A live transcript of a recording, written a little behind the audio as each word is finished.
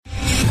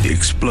The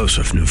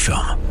explosive new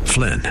film,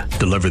 Flynn,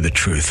 deliver the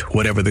truth,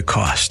 whatever the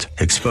cost,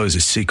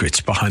 exposes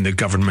secrets behind the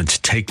government's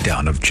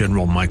takedown of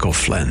General Michael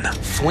Flynn.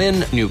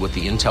 Flynn knew what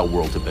the intel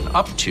world had been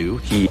up to.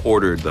 He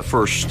ordered the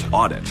first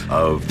audit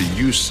of the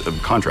use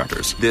of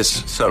contractors.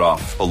 This set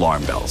off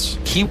alarm bells.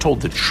 He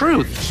told the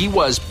truth. He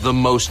was the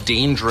most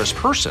dangerous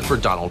person for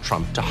Donald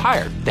Trump to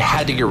hire. They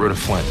had to get rid of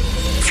Flynn.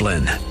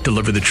 Flynn,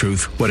 deliver the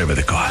truth, whatever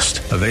the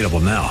cost. Available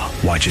now.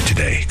 Watch it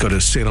today. Go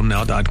to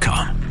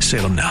salemnow.com.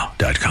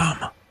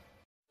 salemnow.com.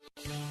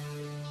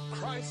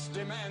 Christ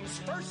demands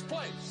first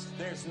place.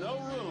 There's no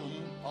room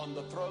on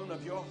the throne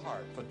of your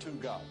heart for two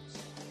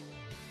gods.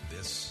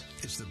 This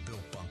is the Bill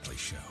Bunkley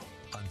Show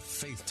on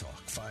Faith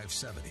Talk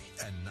 570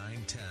 and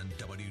 910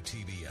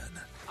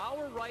 WTBN.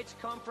 Our rights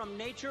come from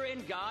nature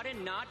and God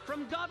and not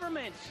from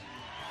government.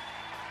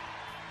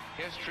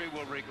 History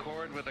will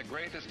record with the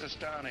greatest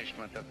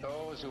astonishment that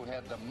those who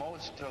had the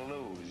most to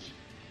lose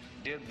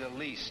did the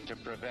least to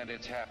prevent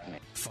its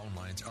happening. Phone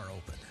lines are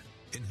open.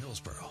 In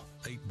Hillsborough,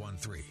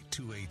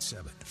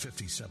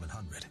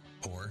 813-287-5700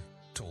 or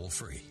toll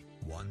free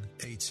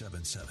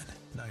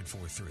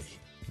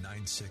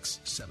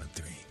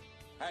 1-877-943-9673.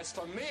 As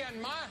for me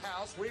and my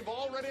house, we've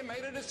already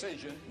made a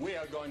decision. We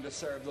are going to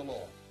serve the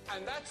Lord.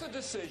 And that's a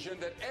decision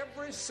that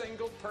every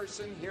single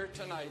person here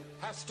tonight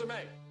has to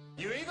make.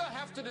 You either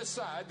have to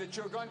decide that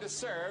you're going to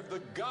serve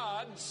the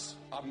gods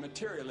of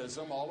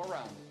materialism all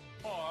around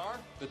you, or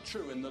the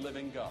true and the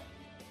living God.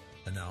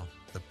 And now,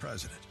 the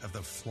president of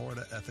the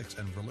Florida Ethics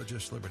and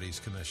Religious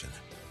Liberties Commission.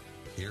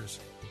 Here's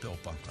Bill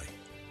Bunkley.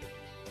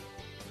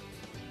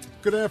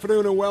 Good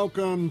afternoon and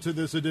welcome to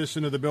this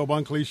edition of the Bill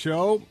Bunkley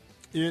Show.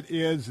 It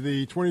is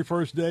the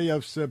 21st day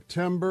of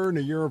September in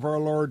the year of our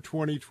Lord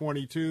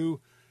 2022,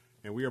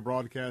 and we are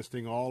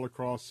broadcasting all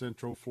across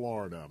Central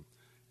Florida.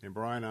 And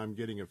Brian, I'm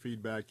getting a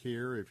feedback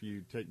here if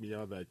you take me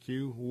out of that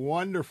queue.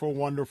 Wonderful,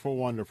 wonderful,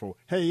 wonderful.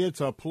 Hey,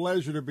 it's a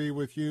pleasure to be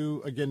with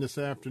you again this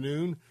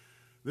afternoon.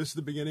 This is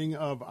the beginning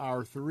of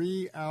our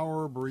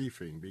 3-hour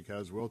briefing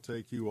because we'll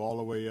take you all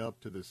the way up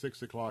to the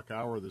 6 o'clock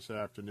hour this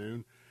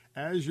afternoon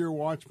as your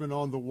watchman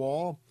on the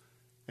wall.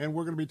 And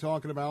we're going to be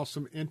talking about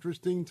some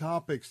interesting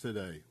topics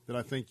today that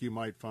I think you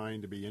might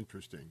find to be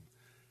interesting.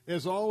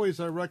 As always,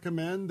 I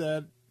recommend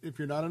that if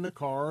you're not in a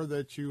car,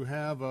 that you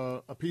have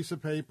a piece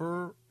of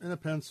paper and a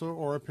pencil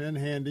or a pen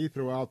handy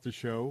throughout the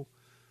show.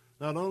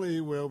 Not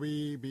only will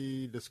we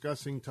be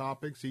discussing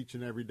topics each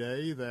and every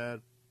day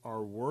that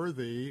are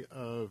worthy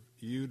of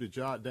you to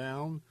jot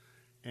down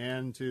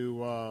and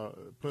to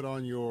put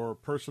on your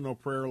personal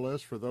prayer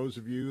list for those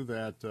of you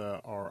that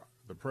are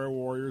the prayer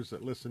warriors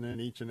that listen in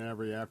each and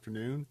every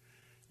afternoon.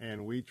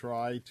 And we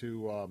try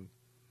to,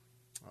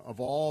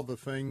 of all the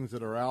things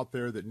that are out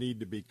there that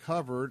need to be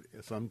covered,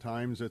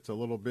 sometimes it's a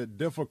little bit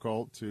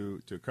difficult to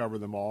cover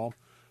them all,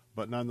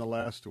 but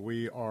nonetheless,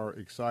 we are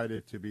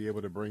excited to be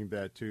able to bring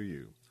that to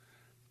you.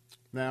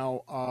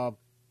 Now,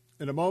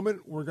 in a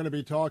moment, we're going to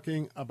be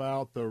talking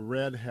about the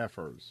red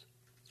heifers.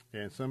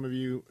 And some of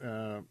you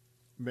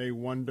may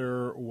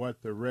wonder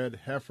what the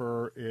red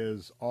heifer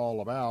is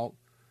all about.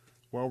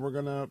 Well, we're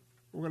going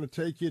to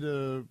take you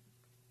to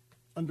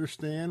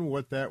understand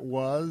what that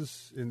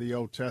was in the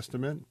Old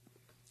Testament,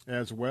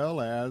 as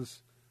well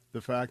as the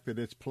fact that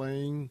it's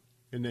playing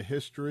in the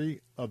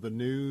history of the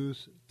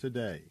news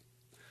today.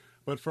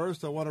 But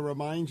first, I want to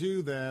remind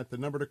you that the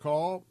number to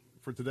call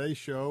for today's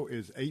show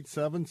is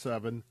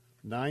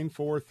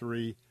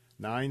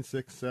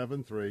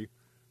 877-943-9673,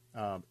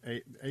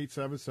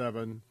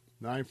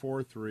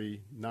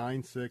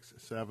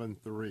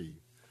 877-943-9673.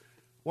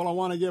 Well, I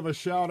want to give a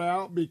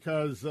shout-out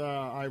because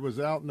I was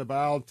out and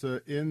about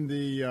in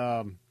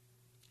the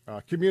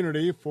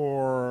community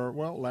for,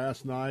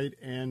 last night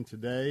and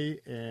today,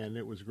 and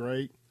it was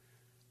great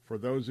for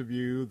those of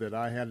you that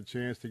I had a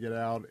chance to get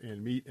out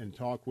and meet and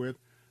talk with.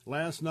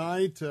 Last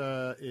night,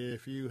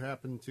 if you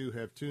happen to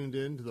have tuned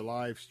in to the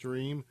live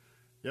stream,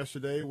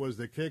 yesterday was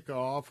the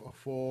kickoff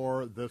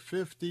for the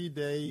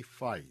 50-day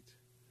fight.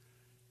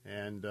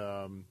 And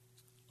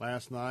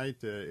last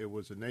night, it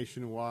was a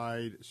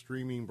nationwide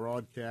streaming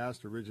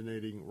broadcast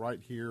originating right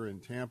here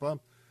in Tampa.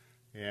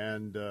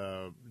 And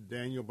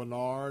Daniel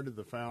Bernard,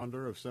 the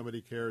founder of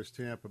Somebody Cares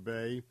Tampa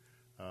Bay,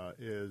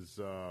 is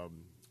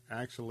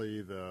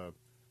actually the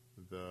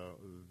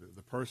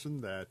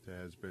person that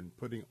has been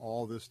putting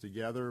all this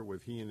together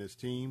with he and his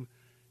team.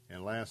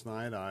 And last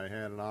night I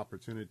had an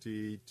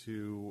opportunity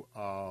to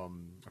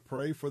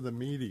pray for the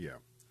media.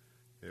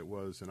 It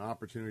was an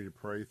opportunity to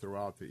pray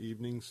throughout the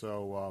evening.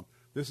 So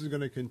this is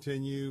going to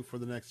continue for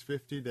the next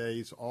 50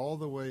 days all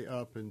the way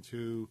up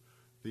into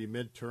the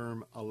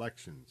midterm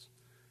elections.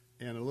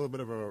 And a little bit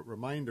of a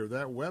reminder,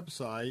 that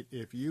website,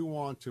 if you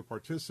want to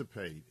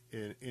participate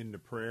in the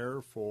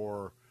prayer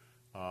for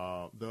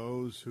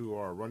those who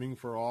are running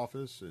for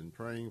office and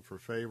praying for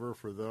favor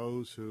for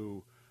those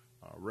who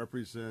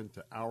represent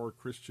our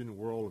Christian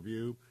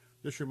worldview,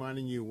 just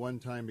reminding you one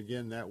time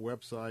again, that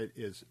website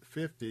is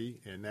 50,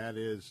 and that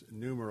is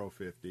numero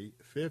 50,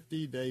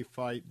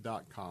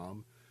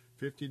 50dayfight.com,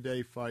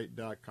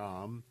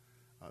 50dayfight.com.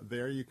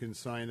 There you can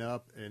sign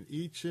up, and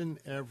each and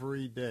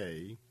every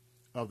day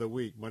of the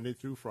week, Monday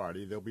through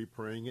Friday, they'll be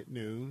praying at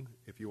noon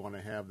if you want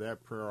to have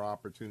that prayer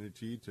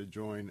opportunity to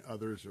join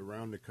others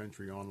around the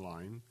country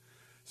online.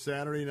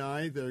 Saturday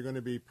night, they're going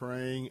to be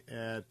praying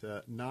at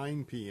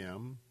 9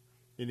 p.m.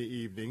 in the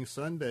evening.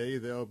 Sunday,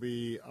 they'll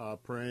be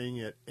praying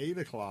at 8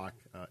 o'clock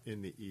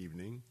in the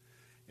evening.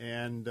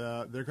 And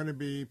they're going to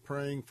be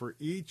praying for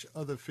each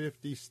of the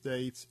 50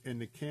 states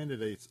and the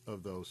candidates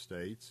of those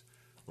states.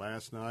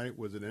 Last night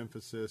was an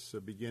emphasis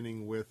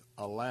beginning with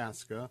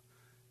Alaska.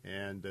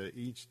 And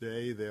each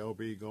day they'll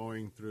be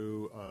going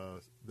through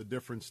the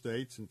different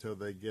states until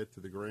they get to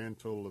the grand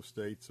total of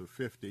states of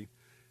 50.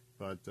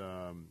 But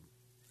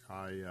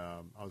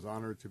I was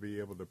honored to be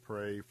able to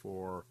pray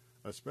for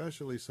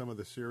especially some of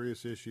the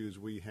serious issues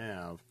we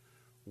have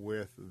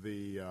with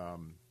the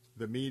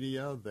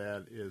media.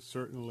 That is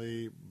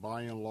certainly,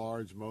 by and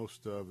large,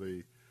 most of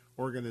the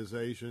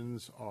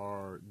organizations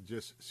are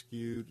just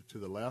skewed to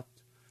the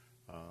left.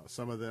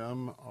 Some of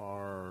them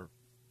are,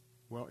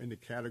 well, in the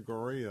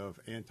category of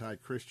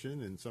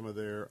anti-Christian in some of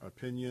their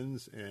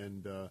opinions,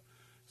 and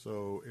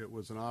so it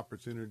was an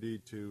opportunity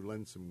to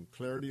lend some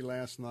clarity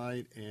last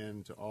night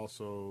and to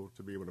also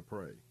to be able to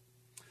pray.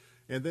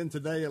 And then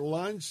today at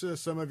lunch,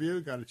 some of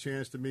you got a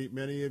chance to meet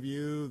many of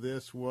you.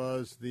 This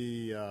was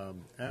the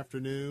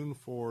afternoon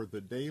for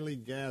the daily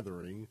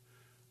gathering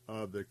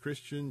of the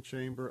Christian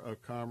Chamber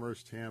of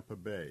Commerce, Tampa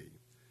Bay.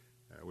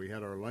 We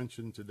had our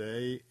luncheon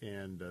today,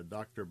 and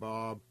Dr.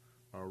 Bob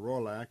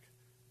Rorlach,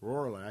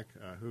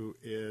 who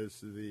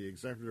is the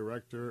executive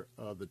director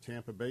of the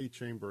Tampa Bay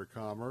Chamber of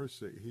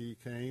Commerce, he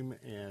came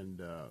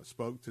and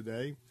spoke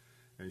today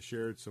and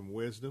shared some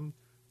wisdom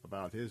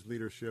about his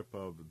leadership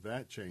of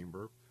that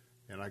chamber.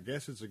 And I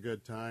guess it's a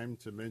good time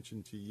to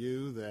mention to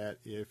you that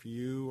if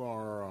you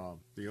are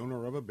the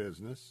owner of a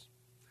business,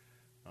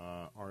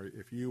 or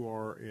if you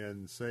are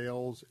in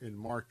sales and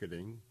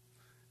marketing,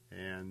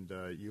 and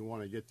you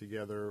want to get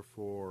together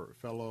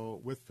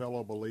with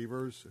fellow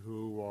believers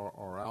who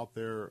are out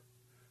there,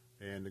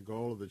 and the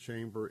goal of the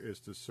chamber is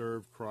to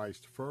serve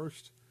Christ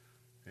first.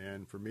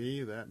 And for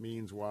me, that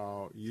means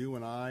while you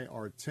and I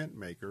are tent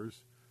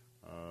makers,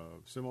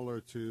 similar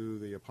to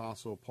the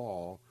Apostle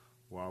Paul,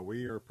 while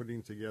we are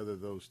putting together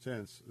those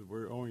tents,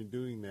 we're only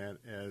doing that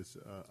as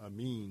a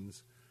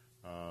means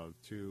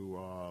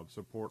to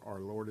support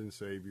our Lord and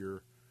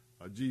Savior,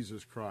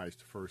 Jesus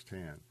Christ,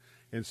 firsthand.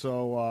 And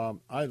so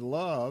I'd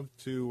love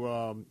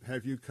to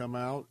have you come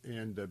out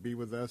and be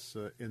with us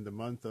in the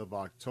month of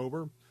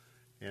October.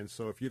 And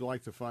so if you'd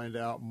like to find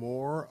out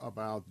more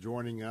about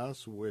joining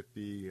us with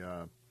the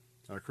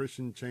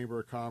Christian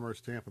Chamber of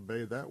Commerce Tampa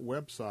Bay, that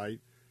website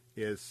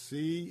is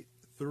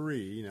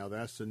C3, now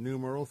that's the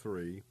numeral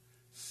 3,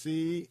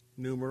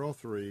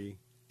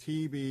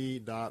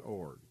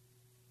 C3TB.org.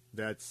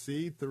 That's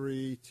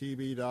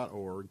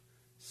C3TB.org,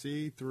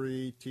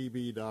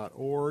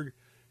 C3TB.org.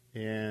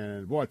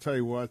 And, boy, I tell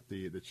you what,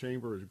 the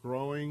chamber is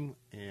growing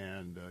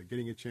and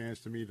getting a chance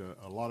to meet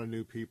a lot of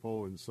new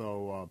people. And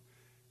so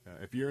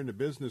if you're in the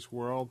business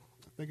world,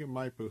 I think it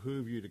might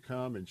behoove you to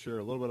come and share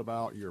a little bit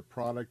about your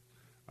product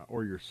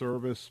or your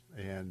service,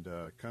 and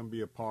come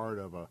be a part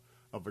of a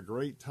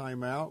great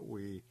time out.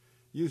 We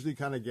usually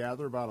kind of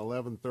gather about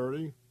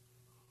 11:30,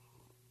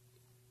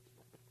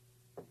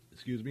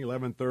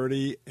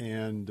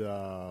 and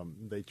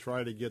they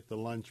try to get the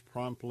lunch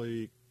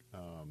promptly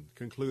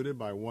concluded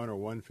by 1 or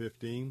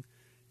 1:15,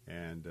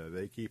 and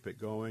they keep it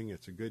going.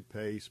 It's a good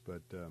pace,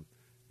 but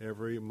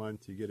every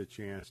month you get a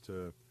chance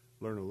to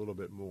learn a little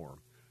bit more.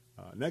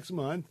 Next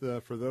month,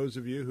 for those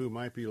of you who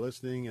might be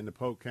listening in the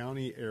Polk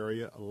County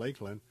area,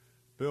 Lakeland,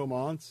 Bill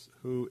Montz,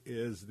 who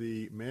is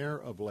the mayor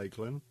of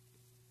Lakeland,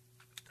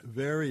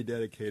 very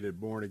dedicated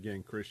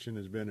born-again Christian,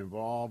 has been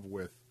involved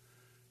with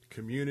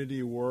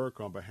community work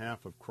on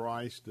behalf of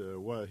Christ.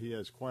 He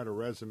has quite a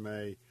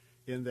resume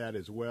in that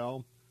as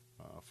well.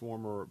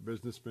 Former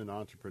businessman,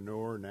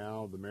 entrepreneur,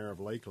 now the mayor of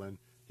Lakeland.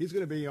 He's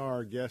going to be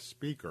our guest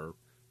speaker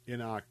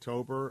in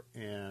October,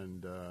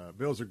 and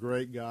Bill's a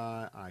great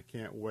guy. I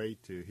can't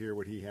wait to hear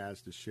what he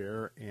has to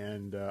share,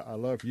 and I'd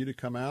love for you to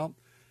come out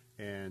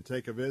and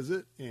take a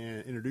visit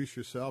and introduce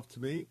yourself to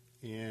me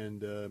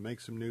and make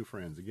some new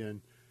friends.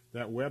 Again,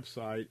 that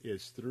website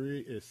is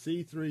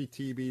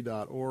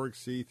c3tb.org,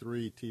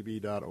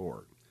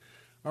 c3tb.org.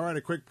 All right,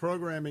 a quick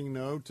programming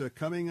note.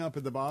 Coming up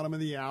at the bottom of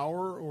the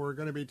hour, we're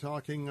going to be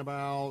talking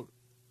about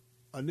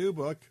a new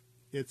book.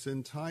 It's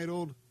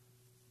entitled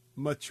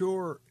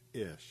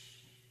Mature-ish.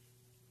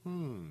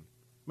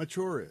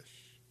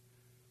 Mature-ish.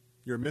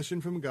 Your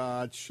mission from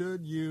God,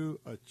 should you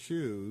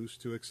choose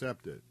to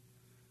accept it.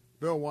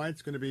 Bill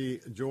White's going to be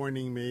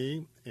joining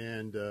me,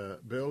 and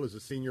Bill is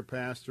a senior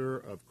pastor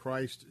of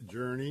Christ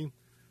Journey,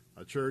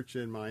 a church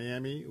in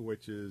Miami,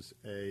 which is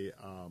a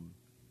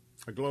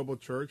global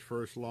church,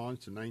 first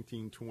launched in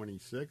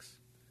 1926.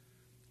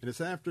 And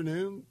this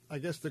afternoon, I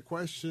guess the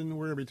question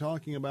we're going to be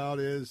talking about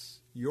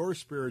is your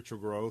spiritual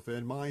growth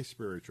and my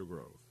spiritual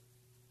growth.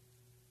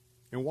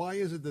 And why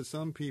is it that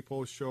some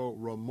people show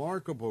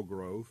remarkable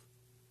growth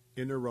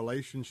in their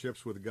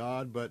relationships with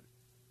God, but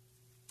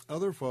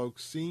Other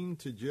folks seem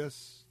to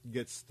just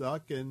get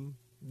stuck, and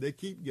they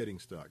keep getting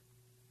stuck.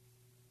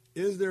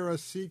 Is there a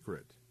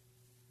secret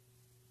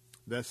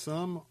that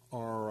some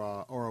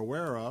are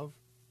aware of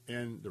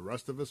and the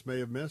rest of us may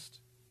have missed?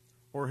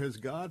 Or has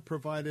God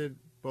provided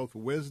both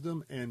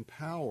wisdom and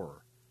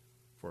power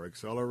for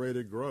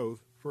accelerated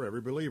growth for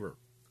every believer?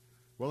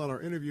 Well, in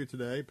our interview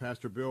today,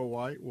 Pastor Bill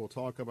White will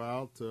talk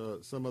about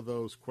some of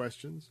those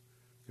questions.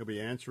 He'll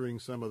be answering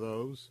some of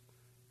those.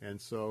 And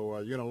so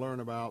you're going to learn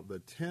about the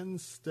 10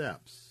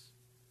 steps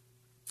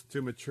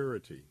to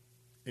maturity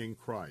in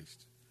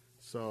Christ.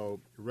 So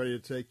ready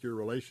to take your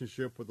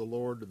relationship with the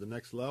Lord to the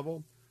next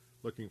level?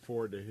 Looking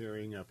forward to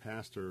hearing a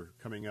pastor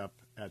coming up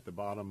at the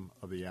bottom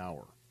of the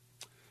hour.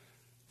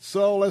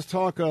 So let's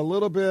talk a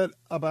little bit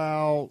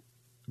about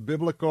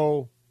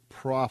biblical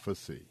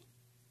prophecy.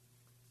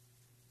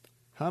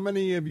 How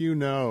many of you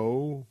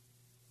know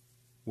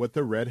what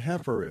the red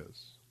heifer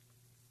is?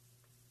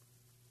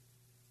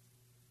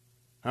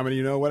 How many of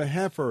you know what a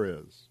heifer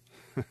is?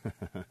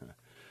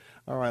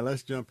 All right,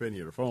 let's jump in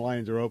here. The phone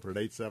lines are open at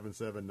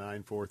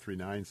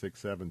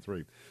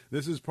 877-943-9673.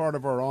 This is part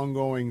of our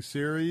ongoing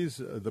series,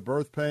 The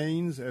Birth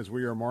Pains, as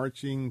we are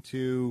marching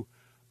to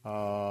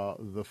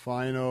the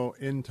final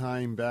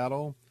end-time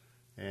battle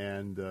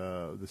and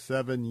the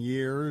 7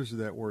 years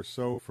that we're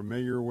so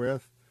familiar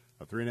with,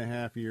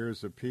 3.5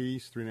 years of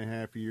peace,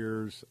 3.5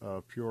 years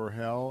of pure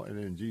hell,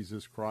 and then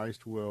Jesus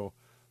Christ will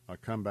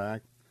come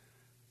back.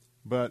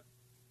 But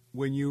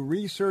when you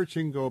research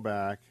and go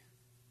back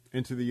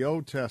into the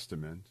Old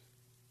Testament,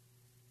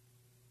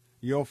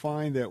 you'll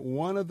find that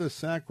one of the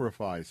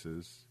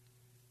sacrifices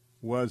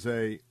was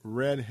a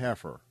red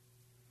heifer.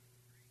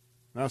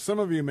 Now, some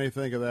of you may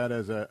think of that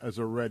as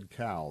a red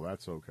cow.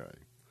 That's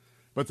okay.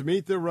 But to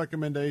meet the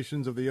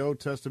recommendations of the Old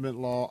Testament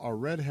law, a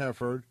red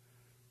heifer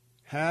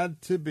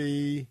had to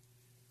be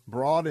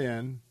brought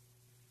in,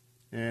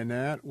 and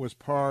that was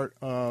part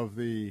of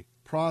the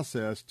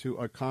process to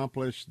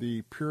accomplish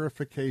the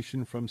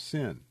purification from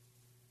sin.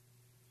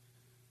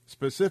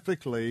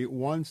 Specifically,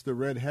 once the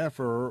red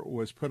heifer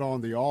was put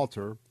on the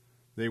altar,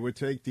 they would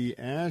take the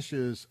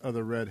ashes of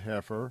the red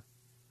heifer,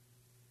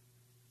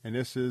 and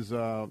this is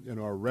a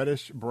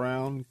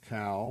reddish-brown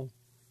cow,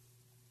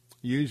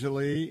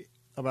 usually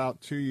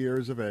about 2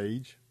 years of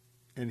age.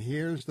 And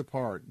here's the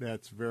part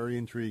that's very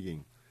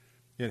intriguing.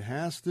 It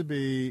has to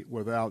be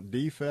without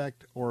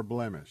defect or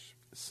blemish,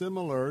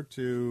 similar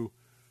to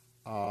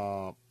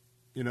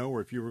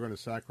where if you were going to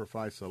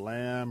sacrifice a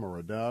lamb or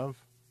a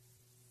dove.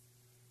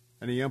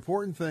 And the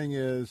important thing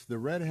is the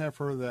red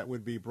heifer that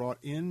would be brought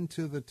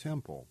into the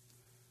temple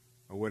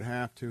would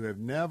have to have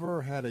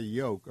never had a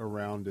yoke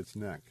around its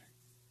neck.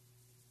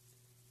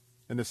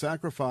 And the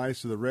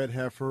sacrifice of the red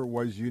heifer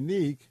was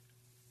unique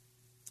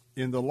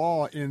in the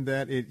law in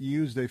that it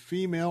used a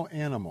female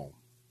animal.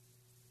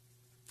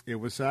 It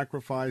was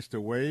sacrificed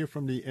away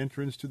from the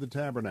entrance to the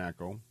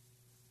tabernacle,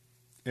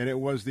 and it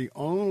was the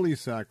only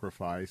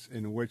sacrifice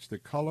in which the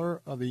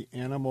color of the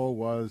animal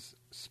was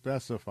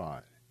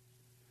specified.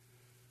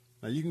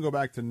 Now, you can go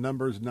back to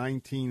Numbers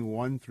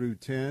 19:1 through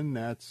 10.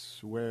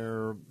 That's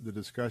where the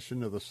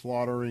discussion of the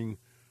slaughtering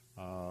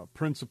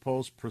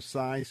principles,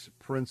 precise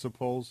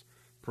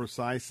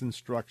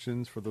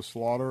instructions for the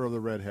slaughter of the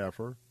red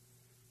heifer.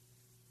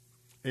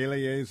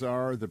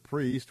 Eleazar, the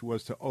priest,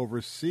 was to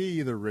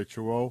oversee the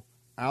ritual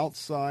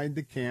outside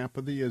the camp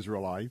of the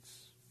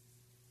Israelites.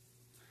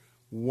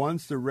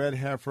 Once the red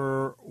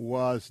heifer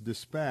was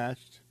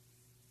dispatched,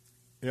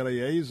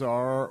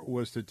 Eleazar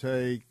was to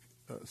take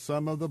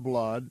some of the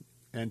blood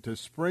and to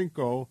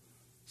sprinkle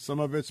some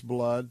of its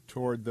blood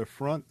toward the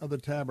front of the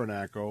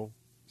tabernacle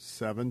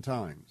 7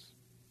 times.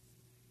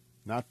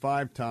 Not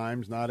 5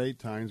 times, not 8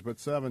 times, but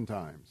 7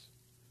 times.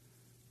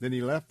 Then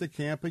he left the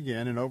camp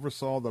again and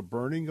oversaw the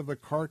burning of the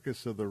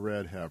carcass of the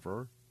red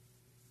heifer.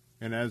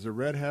 And as the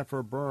red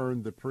heifer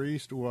burned, the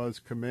priest was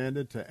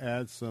commanded to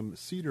add some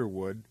cedar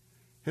wood,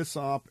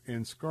 hyssop,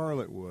 and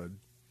scarlet wood.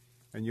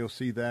 And you'll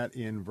see that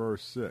in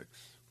verse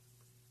 6.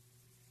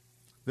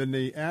 Then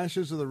the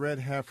ashes of the red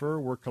heifer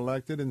were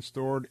collected and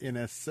stored in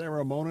a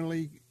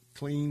ceremonially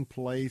clean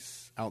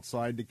place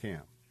outside the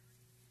camp.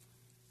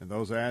 And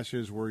those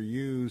ashes were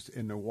used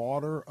in the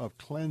water of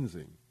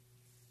cleansing.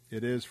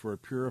 It is for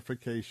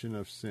purification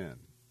of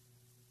sin.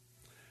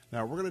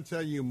 Now, we're going to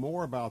tell you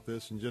more about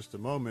this in just a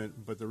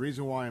moment, but the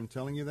reason why I'm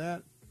telling you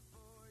that,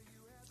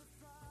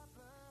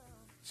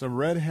 some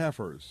red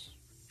heifers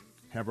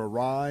have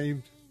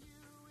arrived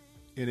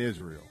in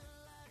Israel.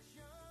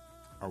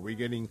 Are we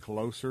getting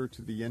closer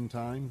to the end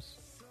times?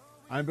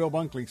 I'm Bill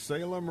Bunkley,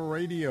 Salem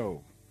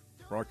Radio,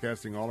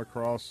 broadcasting all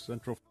across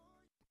Central.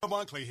 Bill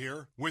Bunkley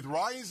here. With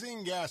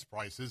rising gas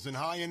prices and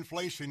high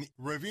inflation,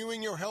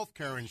 reviewing your health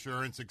care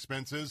insurance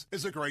expenses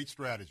is a great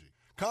strategy.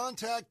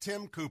 Contact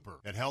Tim Cooper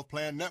at Health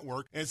Plan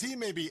Network, as he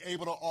may be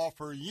able to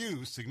offer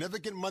you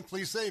significant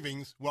monthly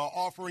savings while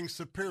offering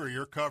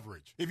superior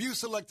coverage. If you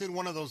selected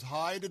one of those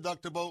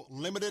high-deductible,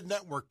 limited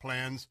network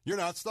plans, you're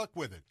not stuck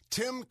with it.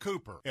 Tim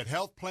Cooper at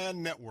Health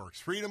Plan Network's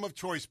Freedom of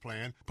Choice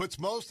plan puts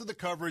most of the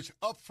coverage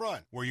up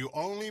front, where you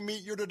only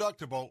meet your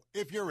deductible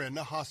if you're in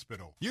the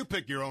hospital. You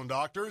pick your own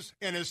doctors,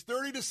 and is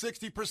 30 to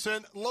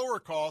 60% lower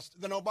cost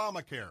than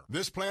Obamacare.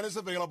 This plan is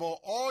available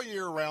all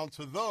year round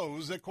to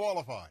those that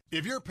qualify.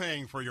 If you're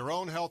paying for your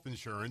own health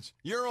insurance,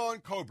 you're on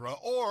COBRA,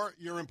 or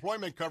your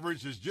employment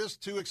coverage is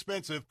just too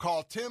expensive,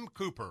 call Tim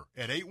Cooper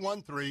at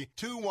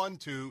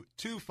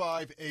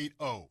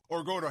 813-212-2580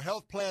 or go to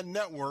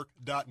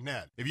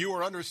healthplannetwork.net. If you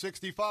are under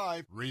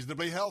 65,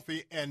 reasonably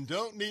healthy, and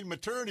don't need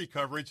maternity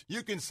coverage,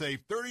 you can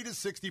save 30 to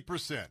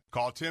 60%.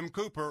 Call Tim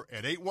Cooper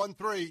at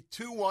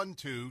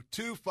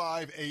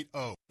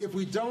 813-212-2580. If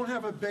we don't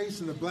have a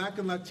base in the Black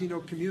and Latino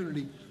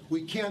community,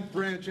 we can't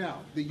branch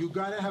out. You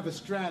got to have a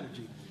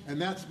strategy, and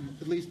that's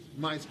at least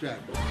my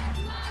strategy.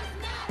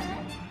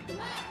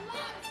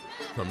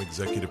 From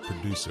executive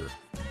producer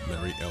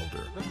Larry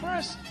Elder. The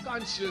first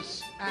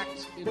conscious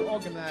act in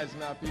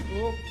organizing our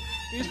people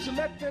is to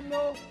let them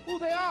know who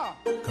they are.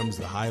 Comes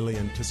the highly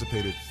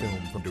anticipated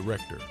film from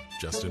director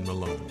Justin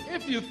Malone.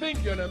 If you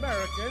think you're an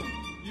American,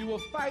 you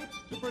will fight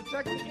to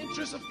protect the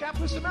interests of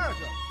capitalist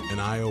America. An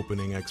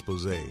eye-opening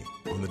expose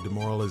on the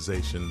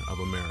demoralization of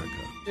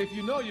America. If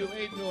you know you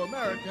ain't no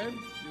American,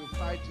 you'll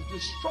fight to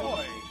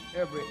destroy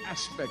every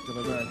aspect of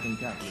American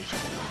capitalism.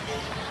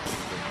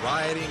 The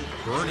rioting,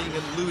 burning,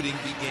 and looting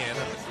began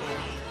at the club.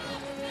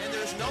 And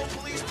there's no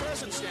police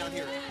presence down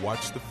here.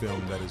 Watch the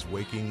film that is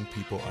waking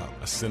people up.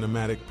 A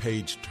cinematic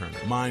page-turner.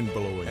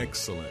 Mind-blowing.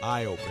 Excellent.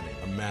 Eye-opening.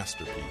 A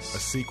masterpiece. A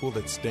sequel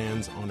that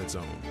stands on its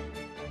own.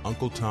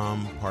 Uncle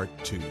Tom Part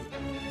 2.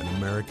 An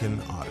American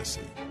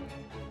Odyssey.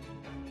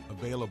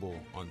 Available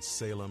on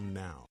Salem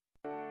Now.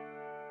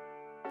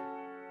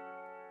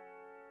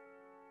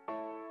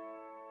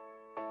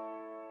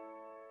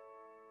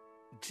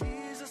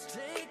 Jesus,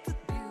 take the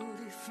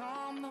beauty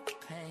from the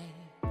pain.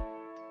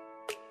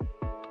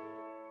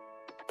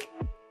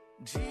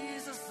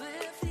 Jesus,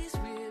 lift these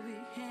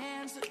weary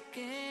hands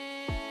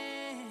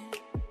again.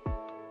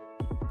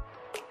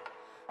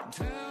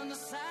 Turn the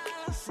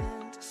silence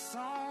into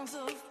songs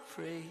of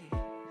praise.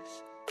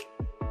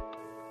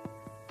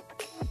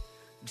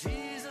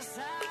 Jesus,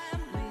 I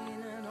am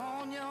leaning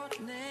on your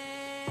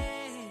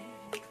name.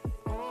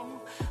 Oh,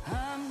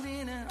 I'm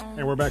leaning on.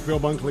 And we're back, Bill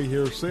Bunkley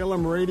here,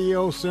 Salem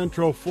Radio,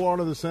 Central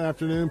Florida this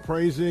afternoon,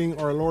 praising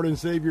our Lord and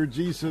Savior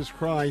Jesus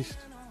Christ.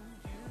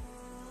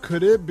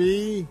 Could it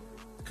be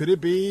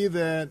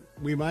that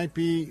we might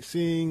be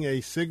seeing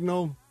a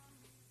signal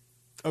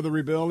of the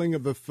rebuilding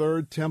of the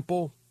third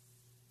temple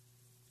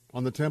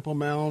on the Temple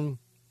Mount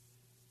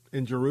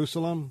in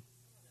Jerusalem?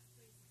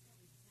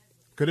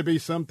 Could it be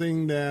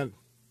something that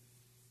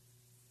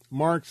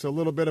marks a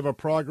little bit of a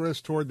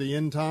progress toward the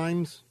end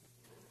times?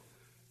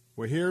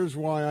 Well, here's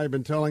why I've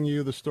been telling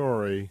you the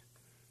story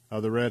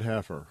of the red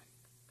heifer.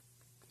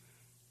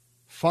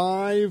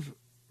 5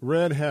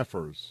 red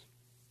heifers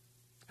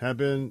have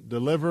been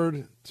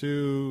delivered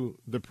to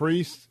the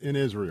priests in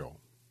Israel.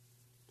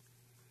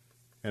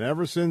 And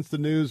ever since the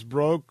news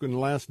broke in the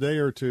last day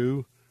or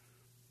two,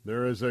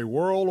 there is a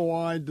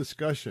worldwide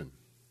discussion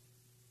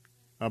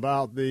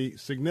about the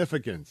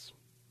significance,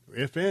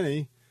 if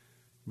any,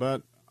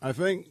 but I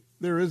think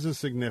there is a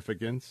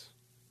significance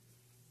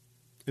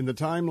in the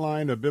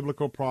timeline of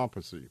biblical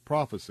prophecy,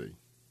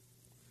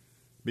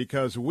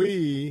 because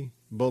we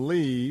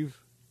believe,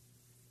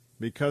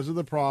 because of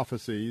the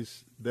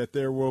prophecies, that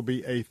there will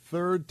be a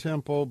third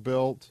temple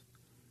built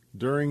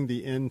during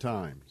the end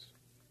times.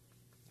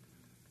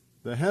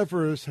 The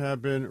heifers have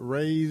been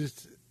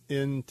raised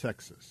in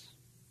Texas,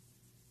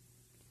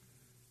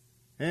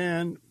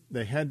 and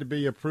they had to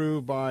be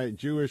approved by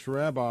Jewish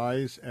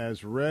rabbis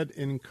as red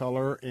in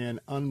color and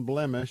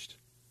unblemished.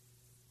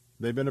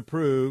 They've been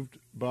approved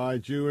by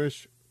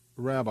Jewish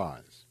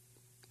rabbis.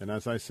 And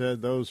as I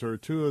said, those are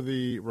 2 of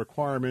the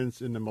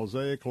requirements in the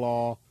Mosaic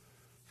Law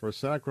for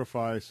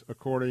sacrifice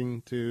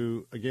according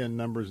to, again,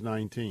 Numbers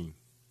 19.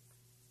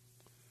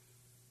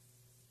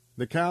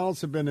 The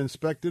cows have been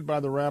inspected by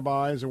the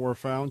rabbis and were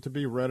found to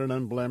be red and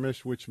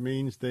unblemished, which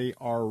means they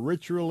are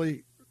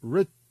ritually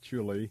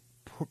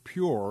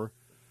pure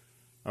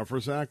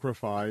for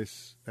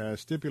sacrifice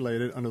as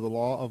stipulated under the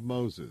law of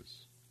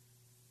Moses.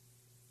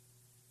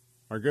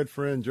 Our good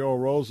friend Joel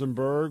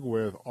Rosenberg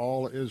with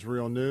All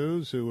Israel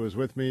News, who was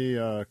with me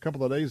a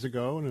couple of days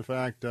ago, and in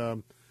fact,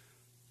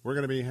 we're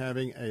going to be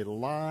having a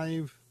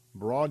live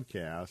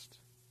broadcast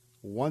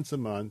once a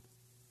month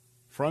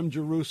from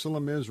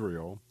Jerusalem,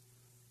 Israel,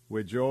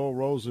 with Joel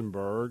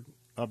Rosenberg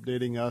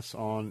updating us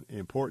on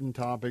important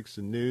topics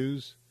and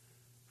news.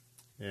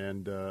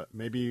 And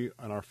maybe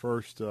on our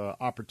first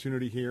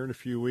opportunity here in a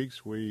few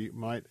weeks, we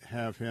might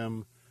have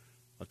him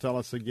tell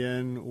us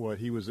again what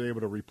he was able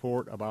to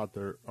report about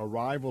the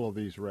arrival of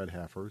these red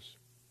heifers.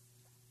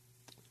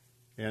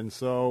 And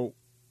so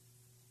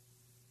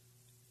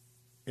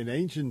in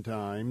ancient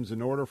times,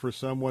 in order for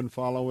someone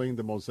following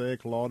the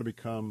Mosaic law to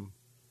become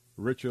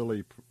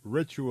ritually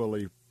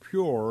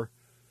pure,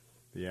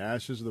 the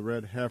ashes of the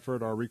red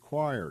heifer are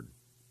required.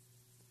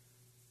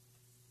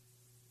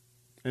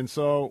 And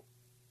so,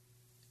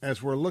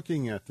 as we're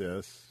looking at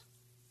this,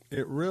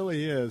 it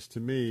really is, to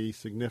me,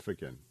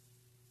 significant.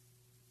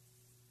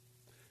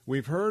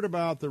 We've heard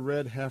about the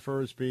red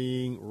heifers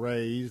being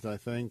raised. I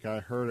think I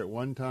heard at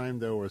one time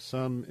there were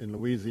some in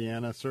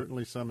Louisiana,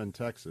 certainly some in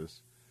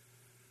Texas.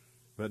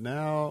 But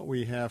now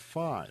we have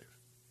 5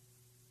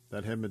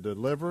 that have been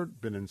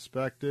delivered, been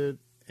inspected,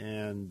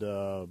 and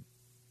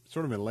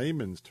sort of in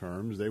layman's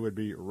terms, they would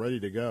be ready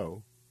to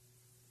go.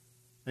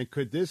 And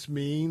could this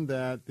mean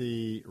that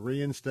the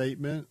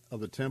reinstatement of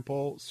the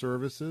temple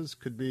services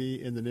could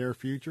be in the near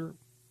future?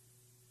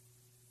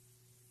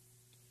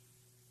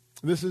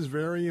 This is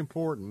very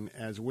important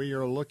as we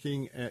are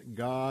looking at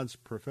God's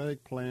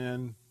prophetic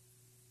plan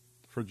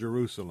for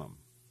Jerusalem.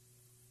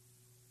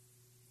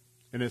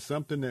 And it's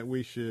something that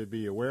we should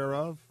be aware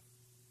of,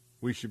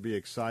 we should be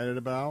excited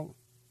about,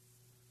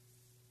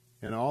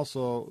 and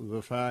also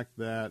the fact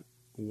that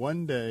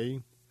one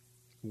day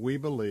we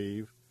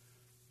believe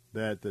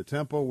that the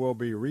temple will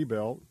be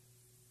rebuilt.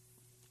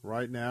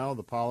 Right now,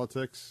 the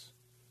politics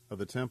of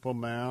the Temple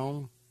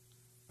Mount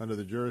under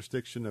the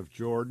jurisdiction of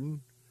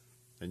Jordan,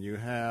 and you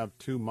have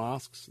 2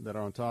 mosques that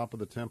are on top of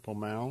the Temple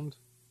Mount.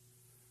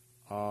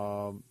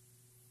 In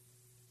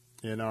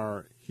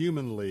our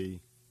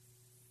humanly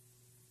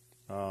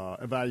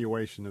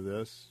evaluation of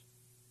this,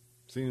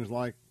 seems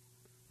like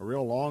a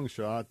real long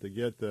shot to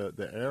get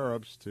the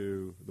Arabs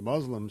to, the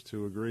Muslims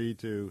to agree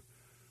to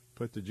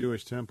put the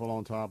Jewish temple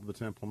on top of the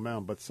Temple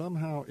Mount, but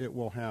somehow it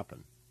will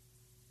happen.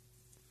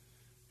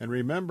 And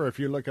remember, if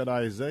you look at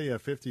Isaiah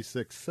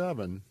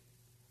 56:7,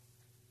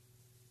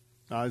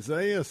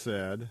 Isaiah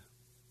said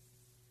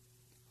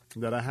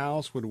that a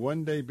house would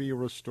one day be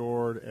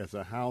restored as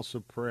a house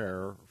of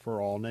prayer for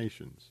all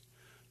nations.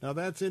 Now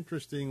that's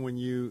interesting when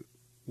you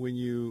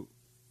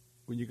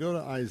go to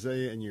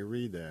Isaiah and you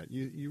read that.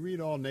 You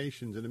read all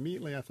nations, and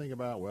immediately I think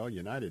about, well,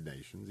 United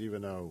Nations,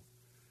 even though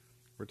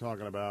we're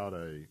talking about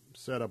a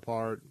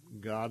set-apart,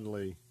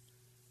 godly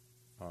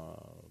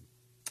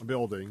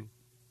building.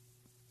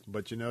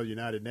 But you know,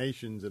 United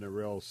Nations in a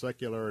real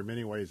secular, in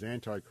many ways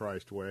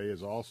Antichrist way,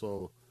 is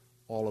also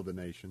all of the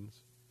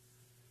nations.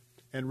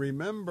 And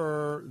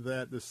remember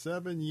that the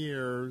 7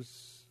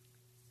 years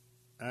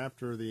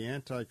after the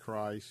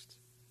Antichrist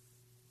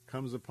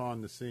comes upon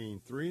the scene,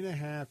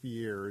 3.5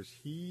 years,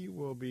 he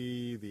will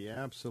be the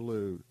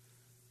absolute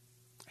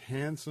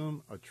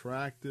handsome,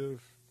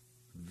 attractive,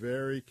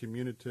 very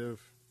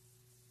communicative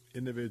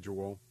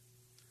individual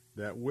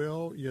that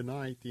will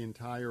unite the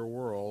entire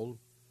world,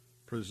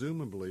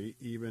 presumably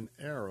even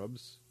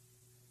Arabs,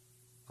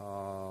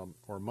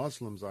 or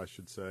Muslims, I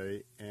should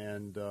say,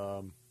 and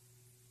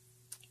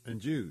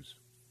Jews.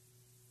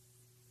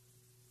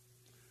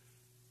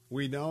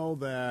 We know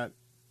that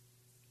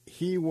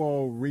he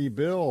will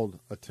rebuild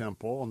a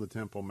temple on the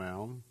Temple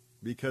Mount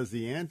because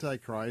the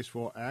Antichrist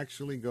will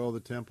actually go to the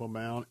Temple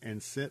Mount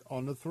and sit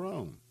on the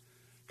throne.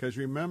 Because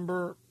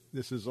remember,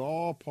 this is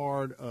all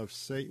part of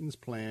Satan's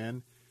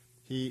plan.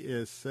 He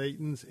is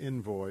Satan's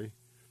envoy.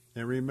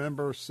 And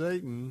remember,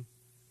 Satan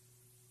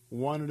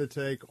wanted to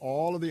take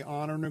all of the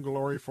honor and the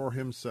glory for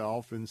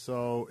himself. And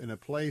so in a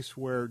place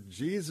where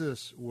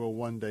Jesus will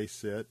one day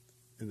sit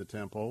in the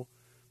temple,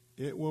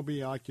 it will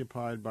be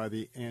occupied by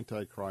the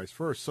Antichrist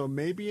first. So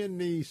maybe in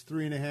these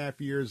 3.5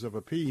 years of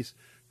a peace,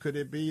 could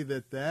it be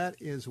that that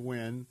is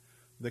when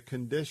the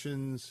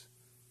conditions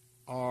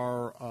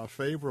are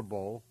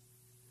favorable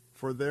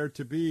for there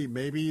to be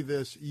maybe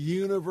this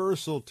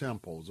universal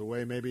temple, the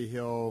way maybe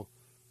he'll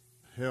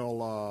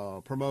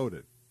promote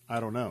it? I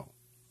don't know.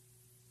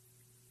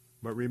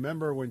 But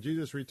remember, when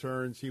Jesus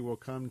returns, he will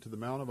come to the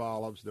Mount of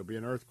Olives. There'll be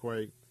an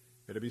earthquake.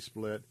 It'll be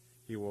split.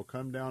 He will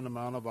come down the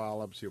Mount of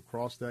Olives. He'll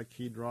cross that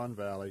Kidron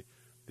Valley.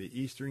 The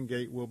eastern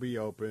gate will be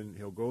open.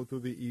 He'll go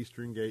through the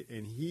eastern gate,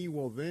 and he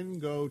will then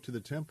go to the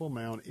Temple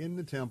Mount in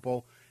the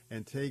temple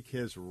and take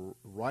his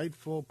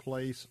rightful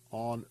place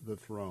on the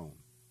throne.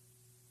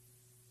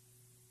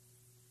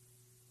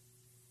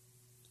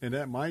 And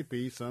that might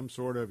be some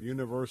sort of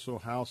universal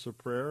house of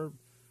prayer.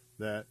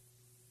 That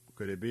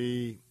could it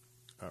be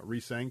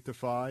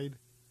re-sanctified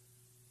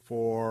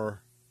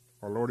for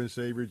our Lord and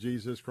Savior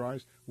Jesus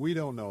Christ? We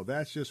don't know.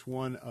 That's just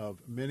one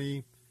of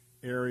many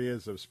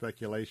areas of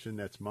speculation.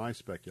 That's my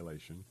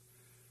speculation.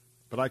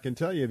 But I can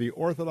tell you the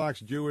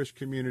Orthodox Jewish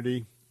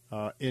community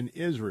in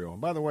Israel,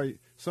 and by the way,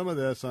 some of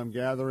this I'm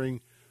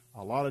gathering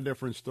a lot of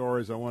different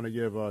stories. I want to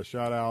give a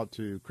shout out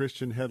to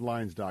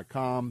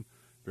ChristianHeadlines.com.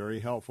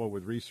 Very helpful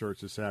with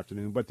research this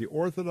afternoon. But the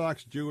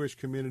Orthodox Jewish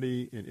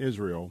community in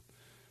Israel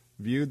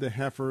viewed the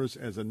heifers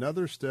as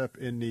another step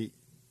in the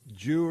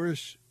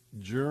Jewish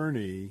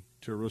journey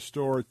to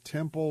restore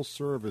temple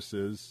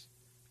services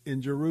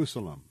in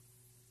Jerusalem.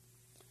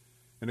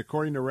 And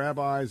according to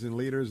rabbis and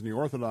leaders in the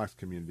Orthodox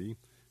community,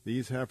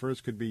 these heifers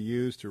could be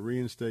used to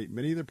reinstate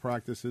many of the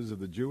practices of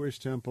the Jewish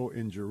temple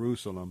in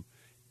Jerusalem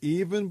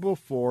even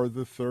before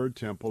the third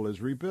temple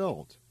is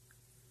rebuilt.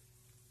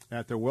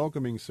 At the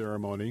welcoming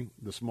ceremony,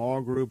 the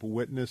small group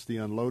witnessed the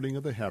unloading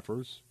of the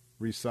heifers,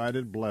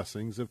 recited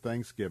blessings of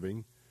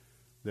thanksgiving.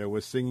 There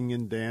was singing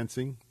and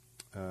dancing,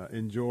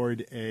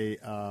 enjoyed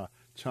a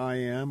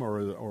chayam,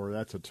 or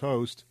that's a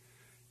toast,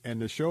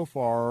 and the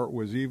shofar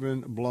was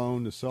even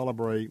blown to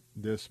celebrate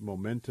this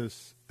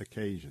momentous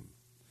occasion.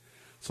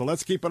 So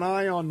let's keep an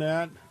eye on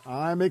that.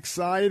 I'm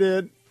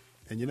excited.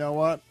 And you know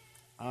what?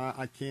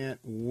 I can't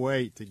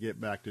wait to get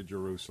back to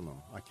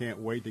Jerusalem. I can't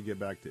wait to get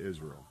back to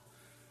Israel.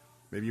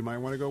 Maybe you might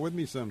want to go with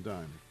me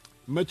sometime.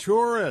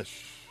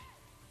 Maturish.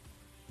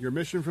 Your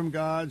mission from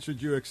God,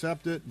 should you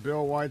accept it?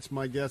 Bill White's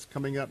my guest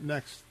coming up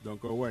next. Don't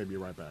go away. Be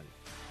right back.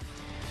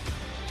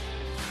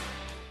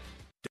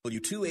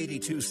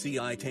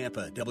 W282CI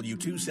Tampa,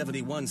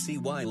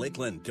 W271CY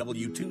Lakeland,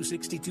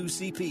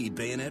 W262CP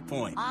Bayonet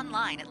Point.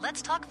 Online at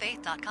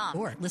letstalkfaith.com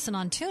or listen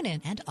on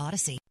TuneIn and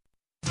Odyssey.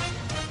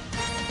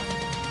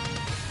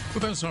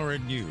 With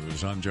SRN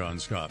News, I'm John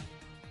Scott.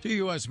 2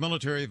 U.S.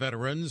 military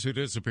veterans who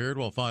disappeared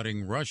while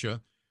fighting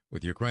Russia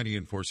with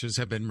Ukrainian forces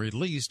have been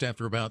released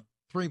after about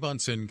 3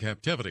 months in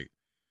captivity.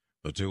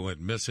 The two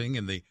went missing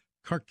in the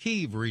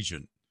Kharkiv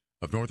region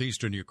of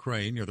northeastern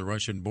Ukraine near the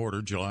Russian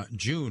border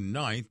June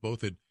 9th.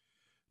 Both had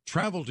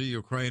traveled to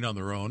Ukraine on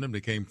their own and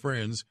became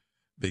friends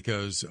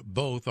because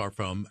both are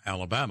from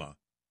Alabama.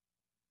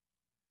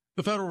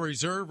 The Federal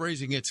Reserve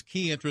raising its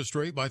key interest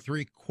rate by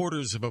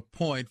 0.75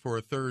 points for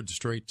a third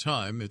straight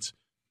time. It's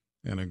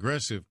an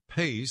aggressive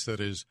pace that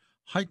is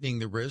heightening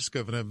the risk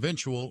of an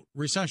eventual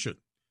recession.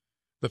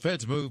 The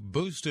Fed's move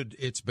boosted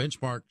its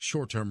benchmark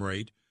short-term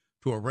rate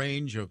to a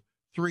range of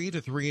 3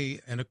 to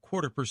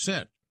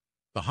 3.25%,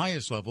 the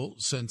highest level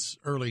since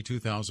early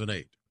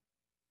 2008.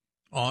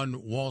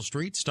 On Wall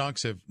Street,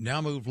 stocks have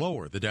now moved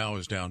lower. The Dow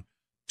is down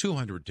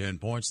 210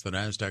 points, the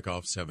Nasdaq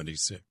off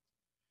 76.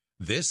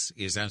 This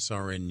is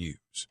SRN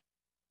News.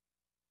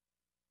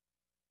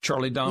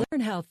 Charlie Dom.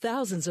 Learn how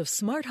thousands of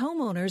smart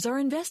homeowners are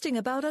investing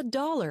about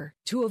 $1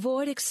 to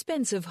avoid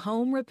expensive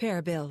home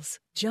repair bills.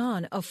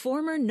 John, a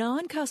former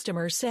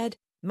non-customer, said,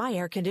 "My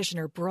air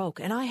conditioner broke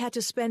and I had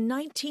to spend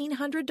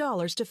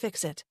 $1,900 to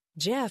fix it."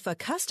 Jeff, a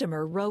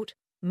customer, wrote,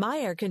 "My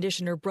air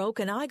conditioner broke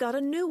and I got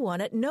a new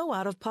one at no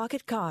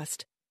out-of-pocket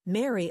cost."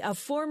 Mary, a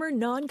former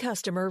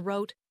non-customer,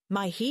 wrote,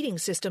 "My heating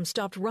system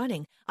stopped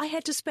running. I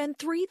had to spend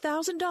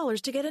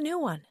 $3,000 to get a new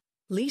one."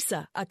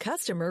 Lisa, a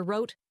customer,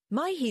 wrote,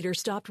 "My heater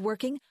stopped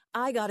working.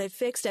 I got it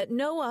fixed at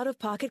no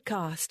out-of-pocket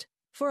cost."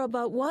 For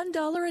about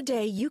 $1 a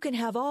day, you can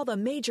have all the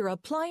major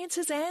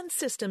appliances and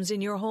systems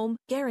in your home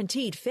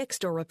guaranteed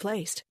fixed or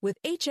replaced with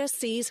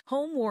HSC's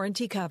home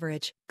warranty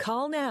coverage.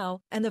 Call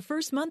now, and the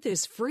first month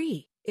is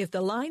free. If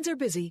the lines are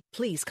busy,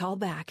 please call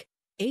back.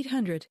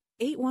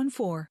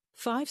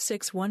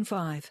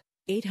 800-814-5615.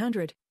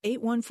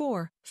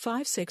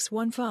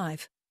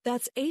 800-814-5615.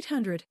 That's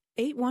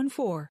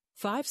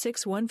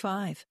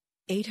 800-814-5615.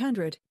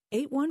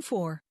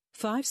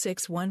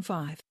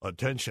 800-814-5615.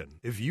 Attention.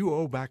 If you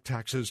owe back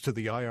taxes to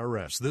the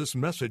IRS, this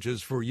message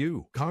is for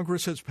you.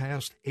 Congress has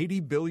passed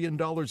 $80 billion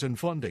in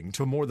funding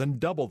to more than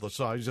double the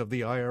size of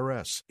the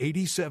IRS.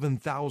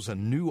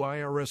 87,000 new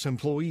IRS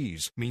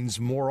employees means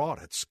more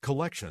audits,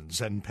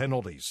 collections, and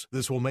penalties.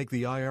 This will make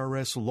the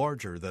IRS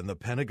larger than the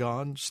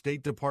Pentagon,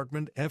 State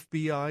Department,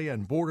 FBI,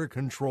 and Border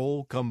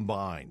Control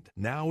combined.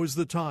 Now is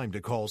the time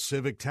to call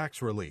Civic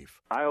Tax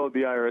Relief. I owe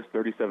the IRS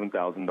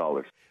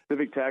 $37,000.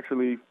 Civic Tax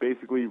Relief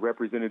basically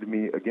represented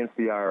me against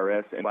the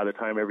IRS, and by the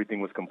time everything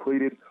was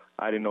completed,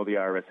 I didn't owe the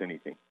IRS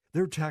anything.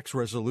 Their tax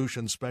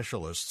resolution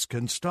specialists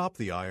can stop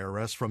the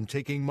IRS from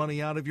taking money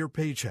out of your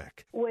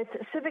paycheck. With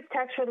Civic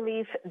Tax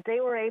Relief,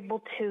 they were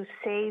able to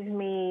save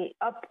me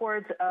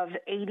upwards of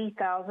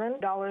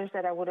 $80,000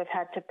 that I would have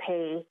had to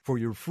pay. For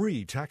your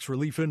free tax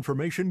relief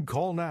information,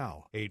 call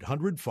now.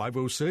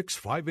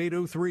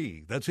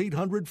 800-506-5803. That's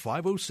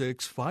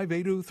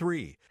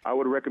 800-506-5803. I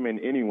would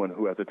recommend anyone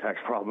who has a tax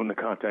problem to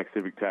contact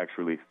Civic Tax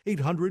Relief.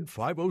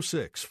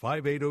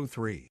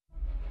 800-506-5803.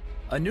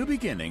 A New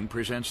Beginning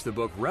presents the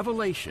book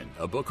Revelation,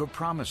 a Book of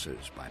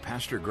Promises by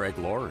Pastor Greg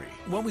Laurie.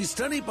 When we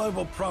study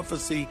Bible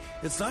prophecy,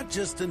 it's not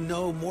just to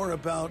know more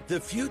about the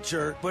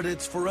future, but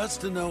it's for us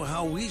to know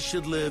how we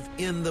should live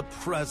in the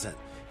present.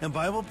 And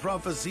Bible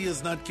prophecy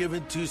is not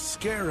given to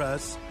scare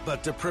us,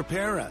 but to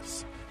prepare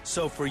us.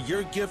 So for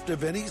your gift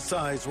of any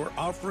size, we're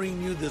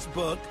offering you this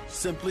book,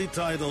 simply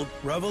titled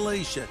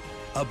Revelation,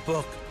 a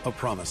Book of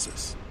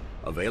Promises.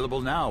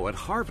 Available now at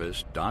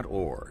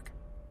harvest.org.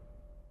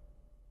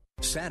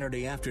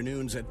 Saturday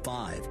afternoons at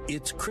 5,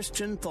 it's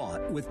Christian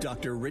Thought with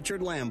Dr.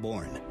 Richard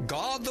Lamborn.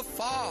 God the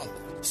Father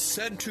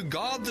said to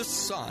God the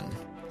Son,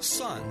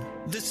 "Son,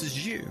 this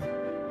is you."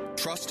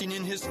 Trusting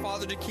in his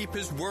Father to keep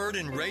his word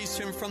and raise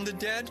him from the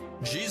dead,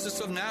 Jesus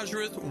of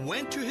Nazareth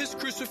went to his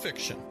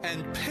crucifixion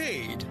and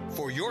paid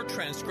for your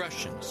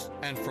transgressions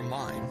and for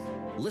mine.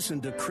 Listen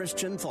to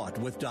Christian Thought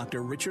with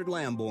Dr. Richard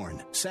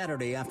Lamborn,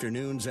 Saturday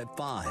afternoons at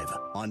 5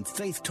 on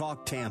Faith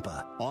Talk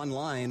Tampa,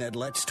 online at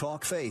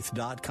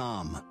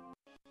letstalkfaith.com.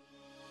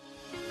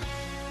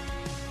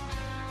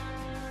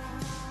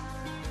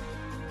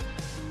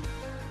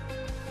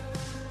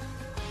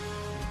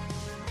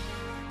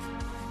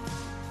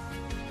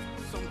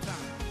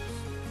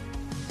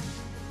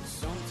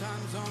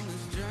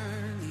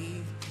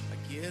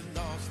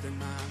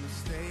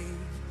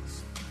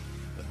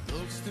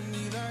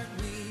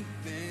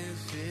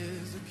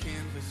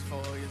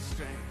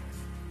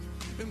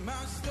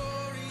 My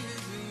story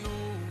isn't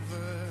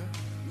over,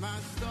 my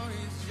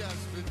story's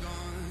just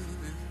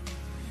begun.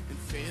 And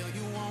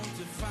failure won't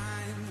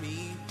define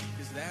me,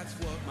 'cause that's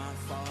what my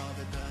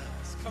Father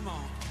does. Come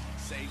on,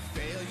 say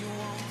failure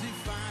won't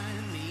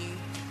define me,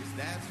 'cause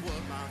that's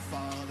what my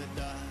Father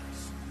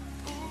does.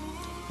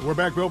 We're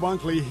back, Bill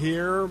Bunkley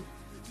here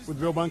with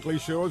Bill Bunkley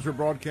Shows. We're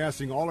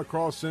broadcasting all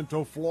across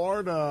Central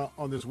Florida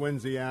on this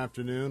Wednesday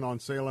afternoon on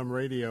Salem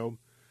Radio.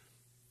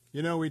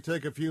 You know, we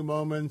take a few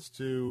moments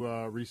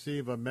to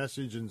receive a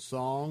message in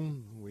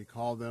song. We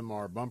call them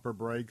our bumper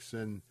breaks,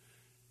 and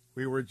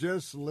we were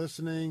just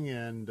listening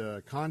and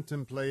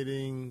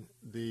contemplating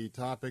the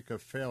topic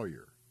of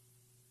failure.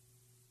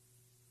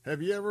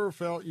 Have you ever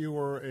felt you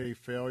were a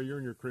failure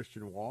in your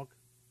Christian walk?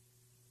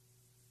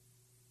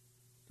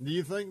 Do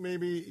you think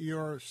maybe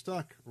you're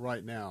stuck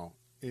right now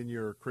in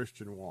your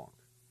Christian walk?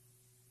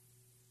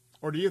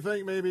 Or do you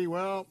think maybe,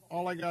 well,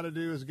 all I got to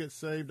do is get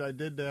saved. I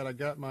did that. I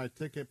got my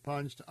ticket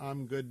punched.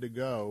 I'm good to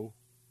go.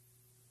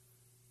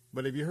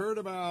 But have you heard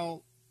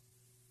about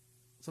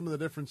some of the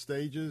different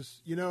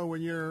stages? You know,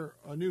 when you're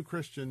a new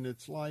Christian,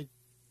 it's like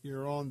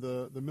you're on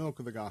the milk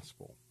of the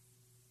gospel.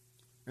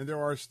 And there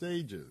are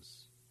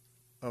stages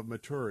of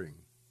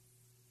maturing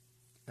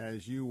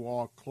as you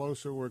walk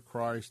closer with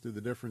Christ through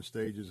the different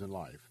stages in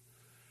life.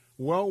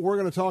 Well, we're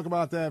going to talk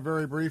about that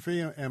very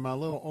briefly. I'm a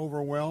little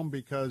overwhelmed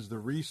because the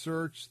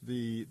research,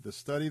 the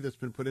study that's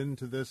been put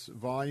into this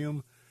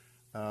volume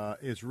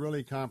is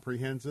really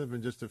comprehensive.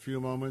 In just a few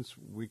moments,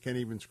 we can't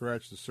even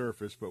scratch the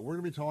surface. But we're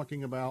going to be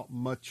talking about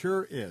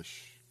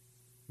mature-ish,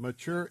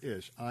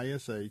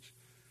 I-S-H,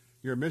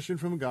 your mission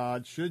from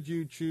God, should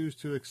you choose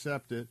to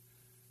accept it.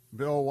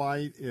 Bill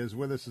White is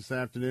with us this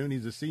afternoon.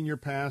 He's a senior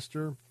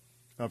pastor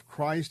of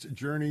Christ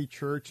Journey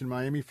Church in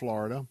Miami,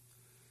 Florida.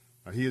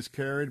 He is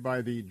carried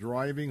by the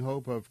driving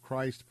hope of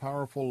Christ's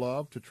powerful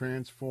love to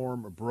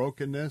transform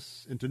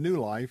brokenness into new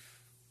life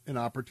and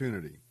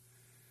opportunity.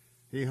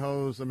 He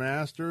holds a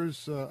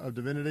Master's of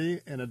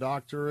Divinity and a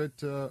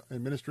doctorate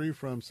in ministry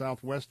from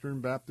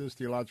Southwestern Baptist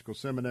Theological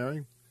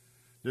Seminary,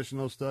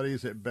 additional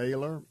studies at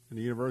Baylor and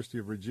the University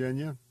of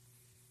Virginia.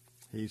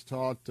 He's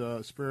taught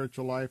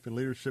spiritual life and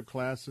leadership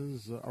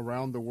classes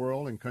around the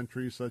world in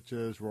countries such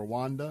as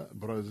Rwanda,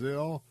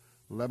 Brazil,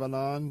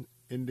 Lebanon,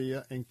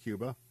 India, and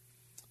Cuba.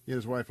 He and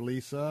his wife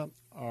Lisa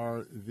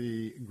are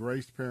the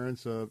graced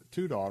parents of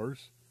 2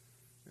 daughters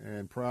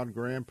and proud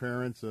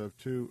grandparents of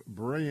 2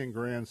 brilliant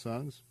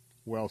grandsons.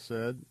 Well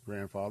said,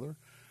 grandfather.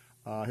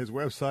 His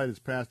website is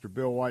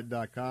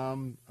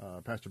PastorBillWhite.com,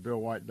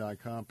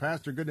 PastorBillWhite.com.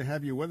 Pastor, good to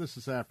have you with us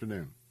this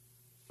afternoon.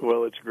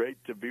 Well, it's great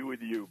to be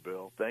with you,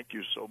 Bill. Thank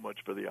you so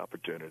much for the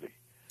opportunity.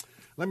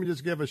 Let me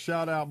just give a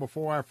shout-out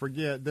before I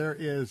forget. There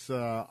is,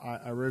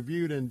 I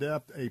reviewed in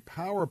depth a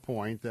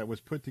PowerPoint that was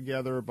put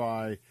together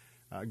by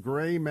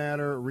Gray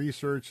Matter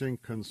Research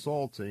and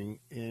Consulting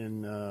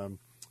in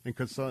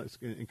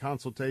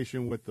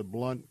consultation with the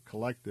Blunt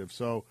Collective.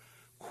 So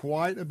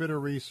quite a bit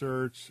of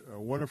research,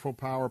 a wonderful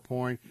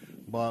PowerPoint,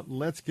 but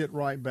let's get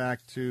right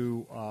back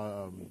to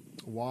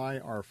why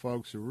our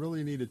folks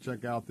really need to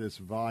check out this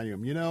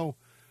volume. You know,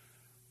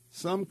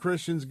 some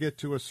Christians get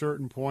to a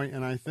certain point,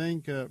 and I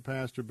think,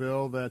 Pastor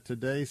Bill, that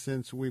today,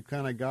 since we've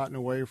kind of gotten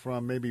away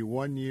from maybe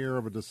 1 year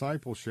of a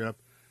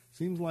discipleship,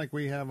 seems like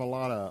we have a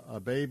lot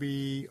of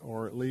baby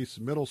or at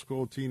least middle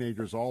school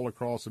teenagers all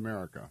across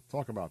America.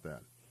 Talk about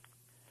that.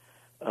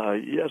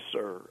 Yes,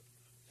 sir.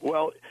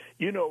 Well,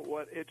 you know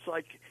what? It's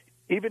like,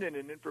 even in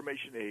an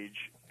information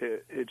age,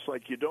 it's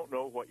like you don't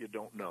know what you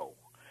don't know.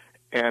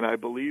 And I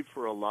believe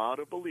for a lot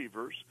of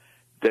believers,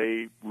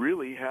 they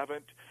really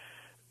haven't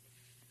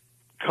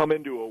come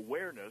into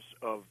awareness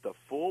of the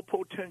full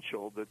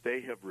potential that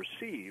they have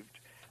received,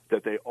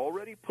 that they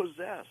already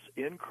possess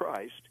in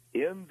Christ,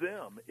 in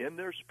them, in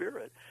their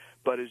spirit,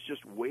 but is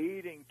just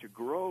waiting to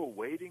grow,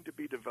 waiting to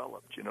be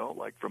developed, you know,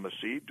 like from a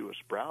seed to a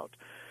sprout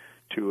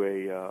to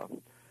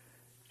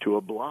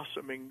a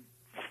blossoming,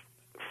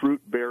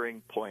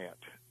 fruit-bearing plant.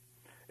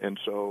 And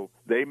so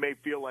they may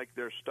feel like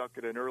they're stuck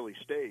at an early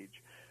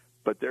stage,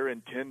 but they're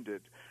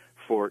intended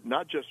for,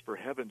 not just for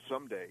heaven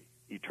someday,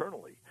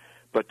 eternally,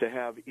 but to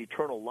have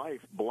eternal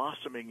life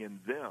blossoming in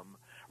them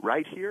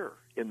right here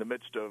in the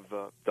midst of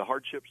the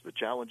hardships, the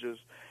challenges,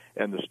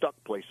 and the stuck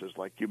places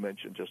like you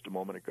mentioned just a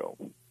moment ago.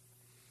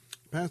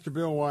 Pastor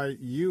Bill White,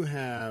 you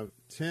have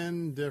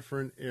 10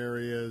 different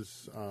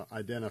areas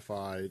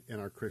identified in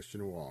our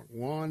Christian walk.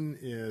 One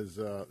is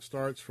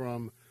starts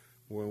from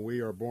when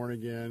we are born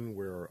again,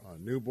 we're a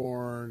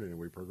newborn, and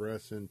we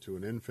progress into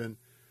an infant.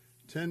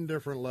 10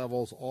 different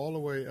levels all the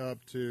way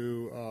up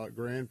to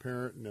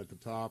grandparent, and at the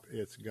top,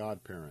 it's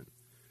godparent.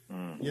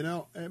 You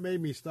know, it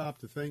made me stop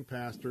to think,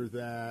 Pastor,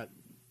 that,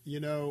 you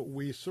know,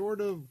 we sort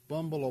of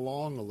bumble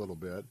along a little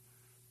bit,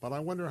 but I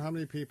wonder how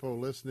many people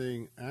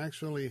listening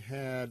actually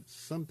had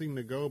something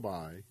to go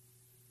by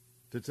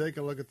to take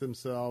a look at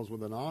themselves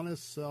with an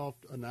honest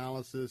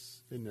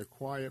self-analysis in their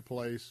quiet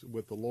place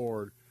with the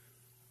Lord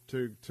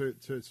to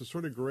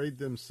sort of grade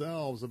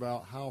themselves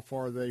about how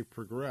far they've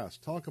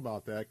progressed. Talk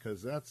about that,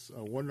 because that's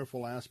a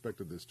wonderful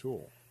aspect of this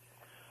tool.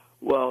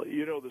 Well,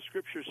 you know, the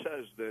Scripture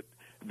says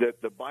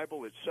that the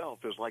Bible itself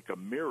is like a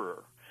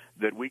mirror,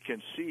 that we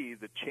can see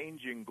the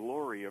changing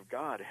glory of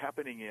God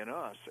happening in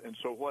us. And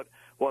so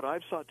what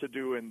I've sought to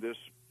do in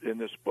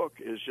this book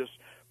is just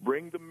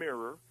bring the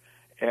mirror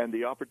and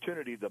the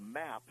opportunity, the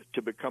map,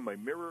 to become a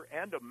mirror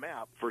and a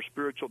map for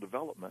spiritual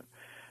development.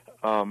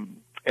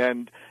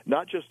 And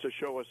not just to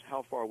show us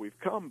how far we've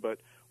come, but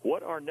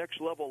what our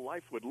next level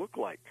life would look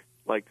like.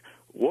 Like,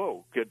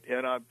 whoa.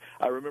 And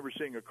I remember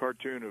seeing a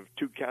cartoon of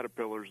two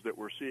caterpillars that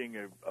were seeing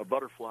a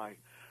butterfly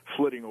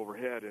flitting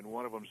overhead, and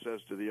one of them says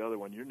to the other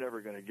one, "You're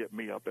never going to get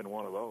me up in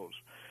one of those."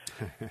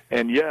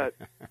 And yet,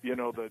 you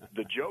know,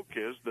 the joke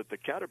is that the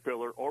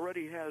caterpillar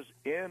already has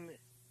in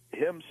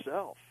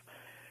himself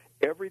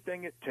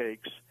everything it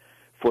takes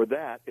for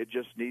that. It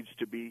just needs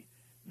to be,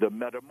 the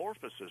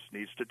metamorphosis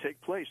needs to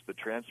take place, the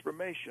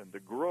transformation, the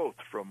growth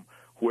from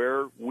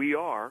where we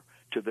are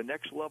to the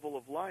next level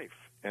of life.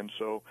 And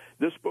so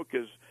this book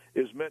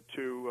is meant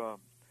to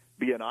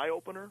be an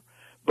eye-opener,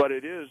 but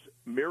it is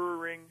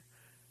mirroring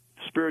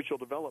spiritual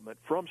development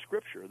from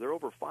Scripture. There are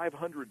over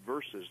 500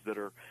 verses that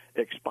are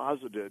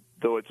exposited,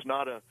 though it's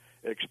not an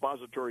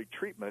expository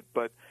treatment,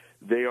 but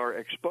they are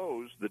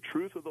exposed. The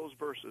truth of those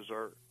verses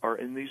are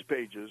in these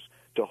pages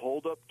to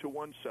hold up to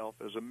oneself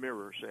as a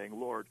mirror, saying,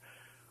 Lord,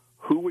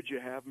 who would you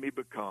have me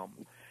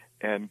become?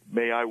 And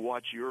may I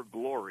watch your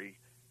glory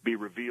be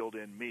revealed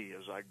in me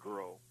as I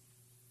grow.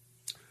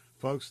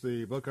 Folks,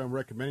 the book I'm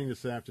recommending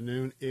this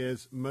afternoon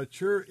is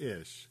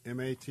Mature-ish,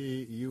 Mature-ish.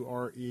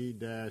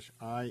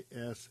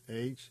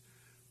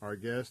 Our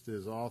guest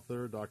is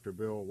author Dr.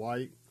 Bill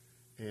White,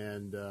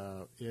 and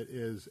it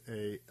is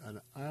an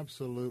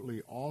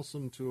absolutely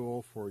awesome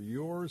tool for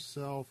your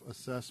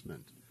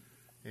self-assessment.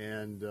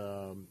 And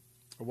I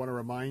want to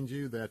remind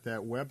you that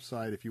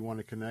website, if you want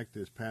to connect,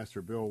 is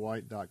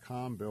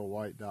PastorBillWhite.com,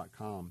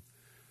 BillWhite.com.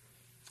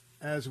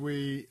 As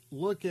we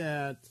look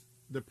at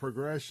the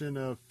progression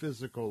of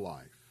physical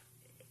life,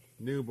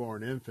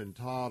 newborn, infant,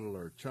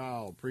 toddler,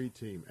 child,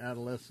 preteen,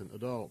 adolescent,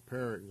 adult,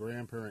 parent,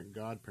 grandparent,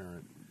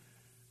 godparent,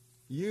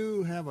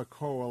 you have a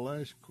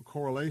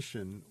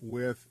correlation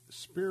with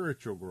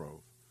spiritual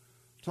growth.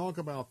 Talk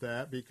about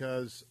that,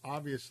 because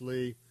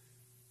obviously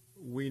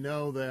we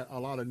know that a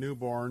lot of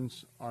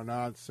newborns are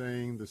not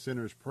saying the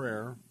sinner's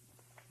prayer,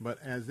 but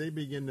as they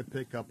begin to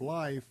pick up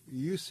life,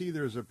 you see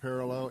there's a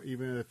parallel.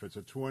 Even if it's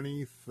a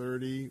 20,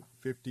 30,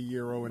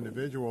 50-year-old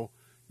individual,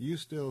 you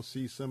still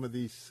see some of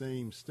these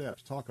same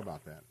steps. Talk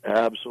about that.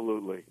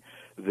 Absolutely.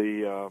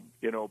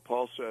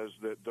 Paul says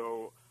that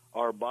though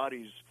our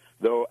bodies,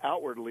 though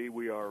outwardly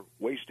we are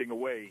wasting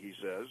away, he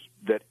says,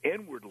 that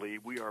inwardly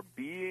we are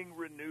being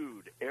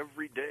renewed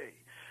every day.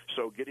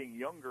 So getting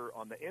younger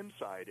on the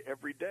inside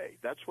every day.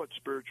 That's what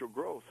spiritual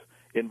growth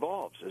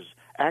involves, is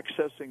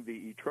accessing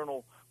the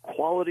eternal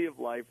quality of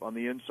life on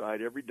the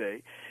inside every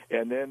day.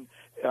 And then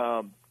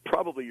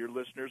probably your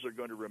listeners are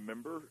going to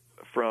remember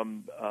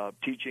from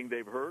teaching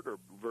they've heard or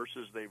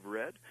verses they've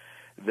read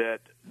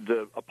that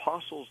the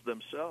apostles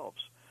themselves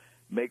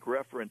make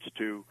reference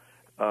to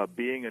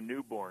being a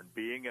newborn,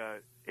 being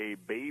a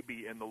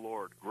baby in the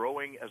Lord,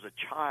 growing as a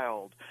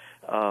child,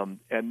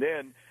 and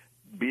then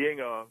being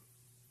a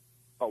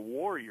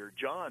warrior.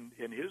 John,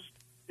 in his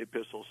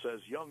epistle, says,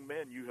 young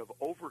men, you have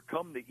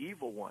overcome the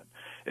evil one.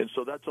 And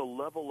so that's a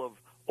level of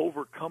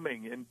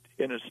overcoming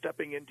in a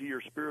stepping into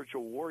your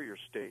spiritual warrior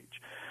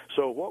stage.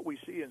 So what we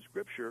see in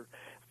Scripture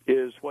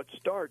is what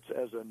starts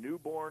as a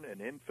newborn,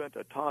 an infant,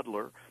 a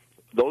toddler.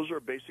 Those are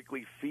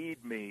basically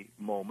feed me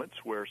moments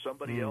where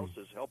somebody else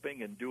is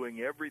helping and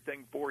doing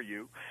everything for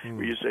you.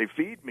 Where you say,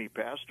 feed me,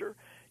 Pastor.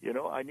 You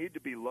know, I need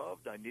to be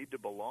loved. I need to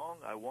belong.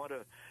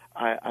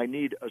 I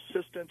need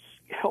assistance.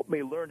 Help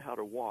me learn how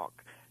to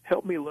walk.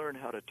 Help me learn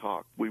how to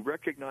talk. We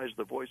recognize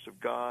the voice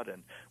of God,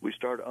 and we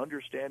start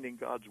understanding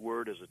God's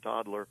Word as a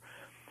toddler.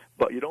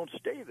 But you don't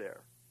stay there.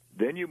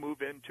 Then you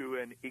move into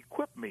an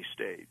equip me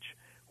stage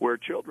where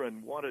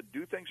children want to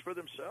do things for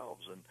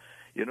themselves and,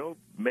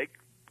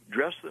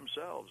 dress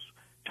themselves,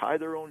 tie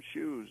their own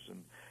shoes.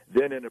 And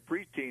then in a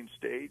preteen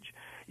stage,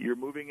 you're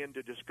moving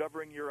into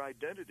discovering your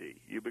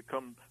identity. You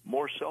become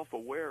more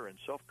self-aware and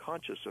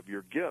self-conscious of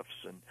your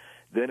gifts. And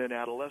then in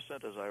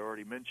adolescent, as I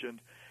already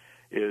mentioned,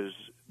 is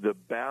the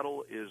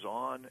battle is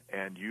on,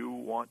 and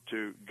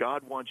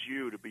God wants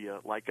you to be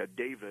like a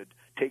David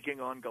taking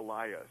on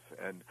Goliath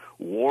and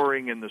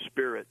warring in the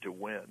Spirit to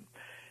win.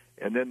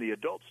 And then the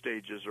adult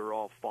stages are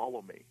all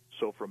follow me.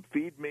 So from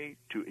feed me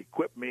to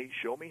equip me,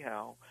 show me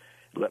how,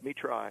 let me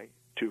try,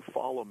 to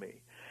follow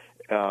me,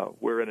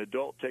 where an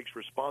adult takes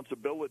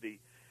responsibility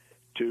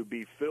to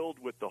be filled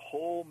with the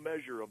whole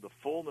measure of the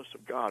fullness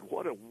of God.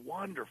 What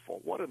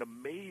an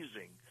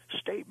amazing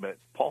statement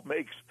Paul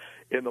makes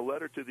in the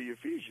letter to the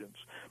Ephesians,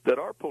 that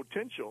our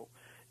potential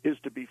is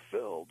to be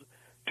filled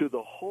to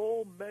the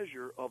whole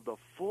measure of the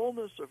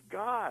fullness of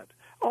God.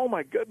 Oh,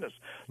 my goodness.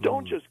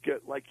 Don't just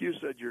get, like you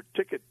said, your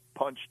ticket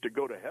punched to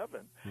go to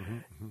heaven.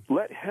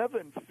 Let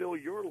heaven fill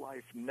your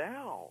life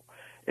now,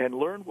 and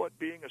learn what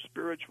being a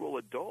spiritual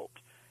adult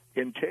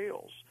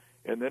entails.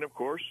 And then, of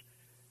course,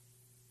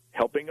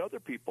 helping other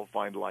people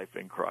find life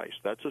in Christ.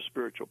 That's a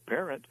spiritual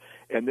parent.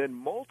 And then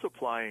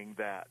multiplying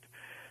that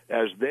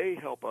as they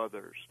help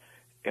others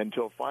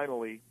until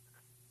finally,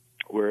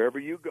 wherever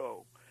you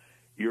go,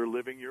 you're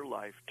living your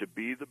life to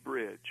be the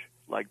bridge.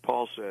 Like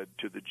Paul said,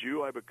 to the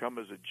Jew I become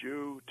as a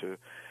Jew, to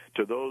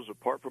those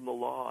apart from the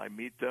law, I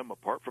meet them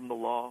apart from the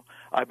law.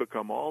 I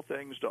become all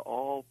things to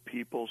all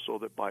people so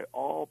that by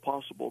all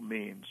possible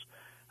means,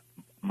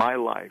 my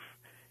life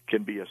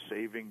can be a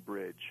saving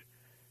bridge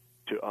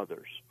to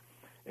others.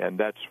 And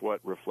that's what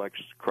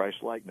reflects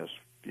Christ's likeness.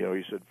 You know,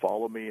 he said,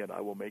 follow me and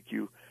I will make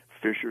you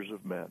fishers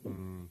of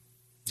men.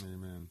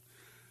 Amen.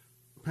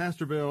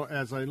 Pastor Bill,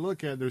 as I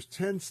look at, there's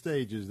 10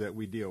 stages that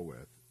we deal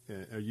with,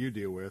 you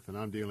deal with, and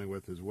I'm dealing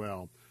with as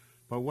well.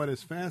 But what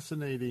is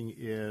fascinating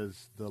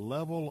is the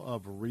level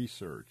of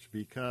research,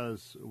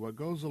 because what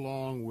goes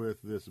along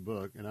with this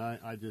book, and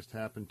I just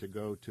happened to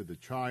go to the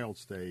child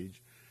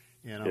stage,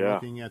 and I'm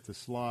looking at the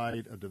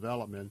slide of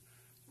development.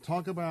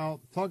 Talk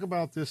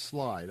about this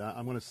slide.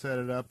 I'm going to set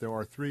it up. There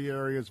are 3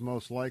 areas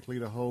most likely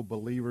to hold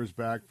believers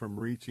back from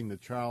reaching the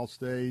child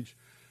stage.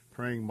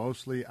 Praying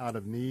mostly out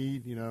of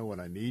need, you know, when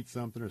I need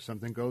something or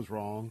something goes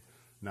wrong.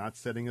 Not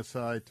setting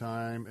aside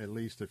time at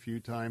least a few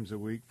times a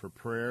week for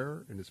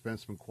prayer and to spend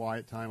some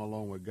quiet time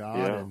alone with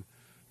God. And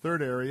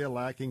third area,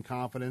 lacking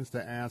confidence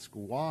to ask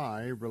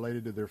why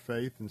related to their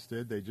faith.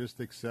 Instead, they just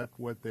accept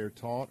what they're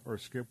taught or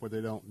skip what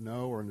they don't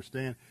know or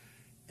understand.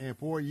 And,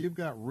 boy, you've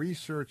got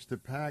research to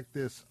pack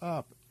this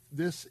up.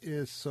 This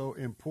is so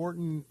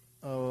important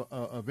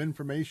of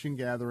information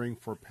gathering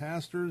for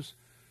pastors.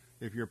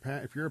 If you're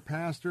a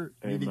pastor,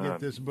 you need to get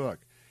this book.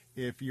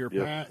 If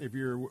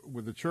you're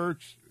with the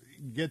church,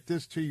 get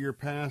this to your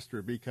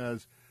pastor,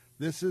 because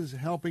this is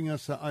helping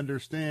us to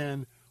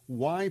understand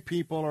why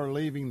people are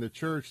leaving the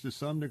church to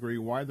some degree,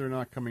 why they're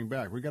not coming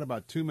back. We've got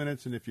about 2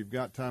 minutes, and if you've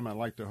got time, I'd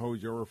like to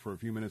hold you over for a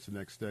few minutes in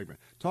the next segment.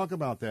 Talk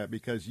about that,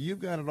 because you've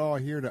got it all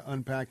here to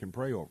unpack and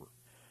pray over.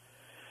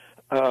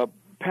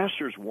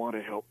 Pastors want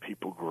to help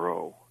people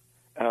grow.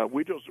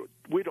 We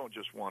don't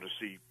just want to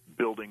see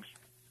buildings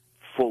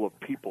full of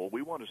people.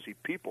 We want to see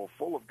people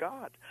full of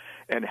God.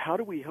 And how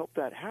do we help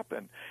that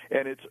happen?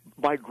 And it's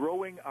by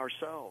growing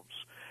ourselves.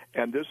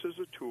 And this is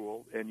a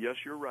tool, and yes,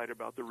 you're right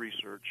about the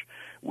research.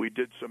 We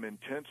did some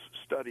intense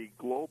study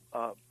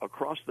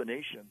across the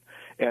nation,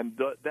 and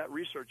that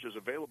research is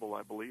available,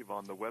 I believe,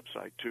 on the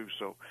website too.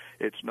 So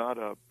it's not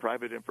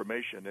private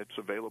information. It's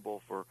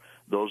available for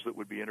those that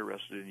would be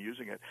interested in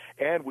using it.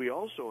 And we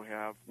also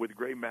have, with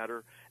Gray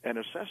Matter, an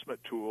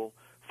assessment tool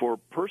for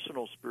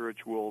personal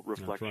spiritual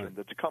reflection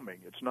that's coming.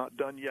 It's not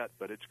done yet,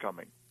 but it's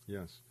coming.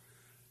 Yes.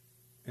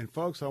 And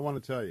folks, I want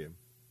to tell you,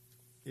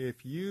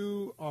 if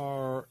you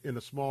are in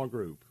a small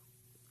group,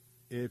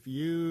 if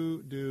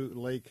you do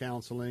lay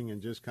counseling and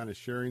just kind of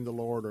sharing the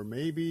Lord, or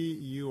maybe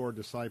you are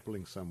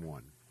discipling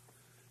someone,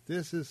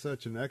 this is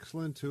such an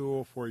excellent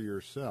tool for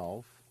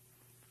yourself,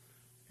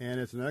 and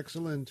it's an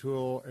excellent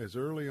tool as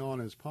early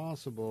on as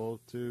possible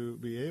to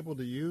be able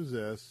to use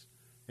this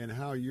and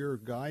how you're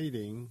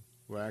guiding,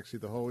 well, actually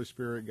the Holy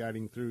Spirit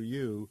guiding through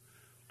you,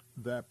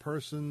 that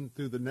person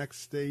through the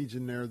next stage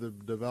in their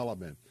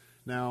development.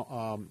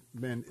 Now,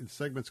 man,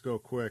 segments go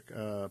quick.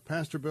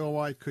 Pastor Bill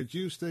White, could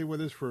you stay with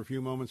us for a few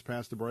moments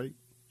past the break?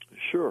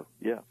 Sure,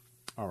 yeah.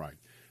 All right.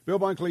 Bill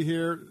Bunkley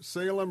here,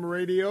 Salem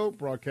Radio,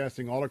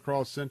 broadcasting all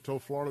across Central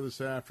Florida this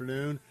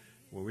afternoon.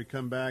 When we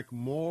come back,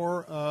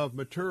 more of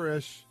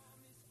Maturish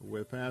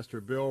with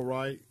Pastor Bill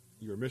Wright,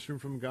 your mission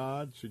from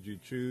God, should you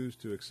choose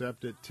to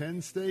accept it.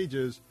 10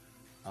 stages,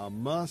 a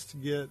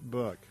must-get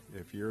book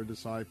if you're a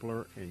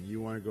discipler and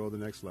you want to go to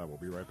the next level.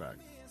 Be right back.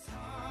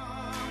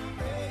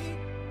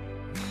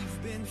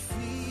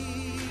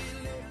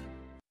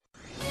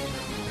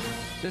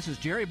 This is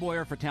Jerry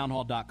Boyer for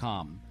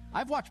Townhall.com.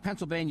 I've watched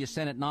Pennsylvania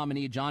Senate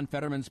nominee John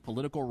Fetterman's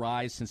political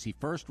rise since he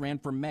first ran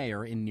for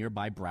mayor in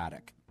nearby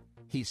Braddock.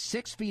 He's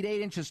 6 feet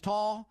 8 inches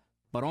tall,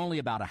 but only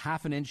about a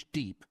half an inch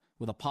deep,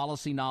 with a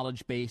policy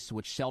knowledge base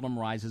which seldom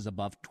rises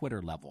above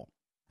Twitter level.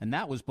 And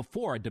that was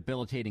before a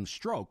debilitating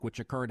stroke, which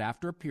occurred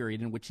after a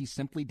period in which he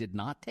simply did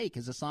not take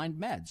his assigned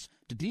meds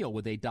to deal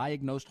with a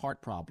diagnosed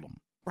heart problem.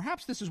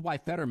 Perhaps this is why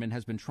Fetterman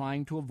has been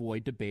trying to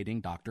avoid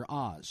debating Dr.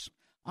 Oz.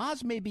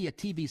 Oz may be a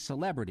TV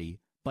celebrity,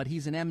 but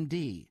he's an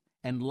MD,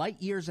 and light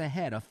years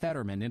ahead of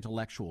Fetterman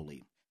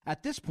intellectually.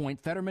 At this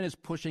point, Fetterman is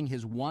pushing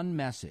his one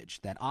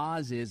message, that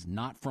Oz is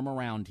not from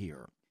around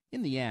here.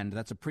 In the end,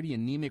 that's a pretty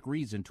anemic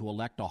reason to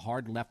elect a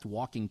hard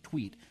left-walking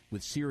tweet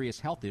with serious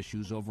health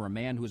issues over a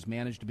man who has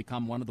managed to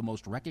become one of the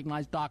most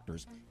recognized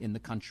doctors in the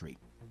country.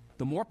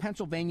 The more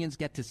Pennsylvanians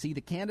get to see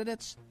the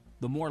candidates,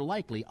 the more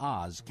likely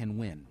Oz can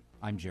win.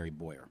 I'm Jerry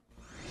Boyer.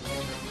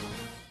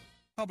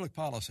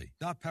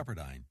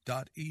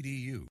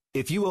 Publicpolicy.pepperdine.edu.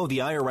 If you owe the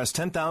IRS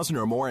 $10,000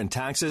 or more in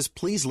taxes,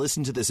 please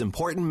listen to this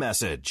important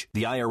message.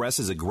 The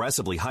IRS is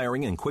aggressively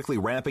hiring and quickly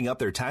ramping up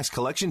their tax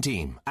collection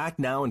team. Act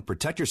now and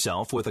protect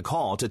yourself with a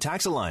call to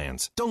Tax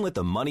Alliance. Don't let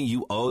the money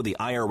you owe the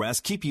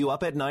IRS keep you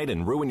up at night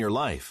and ruin your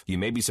life. You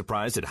may be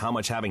surprised at how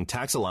much having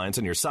Tax Alliance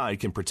on your side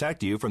can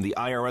protect you from the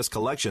IRS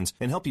collections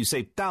and help you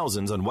save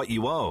thousands on what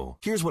you owe.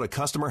 Here's what a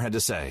customer had to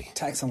say.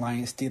 Tax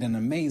Alliance did an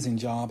amazing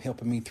job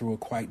helping me through a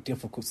quite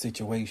difficult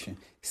situation,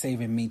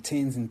 saving me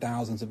tens and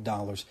thousands of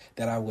dollars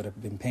that I would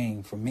have been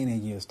paying for many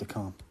years to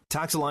come.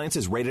 Tax Alliance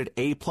is rated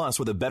A+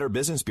 with a Better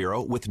Business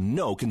Bureau with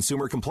no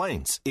consumer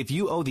complaints. If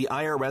you owe the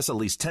IRS at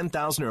least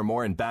 $10,000 or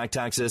more in back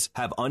taxes,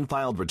 have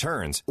unfiled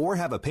returns, or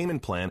have a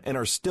payment plan and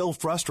are still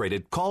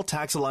frustrated, call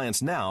Tax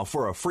Alliance now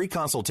for a free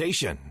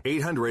consultation.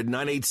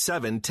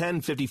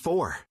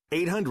 800-987-1054.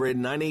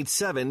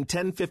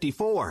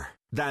 800-987-1054.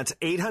 That's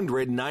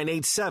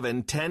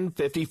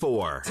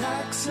 800-987-1054.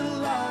 Tax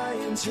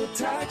Alliance, your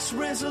tax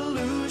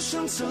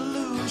resolution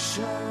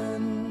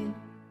solution.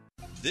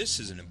 This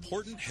is an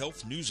important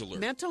health news alert.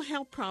 Mental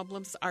health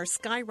problems are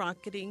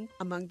skyrocketing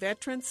among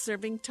veterans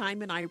serving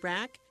time in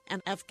Iraq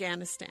and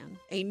Afghanistan.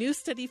 A new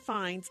study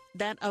finds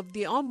that of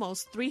the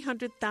almost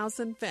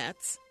 300,000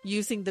 vets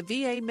using the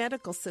VA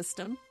medical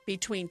system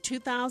between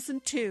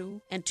 2002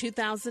 and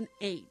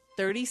 2008,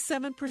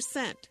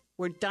 37%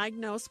 were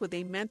diagnosed with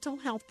a mental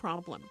health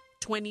problem.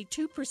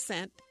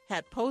 22%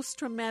 had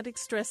post-traumatic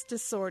stress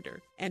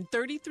disorder, and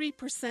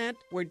 33%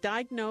 were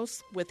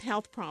diagnosed with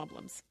health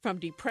problems, from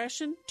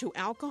depression to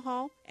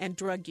alcohol and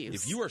drug use.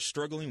 If you are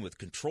struggling with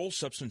controlled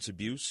substance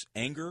abuse,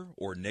 anger,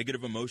 or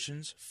negative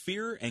emotions,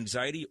 fear,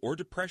 anxiety, or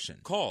depression,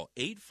 call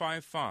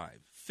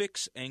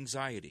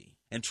 855-FIX-ANXIETY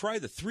and try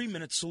the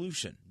 3-minute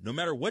solution. No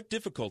matter what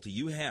difficulty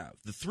you have,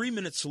 the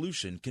 3-minute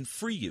solution can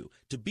free you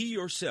to be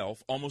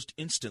yourself almost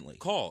instantly.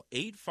 Call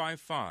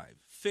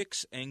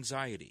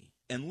 855-FIX-ANXIETY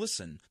and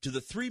listen to the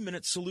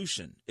 3-minute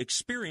solution.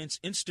 Experience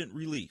instant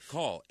relief.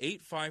 Call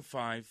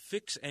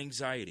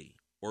 855-FIX-ANXIETY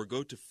or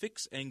go to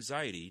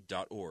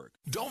fixanxiety.org.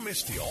 Don't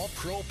miss the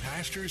All-Pro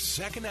Pastors'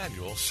 second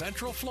annual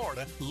Central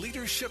Florida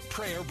Leadership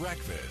Prayer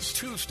Breakfast,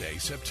 Tuesday,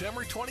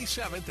 September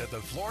 27th at the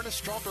Florida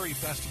Strawberry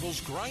Festival's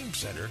Grime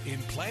Center in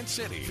Plant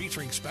City,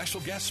 featuring special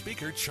guest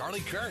speaker Charlie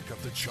Kirk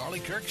of The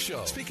Charlie Kirk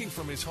Show, speaking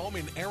from his home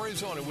in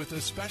Arizona with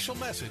a special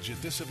message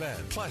at this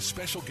event. Plus,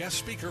 special guest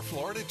speaker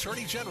Florida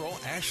Attorney General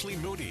Ashley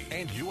Moody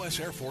and U.S.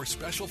 Air Force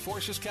Special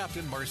Forces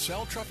Captain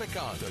Marcel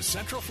Traficant. The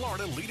Central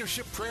Florida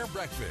Leadership Prayer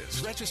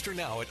Breakfast. Register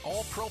now at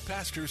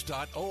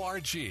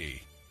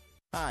allpropastors.org.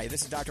 Hi,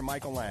 this is Dr.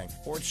 Michael Lang,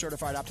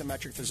 board-certified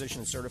optometric physician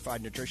and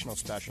certified nutritional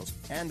specialist,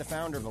 and the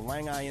founder of the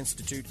Lang Eye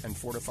Institute and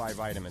Fortify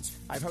Vitamins.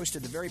 I've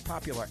hosted the very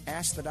popular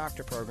Ask the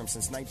Doctor program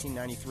since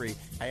 1993.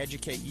 I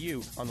educate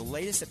you on the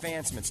latest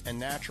advancements and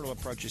natural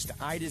approaches to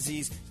eye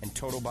disease and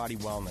total body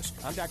wellness.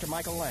 I'm Dr.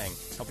 Michael Lang,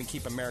 helping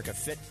keep America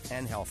fit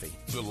and healthy.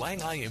 The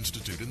Lang Eye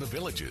Institute in the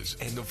Villages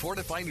and the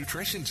Fortify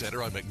Nutrition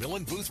Center on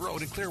McMillan Booth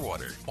Road in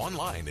Clearwater.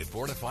 Online at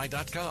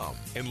fortify.com.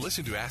 And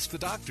listen to Ask the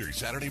Doctor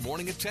Saturday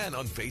morning at 10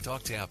 on Faith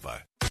Talk Tampa.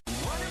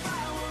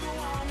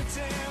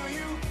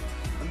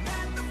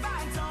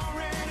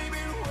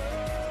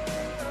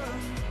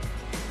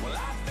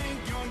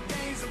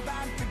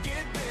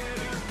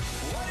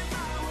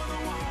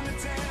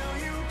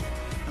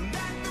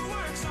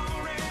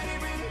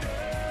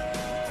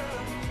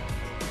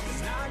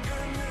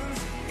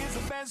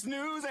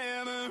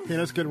 Okay,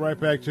 let's get right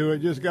back to it.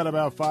 Just got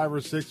about 5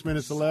 or 6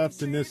 minutes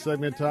left in this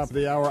segment, top of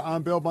the hour.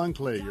 I'm Bill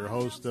Bunkley, your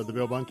host of the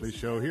Bill Bunkley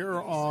Show,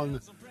 here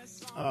on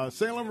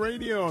Salem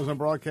Radio, as I'm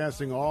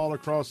broadcasting all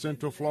across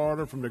Central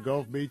Florida, from the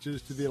Gulf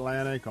Beaches to the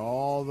Atlantic,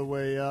 all the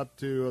way up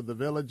to the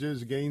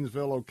Villages,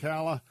 Gainesville,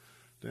 Ocala,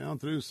 down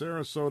through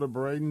Sarasota,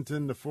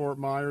 Bradenton, to Fort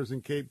Myers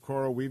and Cape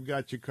Coral. We've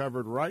got you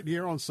covered right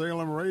here on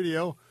Salem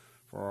Radio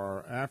for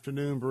our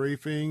afternoon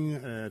briefing.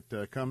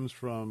 It comes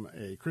from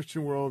a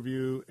Christian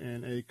worldview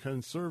and a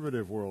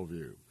conservative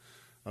worldview.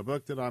 A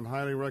book that I'm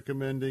highly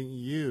recommending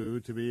you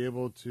to be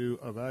able to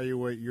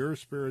evaluate your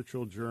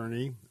spiritual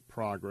journey,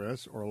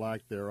 progress or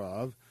lack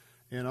thereof,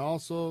 and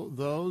also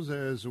those,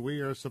 as we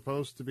are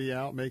supposed to be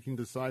out making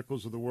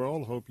disciples of the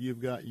world. Hope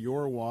you've got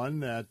your one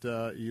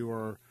that you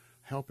are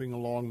helping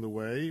along the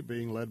way,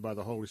 being led by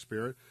the Holy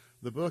Spirit.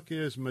 The book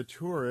is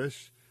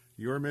Maturish,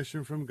 Your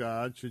Mission from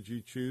God, should you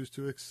choose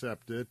to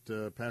accept it.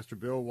 Pastor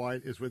Bill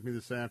White is with me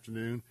this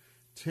afternoon.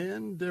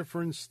 10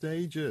 different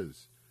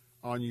stages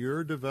on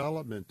your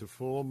development to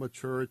full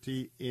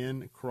maturity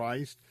in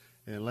Christ.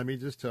 And let me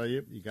just tell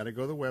you, you got to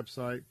go to the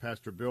website,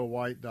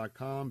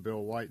 PastorBillWhite.com,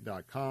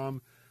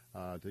 BillWhite.com,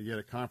 to get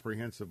a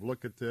comprehensive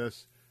look at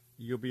this.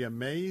 You'll be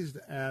amazed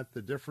at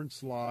the different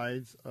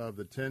slides of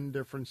the 10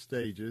 different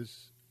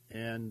stages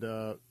and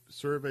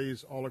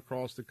surveys all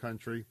across the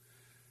country.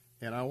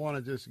 And I want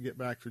to just get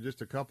back for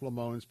just a couple of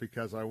moments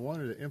because I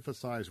wanted to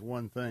emphasize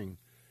one thing.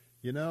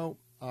 You know,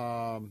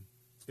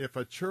 if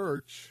a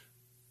church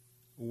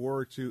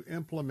were to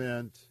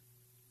implement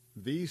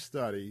these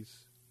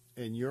studies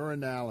in your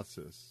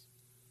analysis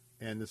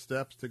and the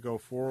steps to go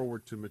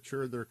forward to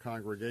mature their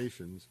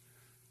congregations,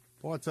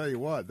 well, I'll tell you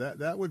what,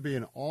 that would be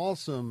an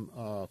awesome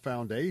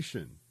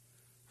foundation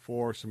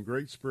for some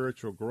great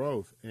spiritual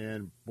growth.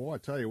 And, boy, I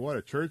tell you what,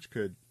 a church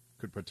could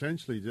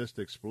potentially just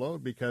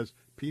explode because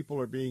people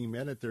are being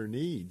met at their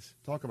needs.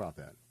 Talk about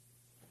that.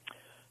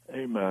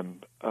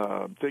 Amen.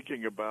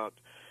 Thinking about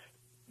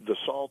the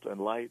salt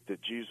and light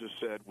that Jesus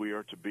said we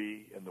are to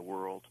be in the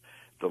world,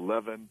 the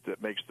leaven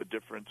that makes the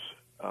difference.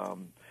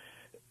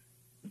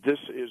 This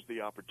is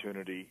the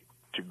opportunity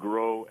to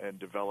grow and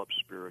develop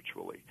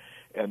spiritually.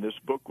 And this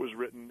book was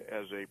written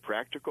as a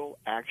practical,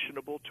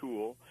 actionable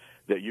tool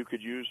that you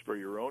could use for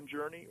your own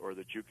journey or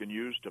that you can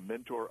use to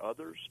mentor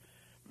others.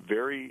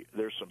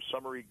 There's some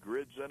summary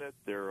grids in it.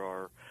 There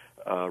are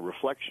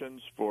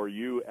reflections for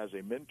you as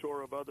a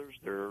mentor of others.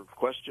 There are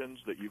questions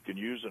that you can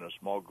use in a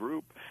small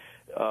group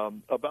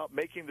about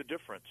making the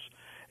difference.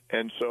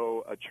 And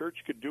so a church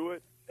could do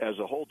it as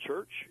a whole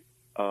church.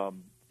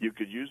 You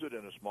could use it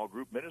in a small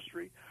group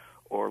ministry,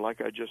 or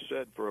like I just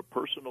said, for a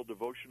personal,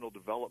 devotional,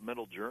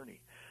 developmental journey.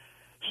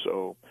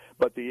 So,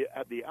 but the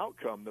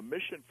outcome, the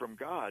mission from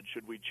God,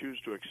 should we choose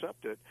to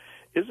accept it,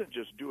 isn't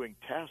just doing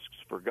tasks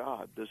for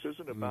God. This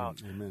isn't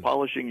about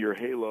polishing your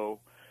halo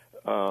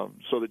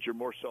so that you're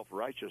more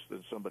self-righteous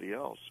than somebody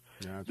else.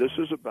 Yeah, this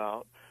is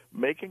about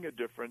making a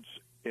difference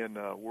in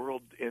a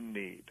world in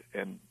need.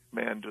 And,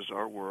 man, does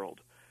our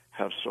world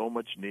have so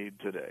much need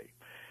today.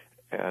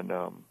 And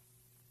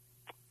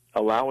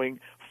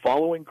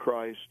following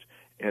Christ,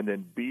 and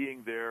then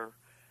being there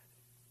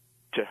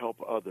to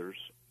help others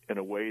in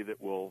a way that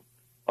will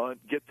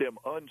get them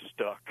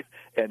unstuck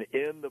and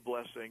in the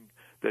blessing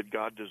that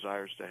God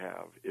desires to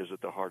have is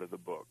at the heart of the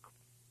book.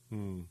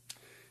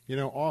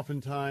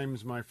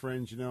 Oftentimes, my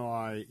friends,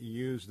 I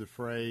use the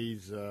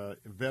phrase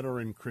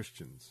veteran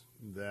Christians.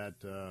 That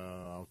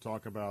I'll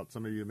talk about.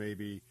 Some of you may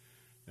be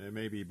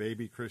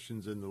baby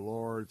Christians in the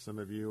Lord. Some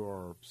of you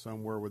are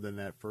somewhere within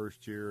that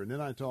first year. And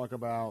then I talk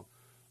about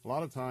a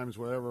lot of times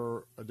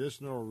whatever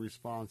additional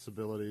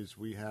responsibilities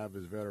we have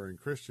as veteran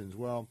Christians.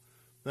 Well,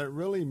 that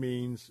really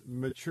means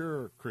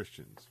mature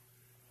Christians.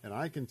 And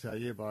I can tell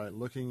you by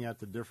looking at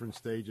the different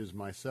stages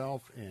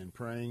myself and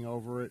praying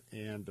over it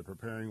and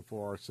preparing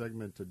for our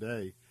segment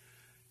today,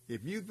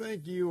 if you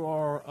think you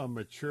are a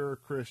mature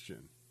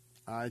Christian,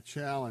 I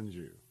challenge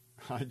you,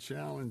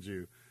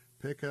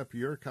 pick up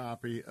your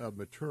copy of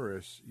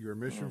Maturus, Your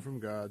Mission from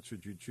God,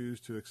 should you choose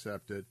to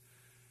accept it.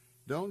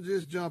 Don't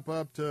just jump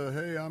up to,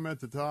 hey, I'm at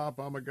the top,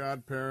 I'm a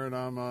godparent,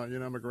 I'm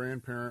a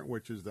grandparent,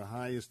 which is the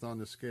highest on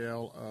the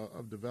scale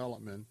of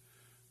development.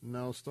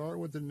 No, start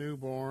with the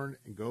newborn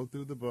and go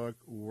through the book,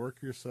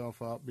 work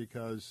yourself up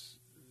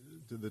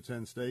to the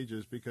 10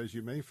 stages, because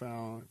you may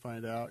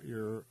find out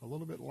you're a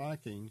little bit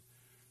lacking,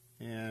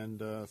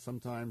 and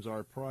sometimes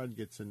our pride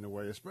gets in the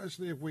way,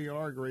 especially if we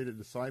are great at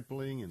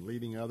discipling and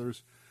leading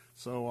others.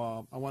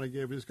 So I want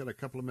to we just got a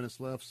couple of minutes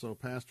left, so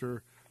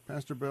Pastor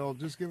Bill,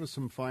 just give us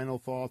some final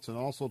thoughts and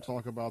also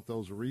talk about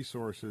those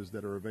resources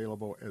that are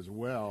available as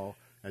well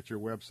at your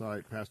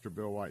website,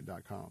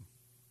 PastorBillWhite.com.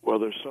 Well,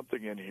 there's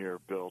something in here,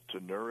 Bill, to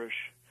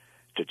nourish,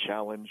 to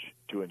challenge,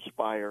 to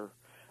inspire.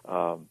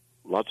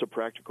 Lots of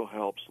practical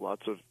helps,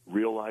 lots of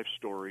real-life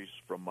stories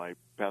from my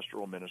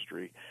pastoral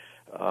ministry.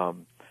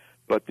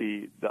 But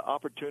the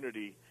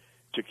opportunity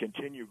to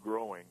continue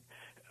growing,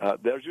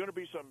 there's going to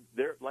be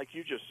like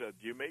you just said,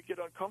 you may get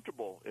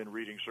uncomfortable in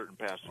reading certain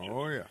passages.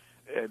 Oh, yeah.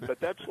 But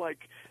that's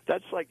like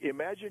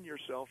imagine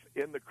yourself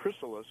in the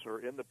chrysalis or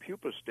in the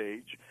pupa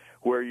stage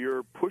where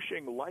you're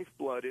pushing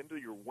lifeblood into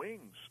your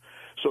wings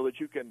so that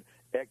you can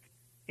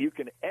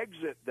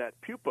exit that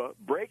pupa,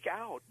 break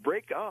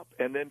up,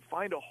 and then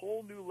find a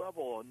whole new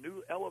level, a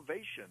new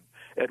elevation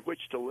at which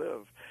to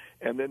live.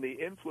 And then the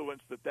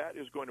influence that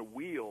is going to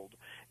wield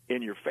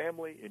in your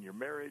family, in your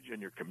marriage, in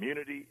your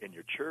community, in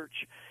your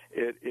church.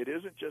 It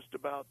isn't just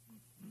about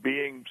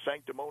being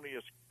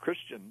sanctimonious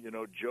Christian,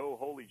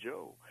 Holy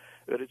Joe.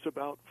 That it's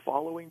about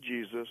following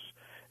Jesus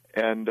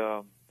and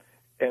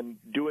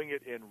doing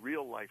it in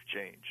real life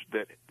change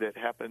that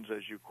happens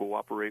as you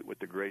cooperate with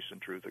the grace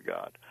and truth of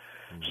God.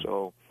 Mm-hmm.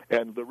 So,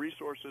 and the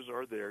resources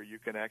are there. You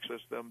can access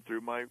them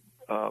through my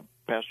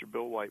Pastor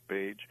Bill White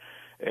page,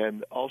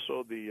 and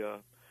also the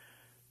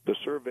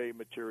survey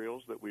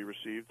materials that we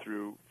received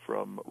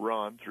from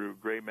Ron through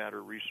Gray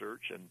Matter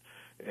Research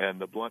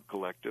and the Blunt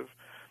Collective.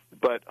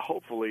 But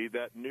hopefully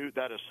that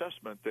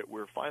assessment that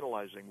we're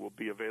finalizing will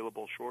be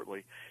available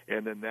shortly,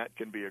 and then that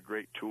can be a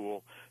great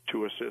tool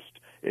to assist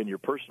in your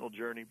personal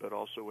journey, but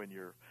also in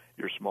your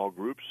small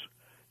groups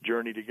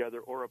journey together,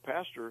 or a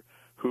pastor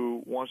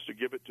who wants to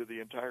give it to the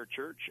entire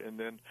church and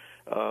then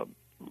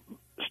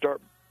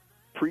start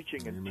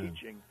preaching and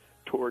teaching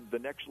toward the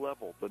next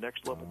level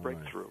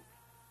breakthrough.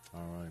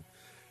 All right.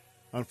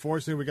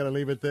 Unfortunately, we got to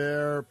leave it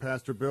there.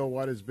 Pastor Bill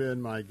White has been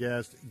my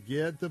guest.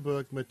 Get the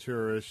book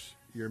Maturus,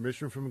 Your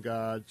Mission from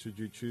God, should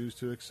you choose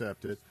to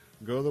accept it.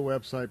 Go to the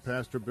website,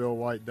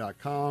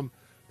 PastorBillWhite.com.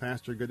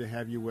 Pastor, good to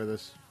have you with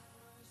us.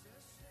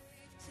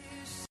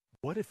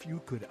 What if you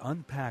could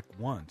unpack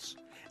once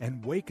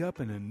and wake up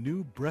in a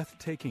new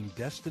breathtaking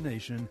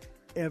destination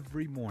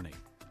every morning.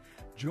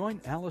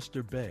 Join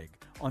Alistair Begg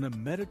on a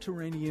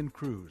Mediterranean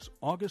cruise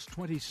August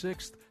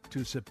 26th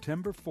to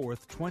September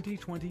 4th,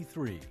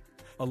 2023.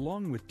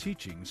 Along with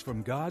teachings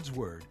from God's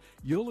Word,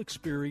 you'll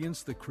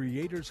experience the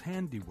Creator's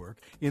handiwork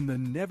in the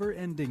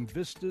never-ending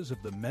vistas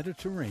of the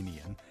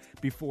Mediterranean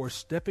before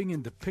stepping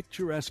into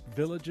picturesque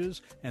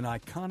villages and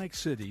iconic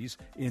cities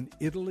in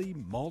Italy,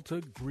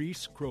 Malta,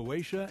 Greece,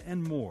 Croatia,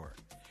 and more.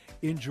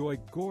 Enjoy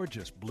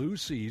gorgeous blue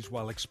seas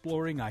while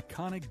exploring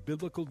iconic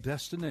biblical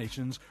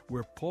destinations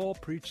where Paul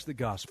preached the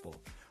gospel.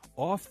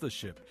 Off the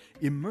ship,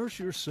 immerse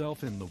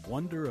yourself in the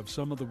wonder of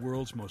some of the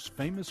world's most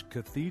famous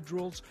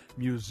cathedrals,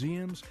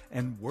 museums,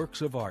 and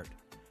works of art.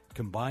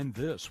 Combine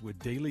this with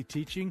daily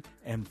teaching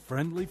and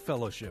friendly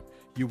fellowship.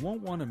 You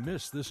won't want to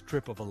miss this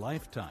trip of a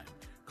lifetime.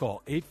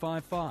 Call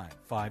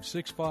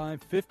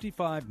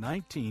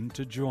 855-565-5519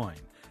 to join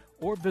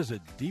or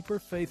visit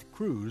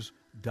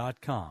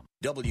deeperfaithcruise.com.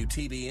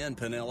 WTBN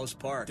Pinellas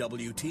Park,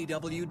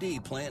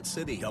 WTWD Plant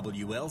City,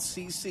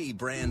 WLCC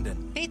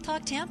Brandon. Faith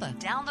Talk Tampa.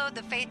 Download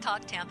the Faith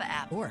Talk Tampa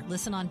app or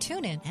listen on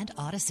TuneIn and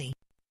Odyssey.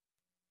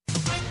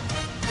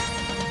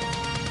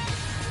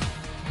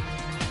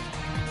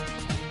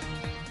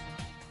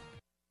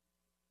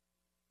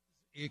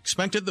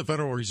 Expected, the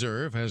Federal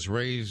Reserve has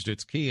raised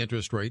its key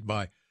interest rate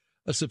by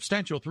a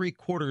substantial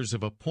 0.75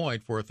 of a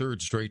point for a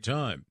third straight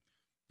time,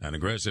 an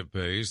aggressive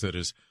pace that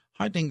is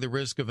heightening the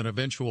risk of an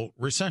eventual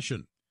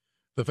recession.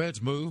 The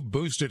Fed's move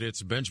boosted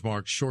its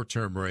benchmark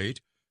short-term rate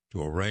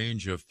to a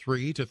range of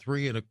 3 to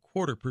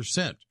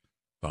 3.25%,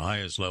 the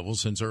highest level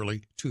since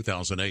early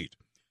 2008.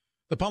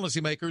 The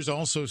policymakers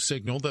also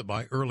signaled that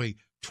by early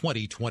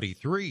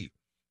 2023,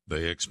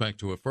 they expect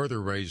to have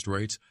further raised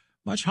rates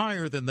much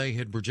higher than they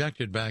had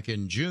projected back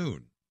in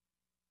June.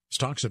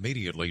 Stocks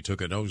immediately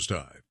took a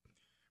nosedive.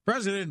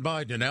 President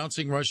Biden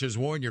announcing Russia's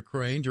war in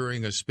Ukraine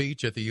during a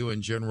speech at the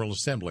UN General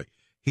Assembly.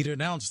 He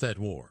denounced that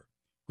war.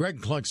 Greg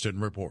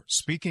Clugston reports.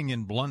 Speaking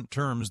in blunt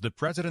terms, the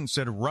president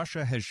said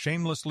Russia has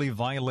shamelessly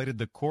violated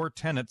the core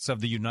tenets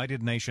of the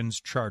United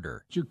Nations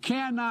Charter. You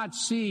cannot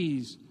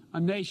seize a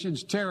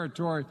nation's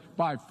territory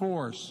by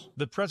force.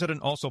 The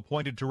president also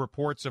pointed to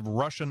reports of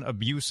Russian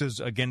abuses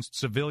against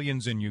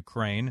civilians in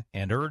Ukraine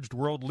and urged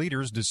world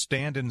leaders to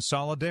stand in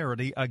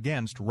solidarity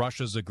against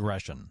Russia's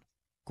aggression.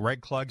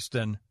 Greg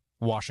Clugston,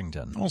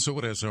 Washington. Also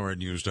at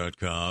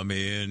SRNnews.com,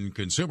 in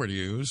consumer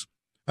news,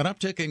 an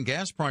uptick in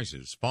gas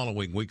prices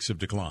following weeks of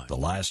decline. The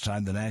last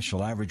time the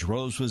national average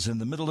rose was in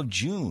the middle of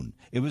June.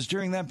 It was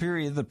during that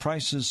period that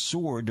prices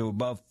soared to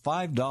above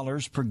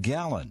 $5 per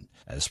gallon.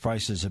 As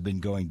prices have been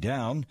going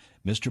down,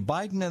 Mr.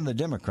 Biden and the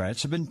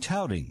Democrats have been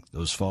touting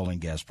those falling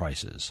gas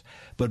prices.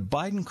 But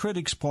Biden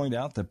critics point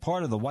out that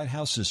part of the White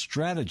House's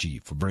strategy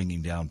for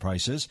bringing down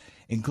prices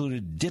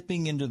included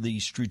dipping into the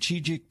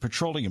Strategic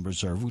Petroleum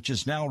Reserve, which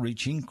is now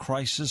reaching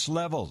crisis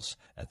levels,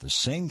 at the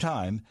same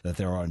time that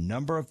there are a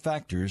number of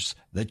factors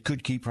that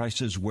could keep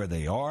prices where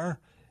they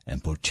are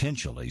and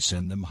potentially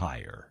send them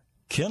higher.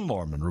 Ken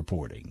Lorman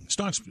reporting.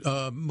 Stocks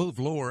moved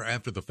lower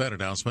after the Fed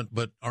announcement,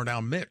 but are now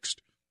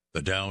mixed.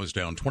 The Dow is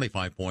down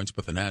 25 points,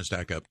 but the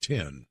Nasdaq up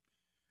 10.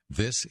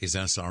 This is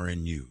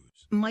SRN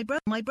News. My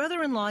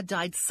brother-in-law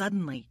died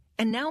suddenly,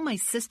 and now my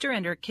sister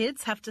and her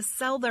kids have to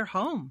sell their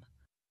home.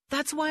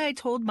 That's why I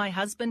told my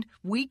husband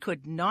we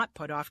could not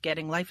put off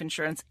getting life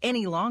insurance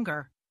any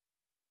longer.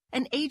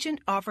 An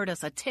agent offered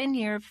us a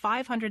 10-year,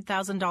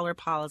 $500,000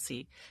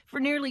 policy for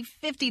nearly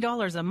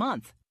 $50 a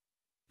month.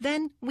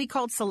 Then we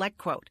called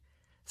SelectQuote.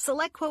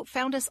 SelectQuote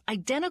found us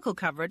identical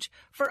coverage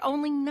for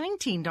only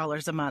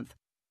 $19 a month.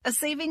 A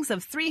savings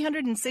of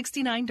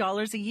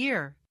 $369 a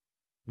year.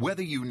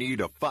 Whether you need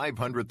a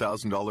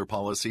 $500,000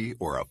 policy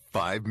or a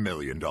 $5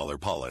 million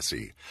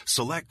policy,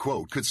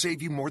 SelectQuote could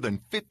save you more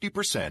than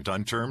 50%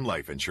 on term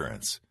life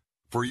insurance.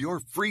 For your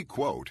free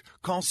quote,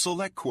 call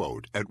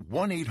SelectQuote at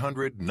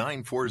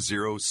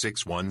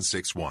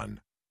 1-800-940-6161.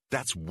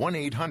 That's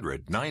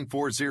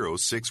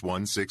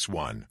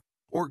 1-800-940-6161.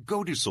 Or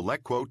go to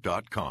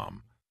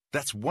SelectQuote.com.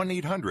 That's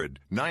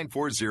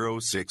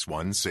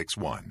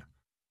 1-800-940-6161.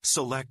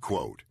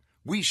 SelectQuote.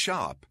 We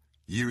shop,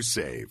 you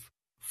save.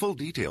 Full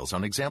details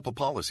on example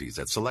policies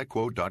at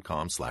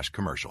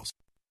SelectQuote.com/commercials.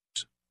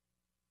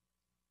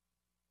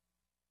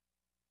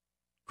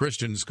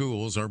 Christian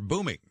schools are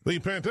booming. The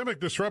pandemic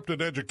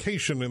disrupted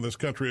education in this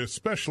country,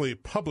 especially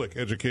public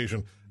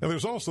education. And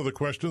there's also the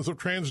questions of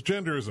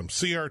transgenderism,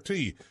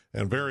 CRT,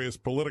 and various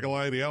political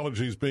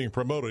ideologies being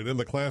promoted in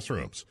the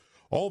classrooms.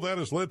 All that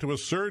has led to a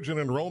surge in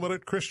enrollment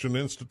at Christian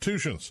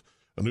institutions.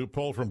 A new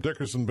poll from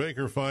Dickerson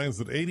Baker finds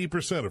that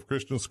 80% of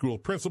Christian school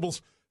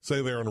principals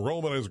say their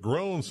enrollment has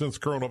grown since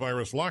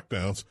coronavirus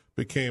lockdowns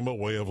became a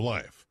way of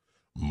life.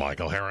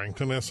 Michael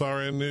Harrington,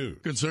 SRN News.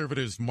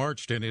 Conservatives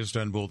marched in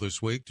Istanbul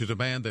this week to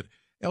demand that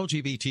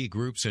LGBT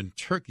groups in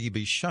Turkey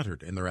be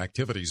shuttered and their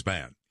activities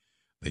banned.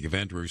 The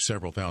event drew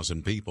several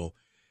thousand people.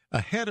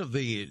 Ahead of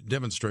the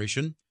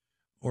demonstration,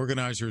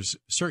 organizers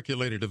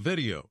circulated a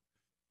video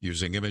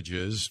using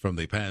images from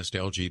the past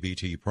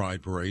LGBT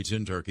pride parades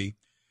in Turkey.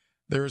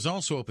 There is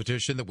also a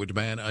petition that would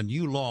demand a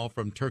new law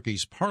from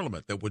Turkey's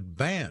parliament that would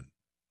ban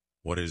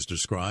what is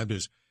described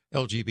as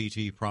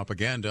LGBT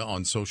propaganda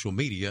on social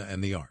media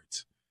and the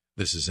arts.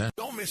 This is it.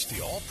 Don't miss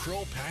the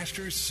All-Pro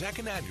Pastors'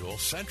 second annual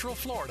Central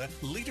Florida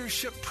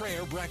Leadership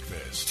Prayer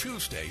Breakfast,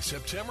 Tuesday,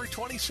 September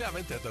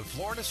 27th at the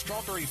Florida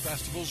Strawberry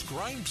Festival's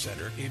Grime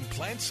Center in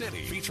Plant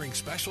City, featuring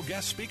special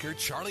guest speaker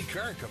Charlie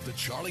Kirk of The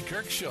Charlie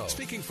Kirk Show,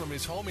 speaking from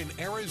his home in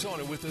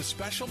Arizona with a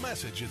special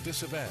message at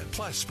this event.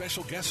 Plus,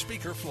 special guest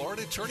speaker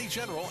Florida Attorney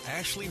General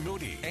Ashley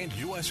Moody and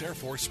U.S. Air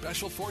Force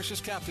Special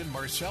Forces Captain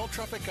Marcel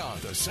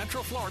Traficant. The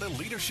Central Florida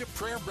Leadership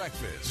Prayer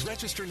Breakfast.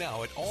 Register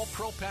now at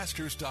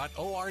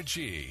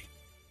allpropastors.org.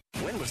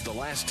 When was the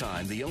last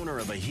time the owner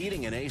of a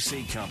heating and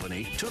AC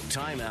company took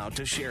time out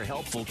to share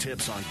helpful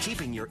tips on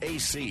keeping your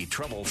AC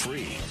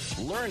trouble-free?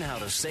 Learn how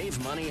to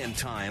save money and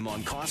time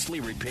on costly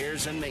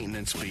repairs and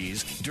maintenance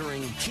fees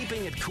during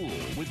Keeping It Cool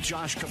with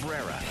Josh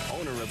Cabrera,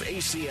 owner of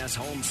ACS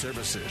Home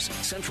Services,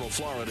 Central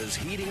Florida's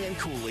heating and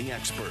cooling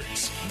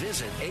experts.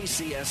 Visit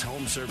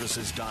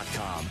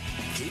acshomeservices.com.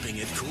 Keeping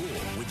It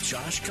Cool with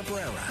Josh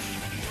Cabrera.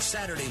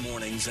 Saturday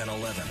mornings at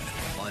 11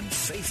 on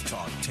Faith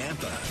Talk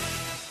Tampa.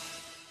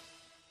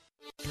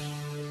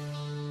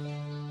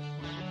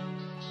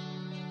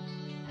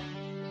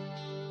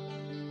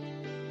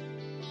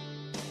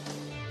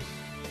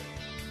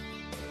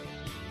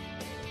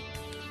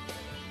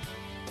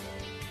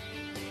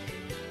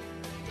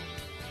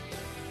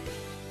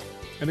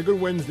 And a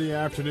good Wednesday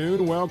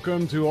afternoon.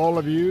 Welcome to all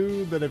of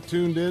you that have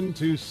tuned in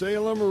to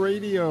Salem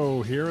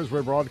Radio here as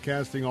we're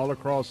broadcasting all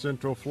across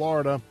Central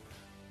Florida.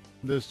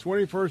 This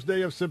 21st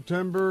day of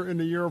September in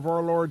the year of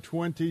our Lord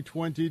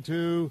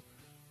 2022.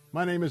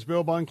 My name is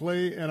Bill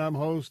Bunkley, and I'm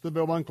host of The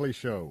Bill Bunkley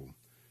Show.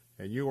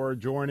 And you are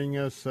joining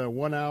us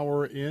 1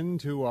 hour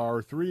into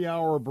our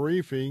 3-hour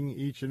briefing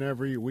each and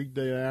every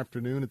weekday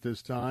afternoon at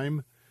this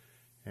time.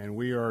 And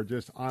we are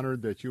just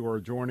honored that you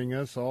are joining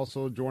us.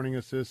 Also joining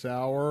us this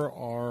hour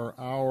are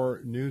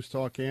our News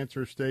Talk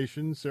answer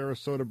station,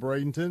 Sarasota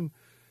Bradenton,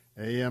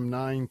 AM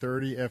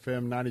 930,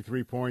 FM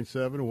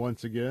 93.7.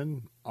 Once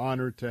again,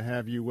 honored to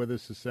have you with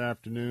us this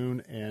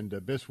afternoon, and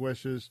best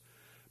wishes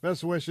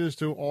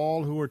to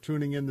all who are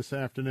tuning in this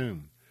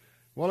afternoon.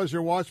 Well, as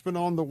your watchman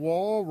on the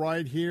wall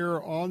right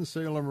here on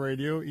Salem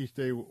Radio each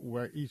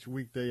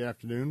weekday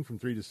afternoon from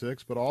 3 to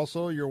 6, but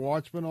also your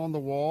watchman on the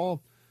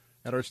wall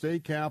at our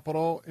state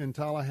capitol in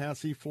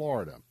Tallahassee,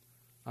 Florida.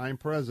 I'm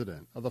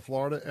president of the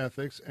Florida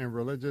Ethics and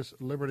Religious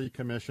Liberty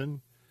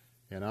Commission,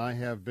 and I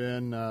have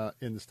been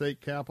in the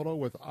state capitol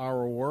with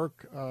our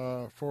work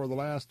for the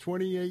last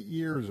 28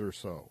 years or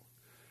so.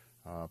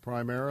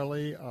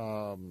 Primarily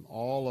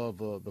all of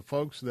the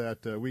folks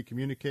that we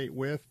communicate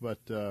with,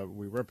 but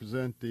we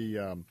represent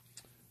the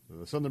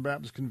Southern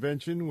Baptist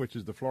Convention, which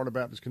is the Florida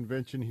Baptist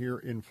Convention here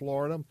in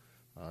Florida,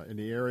 in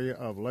the area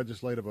of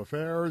legislative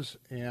affairs.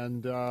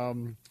 And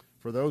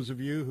for those of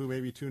you who may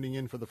be tuning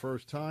in for the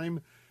first time,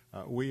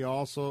 we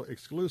also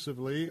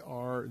exclusively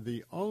are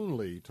the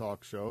only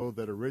talk show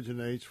that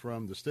originates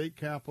from the state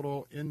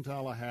capitol in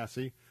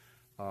Tallahassee,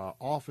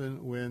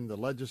 often when the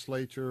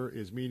legislature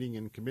is meeting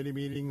in committee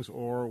meetings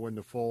or when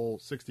the full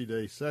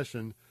 60-day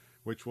session,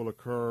 which will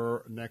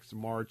occur next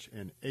March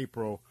and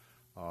April.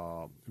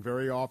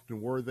 Very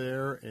often we're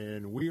there,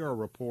 and we are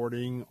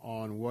reporting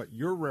on what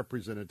your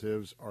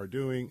representatives are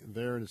doing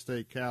there in the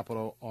state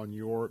capitol on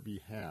your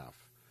behalf.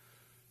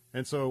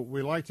 And so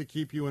we like to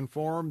keep you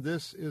informed.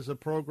 This is a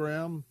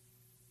program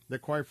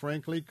that, quite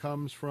frankly,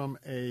 comes from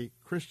a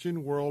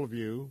Christian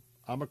worldview.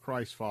 I'm a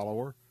Christ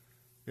follower.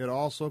 It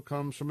also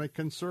comes from a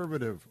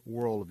conservative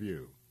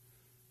worldview.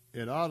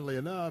 And oddly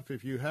enough,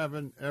 if you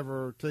haven't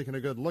ever taken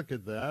a good look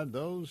at that,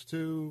 those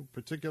two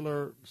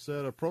particular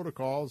set of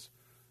protocols,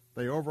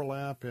 they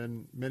overlap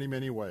in many,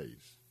 many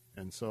ways.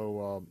 And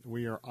so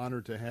we are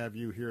honored to have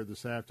you here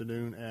this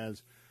afternoon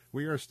as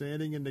we are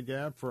standing in the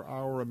gap for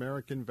our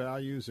American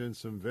values in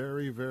some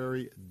very,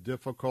 very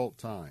difficult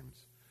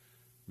times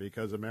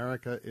because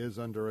America is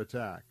under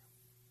attack.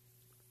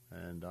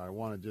 And I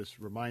want to just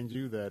remind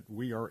you that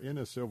we are in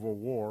a civil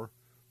war.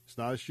 It's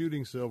not a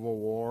shooting civil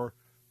war,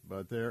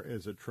 but there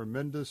is a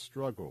tremendous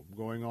struggle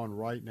going on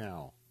right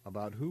now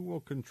about who will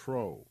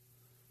control,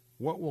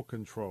 what will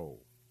control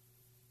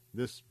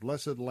this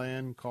blessed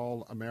land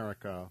called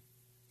America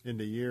in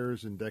the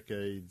years and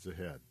decades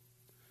ahead.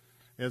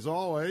 As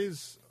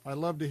always, I'd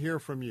love to hear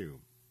from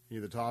you.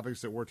 Either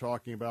topics that we're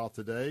talking about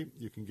today,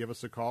 you can give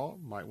us a call.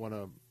 Might want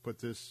to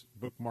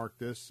bookmark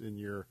this in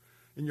your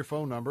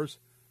phone numbers.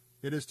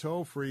 It is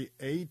toll-free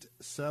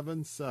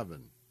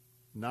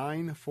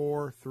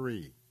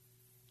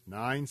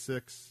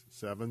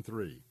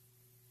 877-943-9673.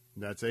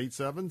 That's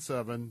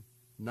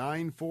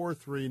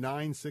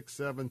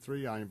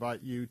 877-943-9673. I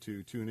invite you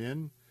to tune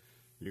in.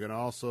 You can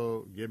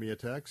also give me a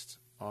text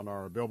on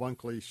our Bill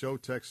Bunkley Show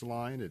text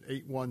line at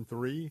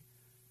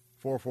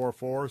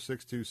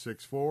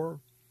 813-444-6264.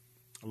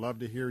 I'd love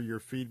to hear your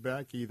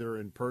feedback either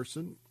in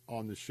person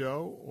on the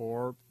show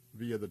or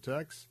via the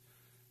text.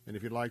 And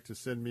if you'd like to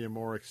send me a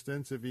more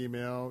extensive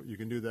email, you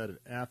can do that at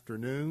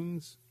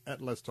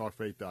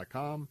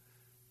afternoons@letstalkfaith.com.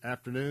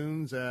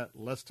 afternoons at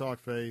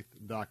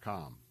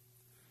letstalkfaith.com.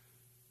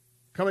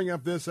 Coming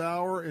up this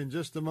hour in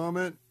just a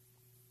moment,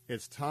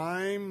 it's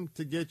time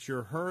to get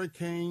your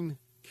hurricane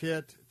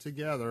kit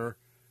together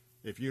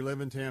if you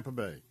live in Tampa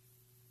Bay,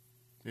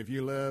 if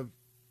you live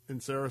in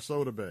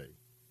Sarasota Bay.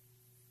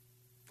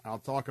 I'll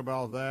talk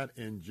about that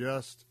in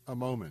just a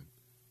moment.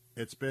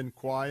 It's been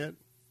quiet.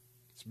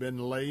 It's been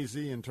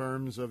lazy in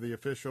terms of the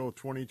official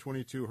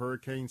 2022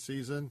 hurricane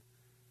season.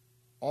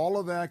 All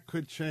of that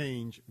could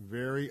change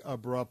very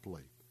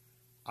abruptly.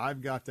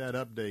 I've got that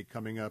update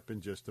coming up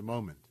in just a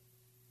moment.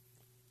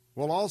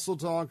 We'll also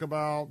talk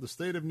about the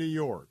state of New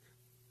York,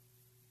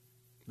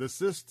 the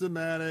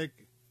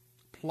systematic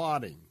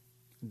plotting,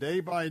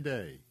 day by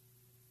day,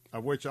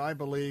 of which I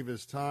believe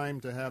is time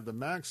to have the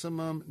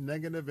maximum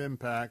negative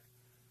impact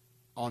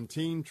on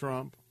Team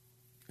Trump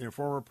and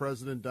former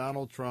President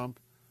Donald Trump.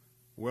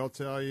 We'll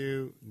tell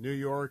you New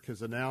York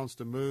has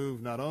announced a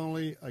move not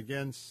only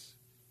against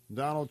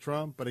Donald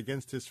Trump, but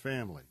against his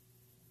family.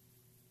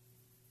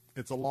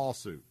 It's a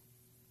lawsuit.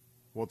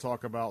 We'll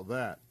talk about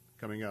that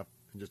coming up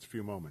in just a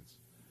few moments.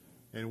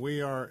 And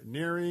we are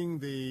nearing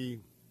the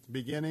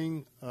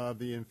beginning of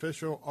the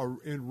official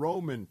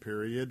enrollment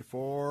period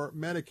for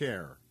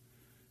Medicare.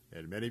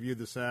 And many of you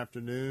this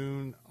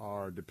afternoon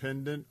are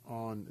dependent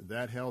on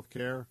that health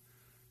care.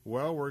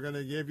 Well, we're going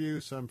to give you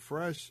some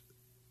fresh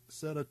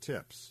set of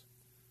tips.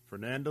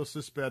 Fernando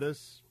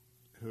Cespedes,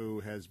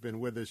 who has been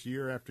with us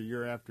year after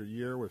year after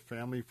year with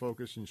Family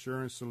Focus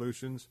Insurance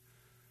Solutions,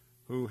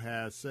 who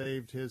has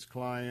saved his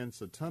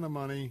clients a ton of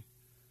money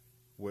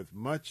with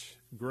much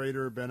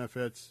greater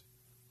benefits.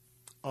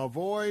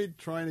 Avoid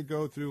trying to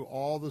go through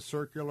all the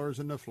circulars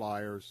and the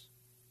flyers.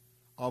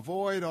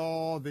 Avoid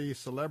all the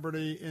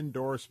celebrity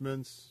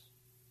endorsements.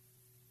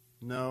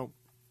 No,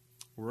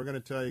 we're going to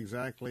tell you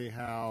exactly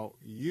how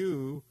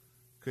you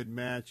could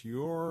match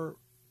your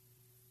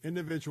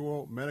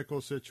individual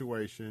medical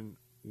situation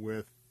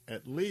with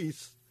at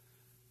least,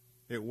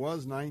 it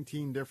was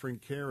 19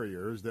 different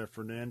carriers that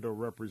Fernando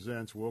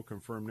represents. We'll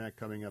confirm that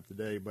coming up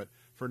today. But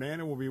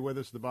Fernando will be with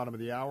us at the bottom of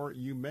the hour.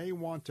 You may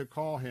want to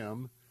call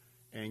him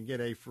and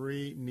get a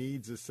free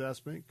needs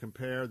assessment.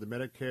 Compare the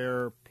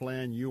Medicare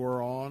plan you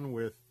are on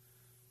with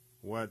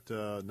what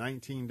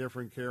 19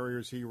 different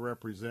carriers he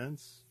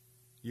represents.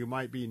 You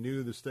might be new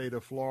to the state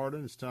of Florida.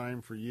 It's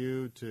time for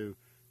you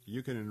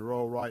can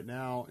enroll right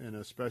now in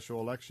a special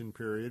election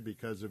period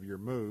because of your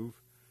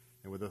move.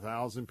 And with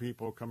 1,000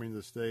 people coming to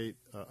the state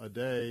a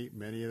day,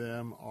 many of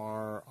them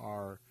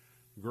are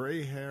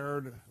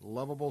gray-haired,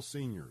 lovable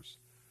seniors.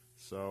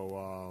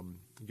 So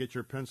get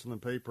your pencil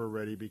and paper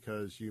ready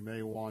because you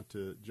may want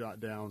to jot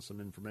down some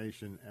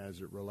information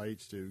as it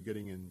relates to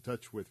getting in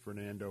touch with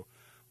Fernando.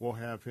 We'll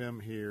have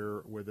him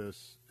here with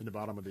us in the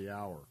bottom of the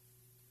hour.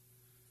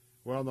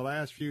 Well, in the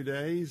last few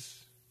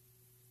days,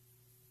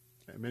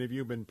 many of you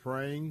have been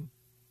praying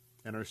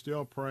and are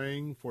still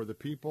praying for the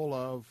people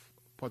of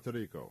Puerto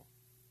Rico,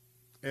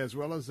 as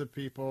well as the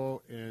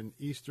people in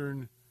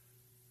Eastern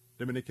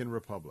Dominican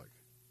Republic.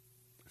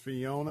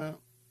 Fiona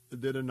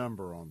did a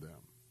number on them.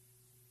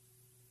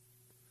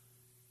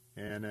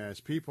 And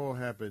as people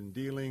have been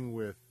dealing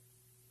with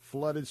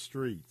flooded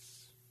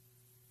streets,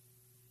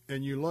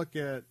 and you look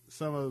at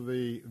some of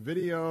the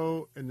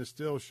video and the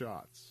still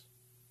shots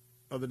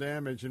of the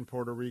damage in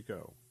Puerto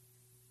Rico,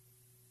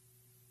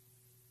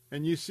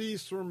 and you see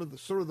sort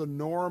of the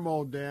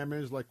normal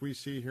damage like we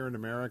see here in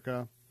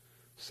America,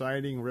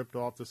 siding ripped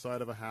off the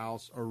side of a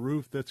house, a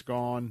roof that's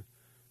gone.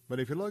 But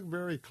if you look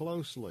very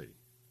closely,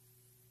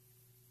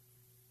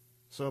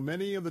 so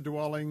many of the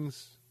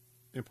dwellings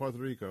in Puerto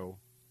Rico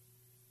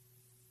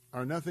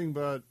are nothing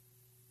but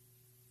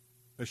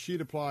a sheet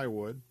of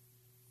plywood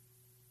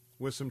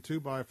with some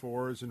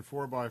 2x4s and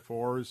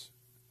 4x4s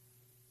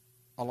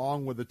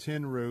along with a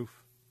tin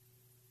roof,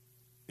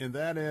 and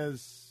that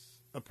is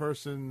a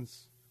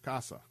person's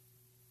casa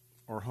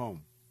or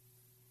home.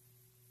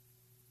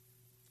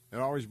 It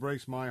always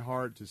breaks my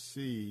heart to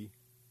see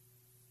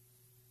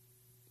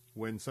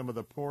when some of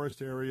the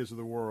poorest areas of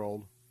the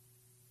world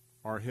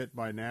are hit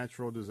by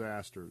natural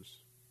disasters.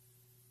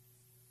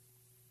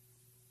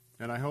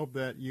 And I hope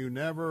that you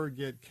never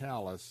get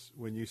callous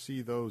when you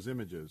see those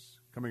images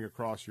coming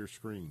across your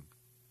screen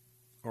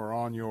or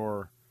on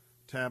your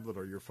tablet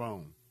or your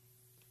phone,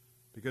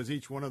 because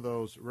each one of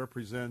those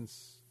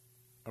represents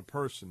a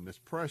person that's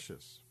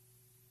precious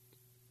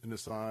in the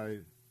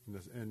sight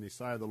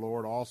of the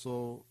Lord.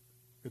 Also,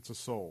 it's a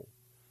soul.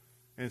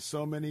 And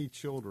so many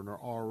children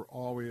are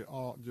always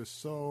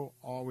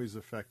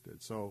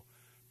affected. So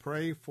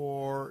pray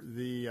for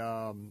the,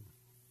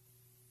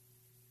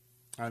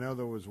 I know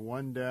there was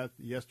one death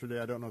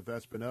yesterday. I don't know if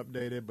that's been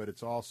updated, but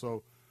it's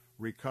also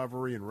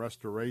recovery and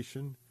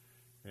restoration.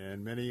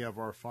 And many of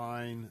our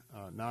fine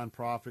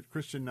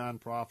Christian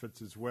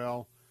nonprofits as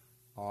well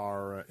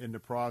are in the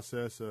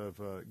process of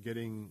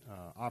getting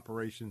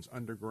operations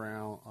on the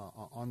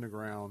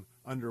ground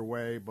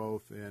underway,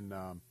 both in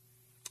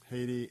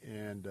Haiti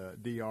and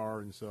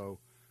DR, and so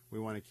we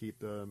want to keep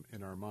them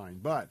in our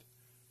mind. But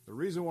the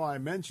reason why I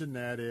mention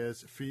that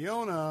is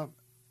Fiona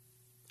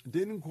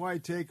didn't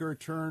quite take her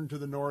turn to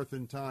the north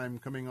in time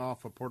coming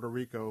off of Puerto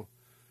Rico.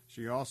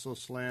 She also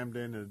slammed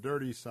in a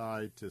dirty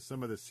side to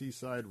some of the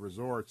seaside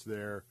resorts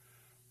there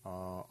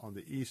on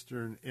the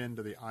eastern end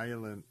of the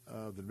island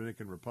of the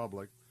Dominican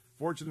Republic.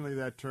 Fortunately,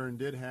 that turn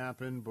did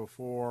happen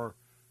before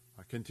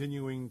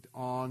continuing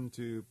on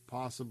to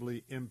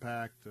possibly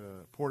impact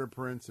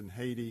Port-au-Prince and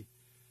Haiti.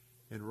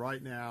 And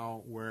right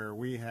now, where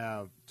we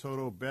have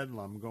total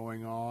bedlam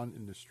going on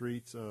in the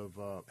streets of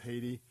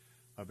Haiti,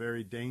 a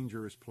very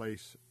dangerous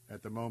place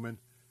at the moment,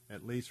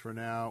 at least for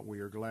now,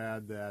 we are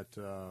glad that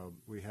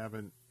we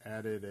haven't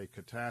added a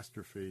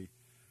catastrophe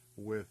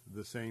with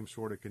the same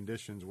sort of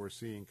conditions we're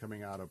seeing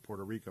coming out of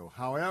Puerto Rico.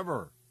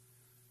 However,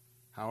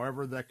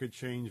 that could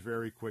change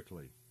very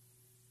quickly.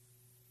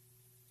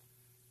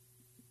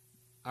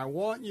 I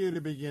want you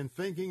to begin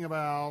thinking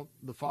about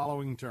the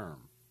following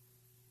term.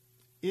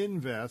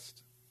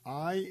 Invest,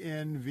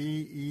 I-N-V-E-S-T,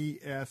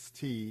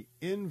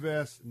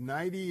 Invest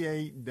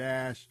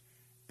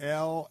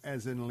 98-L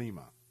as in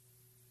Lima.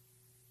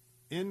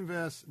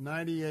 Invest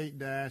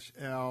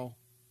 98-L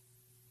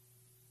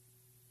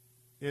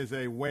is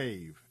a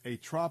wave, a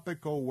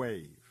tropical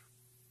wave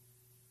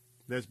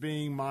that's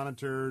being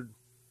monitored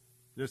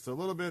just a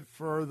little bit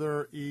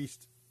further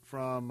east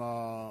from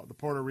the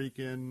Puerto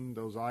Rican,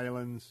 those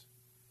islands,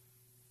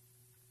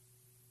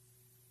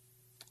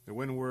 the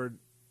Windward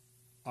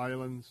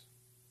Islands.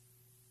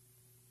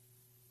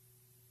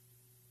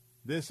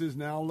 This is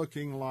now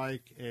looking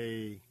like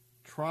a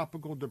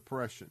tropical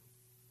depression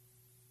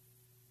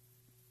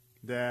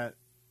that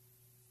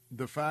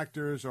the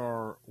factors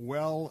are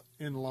well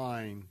in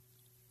line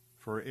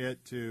for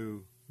it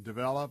to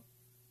develop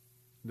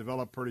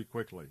pretty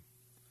quickly.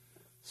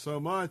 So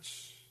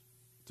much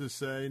to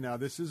say, now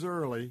this is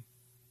early,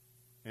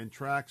 and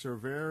tracks are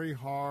very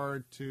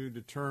hard to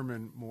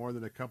determine more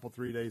than a couple,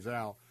 3 days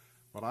out.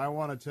 But I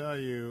want to tell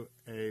you,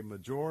 a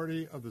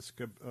majority of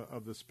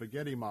the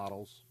spaghetti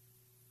models,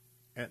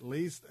 at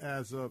least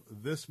as of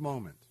this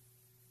moment,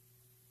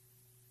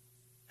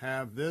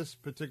 have this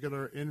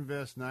particular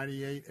Invest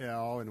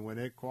 98L, and when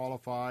it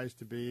qualifies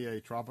to be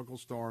a tropical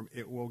storm,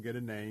 it will get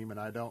a name, and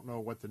I don't know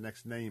what the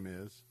next name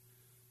is.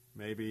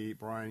 Maybe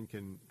Brian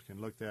can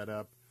look that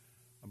up.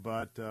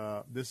 But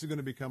this is going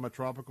to become a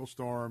tropical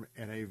storm,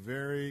 and a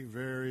very,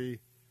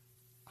 very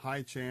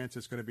high chance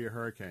it's going to be a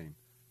hurricane.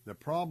 The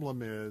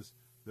problem is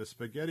the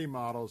spaghetti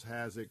models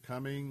has it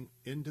coming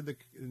into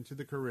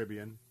the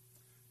Caribbean,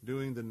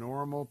 doing the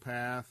normal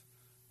path,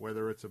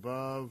 whether it's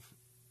above,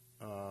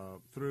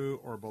 through,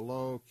 or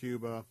below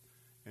Cuba,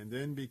 and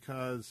then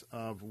because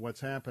of what's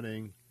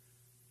happening,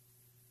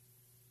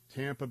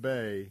 Tampa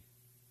Bay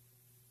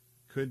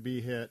could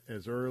be hit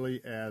as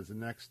early as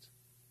next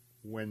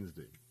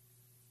Wednesday.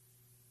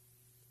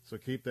 So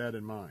keep that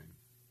in mind.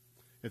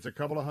 It's a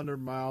couple of 100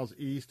 miles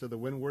east of the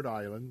Windward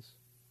Islands,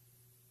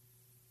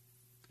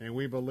 and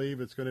we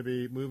believe it's going to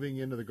be moving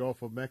into the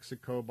Gulf of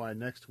Mexico by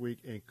next week,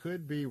 and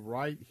could be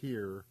right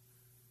here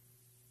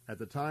at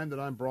the time that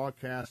I'm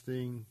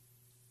broadcasting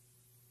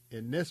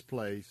in this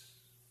place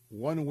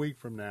 1 week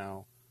from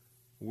now.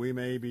 We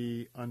may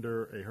be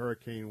under a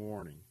hurricane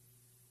warning.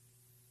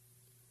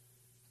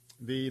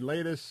 The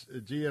latest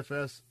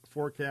GFS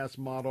forecast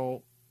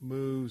model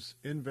moves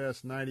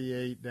Invest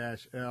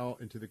 98-L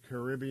into the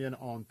Caribbean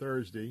on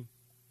Thursday,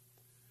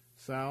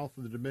 south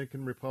of the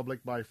Dominican Republic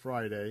by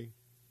Friday,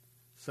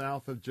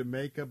 south of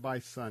Jamaica by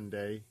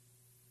Sunday,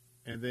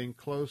 and then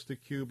close to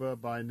Cuba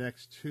by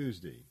next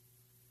Tuesday.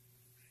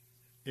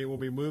 It will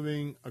be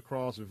moving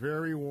across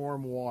very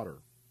warm water,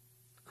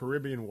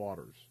 Caribbean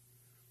waters.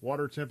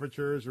 Water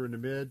temperatures are in the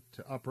mid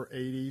to upper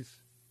 80s.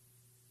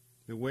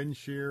 The wind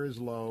shear is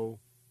low.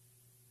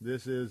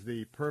 This is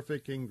the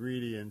perfect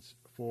ingredients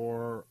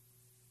for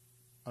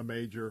a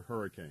major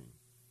hurricane.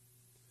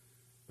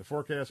 The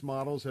forecast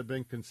models have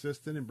been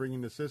consistent in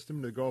bringing the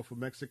system to the Gulf of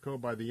Mexico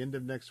by the end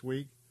of next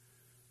week,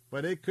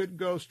 but it could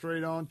go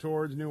straight on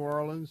towards New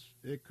Orleans.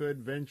 It could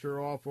venture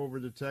off over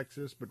to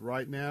Texas, but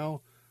right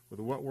now, with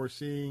what we're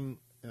seeing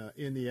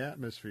in the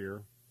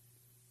atmosphere,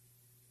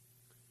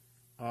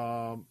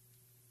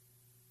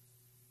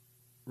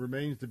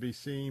 remains to be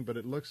seen, but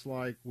it looks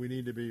like we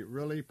need to be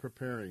really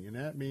preparing, and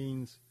that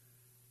means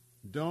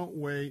don't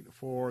wait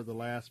for the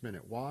last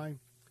minute. Why?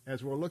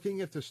 As we're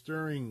looking at the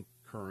stirring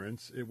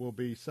currents, it will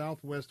be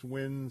southwest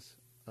winds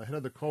ahead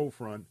of the cold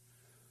front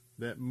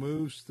that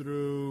moves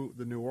through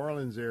the New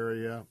Orleans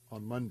area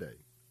on Monday.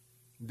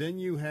 Then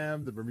you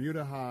have the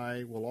Bermuda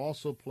High will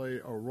also play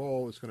a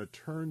role. It's going to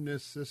turn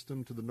this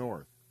system to the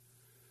north.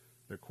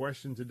 The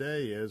question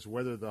today is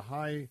whether the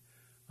high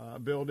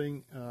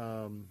building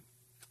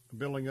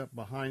up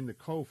behind the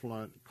cold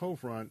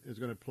front is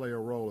going to play a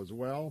role as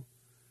well.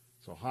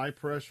 So high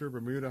pressure,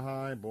 Bermuda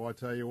High, boy, I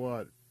tell you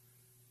what,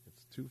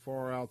 it's too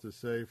far out to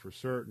say for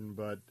certain,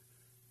 but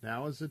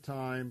now is the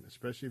time,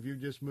 especially if you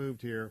just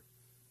moved here,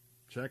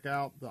 check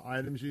out the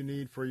items you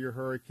need for your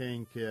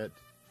hurricane kit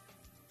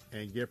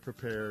and get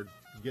prepared.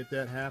 Get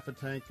that half a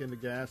tank of the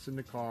gas in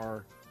the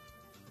car.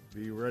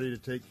 Be ready to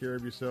take care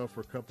of yourself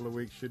for a couple of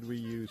weeks should we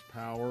use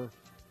power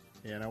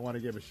And I want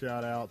to give a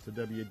shout-out to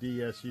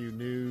WDSU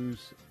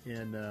News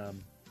in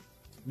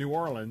New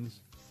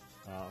Orleans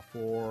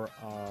for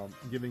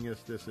giving us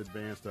this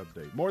advanced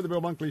update. More of the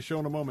Bill Bunkley Show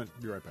in a moment.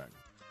 Be right back.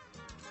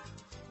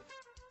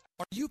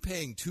 Are you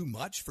paying too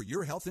much for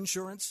your health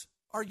insurance?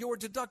 Are your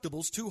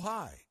deductibles too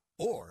high?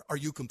 Or are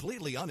you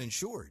completely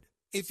uninsured?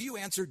 If you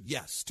answered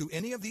yes to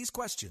any of these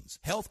questions,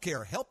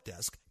 Healthcare Help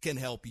Desk can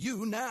help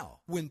you now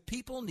when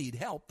people need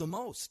help the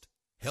most.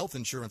 Health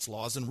insurance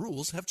laws and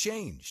rules have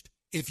changed.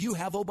 If you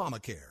have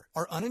Obamacare,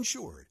 are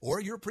uninsured,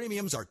 or your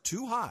premiums are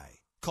too high,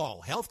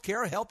 call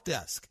Healthcare Help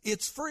Desk.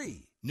 It's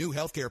free. New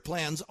healthcare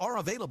plans are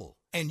available,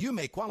 and you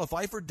may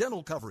qualify for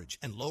dental coverage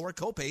and lower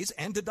copays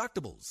and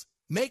deductibles.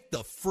 Make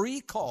the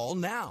free call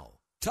now.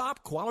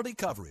 Top quality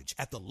coverage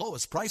at the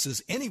lowest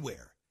prices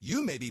anywhere.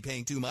 You may be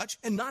paying too much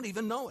and not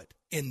even know it.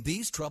 In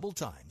these troubled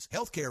times,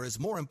 healthcare is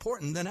more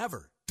important than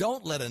ever.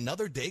 Don't let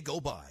another day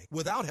go by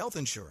without health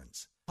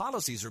insurance.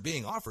 Policies are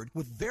being offered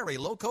with very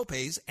low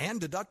copays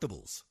and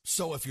deductibles.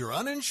 So if you're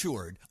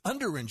uninsured,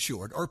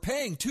 underinsured, or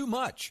paying too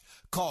much,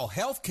 call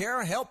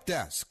Healthcare Help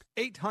Desk.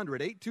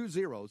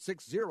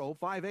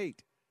 800-820-6058.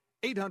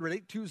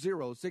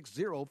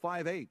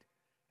 800-820-6058.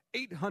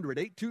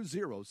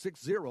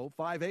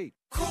 800-820-6058.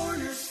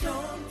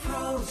 Cornerstone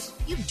Pros.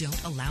 You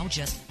don't allow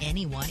just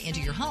anyone into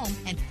your home,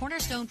 and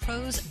Cornerstone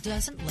Pros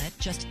doesn't let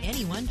just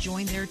anyone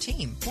join their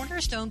team.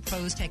 Cornerstone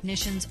Pros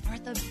technicians are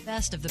the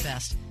best of the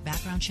best.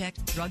 Background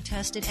checked, drug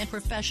tested, and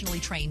professionally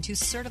trained to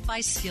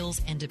certify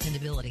skills and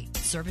dependability.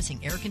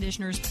 Servicing air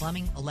conditioners,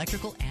 plumbing,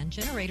 electrical, and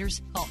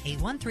generators. Call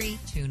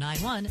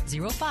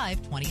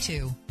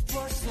 813-291-0522.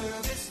 For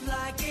service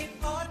like it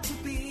ought to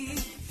be,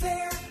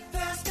 fair,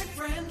 fast, and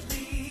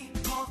friendly.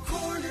 Call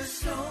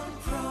Cornerstone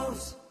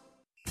Pros.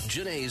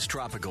 Janae's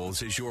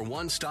Tropicals is your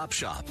one-stop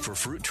shop for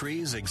fruit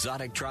trees,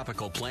 exotic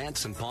tropical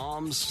plants and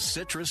palms,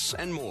 citrus,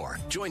 and more.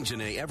 Join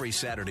Janae every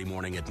Saturday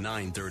morning at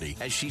 9:30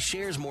 as she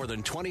shares more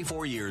than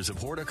 24 years of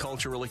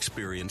horticultural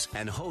experience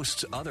and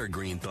hosts other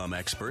Green Thumb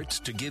experts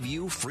to give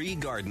you free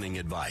gardening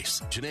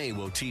advice. Janae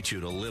will teach you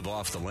to live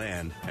off the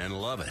land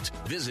and love it.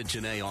 Visit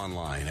Janae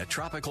online at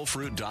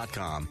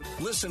tropicalfruit.com.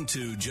 Listen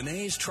to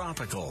Janae's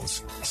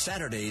Tropicals,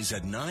 Saturdays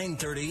at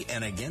 9:30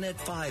 and again at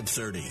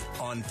 5:30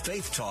 on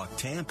Faith Talk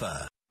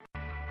Tampa.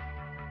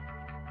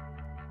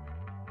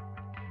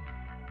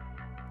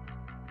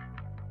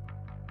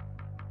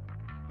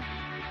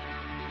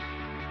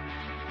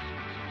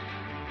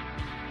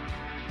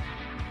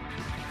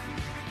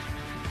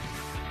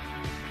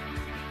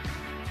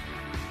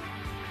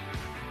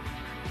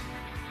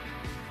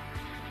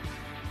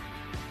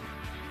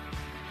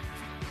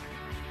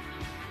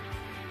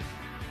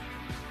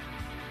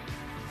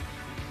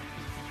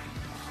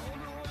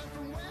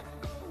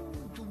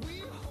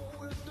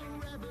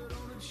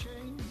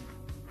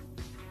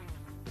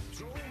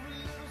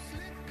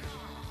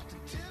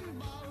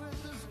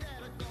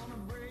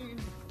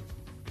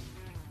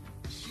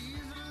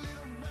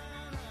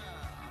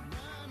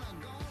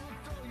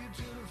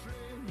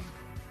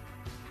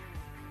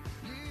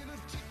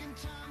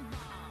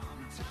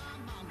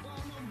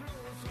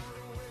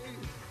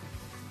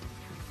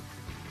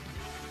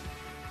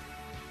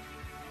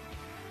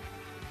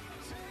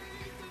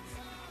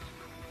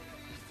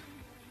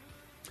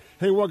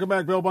 Hey, welcome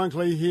back. Bill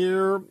Bunkley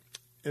here.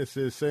 This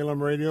is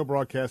Salem Radio,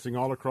 broadcasting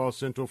all across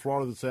Central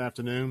Florida this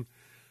afternoon.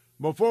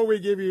 Before we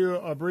give you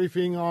a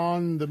briefing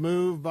on the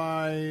move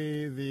by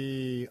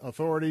the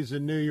authorities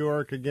in New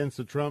York against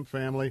the Trump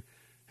family,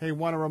 hey,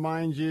 want to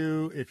remind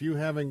you, if you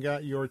haven't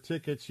got your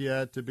tickets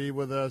yet to be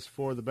with us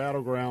for the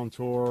Battleground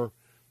Tour,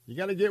 you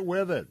got to get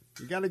with it.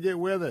 You got to get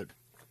with it.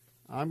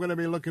 I'm going to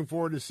be looking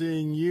forward to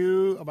seeing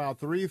you about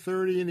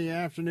 3:30 in the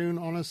afternoon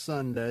on a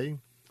Sunday.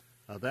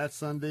 That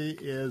Sunday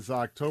is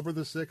October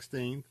the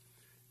 16th,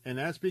 and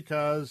that's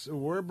because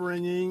we're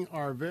bringing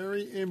our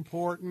very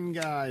important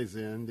guys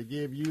in to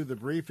give you the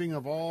briefing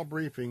of all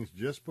briefings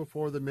just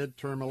before the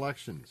midterm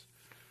elections.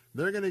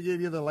 They're going to give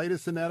you the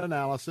latest in that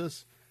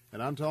analysis,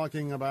 and I'm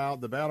talking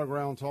about the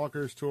Battleground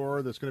Talkers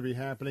Tour that's going to be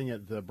happening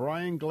at the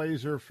Brian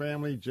Glazer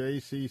Family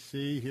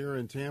JCC here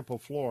in Tampa,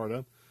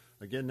 Florida.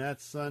 Again,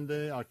 that's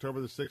Sunday,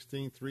 October the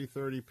 16th,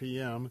 3:30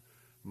 p.m.,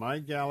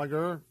 Mike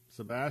Gallagher,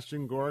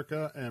 Sebastian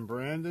Gorka, and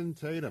Brandon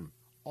Tatum.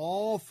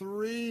 All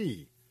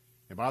three.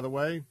 And by the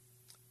way,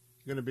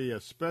 going to be a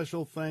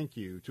special thank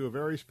you to a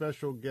very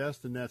special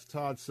guest, and that's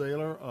Todd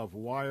Saylor of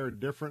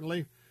Wired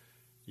Differently.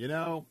 You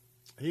know,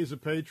 he's a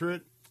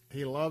patriot.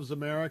 He loves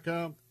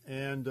America,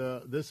 and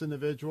this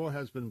individual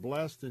has been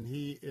blessed, and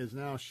he is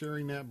now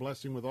sharing that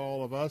blessing with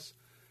all of us,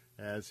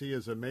 as he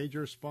is a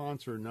major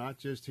sponsor, not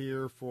just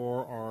here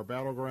for our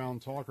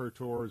Battleground Talker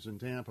Tours in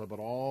Tampa, but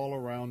all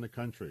around the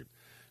country.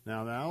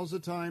 Now, now's the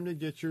time to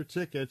get your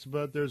tickets,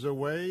 but there's a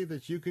way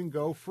that you can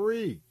go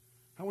free.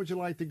 How would you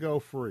like to go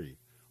free?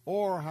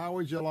 Or how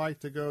would you like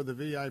to go to the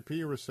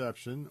VIP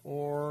reception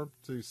or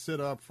to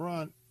sit up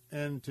front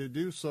and to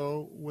do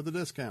so with a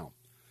discount?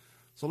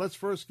 So let's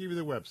first give you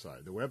the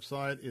website. The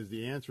website is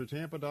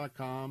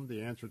theanswertampa.com,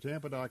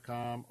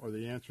 theanswertampa.com, or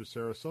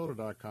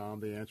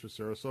theanswersarasota.com,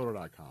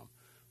 theanswersarasota.com.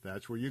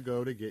 That's where you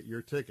go to get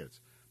your tickets.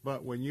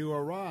 But when you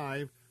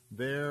arrive,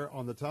 there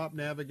on the top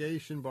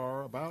navigation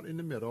bar, about in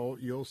the middle,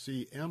 you'll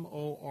see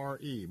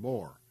M-O-R-E,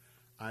 more.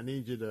 I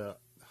need you to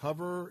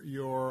hover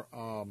your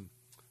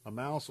a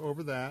mouse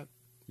over that.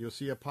 You'll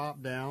see a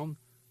pop down.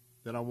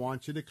 Then I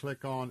want you to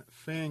click on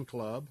Fan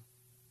Club.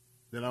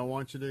 Then I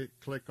want you to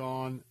click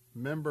on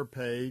Member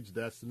Page.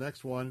 That's the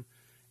next one.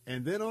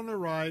 And then on the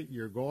right,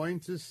 you're going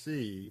to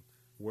see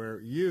where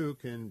you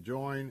can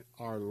join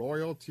our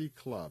Loyalty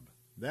Club.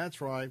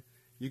 That's right.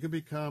 You can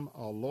become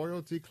a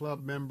Loyalty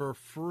Club member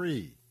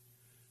free.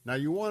 Now,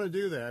 you want to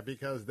do that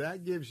because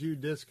that gives you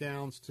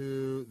discounts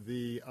to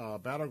the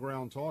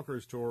Battleground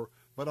Talkers Tour,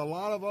 but a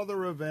lot of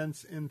other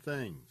events and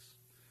things.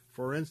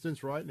 For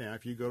instance, right now,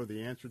 if you go to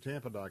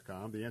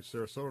theanswertampa.com,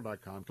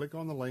 theanswersarasota.com, click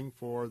on the link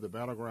for the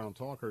Battleground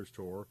Talkers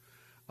Tour,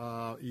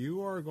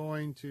 you are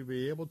going to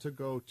be able to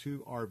go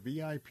to our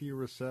VIP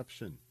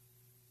reception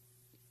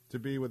to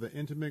be with an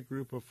intimate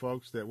group of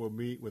folks that will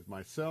meet with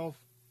myself,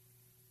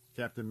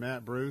 Captain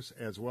Matt Bruce,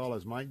 as well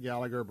as Mike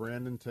Gallagher,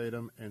 Brandon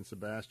Tatum, and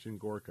Sebastian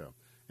Gorka.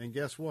 And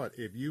guess what?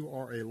 If you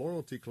are a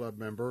Loyalty Club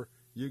member,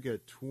 you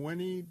get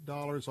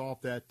 $20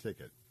 off that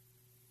ticket.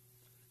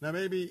 Now,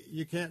 maybe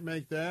you can't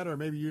make that, or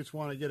maybe you just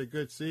want to get a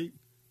good seat.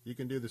 You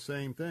can do the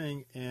same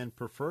thing. And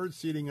preferred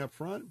seating up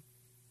front,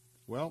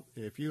 well,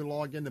 if you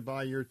log in to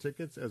buy your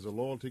tickets as a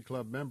Loyalty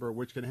Club member,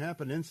 which can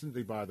happen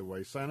instantly, by the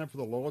way, sign up for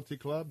the Loyalty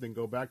Club, then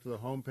go back to the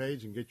home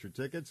page and get your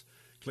tickets.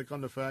 Click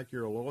on the fact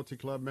you're a Loyalty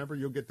Club member.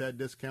 You'll get that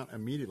discount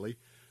immediately.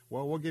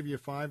 Well, we'll give you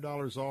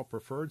 $5 off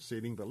preferred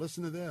seating, but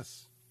listen to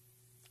this.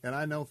 And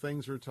I know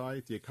things are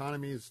tight. The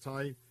economy is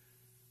tight.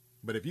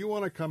 But if you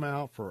want to come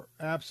out for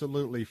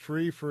absolutely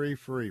free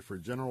for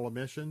general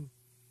admission,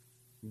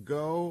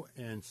 go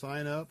and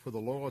sign up for the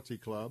Loyalty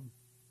Club,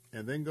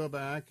 and then go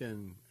back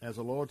and, as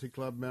a Loyalty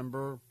Club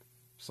member,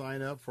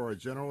 sign up for a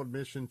general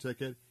admission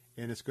ticket,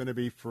 and it's going to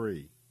be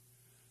free.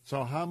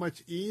 So how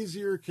much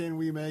easier can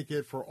we make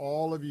it for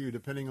all of you,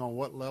 depending on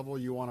what level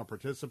you want to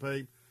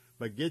participate?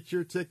 But get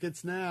your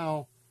tickets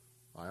now.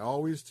 I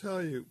always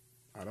tell you,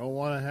 I don't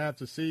want to have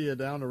to see you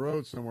down the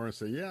road somewhere and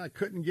say, yeah, I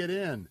couldn't get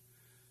in.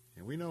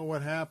 And we know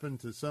what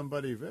happened to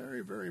somebody,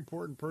 very, very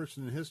important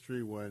person in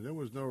history, when there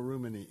was no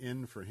room in the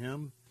inn for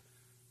him.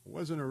 It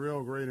wasn't a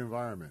real great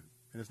environment.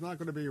 And it's not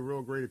going to be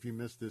real great if you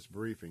miss this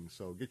briefing.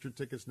 So get your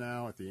tickets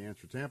now at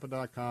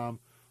theanswertampa.com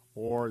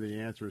or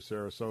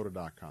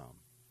theanswersarasota.com.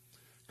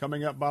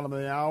 Coming up bottom of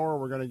the hour,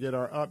 we're going to get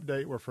our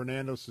update with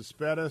Fernando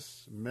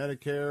Cespedes,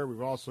 Medicare.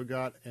 We've also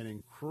got an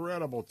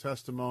incredible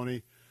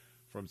testimony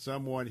from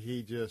someone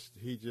he just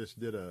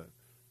did a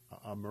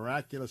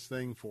miraculous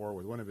thing for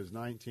with one of his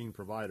 19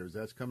 providers.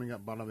 That's coming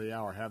up bottom of the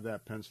hour. Have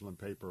that pencil and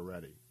paper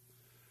ready.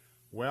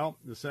 Well,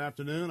 this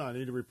afternoon, I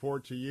need to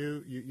report to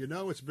you, you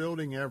know it's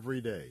building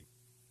every day.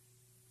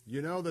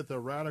 You know that the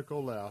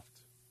radical left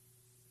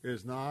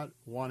is not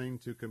wanting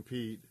to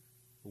compete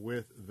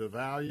with the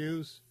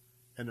values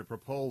and the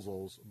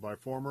proposals by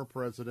former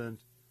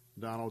President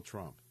Donald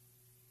Trump.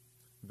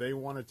 They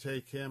want to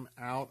take him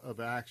out of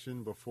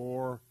action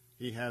before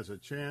he has a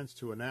chance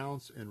to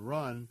announce and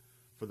run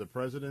for the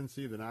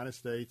presidency of the United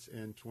States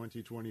in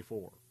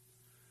 2024.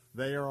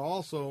 They are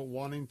also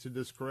wanting to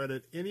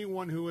discredit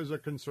anyone who is a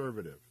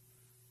conservative,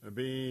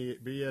 be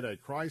it a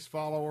Christ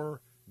follower,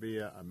 be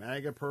a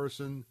MAGA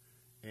person,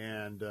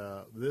 and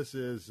this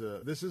is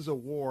a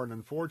war, and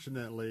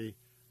unfortunately,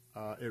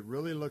 it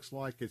really looks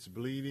like it's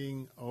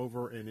bleeding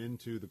over and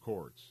into the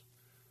courts.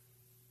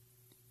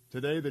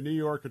 Today, the New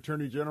York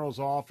Attorney General's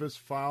office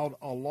filed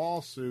a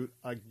lawsuit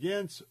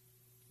against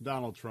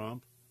Donald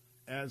Trump,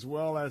 as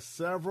well as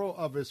several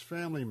of his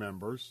family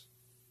members,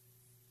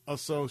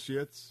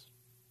 associates,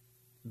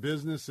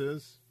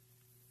 businesses,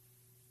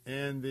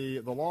 and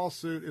the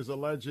lawsuit is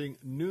alleging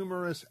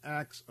numerous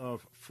acts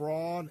of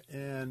fraud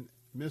and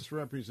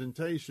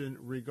misrepresentation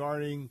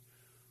regarding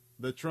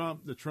the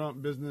Trump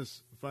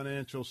business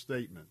financial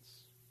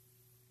statements.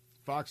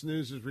 Fox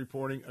News is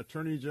reporting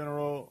Attorney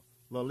General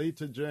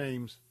Letitia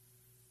James.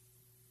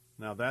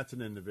 Now that's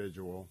an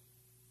individual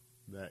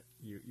that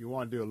you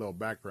want to do a little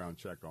background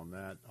check on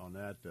that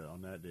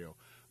deal.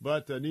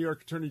 But New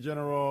York Attorney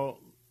General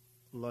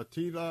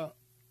Letitia,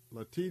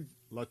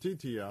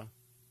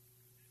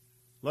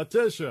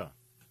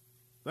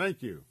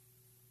 thank you,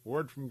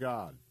 word from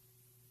God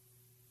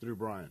through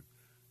Brian.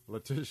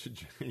 Letitia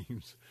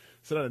James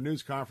said at a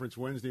news conference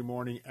Wednesday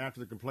morning after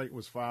the complaint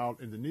was filed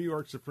in the New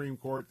York Supreme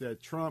Court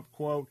that Trump,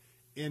 quote,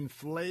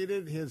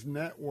 inflated his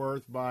net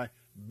worth by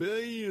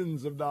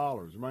billions of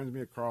dollars. Reminds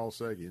me of Carl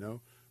Sagan,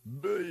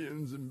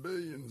 billions and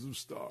billions of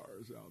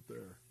stars out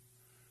there.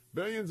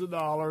 Billions of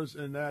dollars,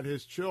 and that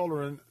his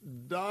children,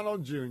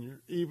 Donald Jr.,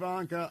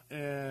 Ivanka,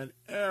 and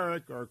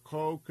Eric, are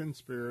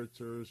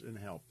co-conspirators and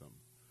helped them.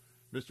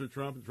 Mr.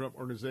 Trump and the Trump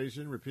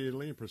Organization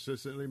repeatedly and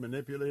persistently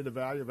manipulated the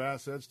value of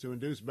assets to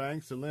induce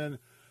banks to lend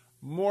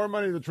more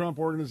money to the Trump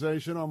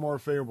Organization on more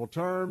favorable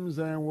terms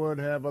than would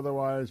have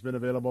otherwise been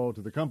available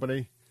to the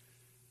company.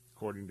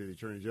 according to the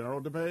Attorney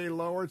General, to pay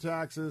lower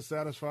taxes,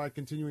 satisfy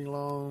continuing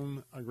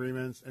loan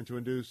agreements, and to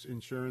induce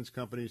insurance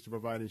companies to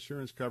provide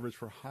insurance coverage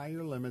for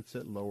higher limits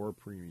at lower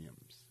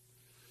premiums.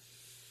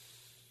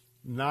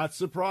 Not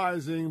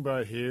surprising,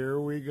 but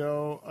here we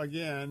go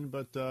again.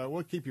 But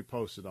we'll keep you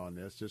posted on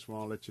this. Just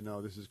want to let you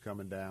know this is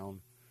coming down.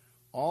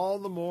 All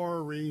the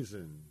more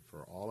reason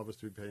for all of us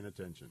to be paying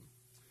attention.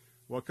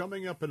 Well,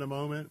 coming up in a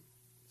moment,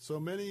 so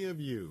many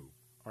of you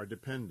are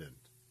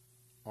dependent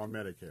on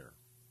Medicare.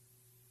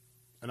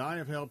 And I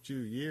have helped you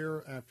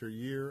year after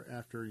year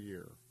after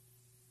year.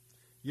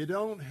 You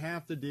don't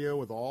have to deal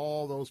with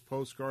all those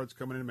postcards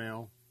coming in the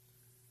mail.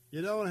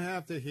 You don't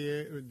have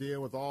to deal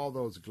with all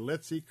those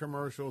glitzy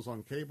commercials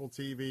on cable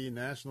TV,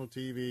 national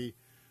TV,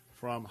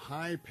 from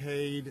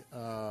high-paid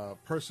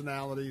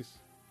personalities.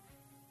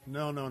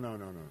 No.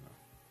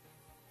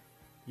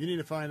 You need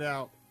to find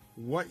out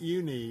what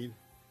you need,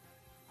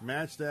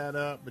 match that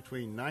up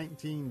between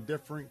 19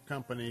 different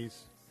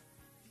companies,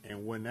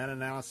 and when that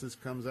analysis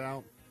comes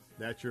out,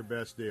 that's your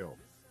best deal.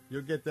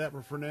 You'll get that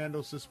from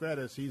Fernando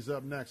Cespedes. He's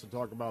up next to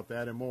talk about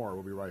that and more.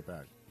 We'll be right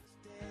back.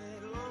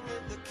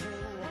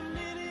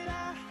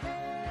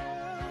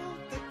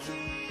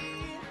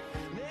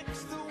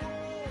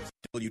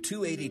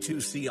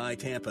 W282CI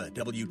Tampa,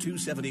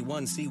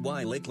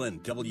 W271CY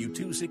Lakeland,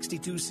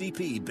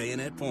 W262CP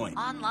Bayonet Point.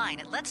 Online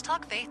at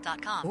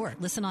letstalkfaith.com or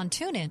listen on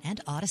TuneIn and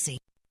Odyssey.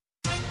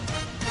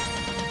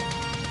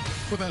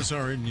 With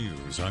SRN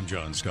News, I'm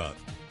John Scott.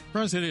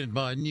 President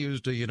Biden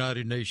used a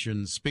United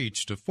Nations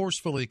speech to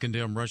forcefully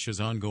condemn Russia's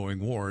ongoing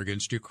war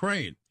against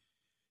Ukraine.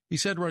 He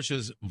said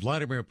Russia's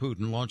Vladimir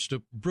Putin launched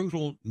a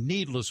brutal,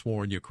 needless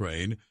war in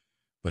Ukraine,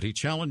 but he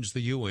challenged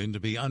the UN to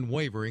be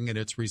unwavering in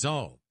its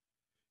resolve.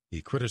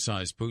 He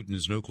criticized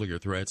Putin's nuclear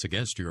threats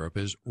against Europe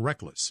as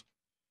reckless.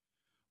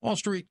 Wall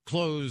Street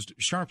closed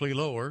sharply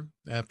lower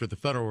after the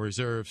Federal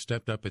Reserve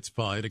stepped up its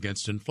fight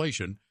against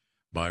inflation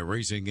by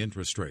raising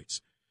interest rates.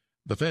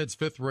 The Fed's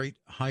fifth rate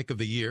hike of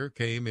the year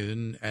came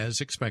in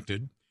as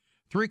expected,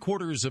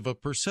 0.75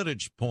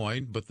 percentage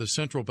point, but the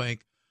central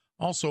bank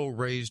also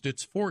raised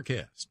its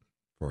forecast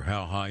for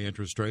how high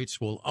interest rates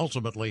will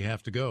ultimately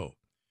have to go.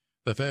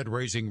 The Fed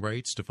raising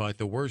rates to fight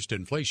the worst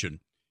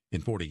inflation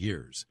in 40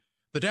 years.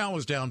 The Dow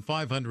was down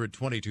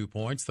 522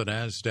 points. The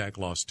Nasdaq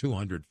lost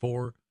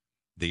 204.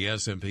 The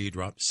S&P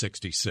dropped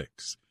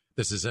 66.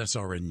 This is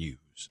SRN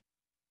News.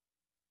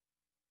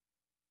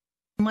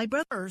 My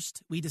brother,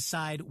 first, we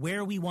decide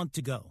where we want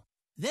to go.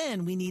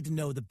 Then we need to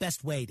know the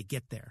best way to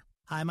get there.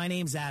 Hi, my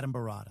name's Adam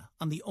Barada.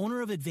 I'm the owner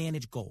of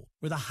Advantage Gold.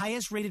 We're the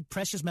highest-rated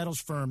precious metals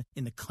firm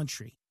in the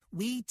country.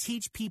 We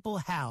teach people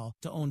how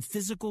to own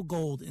physical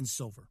gold and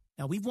silver.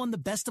 Now, we've won the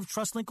Best of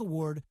TrustLink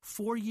Award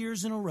 4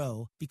 years in a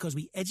row because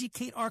we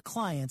educate our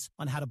clients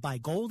on how to buy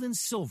gold and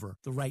silver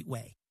the right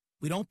way.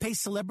 We don't pay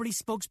celebrity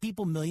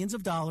spokespeople millions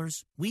of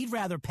dollars. We'd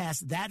rather pass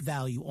that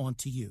value on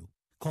to you.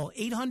 Call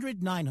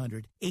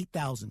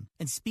 800-900-8000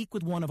 and speak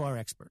with one of our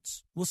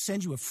experts. We'll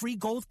send you a free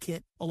gold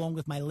kit along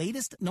with my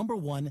latest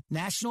 #1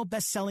 national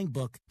best-selling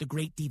book, The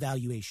Great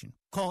Devaluation.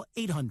 Call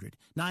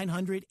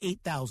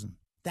 800-900-8000.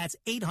 That's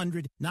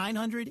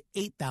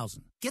 800-900-8000.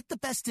 Get the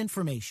best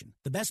information,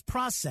 the best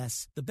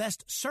process, the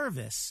best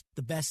service,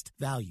 the best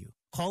value.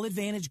 Call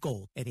Advantage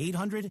Gold at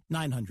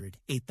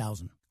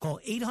 800-900-8000. Call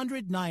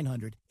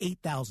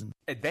 800-900-8000.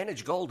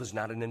 Advantage Gold is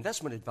not an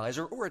investment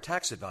advisor or a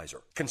tax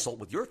advisor. Consult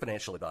with your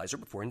financial advisor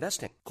before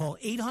investing. Call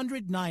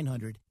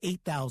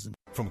 800-900-8000.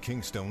 From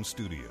Kingstone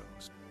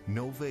Studios,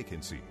 no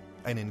vacancy,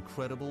 an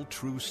incredible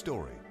true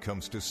story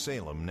comes to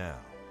Salem now.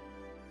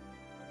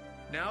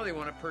 Now they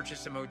want to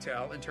purchase a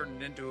motel and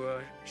turn it into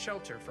a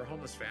shelter for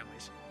homeless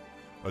families.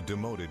 A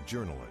demoted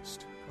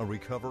journalist, a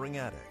recovering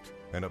addict,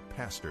 and a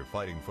pastor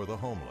fighting for the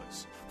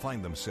homeless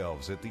find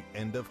themselves at the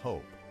end of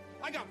hope.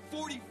 I got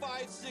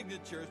 45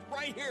 signatures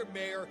right here,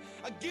 Mayor,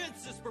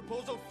 against this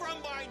proposal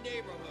from my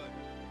neighborhood.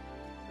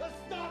 Let's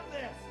stop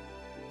this!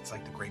 It's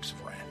like the grapes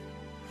of wrath.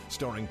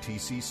 Starring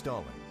T.C.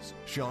 Stallings,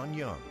 Sean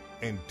Young,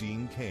 and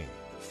Dean Cain.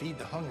 Feed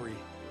the hungry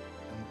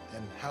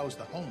and house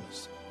the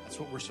homeless. That's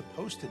what we're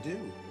supposed to do.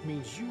 It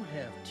means you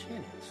have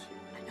tenants.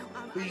 I know.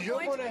 You're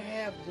going to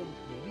have them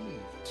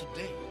leave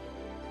today,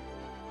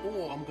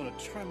 or I'm going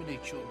to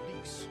terminate your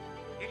lease.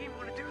 You didn't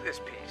want to do this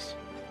piece.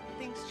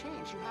 Things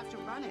change. You have to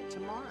run it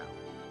tomorrow.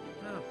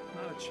 No,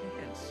 not a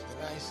chance. The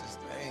nicest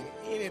thing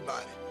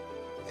anybody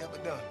ever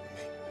done for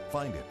me.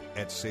 Find it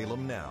at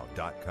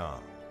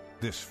salemnow.com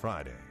this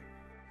Friday.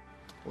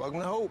 Welcome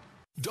to Hope.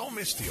 Don't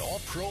miss the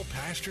All-Pro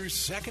Pastors'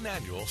 second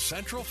annual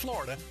Central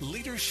Florida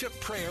Leadership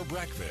Prayer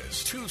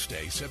Breakfast,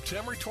 Tuesday,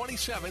 September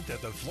 27th at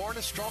the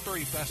Florida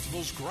Strawberry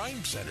Festival's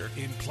Grime Center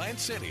in Plant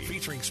City,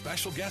 featuring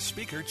special guest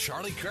speaker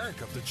Charlie Kirk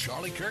of The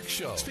Charlie Kirk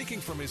Show,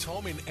 speaking from his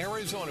home in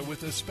Arizona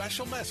with a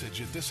special message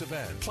at this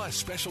event. Plus,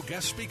 special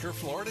guest speaker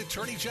Florida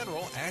Attorney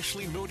General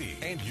Ashley Moody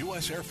and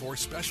U.S. Air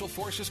Force Special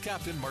Forces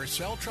Captain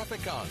Marcel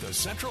Traficant. The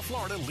Central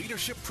Florida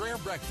Leadership Prayer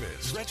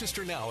Breakfast.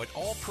 Register now at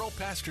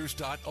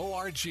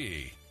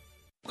allpropastors.org.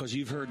 Because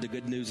you've heard the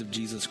good news of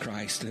Jesus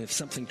Christ. And if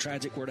something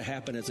tragic were to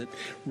happen, as it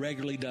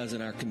regularly does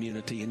in our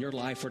community, and your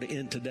life were to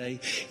end today,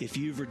 if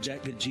you've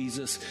rejected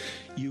Jesus,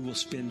 you will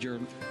spend your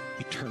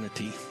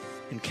eternity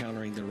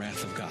encountering the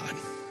wrath of God.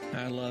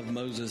 I love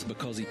Moses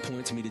because he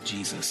points me to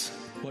Jesus.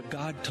 What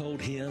God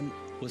told him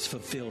was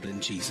fulfilled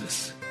in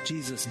Jesus.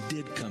 Jesus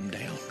did come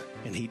down,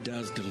 and he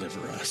does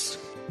deliver us.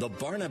 The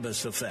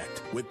Barnabas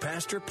Effect with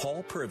Pastor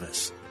Paul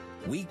Purvis.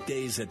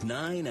 Weekdays at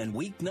 9 and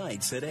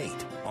weeknights at 8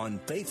 on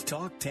Faith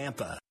Talk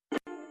Tampa.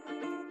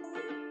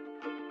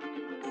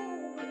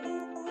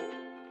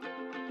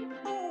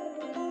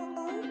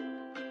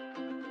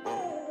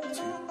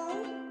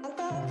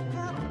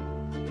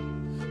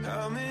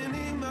 How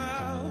many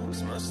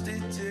miles must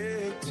it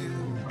take to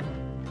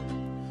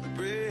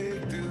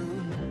break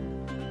through?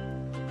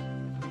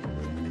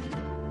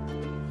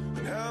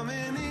 And how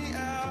many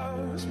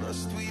hours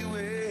must we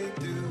wait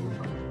through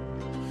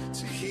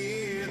to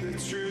hear the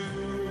truth?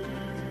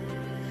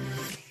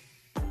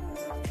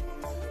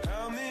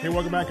 Hey,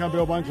 welcome back. I'm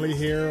Bill Bunkley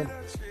here.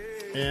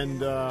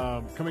 And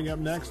coming up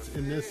next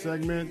in this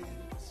segment,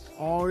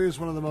 always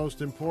one of the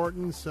most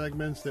important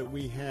segments that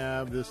we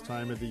have this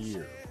time of the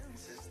year.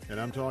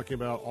 And I'm talking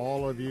about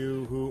all of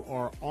you who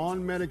are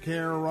on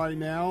Medicare right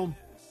now.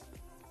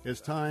 It's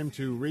time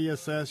to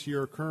reassess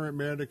your current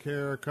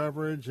Medicare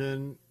coverage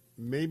and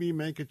maybe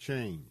make a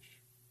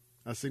change,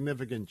 a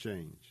significant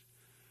change.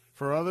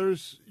 For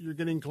others, you're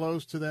getting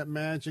close to that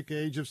magic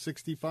age of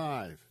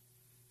 65.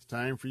 It's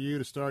time for you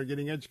to start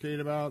getting educated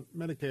about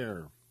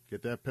Medicare.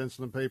 Get that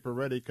pencil and paper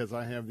ready because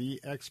I have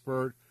the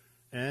expert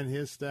and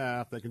his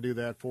staff that can do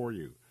that for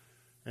you.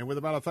 And with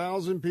about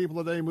 1,000 people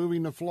a day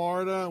moving to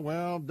Florida,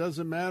 well,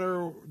 doesn't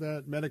matter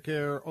that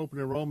Medicare open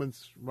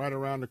enrollment's right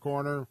around the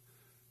corner.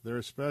 There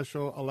are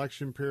special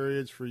election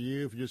periods for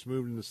you if you just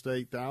moved in the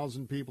state.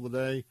 1,000 people a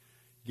day.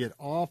 Get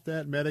off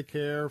that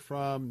Medicare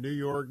from New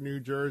York, New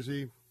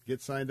Jersey.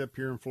 Get signed up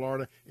here in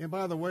Florida. And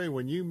by the way,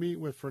 when you meet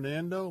with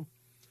Fernando,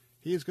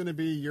 he's going to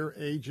be your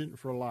agent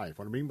for life.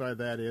 What I mean by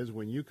that is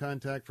when you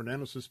contact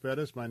Fernando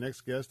Cespedes, my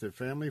next guest at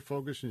Family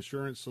Focus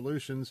Insurance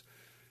Solutions,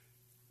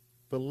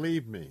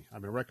 believe me,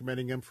 I've been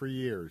recommending him for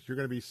years. You're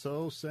going to be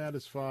so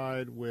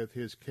satisfied with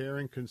his care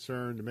and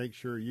concern to make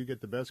sure you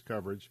get the best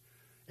coverage.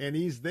 And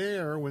he's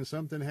there when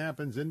something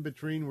happens in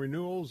between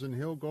renewals, and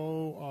he'll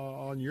go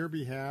on your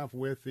behalf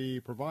with the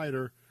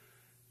provider.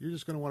 You're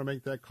just going to want to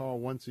make that call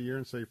once a year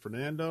and say,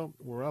 Fernando,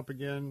 we're up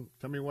again.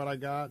 Tell me what I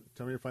got.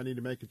 Tell me if I need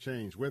to make a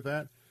change. With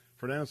that,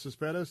 Fernando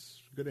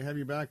Cespedes, good to have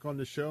you back on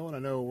the show. And I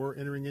know we're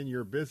entering in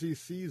your busy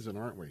season,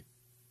 aren't we?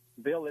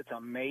 Bill, it's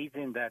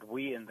amazing that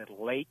we in the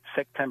late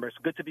September. It's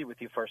good to be with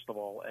you, first of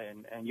all.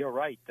 And you're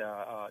right.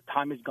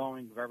 Time is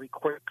going very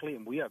quickly,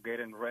 and we are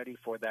getting ready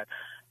for that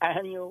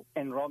annual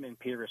enrollment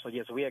period. So,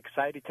 yes, we're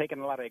excited, taking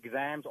a lot of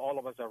exams. All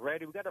of us are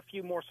ready. We got a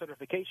few more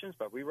certifications,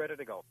 but we're ready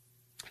to go.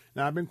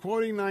 Now, I've been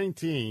quoting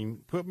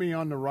 19. Put me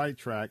on the right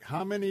track.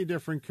 How many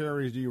different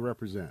carriers do you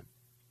represent?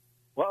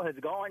 Well, it's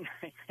going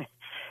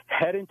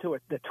heading to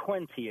the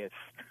 20th.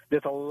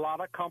 There's a lot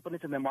of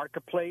companies in the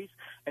marketplace,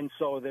 and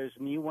so there's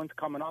new ones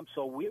coming up.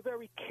 So we're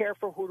very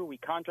careful who do we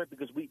contract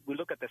because we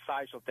look at the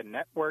size of the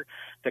network,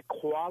 the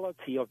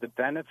quality of the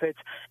benefits,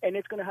 and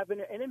it's going to have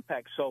an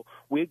impact. So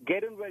we're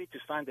getting ready to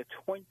sign the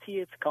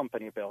 20th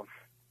company, Bill.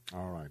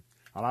 All right.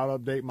 I'll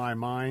update my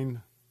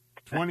mind.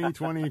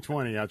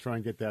 2020. I'll try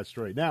and get that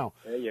straight. Now,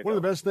 one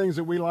of the best things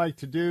that we like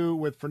to do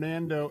with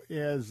Fernando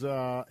is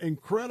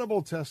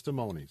incredible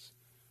testimonies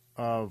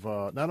of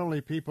not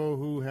only people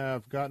who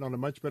have gotten on a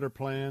much better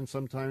plan,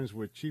 sometimes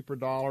with cheaper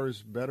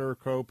dollars, better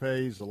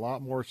co-pays, a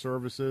lot more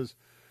services,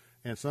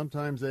 and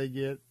sometimes they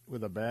get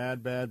with a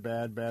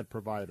bad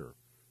provider.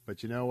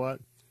 But you know what?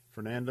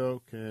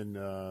 Fernando can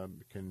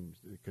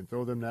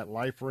throw them that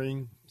life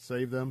ring,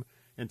 save them.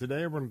 And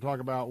today we're going to talk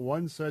about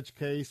one such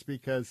case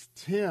because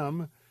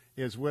Tim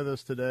is with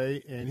us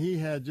today, and he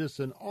had just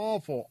an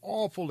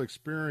awful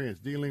experience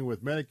dealing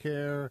with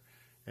Medicare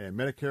and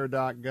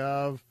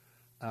Medicare.gov.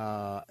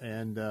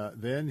 And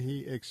then he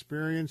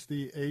experienced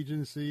the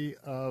agency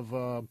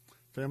of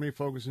Family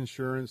Focus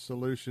Insurance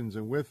Solutions.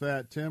 And with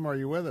that, Tim, are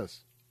you with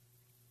us?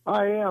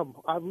 I am.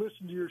 I've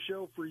listened to your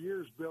show for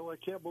years, Bill. I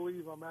can't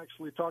believe I'm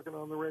actually talking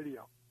on the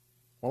radio.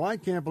 Well, I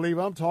can't believe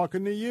I'm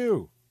talking to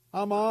you.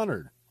 I'm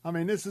honored. I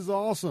mean, this is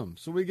awesome.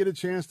 So we get a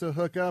chance to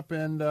hook up,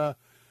 and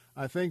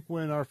I think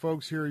when our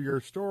folks hear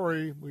your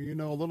story, you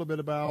know a little bit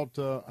about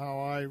how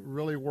I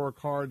really work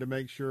hard to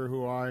make sure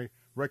who I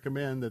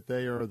recommend that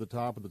they are the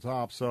top of the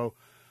top. So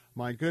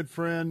my good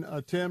friend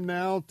Tim,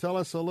 now tell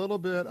us a little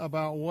bit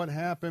about what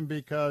happened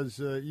because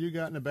you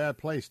got in a bad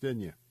place,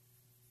 didn't you?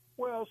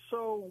 Well,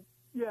 so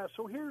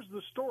here's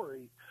the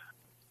story.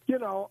 You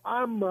know,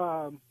 I'm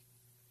a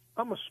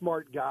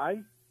smart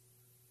guy.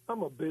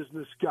 I'm a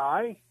business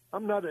guy.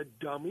 I'm not a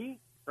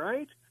dummy,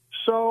 right?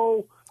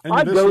 So and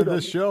you listen to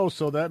this show,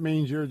 so that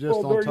means you're just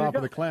on top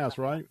of the class,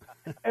 right?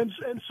 and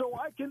so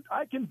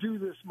I can do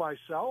this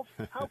myself.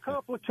 How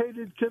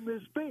complicated can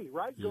this be,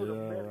 right? Go to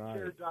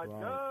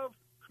Medicare.gov,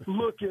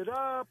 look it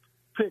up,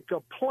 pick a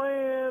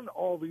plan.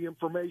 All the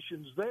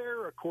information's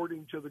there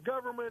according to the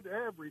government.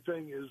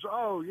 Everything is,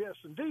 oh, yes,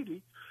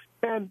 indeedy.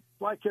 And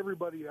like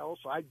everybody else,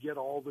 I get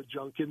all the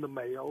junk in the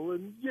mail,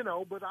 and,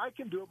 but I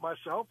can do it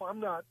myself. I'm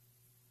not,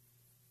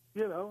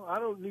 I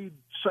don't need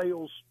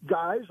sales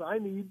guys. I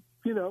need,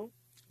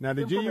 Now,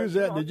 did you use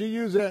that,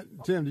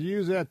 Tim, did you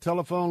use that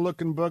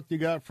telephone-looking book you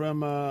got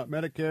from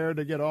Medicare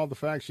to get all the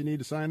facts you need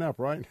to sign up,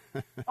 right?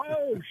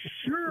 Oh,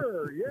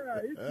 sure. Yeah,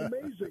 it's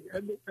amazing.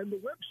 And the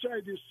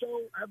website is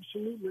so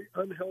absolutely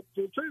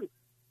unhelpful, too.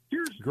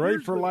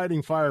 Great for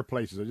lighting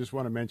fireplaces. I just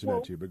want to mention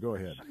that to you, but go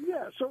ahead.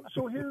 Yeah,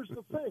 so here's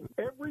the thing.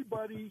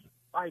 Everybody,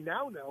 I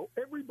now know,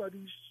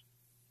 everybody's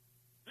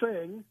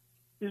thing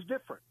is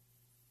different.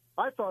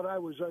 I thought I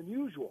was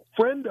unusual.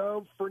 Friend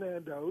of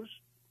Fernando's.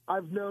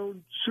 I've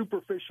known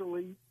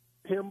superficially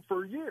him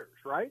for years,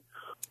 right?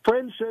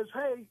 Friend says,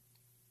 hey,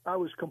 I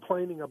was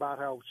complaining about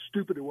how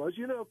stupid it was.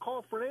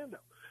 Call Fernando.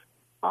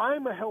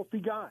 I'm a healthy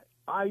guy.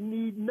 I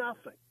need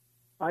nothing.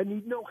 I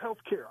need no health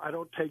care. I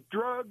don't take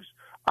drugs.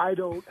 I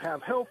don't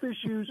have health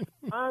issues.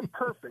 I'm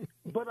perfect.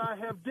 But I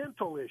have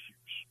dental issues.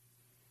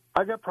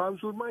 I got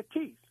problems with my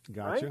teeth.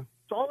 Gotcha. Right?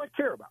 That's all I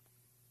care about.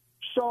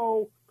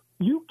 So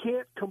you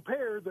can't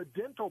compare the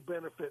dental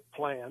benefit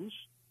plans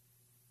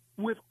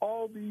with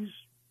all these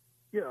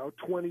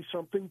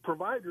 20-something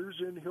providers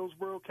in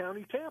Hillsborough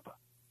County, Tampa.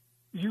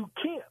 You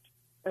can't.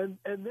 And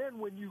then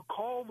when you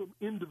call them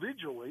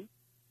individually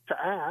to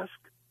ask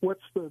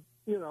what's the,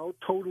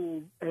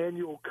 total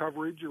annual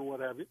coverage or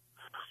whatever,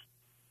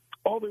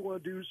 all they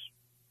want to do is,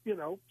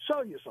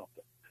 sell you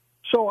something.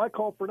 So I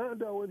called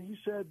Fernando, and he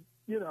said,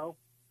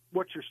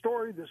 what's your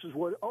story? This is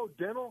what,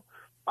 dental?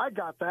 I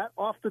got that.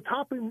 Off the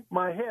top of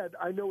my head,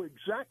 I know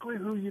exactly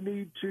who you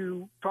need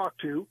to talk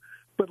to,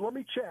 but let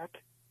me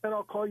check, and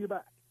I'll call you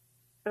back.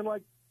 And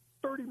like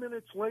 30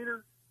 minutes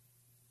later,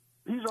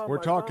 he's on. We're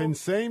my talking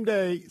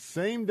phone.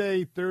 same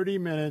day, 30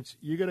 minutes.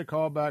 You get a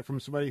call back from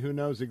somebody who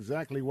knows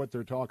exactly what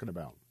they're talking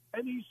about.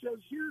 And he says,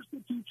 here's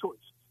the two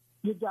choices.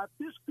 You got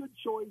this good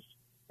choice,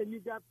 and you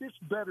got this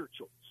better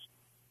choice.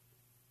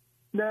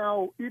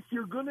 Now, if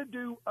you're going to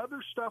do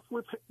other stuff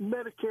with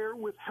Medicare,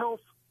 with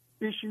health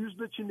issues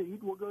that you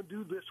need, we're going to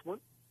do this one.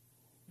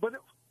 But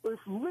if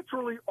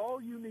literally all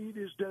you need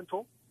is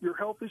dental, your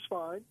health is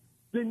fine,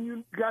 then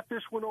you got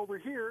this one over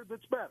here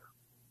that's better.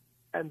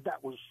 And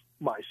that was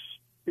my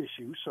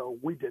issue, so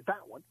we did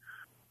that one.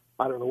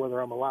 I don't know whether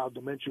I'm allowed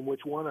to mention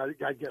which one. I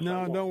guess No,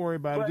 I won't. don't worry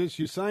about it. Just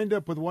you signed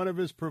up with one of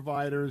his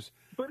providers.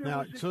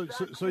 Now, so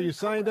you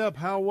signed up.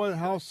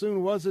 How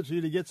soon was it for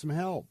you to get some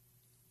help?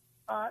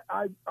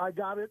 I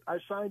got it. I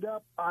signed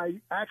up.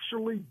 I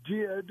actually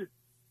did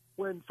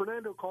when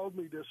Fernando called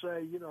me to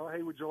say,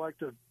 hey, would you like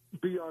to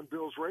be on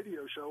Bill's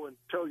radio show and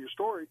tell your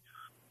story?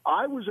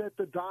 I was at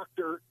the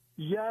doctor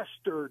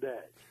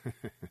yesterday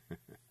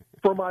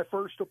for my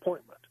first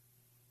appointment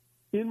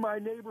in my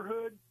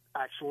neighborhood,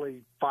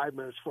 actually 5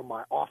 minutes from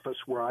my office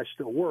where I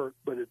still work,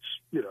 but it's,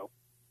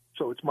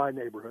 so it's my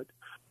neighborhood.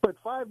 But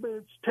 5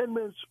 minutes, 10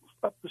 minutes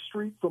up the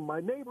street from my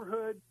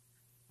neighborhood,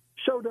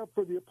 showed up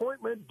for the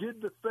appointment,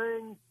 did the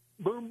thing,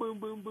 boom, boom,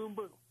 boom, boom,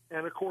 boom.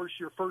 And, of course,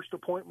 your first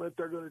appointment,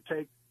 they're going to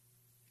take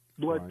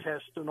blood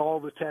tests and all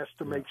the tests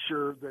to make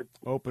sure that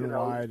open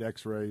wide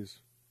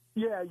X-rays.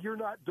 Yeah, you're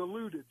not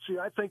diluted. See,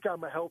 I think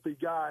I'm a healthy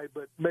guy,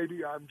 but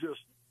maybe I'm just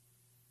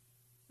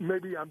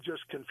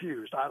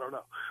confused. I don't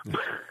know.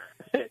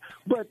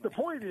 But the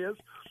point is,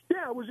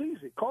 yeah, it was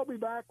easy. Called me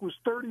back, was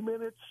 30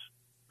 minutes.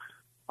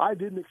 I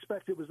didn't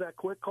expect it was that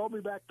quick. Called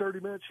me back 30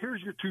 minutes.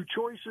 Here's your two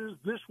choices.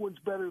 This one's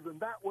better than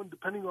that one,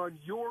 depending on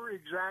your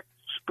exact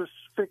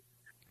specific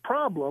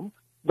problem.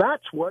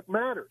 That's what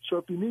matters. So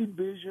if you need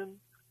vision,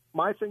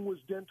 my thing was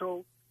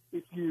dental.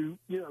 If you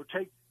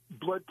take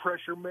blood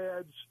pressure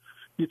meds,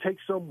 you take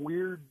some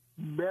weird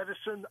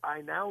medicine,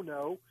 I now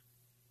know,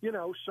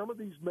 some of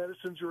these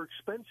medicines are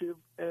expensive,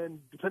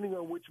 and depending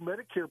on which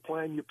Medicare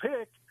plan you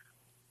pick,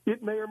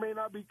 it may or may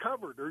not be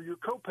covered, or your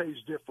copay's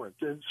different.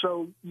 And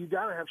so you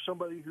got to have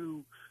somebody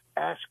who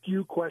asks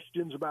you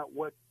questions about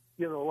what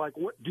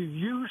do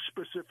you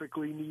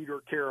specifically need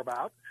or care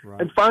about,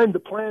 and find the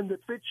plan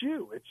that fits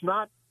you. It's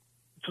not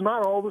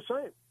all the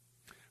same.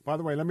 By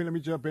the way, let me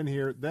jump in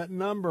here. That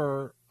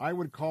number, I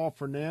would call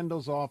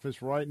Fernando's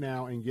office right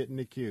now and get in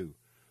the queue.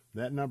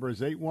 That number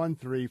is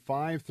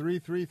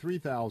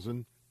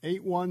 813-533-3000,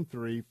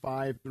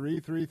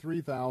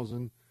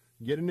 813-533-3000.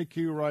 Get in the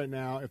queue right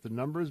now. If the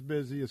number is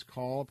busy, just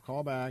call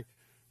back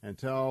and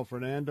tell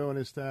Fernando and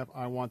his staff,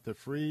 I want the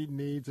free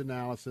needs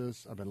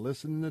analysis. I've been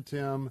listening to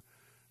Tim,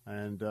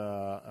 and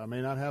I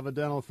may not have a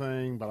dental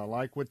thing, but I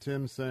like what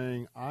Tim's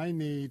saying. I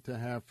need to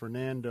have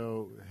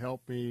Fernando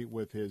help me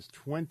with his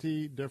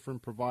 20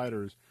 different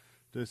providers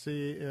to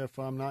see if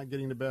I'm not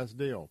getting the best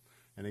deal.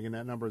 And again,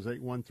 that number is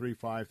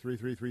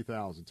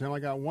 813-533-3000. Tim, I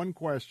got one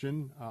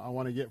question I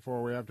want to get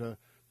before we have to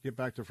get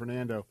back to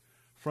Fernando.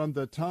 From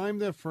the time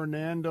that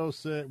Fernando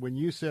said, when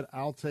you said,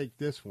 I'll take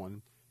this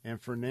one, and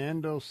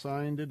Fernando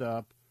signed you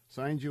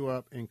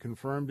up and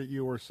confirmed that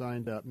you were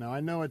signed up. Now,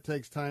 I know it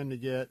takes time to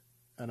get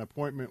an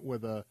appointment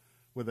with a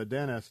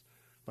dentist,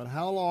 But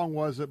how long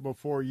was it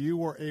before you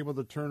were able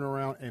to turn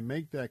around and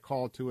make that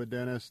call to a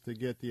dentist to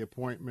get the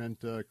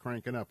appointment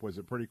cranking up? Was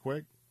it pretty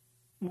quick?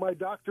 My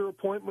doctor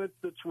appointment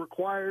that's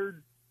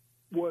required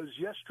was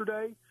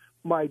yesterday.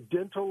 My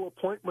dental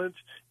appointment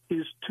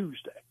is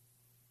Tuesday.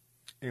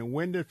 And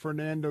when did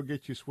Fernando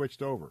get you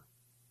switched over?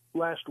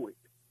 Last week.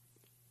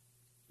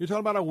 You're talking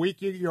about a week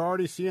you're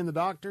already seeing the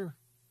doctor?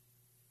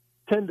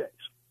 10 days.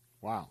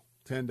 Wow,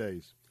 10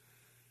 days.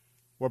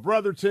 Well,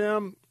 Brother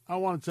Tim, I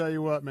want to tell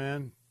you what,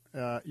 man.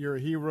 You're a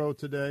hero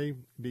today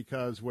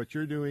because what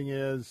you're doing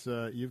is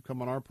you've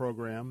come on our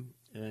program,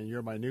 and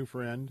you're my new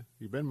friend.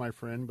 You've been my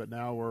friend, but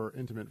now we're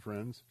intimate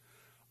friends.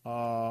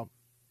 Not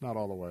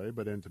all the way,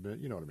 but intimate.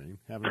 You know what I mean.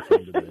 Having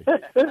fun today.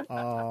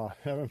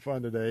 Having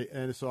fun today.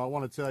 And so I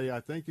want to tell you, I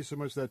thank you so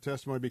much for that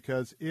testimony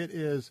because it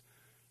is,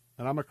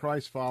 and I'm a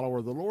Christ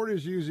follower, the Lord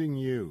is using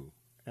you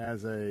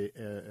as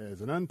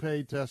an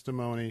unpaid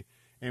testimony.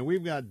 And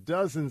we've got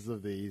dozens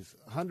of these,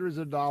 hundreds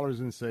of dollars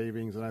in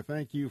savings. And I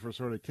thank you for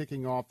sort of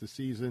kicking off the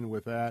season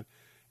with that.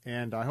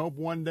 And I hope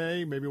one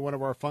day, maybe one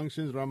of our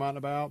functions that I'm out and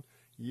about,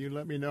 you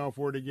let me know if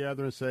we're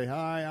together and say,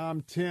 hi,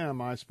 I'm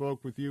Tim. I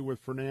spoke with you with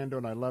Fernando,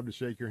 and I'd love to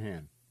shake your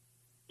hand.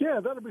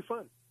 Yeah, that'll be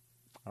fun.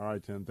 All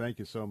right, Tim. Thank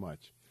you so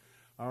much.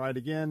 All right,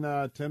 again,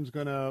 Tim's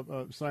going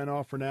to sign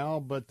off for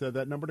now, but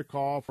that number to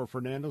call for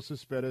Fernando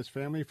Cespedes,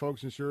 Family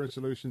Folks Insurance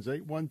Solutions,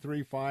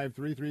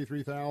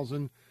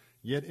 813-533-3000.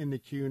 Get in the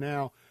queue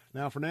now.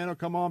 Now, Fernando,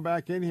 come on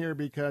back in here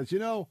because,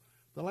 the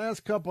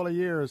last couple of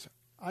years,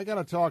 I got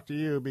to talk to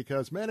you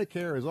because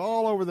Medicare is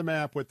all over the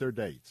map with their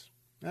dates.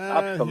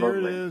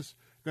 Absolutely. Here it is.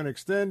 Going to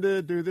extend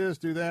it, do this,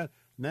 do that.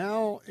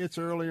 Now it's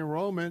early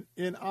enrollment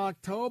in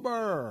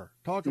October.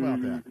 Talk about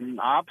that.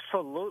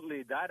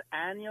 Absolutely. That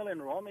annual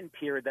enrollment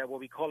period, that what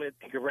we call it,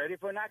 get ready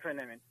for an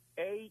acronym,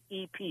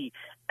 AEP,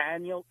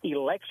 Annual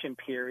Election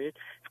Period,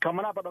 it's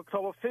coming up on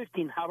October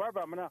 15th.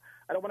 However, I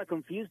don't want to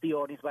confuse the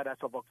audience, but as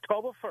of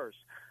October 1st,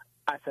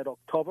 I said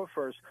October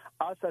 1st,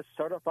 us as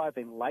certified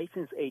and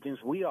licensed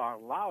agents, we are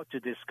allowed to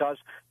discuss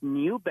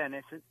new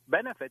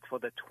benefits for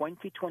the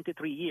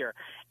 2023 year.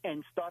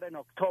 And starting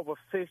October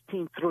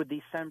 15th through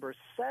December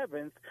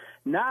 7th,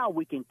 now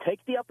we can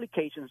take the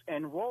applications,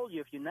 enroll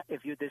you.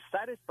 If you're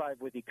dissatisfied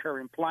with the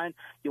current plan,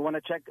 you want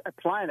to check a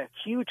plan, a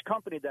huge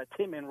company that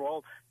Tim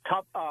enrolled,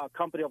 top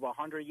company of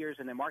 100 years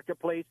in the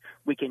marketplace,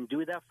 we can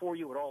do that for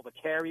you with all the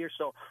carriers.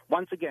 So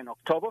once again,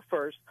 October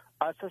 1st,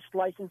 us as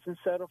licensed and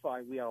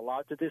certified, we are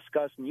allowed to discuss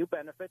new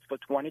benefits for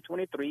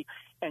 2023,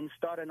 and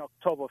starting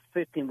October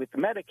 15th with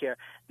Medicare,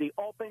 the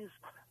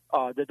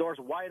door's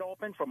wide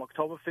open from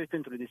October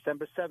 15th through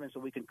December 7th,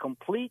 so we can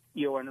complete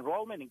your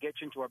enrollment and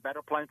get you into a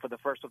better plan for the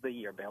first of the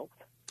year, Bill.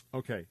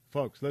 Okay,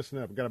 folks, listen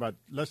up. We've got about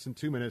less than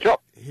 2 minutes. Sure.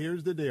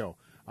 Here's the deal.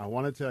 I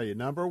want to tell you,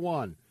 number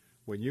one,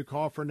 when you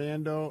call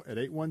Fernando at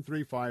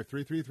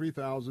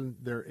 813-533-3000,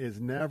 there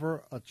is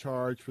never a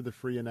charge for the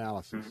free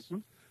analysis. Mm-hmm.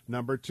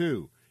 Number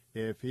two,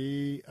 if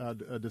he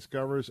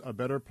discovers a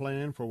better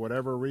plan for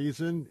whatever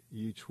reason,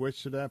 you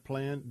switch to that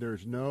plan.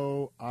 There's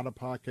no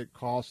out-of-pocket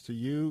cost to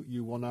you.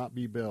 You will not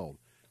be billed.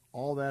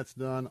 All that's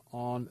done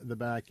on the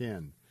back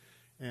end.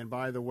 And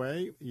by the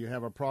way, you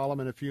have a problem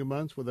in a few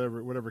months,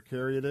 whatever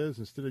carrier it is,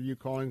 instead of you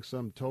calling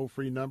some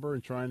toll-free number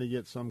and trying to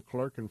get some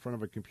clerk in front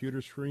of a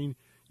computer screen,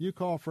 you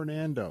call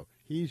Fernando.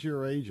 He's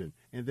your agent.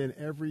 And then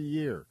every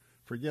year,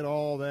 forget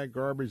all that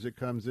garbage that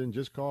comes in.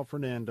 Just call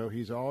Fernando.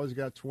 He's always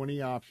got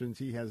 20 options.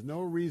 He has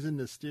no reason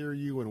to steer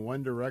you in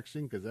one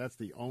direction because that's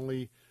the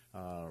only,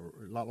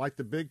 like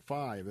the big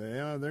five.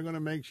 They're going to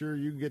make sure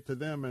you get to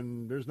them,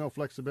 and there's no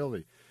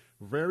flexibility.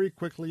 Very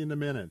quickly in a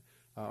minute,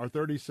 or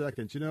 30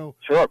 seconds.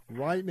 Sure.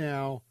 Right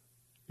now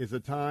is the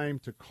time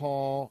to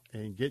call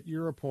and get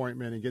your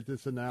appointment and get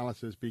this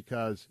analysis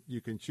because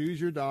you can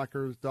choose your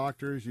doctors.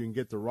 You can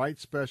get the right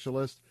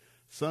specialist.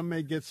 Some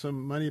may get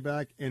some money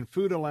back in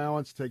food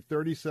allowance. Take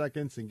 30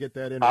 seconds and get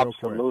that in real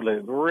quick. Absolutely,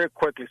 real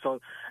quickly.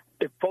 So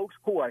if folks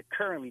who are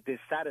currently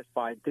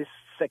dissatisfied, this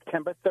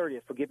September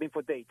 30th, forgive me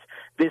for dates,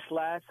 this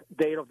last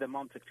date of the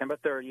month, September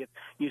 30th,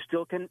 you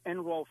still can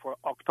enroll for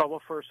October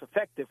 1st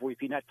effective, or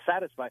if you're not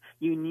satisfied,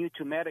 you're new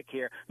to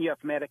Medicare, you have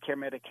Medicare,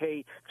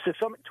 Medicaid, so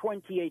some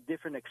 28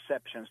 different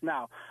exceptions.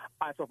 Now,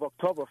 as of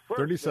October 1st,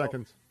 30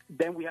 seconds.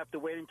 Then we have to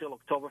wait until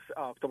October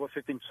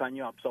 15th to sign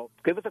you up. So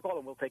give us a call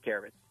and we'll take care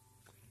of it.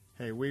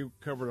 Hey, we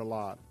covered a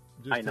lot.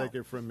 Just take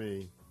it from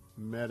me.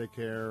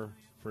 Medicare,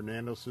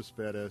 Fernando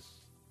Cespedes,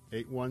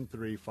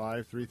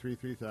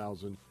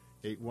 813-533-3000,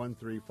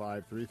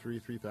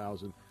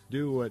 813-533-3000.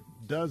 Do what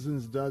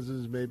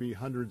dozens, maybe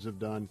hundreds have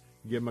done.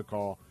 Give them a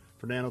call.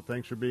 Fernando,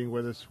 thanks for being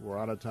with us. We're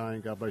out of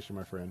time. God bless you,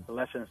 my friend.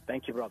 Lessons.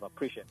 Thank you, brother.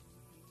 Appreciate it.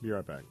 Be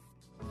right back.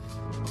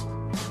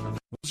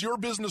 Was your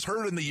business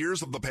hurt in the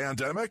years of the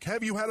pandemic?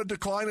 Have you had a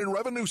decline in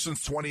revenue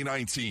since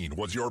 2019?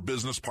 Was your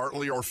business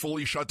partly or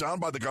fully shut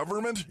down by the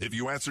government? If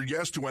you answered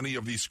yes to any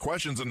of these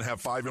questions and have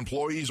 5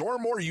 employees or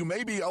more, you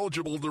may be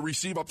eligible to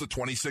receive up to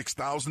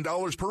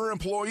 $26,000 per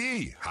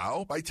employee.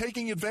 How? By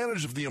taking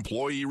advantage of the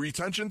Employee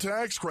Retention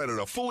Tax Credit,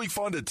 a fully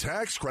funded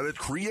tax credit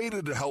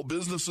created to help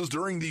businesses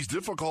during these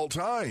difficult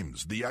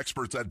times. The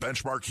experts at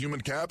Benchmark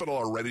Human Capital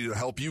are ready to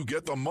help you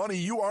get the money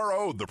you are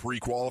owed. The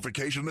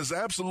pre-qualification is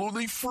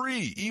absolutely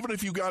free. Even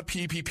if you got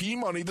PPP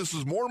money, this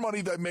is more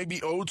money that may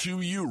be owed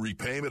to you.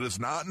 Repayment is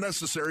not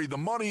necessary. The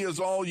money is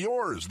all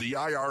yours. The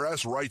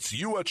IRS writes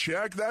you a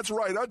check. That's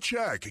right, a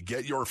check.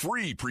 Get your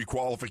free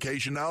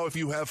pre-qualification now if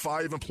you have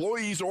 5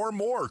 employees or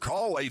more.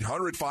 Call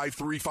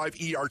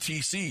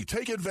 800-535-ERTC.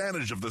 Take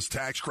advantage of this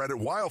tax credit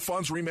while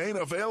funds remain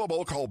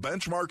available. Call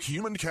Benchmark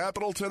Human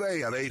Capital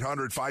today at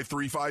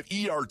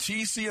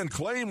 800-535-ERTC and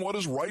claim what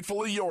is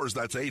rightfully yours.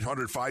 That's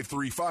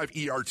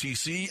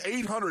 800-535-ERTC,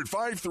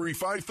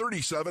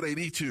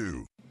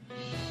 800-535-3782.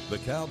 The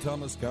Cal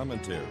Thomas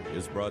Commentary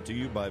is brought to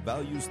you by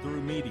Values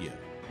Through Media.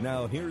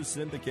 Now here's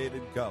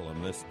syndicated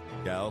columnist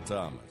Cal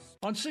Thomas.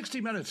 On 60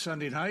 Minutes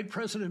Sunday night,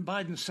 President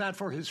Biden sat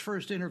for his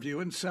first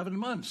interview in 7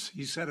 months.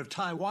 He said if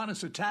Taiwan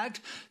is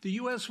attacked, the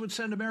U.S. would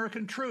send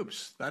American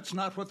troops. That's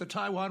not what the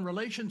Taiwan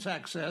Relations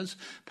Act says,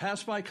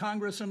 passed by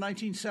Congress in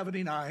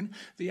 1979.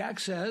 The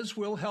act says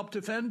we'll help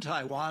defend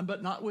Taiwan,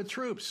 but not with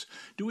troops.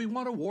 Do we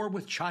want a war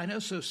with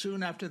China so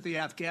soon after the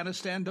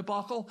Afghanistan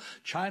debacle?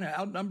 China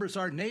outnumbers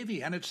our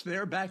Navy, and it's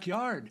their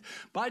backyard.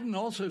 Biden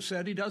also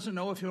said he doesn't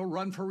know if he'll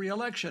run for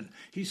re-election.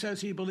 He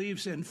says he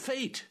believes in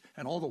fate.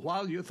 And all the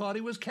while you thought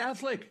he was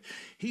Catholic.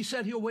 He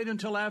said he'll wait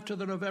until after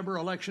the November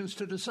elections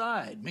to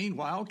decide.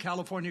 Meanwhile,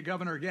 California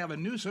Governor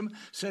Gavin Newsom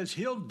says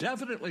he'll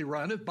definitely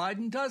run if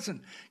Biden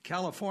doesn't.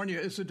 California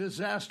is a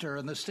disaster,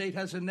 and the state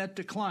has a net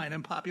decline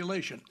in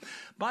population.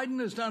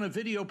 Biden has done a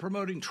video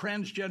promoting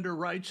transgender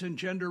rights and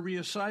gender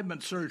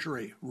reassignment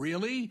surgery.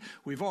 Really?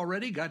 We've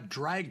already got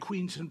drag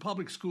queens in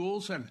public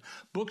schools and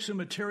books and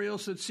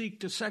materials that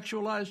seek to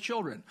sexualize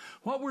children.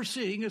 What we're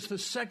seeing is the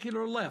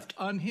secular left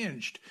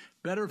unhinged.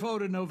 Better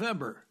vote in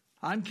November.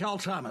 I'm Cal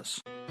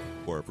Thomas.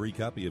 For a free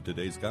copy of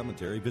today's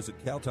commentary, visit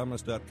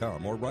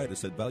calthomas.com or write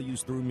us at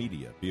Values Through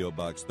Media, P.O.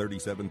 Box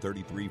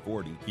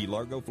 373340, Key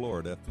Largo,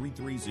 Florida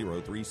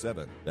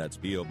 33037. That's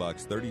P.O.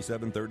 Box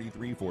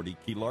 373340,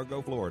 Key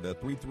Largo, Florida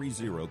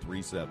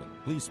 33037.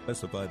 Please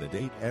specify the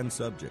date and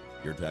subject.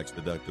 Your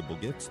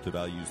tax-deductible gifts to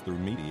Values Through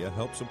Media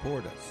help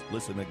support us.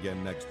 Listen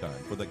again next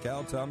time for the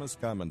Cal Thomas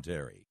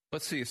Commentary.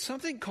 Let's see, if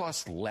something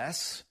costs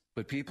less,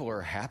 but people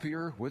are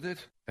happier with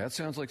it, that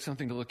sounds like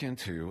something to look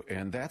into,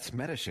 and that's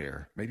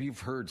Medi-Share. Maybe you've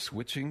heard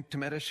switching to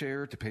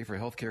Medi-Share to pay for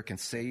healthcare can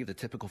save the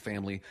typical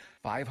family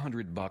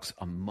 $500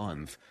 a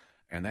month,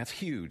 and that's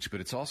huge, but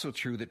it's also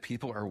true that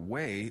people are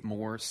way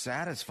more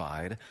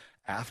satisfied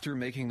after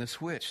making the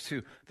switch,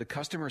 too. The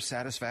customer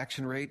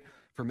satisfaction rate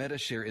for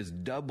Medi-Share is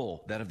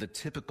double that of the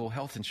typical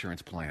health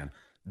insurance plan.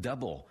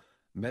 Double.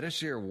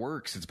 Medi-Share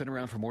works. It's been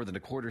around for more than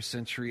a quarter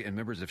century, and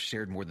members have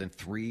shared more than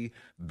 $3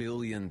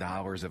 billion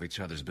of each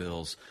other's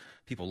bills.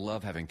 People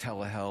love having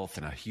telehealth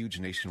and a huge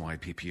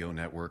nationwide PPO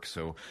network.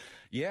 So,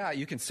 yeah,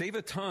 you can save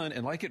a ton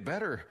and like it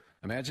better.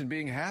 Imagine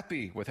being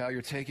happy with how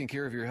you're taking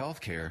care of your health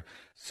care.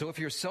 So if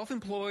you're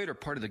self-employed or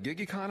part of the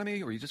gig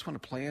economy, or you just want a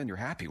plan you're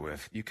happy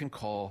with, you can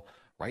call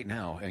right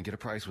now and get a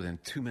price within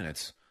 2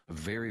 minutes. A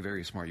very,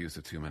 very smart use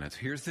of 2 minutes.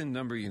 Here's the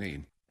number you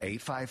need.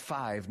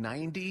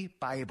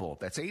 855-90-BIBLE.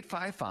 That's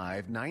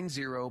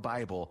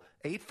 855-90-BIBLE.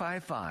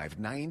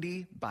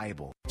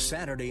 855-90-BIBLE.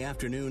 Saturday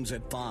afternoons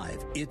at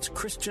 5, it's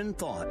Christian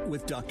Thought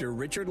with Dr.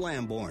 Richard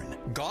Lamborn.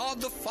 God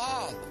the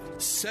Father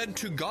said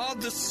to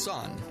God the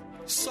Son,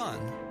 Son,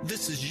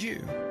 this is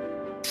you.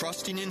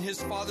 Trusting in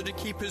his Father to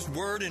keep his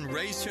word and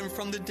raise him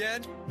from the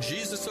dead,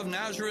 Jesus of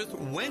Nazareth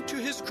went to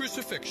his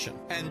crucifixion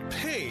and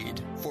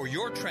paid for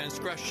your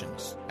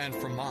transgressions and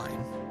for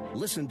mine.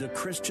 Listen to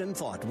Christian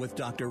Thought with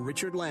Dr.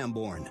 Richard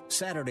Lamborn,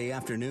 Saturday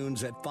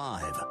afternoons at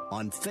 5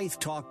 on Faith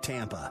Talk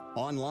Tampa,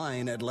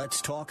 online at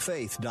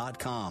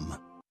letstalkfaith.com.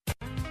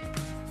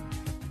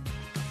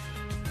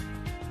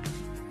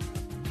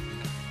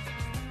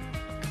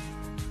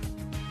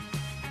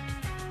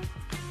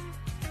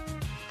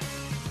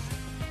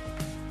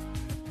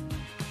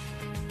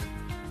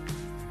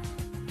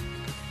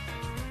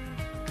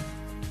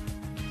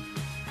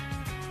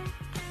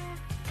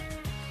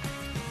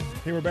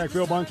 Hey, we're back.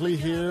 Bill Bunkley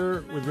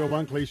here with Bill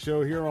Bunkley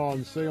Show here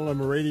on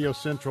Salem Radio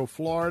Central,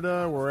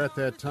 Florida. We're at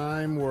that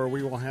time where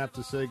we will have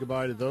to say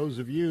goodbye to those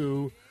of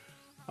you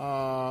who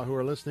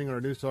are listening on our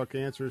News Talk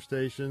answer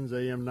stations,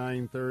 AM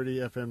 930,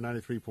 FM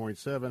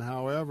 93.7.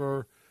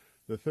 However,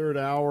 the third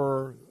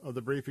hour of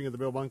the briefing of the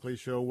Bill Bunkley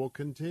Show will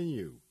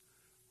continue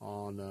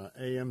on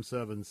AM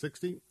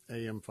 760,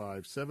 AM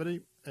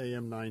 570,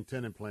 AM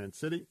 910 in Plant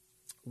City,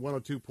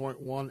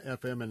 102.1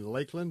 FM in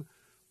Lakeland,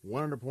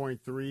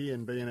 100.3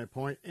 in Bayonet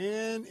Point,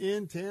 and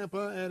in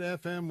Tampa at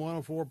FM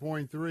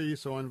 104.3.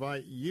 So I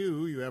invite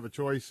you have a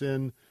choice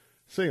in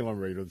Salem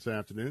Radio this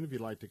afternoon. If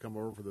you'd like to come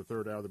over for the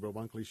third hour of the Bill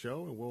Bunkley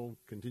Show, and we'll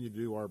continue to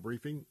do our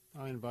briefing,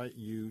 I invite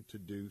you to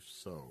do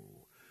so.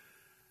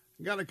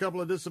 Got a couple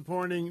of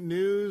disappointing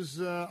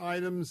news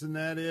items, and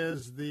that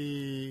is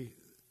the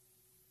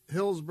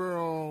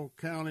Hillsborough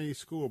County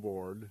School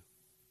Board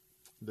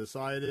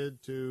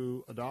decided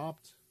to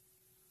adopt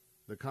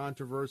the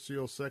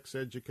controversial sex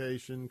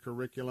education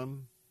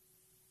curriculum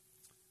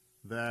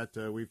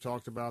that we've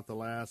talked about the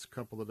last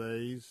couple of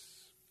days.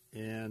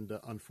 And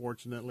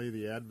unfortunately,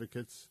 the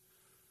advocates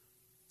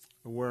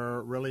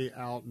were really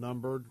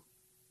outnumbered.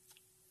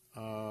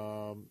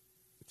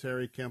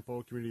 Terry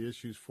Kemple, Community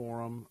Issues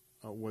Forum,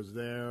 was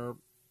there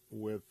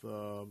with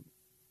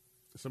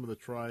some of the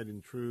tried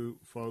and true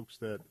folks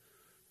that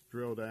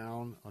drill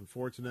down,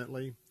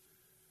 unfortunately,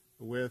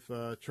 with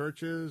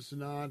churches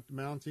not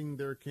mounting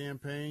their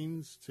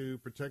campaigns to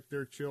protect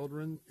their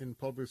children in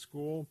public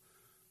school.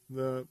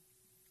 The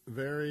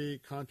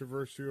very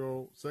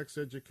controversial sex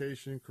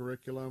education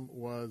curriculum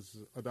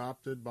was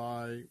adopted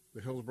by the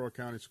Hillsborough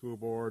County School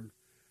Board,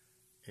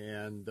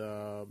 and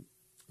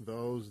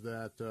those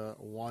that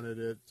wanted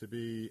it to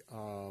be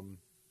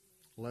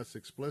less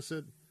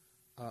explicit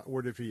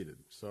were defeated.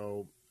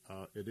 So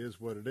it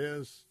is what it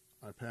is.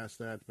 I pass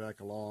that back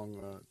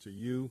along to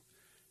you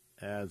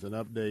as an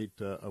update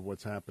of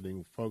what's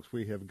happening. Folks,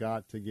 we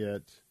got to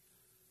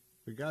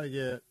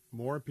get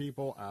more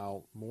people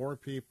out, more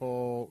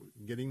people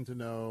getting to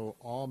know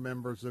all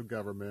members of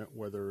government,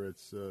 whether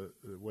it's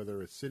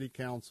city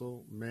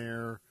council,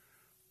 mayor,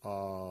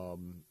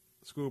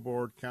 school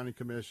board, county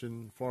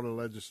commission, Florida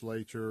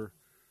legislature,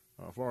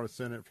 Florida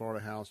Senate,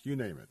 Florida House, you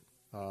name it.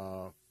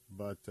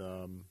 But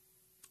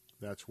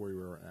that's where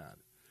we're at.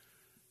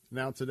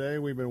 Now, today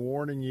we've been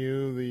warning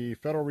you, the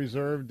Federal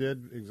Reserve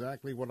did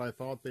exactly what I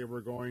thought they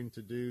were going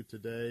to do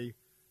today.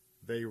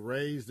 They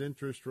raised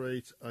interest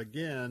rates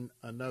again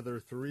another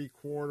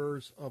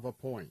 0.75 of a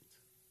point.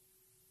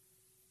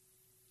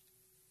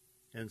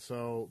 And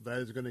so that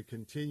is going to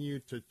continue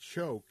to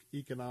choke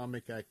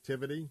economic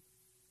activity,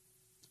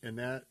 and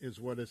that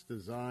is what it's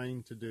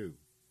designed to do.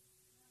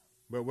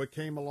 But what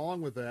came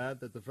along with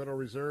that the Federal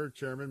Reserve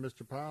Chairman,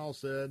 Mr. Powell,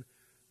 said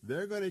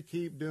they're going to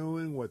keep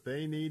doing what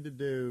they need to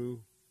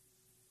do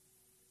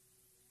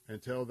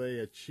until they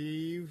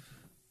achieve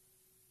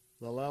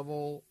the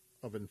level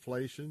of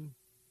inflation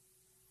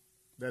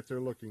that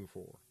they're looking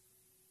for.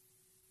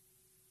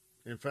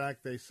 In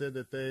fact, they said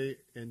that they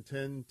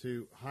intend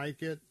to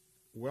hike it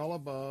well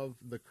above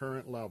the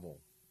current level.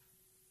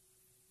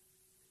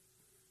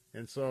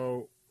 And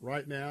so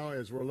right now,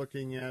 as we're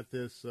looking at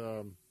this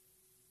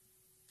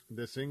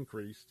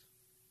increase,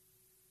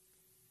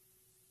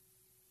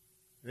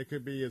 it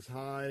could be as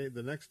high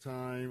the next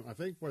time, I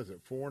think,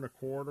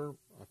 4.25?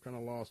 I've kind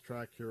of lost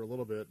track here a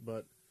little bit,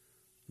 but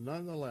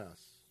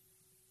nonetheless,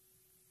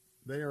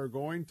 they are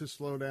going to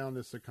slow down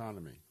this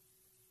economy.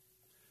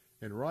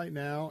 And right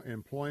now,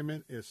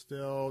 employment is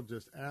still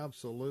just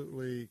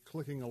absolutely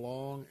clicking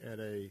along at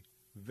a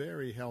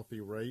very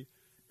healthy rate,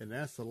 and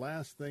that's the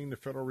last thing the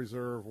Federal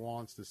Reserve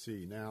wants to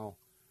see. Now,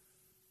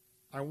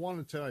 I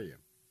want to tell you,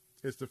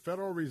 it's the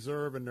Federal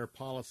Reserve and their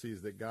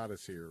policies that got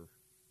us here.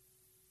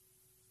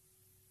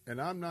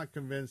 And I'm not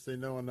convinced they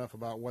know enough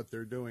about what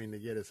they're doing to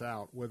get us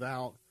out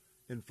without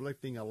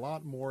inflicting a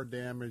lot more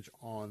damage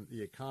on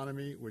the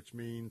economy, which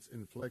means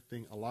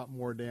inflicting a lot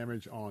more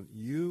damage on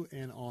you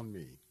and on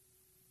me.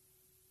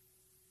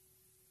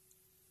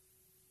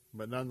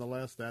 But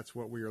nonetheless, that's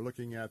what we are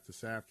looking at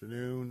this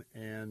afternoon.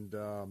 And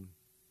I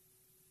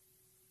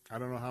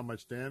don't know how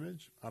much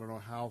damage. I don't know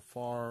how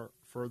far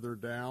further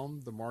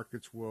down the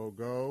markets will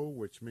go,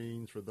 which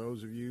means for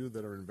those of you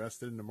that are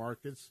invested in the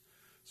markets,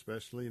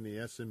 especially in the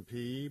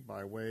S&P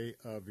by way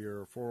of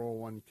your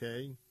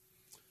 401k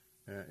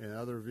and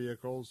other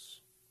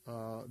vehicles,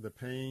 the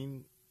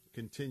pain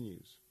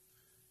continues.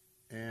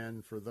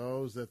 And for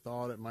those that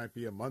thought it might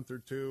be a month or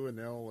two and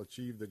they'll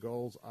achieve the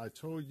goals, I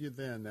told you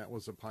then that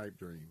was a pipe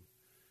dream.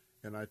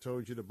 And I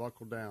told you to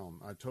buckle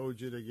down. I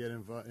told you to get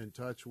in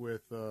touch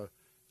with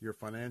your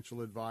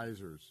financial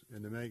advisors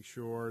and to make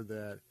sure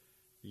that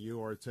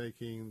you are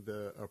taking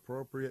the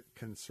appropriate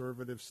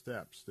conservative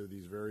steps through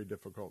these very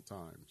difficult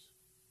times.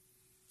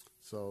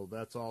 So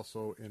that's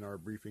also in our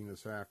briefing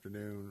this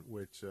afternoon,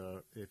 which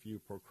if you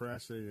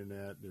procrastinate in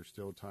that, there's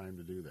still time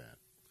to do that.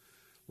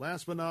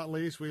 Last but not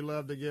least, we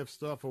love to give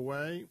stuff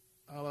away.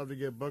 I love to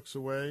give books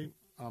away.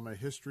 I'm a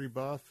history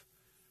buff.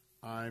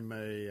 I'm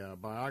a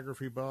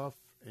biography buff,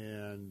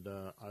 and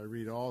I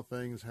read all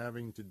things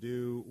having to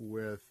do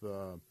with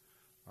the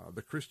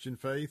Christian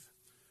faith.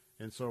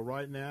 And so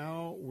right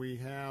now we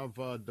have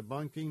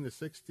Debunking the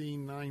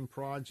 16-9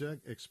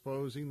 Project,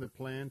 Exposing the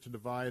Plan to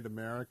Divide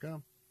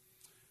America.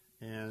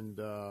 And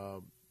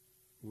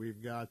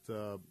we've got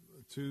 2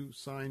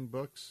 signed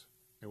books,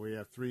 and we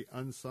have 3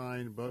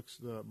 unsigned books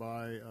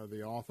by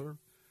the author.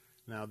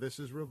 Now, this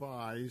is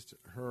revised.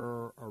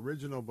 Her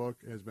original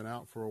book has been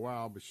out for a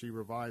while, but she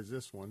revised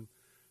this one.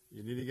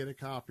 You need to get a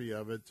copy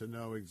of it to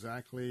know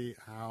exactly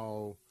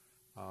how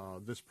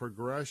this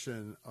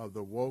progression of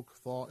the woke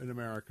thought in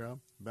America,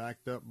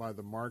 backed up by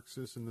the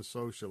Marxists and the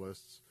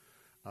socialists.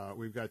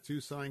 We've got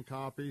 2 signed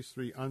copies,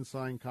 3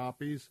 unsigned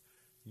copies.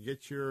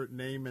 Get your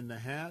name in the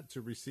hat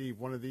to receive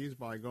one of these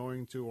by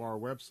going to our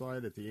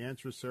website at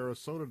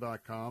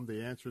theanswersarasota.com,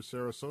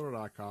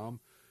 theanswersarasota.com.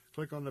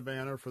 Click on the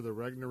banner for the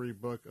Regnery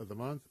Book of the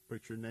Month.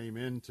 Put your name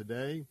in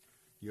today.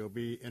 You'll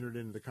be entered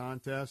into the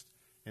contest,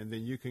 and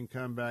then you can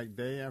come back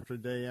day after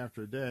day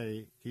after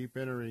day, keep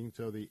entering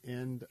till the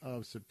end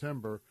of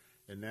September,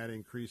 and that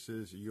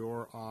increases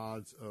your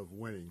odds of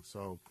winning.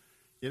 So,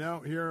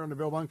 here on the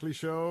Bill Bunkley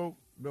Show,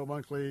 Bill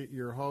Bunkley,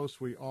 your host,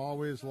 we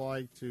always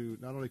like to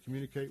not only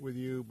communicate with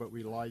you, but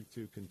we like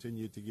to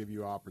continue to give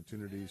you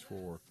opportunities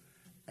for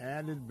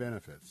added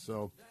benefits.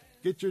 So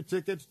get your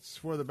tickets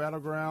for the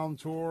Battleground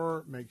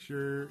Tour. Make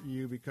sure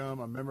you become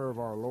a member of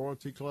our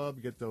loyalty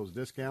club. Get those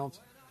discounts.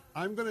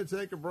 I'm going to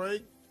take a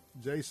break.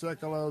 Jay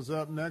Sekulow is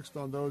up next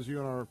on those of you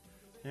on our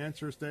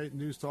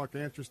News Talk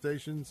answer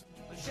stations.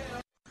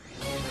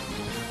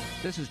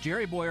 This is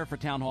Jerry Boyer for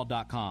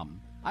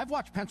Townhall.com. I've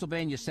watched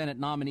Pennsylvania Senate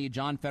nominee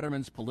John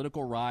Fetterman's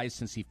political rise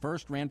since he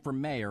first ran for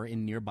mayor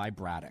in nearby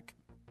Braddock.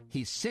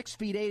 He's 6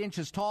 feet 8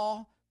 inches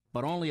tall,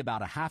 but only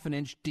about a half an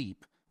inch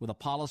deep, with a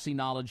policy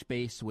knowledge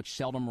base which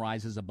seldom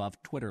rises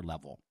above Twitter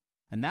level.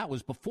 And that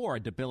was before a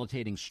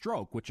debilitating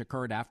stroke, which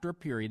occurred after a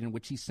period in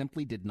which he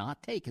simply did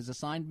not take his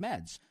assigned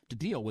meds to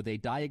deal with a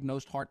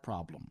diagnosed heart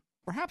problem.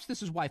 Perhaps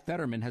this is why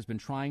Fetterman has been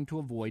trying to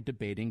avoid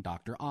debating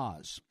Dr.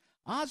 Oz.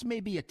 Oz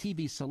may be a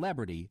TV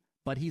celebrity,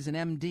 but he's an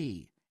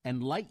MD,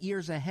 and light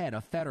years ahead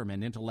of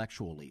Fetterman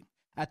intellectually.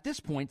 At this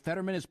point,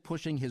 Fetterman is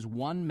pushing his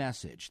one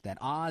message, that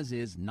Oz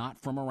is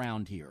not from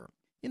around here.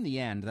 In the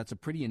end, that's a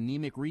pretty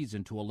anemic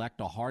reason to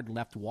elect a hard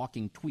left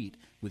walking tweet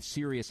with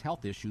serious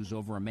health issues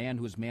over a man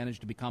who has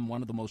managed to become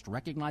one of the most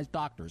recognized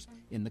doctors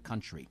in the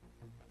country.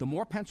 The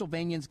more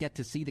Pennsylvanians get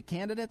to see the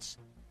candidates,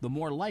 the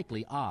more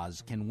likely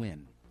Oz can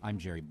win. I'm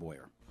Jerry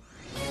Boyer.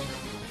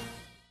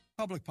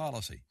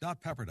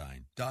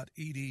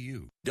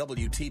 Publicpolicy.pepperdine.edu.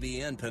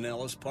 WTBN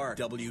Pinellas Park,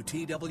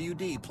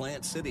 WTWD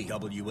Plant City,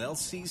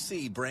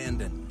 WLCC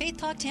Brandon. Faith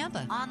Talk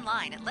Tampa.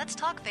 Online at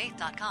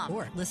letstalkfaith.com.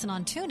 Or listen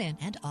on TuneIn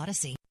and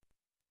Odyssey.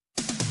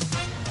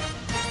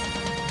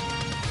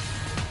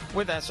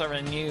 With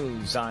SRN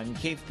News, I'm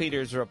Keith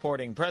Peters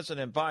reporting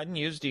President Biden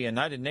used a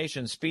United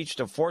Nations speech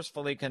to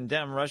forcefully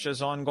condemn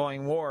Russia's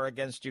ongoing war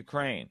against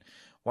Ukraine.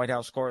 White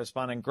House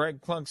correspondent Greg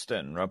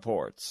Clugston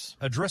reports.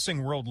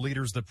 Addressing world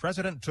leaders, the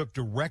president took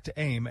direct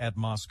aim at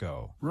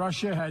Moscow.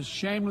 Russia has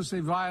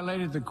shamelessly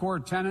violated the core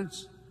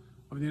tenets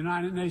of the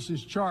United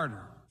Nations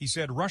Charter. He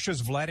said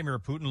Russia's Vladimir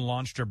Putin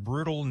launched a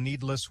brutal,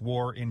 needless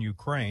war in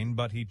Ukraine,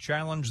 but he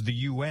challenged the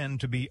UN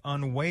to be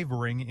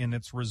unwavering in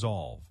its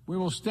resolve. We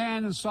will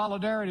stand in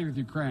solidarity with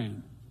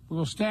Ukraine. We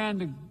will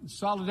stand in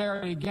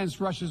solidarity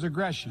against Russia's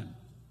aggression.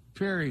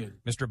 Period.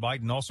 Mr.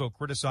 Biden also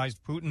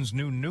criticized Putin's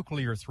new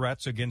nuclear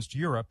threats against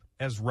Europe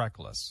as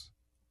reckless.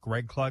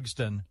 Greg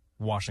Clugston,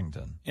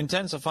 Washington.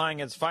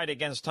 Intensifying its fight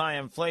against high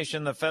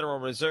inflation, the Federal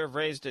Reserve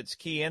raised its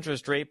key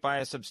interest rate by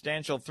a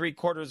substantial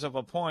 0.75 of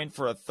a point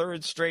for a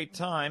third straight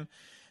time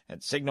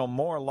and signaled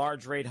more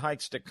large rate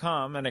hikes to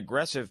come, an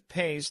aggressive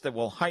pace that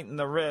will heighten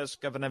the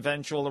risk of an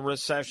eventual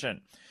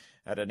recession.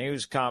 At a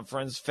news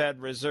conference,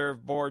 Fed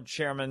Reserve Board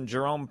Chairman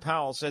Jerome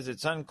Powell says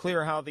it's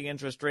unclear how the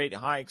interest rate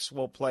hikes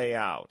will play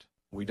out.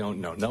 We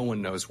don't know. No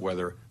one knows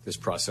whether this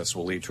process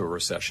will lead to a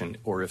recession,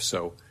 or if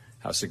so,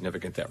 how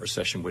significant that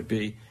recession would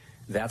be.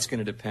 That's going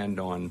to depend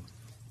on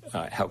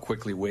how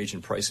quickly wage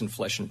and price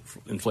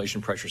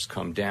inflation pressures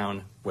come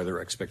down,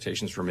 whether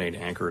expectations remain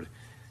anchored,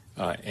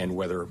 and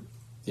whether,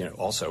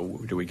 also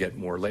do we get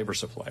more labor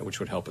supply, which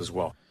would help as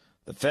well.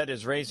 The Fed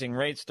is raising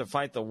rates to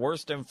fight the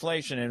worst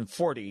inflation in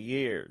 40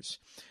 years.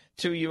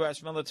 2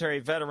 U.S. military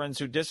veterans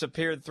who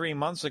disappeared 3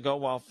 months ago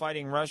while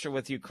fighting Russia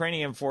with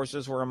Ukrainian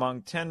forces were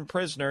among 10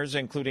 prisoners,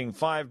 including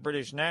 5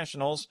 British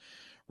nationals,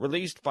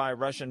 released by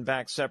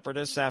Russian-backed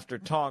separatists after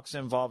talks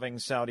involving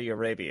Saudi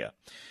Arabia.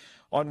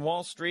 On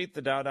Wall Street,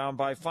 the Dow down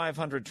by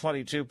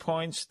 522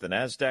 points, the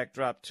Nasdaq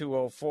dropped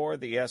 204,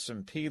 the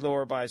S&P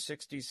lower by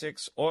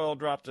 66, oil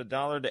dropped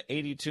 $1 to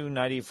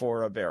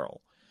 $82.94 a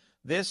barrel.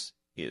 This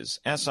is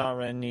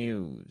SRN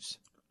News.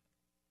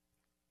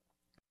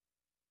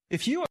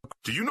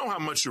 Do you know how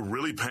much you're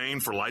really paying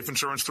for life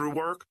insurance through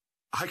work?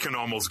 I can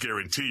almost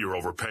guarantee you're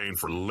overpaying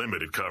for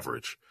limited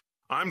coverage.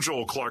 I'm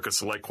Joel Clark, a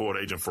Select Quote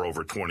agent for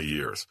over 20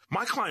 years.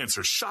 My clients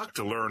are shocked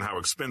to learn how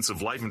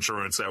expensive life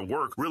insurance at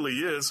work really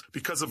is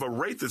because of a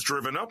rate that's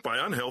driven up by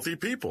unhealthy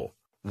people.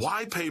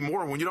 Why pay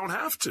more when you don't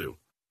have to?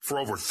 For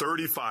over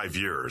 35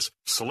 years,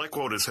 Select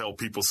Quote has helped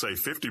people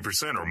save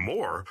 50% or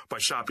more by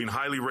shopping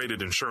highly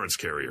rated insurance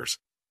carriers.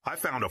 I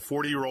found a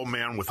 40-year-old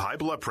man with high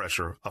blood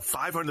pressure, a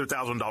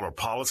 $500,000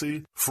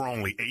 policy for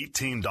only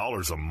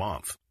 $18 a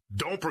month.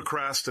 Don't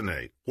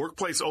procrastinate.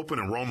 Workplace open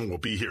enrollment will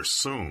be here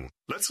soon.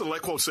 Let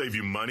SelectQuote save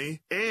you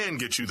money and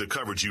get you the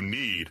coverage you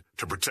need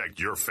to protect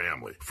your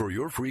family. For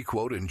your free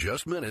quote in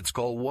just minutes,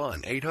 call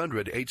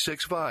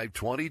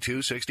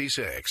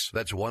 1-800-865-2266.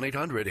 That's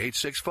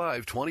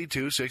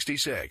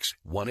 1-800-865-2266.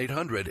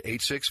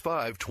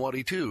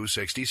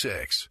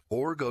 1-800-865-2266.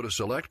 Or go to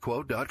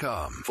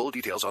SelectQuote.com. Full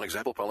details on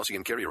example policy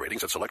and carrier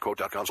ratings at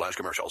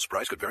SelectQuote.com/commercials.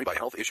 Price could vary by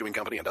health, issuing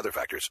company, and other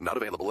factors. Not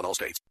available in all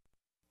states.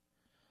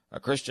 A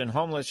Christian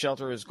homeless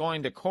shelter is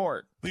going to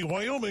court. The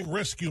Wyoming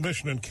Rescue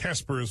Mission in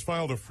Casper has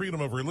filed a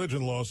freedom of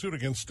religion lawsuit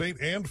against state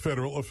and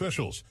federal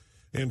officials.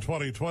 In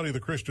 2020,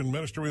 the Christian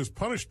ministry was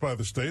punished by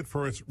the state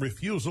for its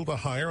refusal to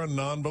hire a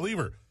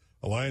non-believer.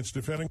 Alliance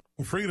Defending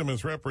Freedom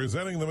is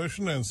representing the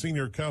mission, and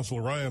senior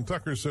counsel Ryan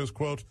Tucker says,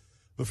 quote,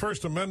 the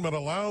First Amendment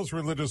allows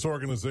religious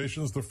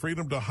organizations the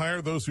freedom to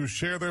hire those who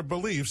share their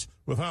beliefs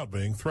without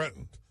being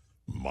threatened.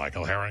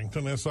 Michael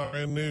Harrington,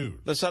 SRN News.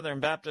 The Southern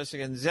Baptist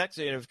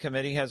Executive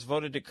Committee has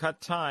voted to cut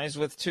ties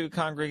with two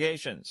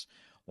congregations.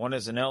 One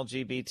is an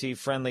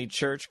LGBT-friendly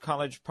church,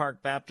 College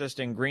Park Baptist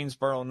in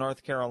Greensboro,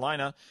 North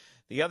Carolina.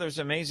 The other is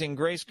Amazing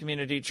Grace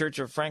Community Church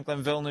of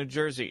Franklinville, New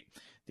Jersey.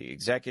 The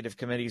Executive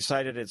Committee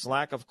cited its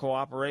lack of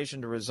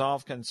cooperation to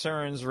resolve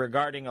concerns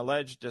regarding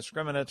alleged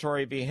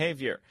discriminatory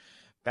behavior.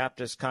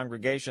 Baptist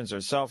congregations are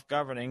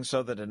self-governing,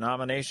 so the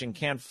denomination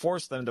can't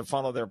force them to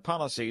follow their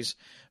policies,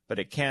 but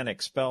it can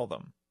expel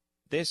them.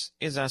 This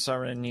is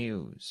SRN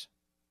News.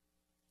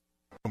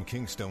 From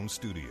Kingstone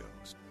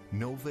Studios,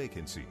 no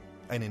vacancy,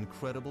 an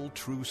incredible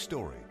true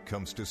story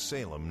comes to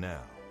Salem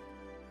now.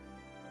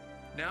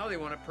 Now they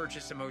want to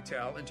purchase a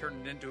motel and turn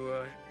it into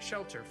a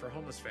shelter for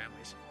homeless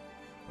families.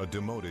 A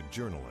demoted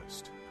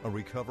journalist, a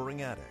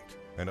recovering addict,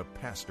 and a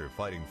pastor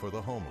fighting for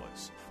the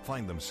homeless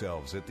find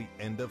themselves at the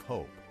end of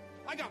hope.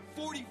 I got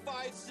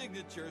 45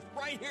 signatures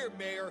right here,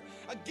 Mayor,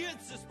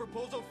 against this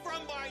proposal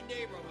from my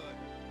neighborhood.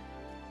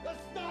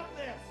 Let's stop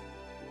this!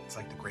 It's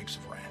like the grapes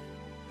of wrath.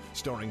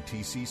 Starring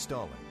T.C.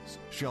 Stallings,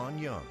 Sean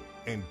Young,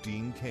 and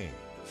Dean Cain.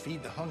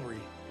 Feed the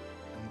hungry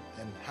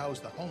and house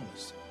the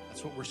homeless.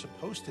 That's what we're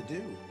supposed to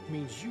do. It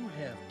means you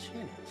have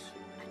tenants.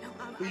 I know.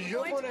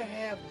 You're going to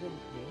have them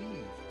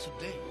leave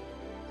today,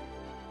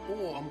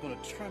 or I'm going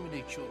to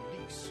terminate your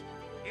lease.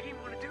 You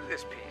didn't want to do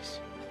this piece.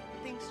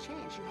 Things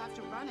change. You have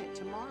to run it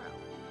tomorrow.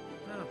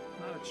 No,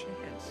 not a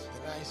chance.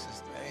 The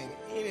nicest thing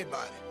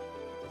anybody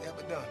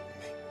ever done for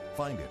me.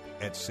 Find it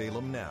at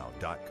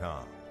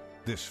salemnow.com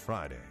this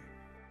Friday.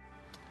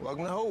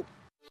 Welcome to Hope.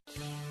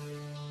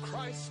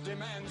 Christ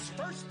demands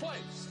first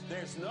place.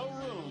 There's no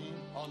room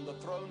on the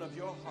throne of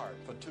your heart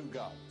for two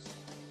gods.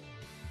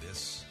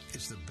 This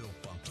is the Bill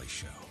Bunkley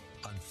Show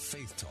on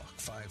Faith Talk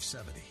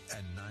 570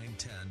 and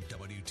 910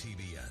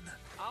 WTBN.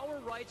 Our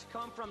rights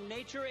come from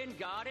nature and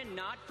God and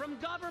not from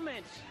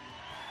government.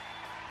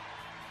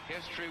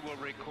 History will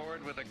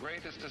record with the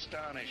greatest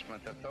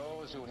astonishment that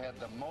those who had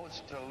the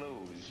most to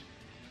lose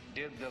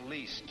did the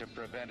least to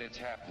prevent its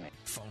happening.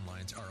 Phone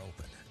lines are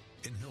open.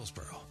 In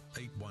Hillsborough,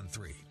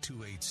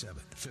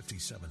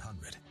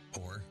 813-287-5700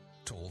 or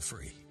toll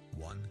free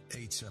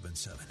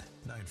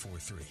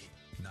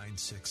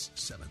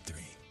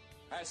 1-877-943-9673.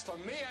 As for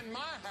me and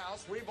my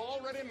house, we've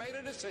already made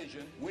a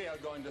decision. We are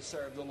going to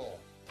serve the Lord.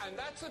 And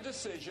that's a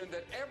decision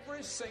that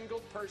every single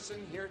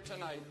person here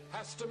tonight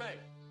has to make.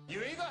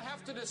 You either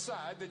have to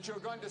decide that you're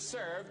going to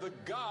serve the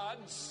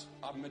gods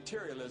of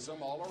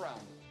materialism all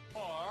around,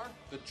 or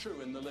the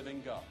true and the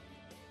living God.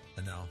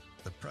 And now,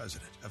 the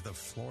president of the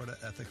Florida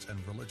Ethics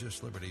and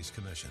Religious Liberties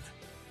Commission.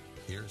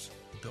 Here's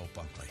Bill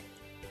Bunkley.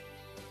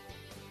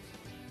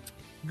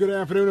 Good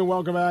afternoon and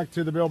welcome back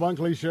to the Bill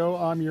Bunkley Show.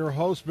 I'm your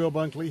host, Bill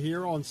Bunkley,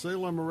 here on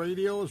Salem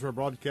Radio as we're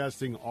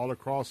broadcasting all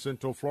across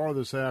Central Florida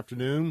this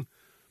afternoon.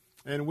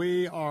 And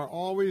we are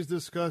always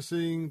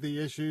discussing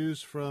the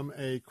issues from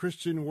a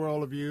Christian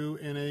worldview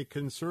and a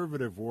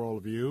conservative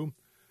worldview.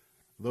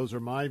 Those are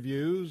my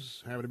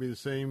views, happen to be the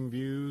same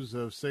views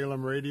of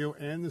Salem Radio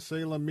and the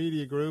Salem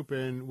Media Group,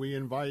 and we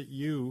invite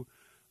you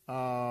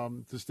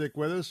to stick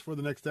with us for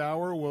the next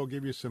hour. We'll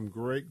give you some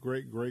great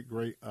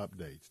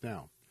updates.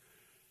 Now,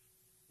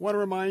 I want to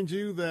remind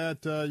you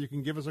that you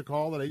can give us a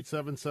call at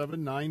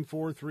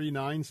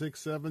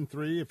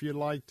 877-943-9673 if you'd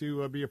like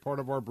to be a part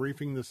of our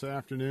briefing this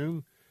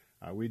afternoon.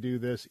 We do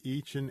this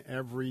each and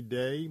every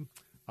day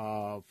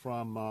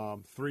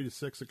from 3 to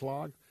 6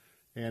 o'clock.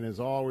 And as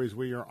always,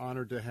 we are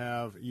honored to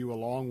have you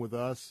along with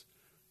us.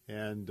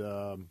 And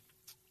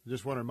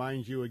just want to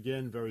remind you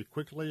again very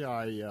quickly,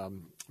 I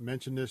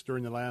mentioned this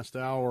during the last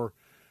hour,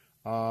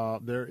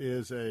 there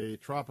is a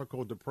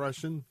tropical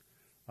depression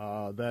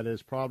that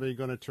is probably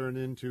going to turn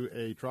into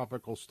a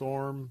tropical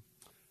storm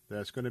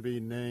that's going to be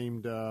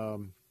named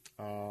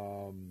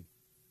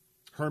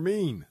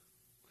Hermine.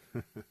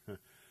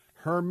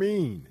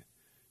 Hermine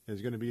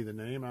is going to be the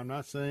name. I'm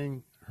not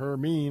saying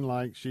Hermine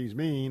like she's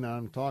mean.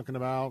 I'm talking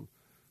about,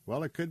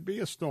 well, it could be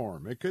a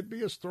storm. It could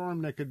be a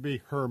storm that could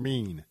be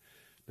Hermine,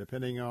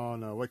 depending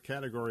on what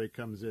category it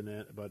comes in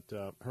at. But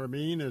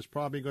Hermine is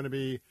probably going to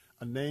be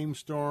a named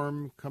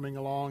storm coming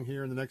along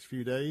here in the next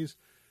few days.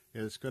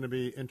 is going to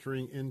be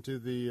entering into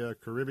the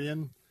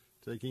Caribbean,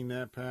 taking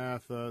that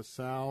path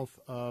south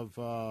of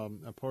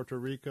Puerto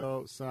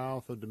Rico,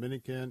 south of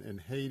Dominican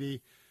and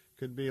Haiti,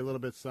 could be a little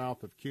bit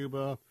south of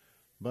Cuba.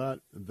 But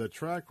the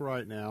track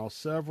right now,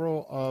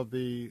 several of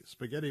the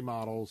spaghetti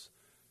models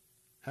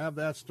have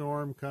that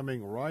storm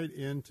coming right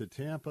into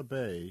Tampa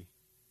Bay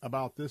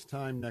about this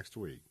time next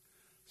week.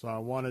 So I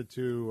wanted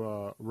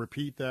to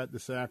repeat that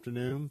this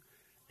afternoon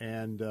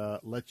and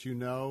let you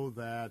know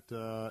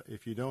that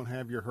if you don't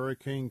have your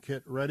hurricane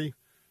kit ready,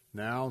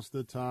 now's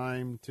the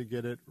time to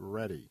get it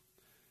ready.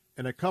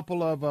 And a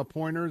couple of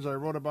pointers, I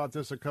wrote about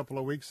this a couple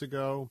of weeks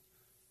ago.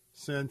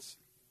 Since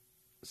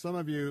some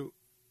of you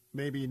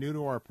may be new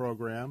to our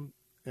program,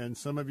 and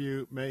some of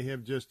you may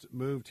have just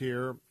moved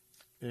here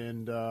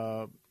in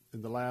the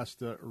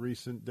last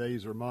recent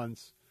days or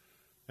months.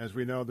 As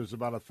we know, there's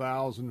about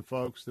 1,000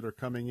 folks that are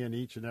coming in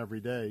each and every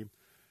day.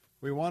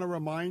 We want to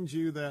remind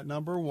you that,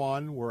 number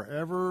one,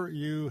 wherever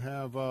you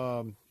have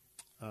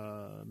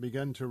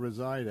begun to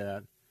reside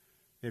at,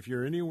 if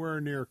you're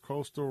anywhere near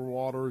coastal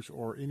waters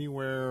or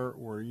anywhere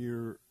where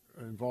you're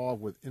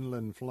involved with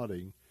inland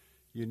flooding,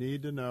 you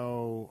need to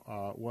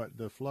know what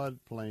the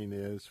floodplain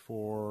is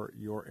for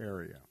your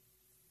area.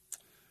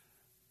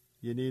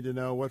 You need to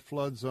know what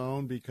flood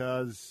zone,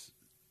 because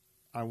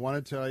I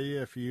want to tell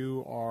you, if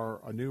you are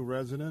a new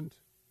resident,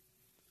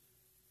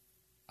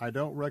 I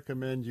don't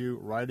recommend you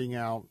riding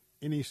out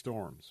any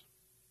storms.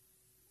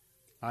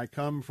 I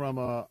come from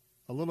a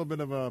little bit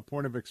of a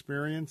point of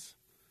experience.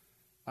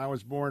 I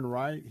was born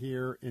right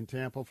here in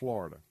Tampa,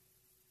 Florida.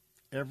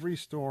 Every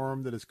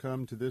storm that has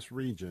come to this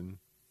region,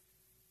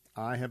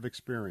 I have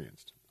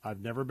experienced. I've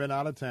never been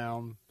out of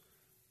town.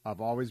 I've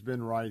always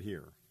been right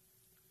here.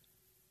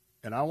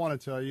 And I want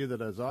to tell you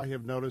that, as I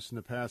have noticed in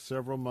the past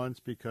several months,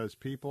 because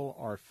people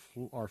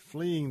are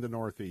fleeing the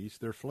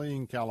Northeast, they're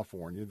fleeing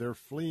California, they're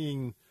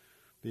fleeing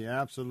the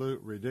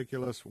absolute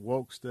ridiculous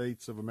woke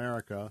states of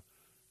America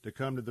to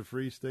come to the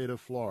free state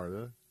of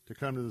Florida, to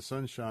come to the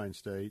Sunshine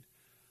State,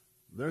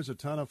 there's a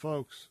ton of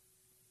folks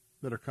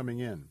that are coming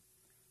in.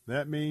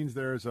 That means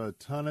there's a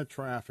ton of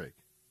traffic.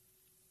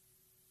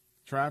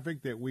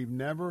 Traffic that we've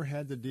never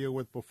had to deal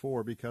with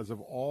before because of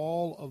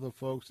all of the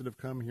folks that have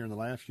come here in the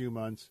last few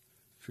months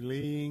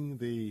fleeing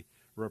the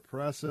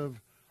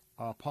repressive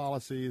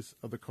policies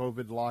of the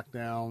COVID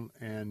lockdown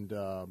and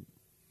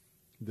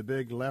the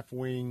big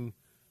left-wing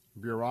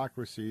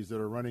bureaucracies that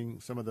are running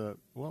some of the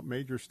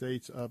major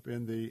states up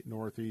in the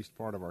northeast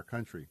part of our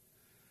country.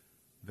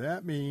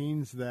 That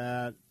means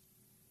that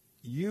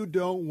you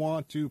don't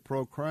want to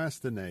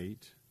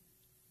procrastinate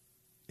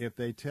if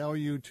they tell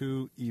you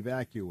to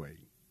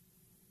evacuate.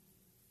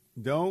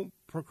 Don't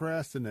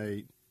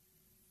procrastinate.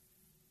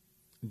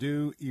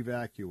 Do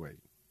evacuate.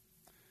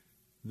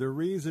 The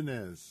reason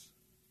is,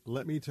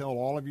 let me tell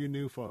all of you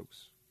new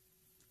folks,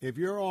 if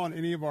you're on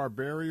any of our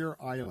barrier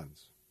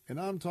islands, and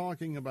I'm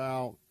talking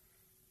about,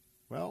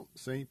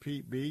 St.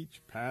 Pete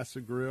Beach,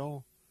 Paso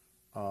Grill,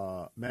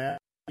 Mad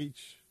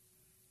Beach,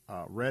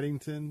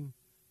 Reddington,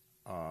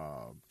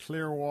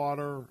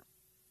 Clearwater,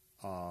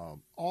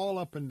 all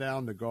up and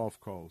down the Gulf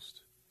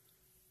Coast.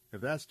 If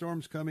that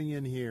storm's coming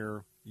in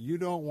here, you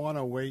don't want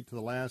to wait to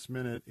the last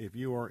minute if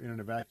you are in an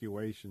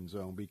evacuation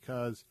zone,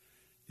 because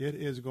it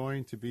is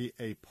going to be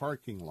a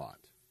parking lot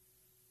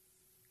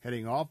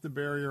heading off the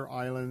barrier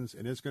islands,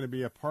 and it's going to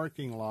be a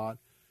parking lot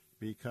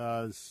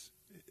because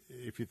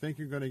if you think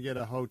you're going to get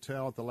a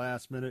hotel at the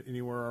last minute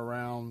anywhere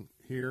around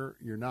here,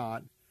 you're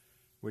not,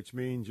 which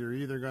means you're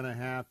either going to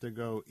have to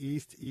go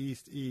east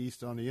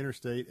on the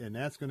interstate, and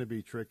that's going to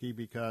be tricky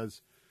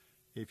because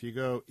if you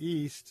go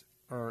east,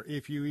 or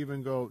if you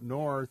even go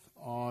north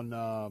on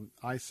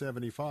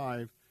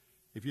I-75,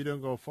 if you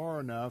don't go far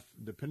enough,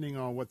 depending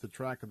on what the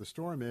track of the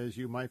storm is,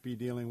 you might be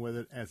dealing with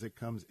it as it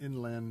comes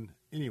inland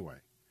anyway.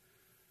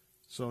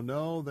 So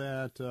know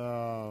that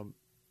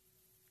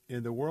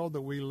in the world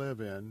that we live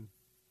in,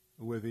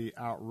 with the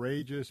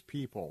outrageous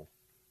people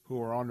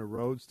who are on the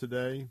roads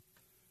today,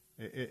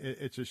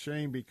 it's a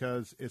shame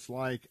because it's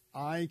like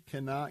I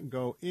cannot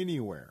go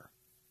anywhere.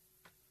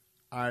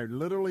 I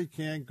literally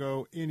can't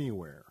go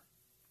anywhere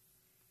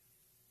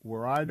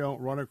where I don't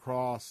run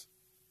across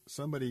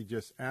somebody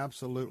just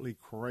absolutely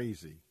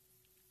crazy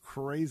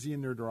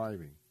in their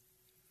driving.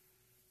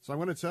 So I'm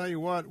going to tell you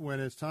what, when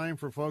it's time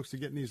for folks to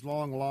get in these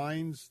long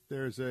lines,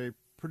 there's a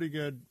pretty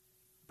good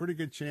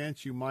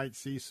chance you might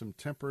see some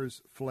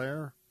tempers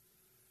flare.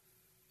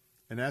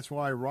 And that's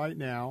why right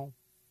now,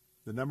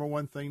 the number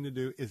one thing to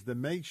do is to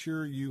make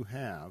sure you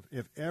have,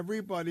 if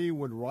everybody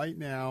would right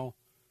now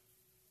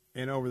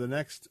and over the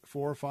next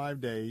 4 or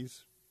 5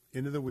 days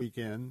into the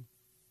weekend,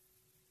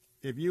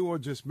 if you will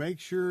just make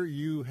sure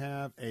you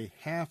have a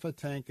half a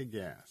tank of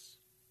gas.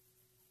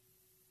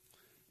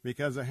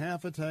 Because a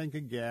half a tank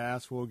of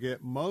gas will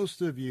get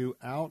most of you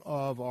out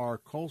of our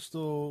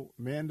coastal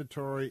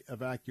mandatory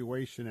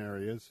evacuation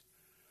areas.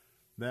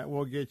 That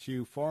will get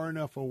you far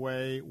enough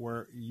away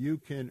where you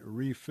can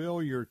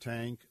refill your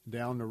tank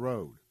down the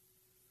road.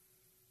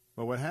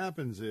 But what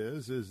happens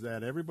is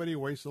that everybody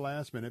waits the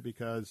last minute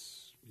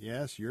because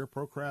Yes, you're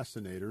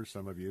procrastinators,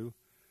 some of you.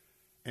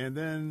 And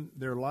then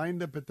they're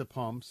lined up at the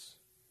pumps,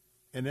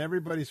 and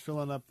everybody's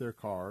filling up their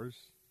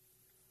cars.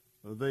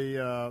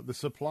 The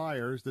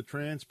suppliers, the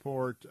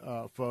transport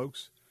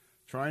folks,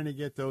 trying to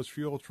get those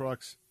fuel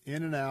trucks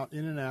in and out,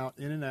 in and out,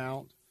 in and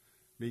out,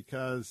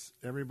 because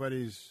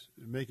everybody's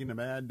making a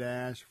mad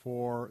dash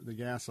for the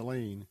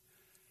gasoline,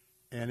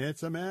 and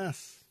it's a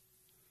mess.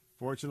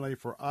 Fortunately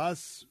for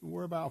us,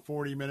 we're about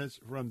 40 minutes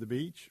from the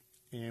beach,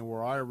 and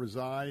where I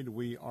reside,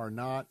 we are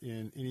not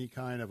in any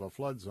kind of a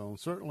flood zone,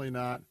 certainly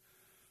not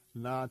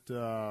in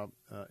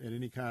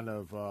any kind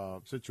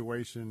of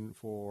situation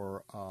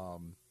for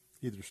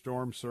either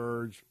storm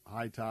surge,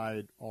 high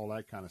tide, all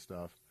that kind of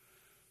stuff.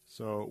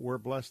 So we're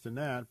blessed in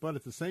that. But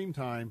at the same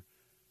time,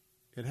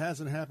 it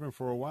hasn't happened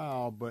for a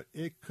while, but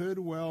it could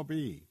well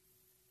be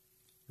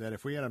that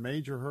if we had a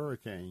major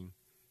hurricane,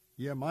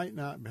 you might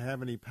not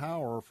have any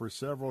power for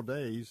several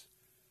days.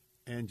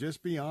 And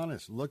just be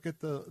honest, look at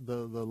the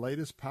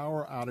latest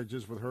power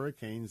outages with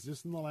hurricanes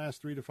just in the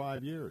last 3 to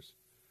 5 years.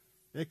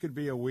 It could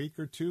be a week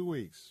or 2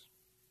 weeks.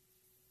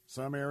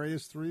 Some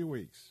areas 3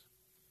 weeks.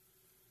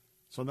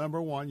 So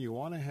number one, you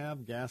want to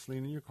have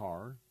gasoline in your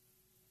car.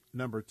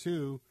 Number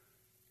two,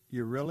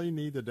 you really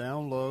need to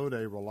download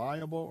a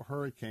reliable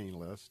hurricane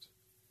list,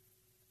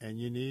 and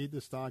you need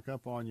to stock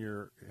up on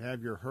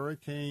have your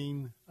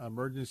hurricane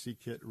emergency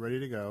kit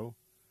ready to go,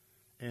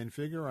 and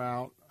figure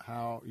out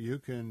how you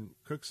can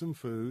cook some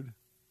food.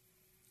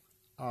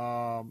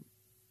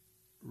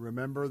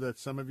 Remember that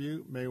some of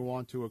you may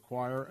want to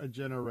acquire a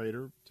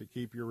generator to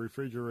keep your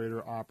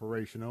refrigerator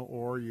operational,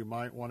 or you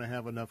might want to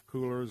have enough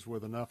coolers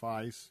with enough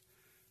ice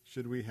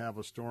should we have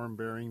a storm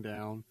bearing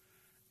down,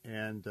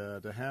 and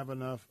to have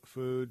enough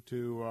food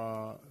to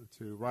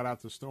ride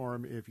out the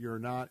storm if you're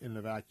not in an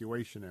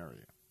evacuation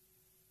area.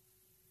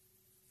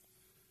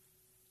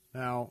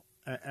 Now,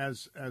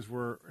 as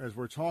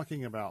we're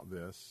talking about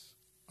this,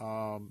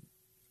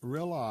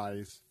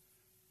 realize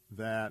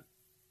that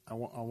I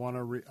want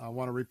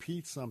to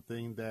repeat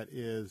something that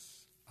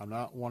is, I'm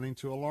not wanting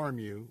to alarm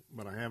you,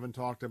 but I haven't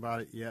talked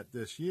about it yet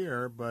this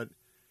year, but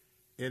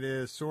it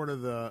is sort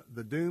of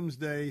the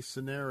doomsday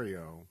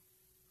scenario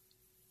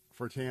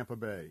for Tampa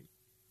Bay.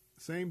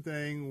 Same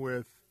thing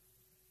with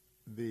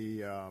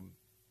the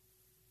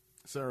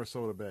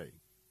Sarasota Bay.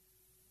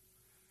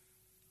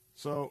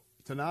 So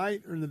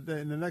tonight or in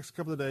the next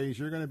couple of days,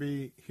 you're going to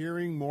be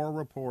hearing more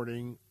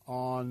reporting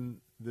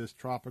on this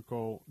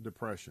tropical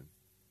depression.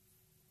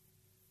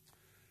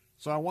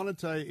 So I want to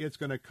tell you, it's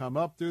going to come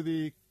up through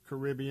the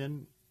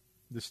Caribbean.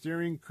 The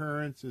steering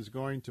currents is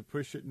going to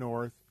push it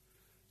north.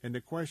 And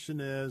the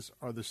question is,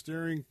 are the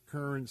steering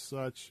currents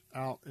such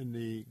out in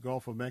the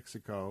Gulf of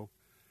Mexico?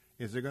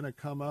 Is it going to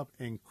come up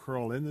and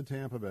curl into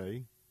Tampa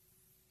Bay?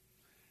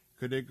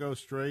 Could it go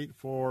straight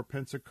for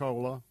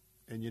Pensacola?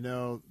 And you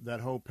know that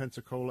whole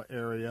Pensacola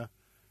area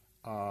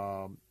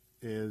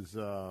is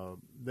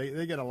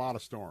they get a lot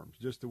of storms,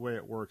 just the way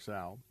it works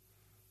out.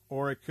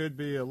 Or it could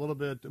be a little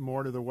bit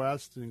more to the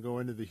west and go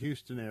into the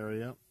Houston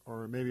area,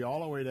 or maybe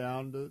all the way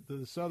down to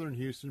the southern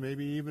Houston,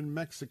 maybe even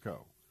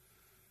Mexico.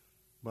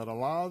 But a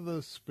lot of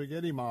the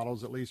spaghetti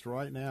models, at least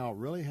right now,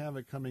 really have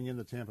it coming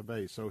into Tampa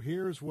Bay. So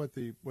here's what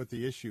the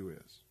issue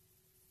is.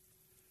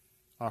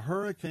 A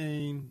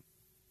hurricane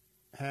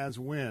has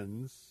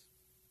winds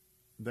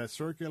that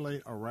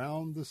circulate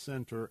around the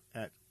center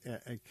at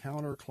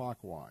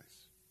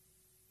counterclockwise.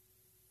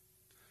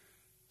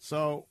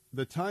 So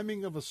the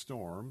timing of a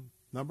storm,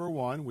 number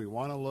one, we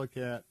want to look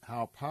at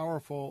how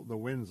powerful the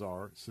winds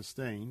are,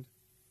 sustained,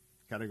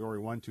 category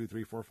 1, 2,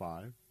 3, 4,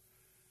 5.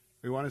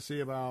 We want to see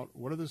about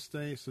what are the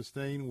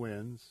sustained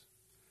winds.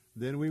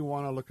 Then we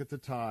want to look at the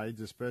tides,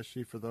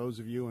 especially for those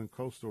of you in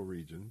coastal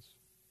regions.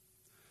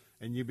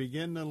 And you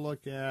begin to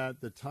look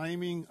at the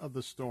timing of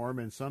the storm,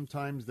 and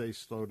sometimes they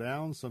slow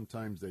down,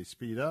 sometimes they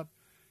speed up.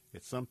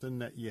 It's something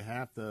that you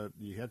have to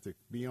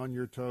be on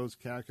your toes,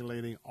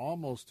 calculating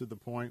almost to the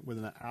point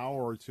within an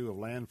hour or two of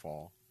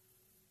landfall.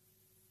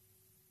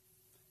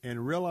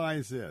 And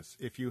realize this,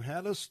 if you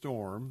had a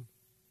storm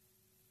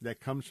that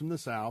comes from the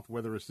south,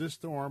 whether it's this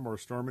storm or a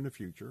storm in the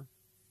future,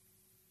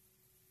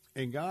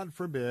 and God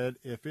forbid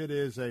if it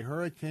is a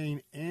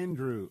Hurricane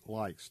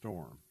Andrew-like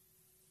storm.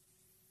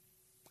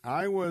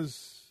 I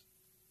was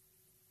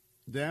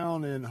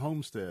down in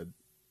Homestead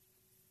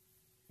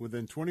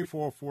within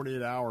 24,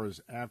 48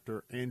 hours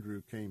after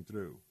Andrew came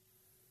through.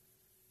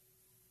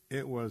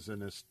 It was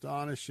an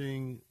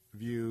astonishing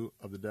view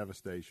of the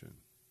devastation.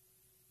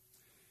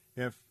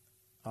 If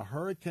a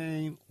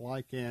hurricane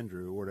like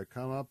Andrew were to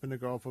come up in the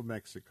Gulf of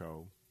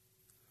Mexico,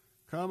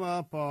 come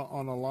up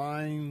on a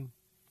line,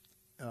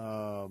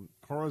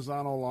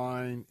 horizontal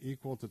line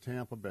equal to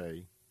Tampa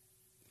Bay,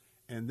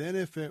 and then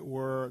if it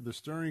were, the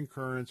steering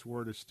currents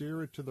were to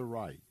steer it to the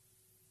right.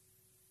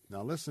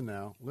 Now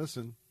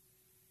listen.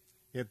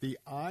 If the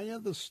eye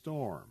of the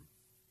storm,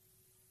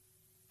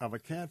 of a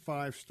Cat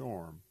 5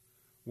 storm,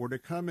 were to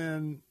come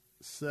in,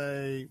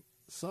 say,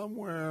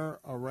 somewhere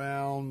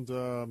around,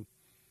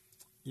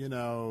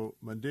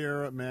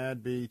 Madeira,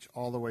 Mad Beach,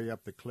 all the way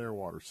up to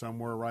Clearwater,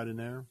 somewhere right in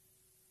there,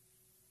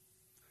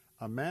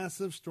 a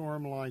massive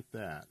storm like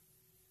that,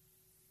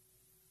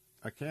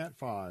 a Cat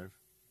 5,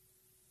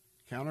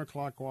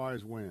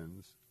 counterclockwise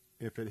winds,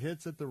 if it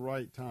hits at the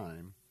right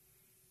time,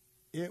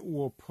 it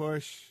will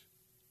push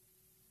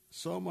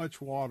so much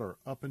water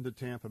up into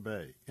Tampa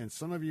Bay. And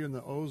some of you in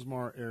the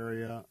Osmar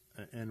area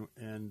and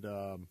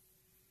I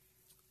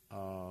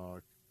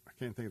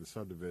can't think of the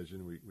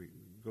subdivision. We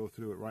go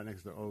through it right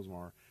next to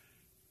Osmar.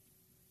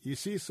 You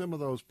see some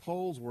of those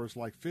poles where it's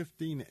like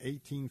 15 to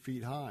 18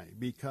 feet high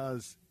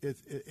because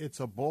it's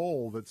a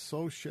bowl that's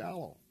so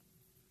shallow.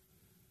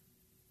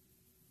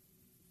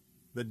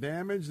 The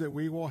damage that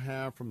we will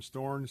have from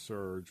storm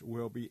surge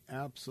will be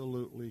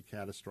absolutely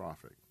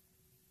catastrophic.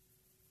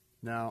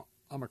 Now,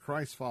 I'm a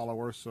Christ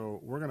follower, so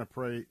we're going to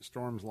pray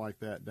storms like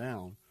that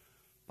down.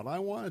 But I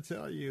want to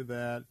tell you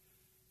that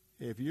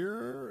if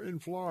you're in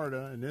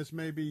Florida, and this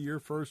may be your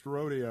first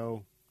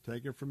rodeo,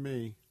 take it from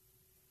me,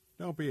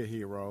 don't be a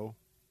hero.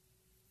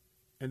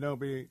 And don't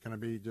be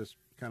just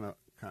kind of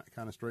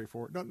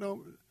straightforward. Don't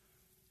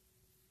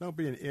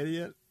be an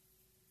idiot,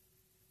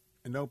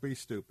 and don't be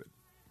stupid.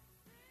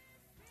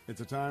 It's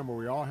a time where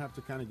we all have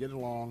to kind of get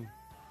along,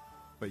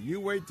 but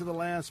you wait to the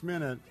last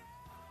minute,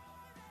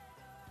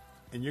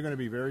 and you're going to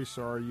be very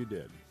sorry you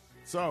did.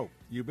 So,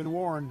 you've been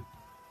warned.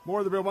 More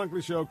of the Bill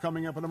Bunkley Show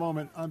coming up in a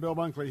moment. I'm Bill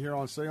Bunkley here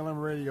on Salem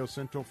Radio,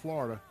 Central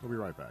Florida. We'll be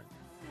right back.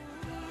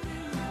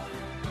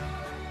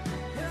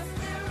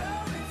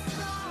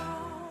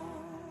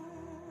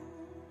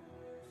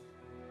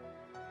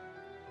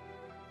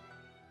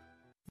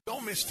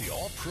 Don't miss the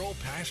All-Pro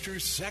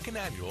Pastors' second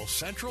annual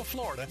Central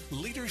Florida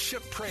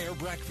Leadership Prayer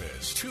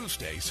Breakfast,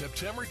 Tuesday,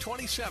 September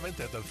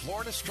 27th at the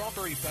Florida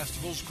Strawberry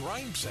Festival's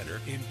Grime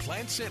Center in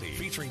Plant City,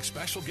 featuring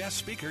special guest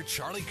speaker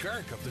Charlie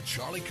Kirk of The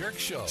Charlie Kirk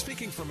Show,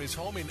 speaking from his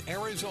home in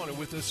Arizona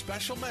with a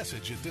special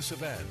message at this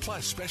event.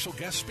 Plus, special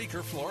guest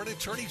speaker Florida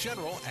Attorney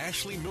General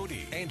Ashley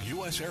Moody and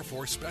U.S. Air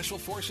Force Special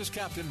Forces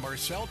Captain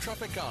Marcel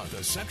Traficant.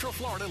 The Central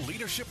Florida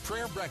Leadership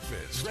Prayer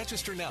Breakfast.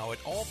 Register now at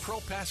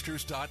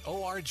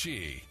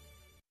allpropastors.org.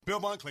 Bill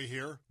Bunkley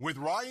here. With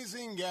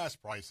rising gas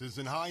prices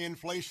and high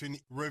inflation,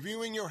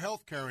 reviewing your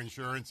health care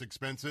insurance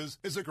expenses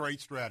is a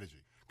great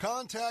strategy.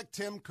 Contact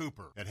Tim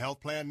Cooper at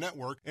Health Plan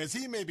Network as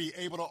he may be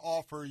able to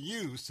offer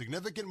you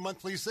significant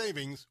monthly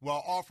savings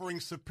while offering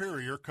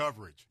superior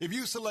coverage. If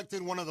you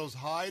selected one of those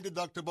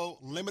high-deductible,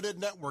 limited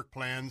network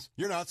plans,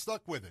 you're not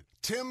stuck with it.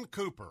 Tim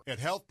Cooper at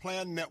Health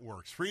Plan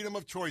Network's Freedom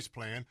of Choice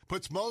plan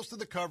puts most of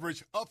the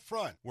coverage up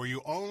front, where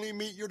you only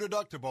meet your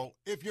deductible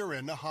if you're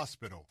in the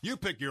hospital. You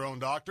pick your own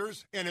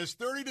doctors and is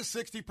 30 to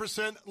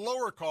 60%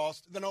 lower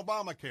cost than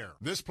Obamacare.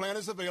 This plan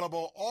is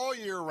available all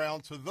year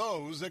round to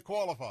those that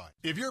qualify.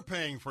 If you're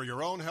paying for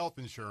your own health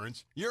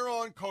insurance, you're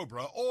on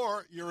COBRA,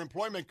 or your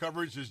employment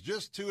coverage is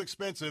just too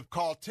expensive,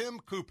 call Tim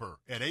Cooper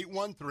at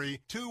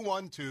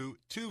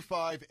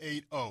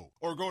 813-212-2580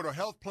 or go to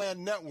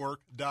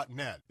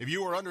healthplannetwork.net. If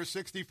you are under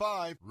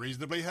 65,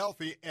 reasonably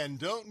healthy, and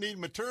don't need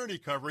maternity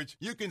coverage,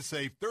 you can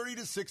save 30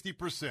 to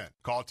 60%.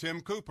 Call Tim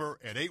Cooper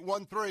at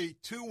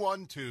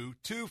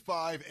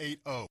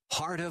 813-212-2580.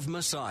 Heart of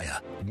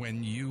Messiah.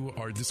 When you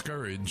are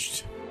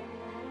discouraged,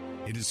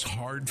 it is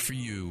hard for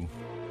you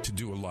to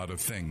do a lot of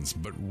things,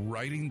 but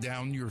writing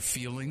down your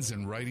feelings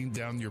and writing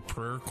down your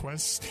prayer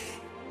requests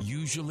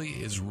usually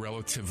is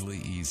relatively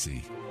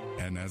easy.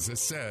 And as I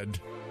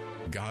said,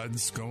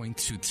 God's going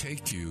to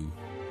take you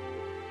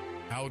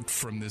out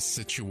from this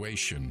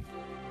situation,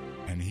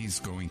 and he's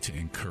going to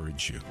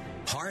encourage you.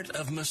 Heart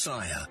of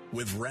Messiah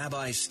with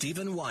Rabbi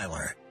Stephen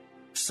Weiler.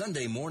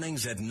 Sunday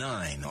mornings at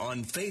 9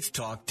 on Faith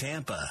Talk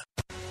Tampa.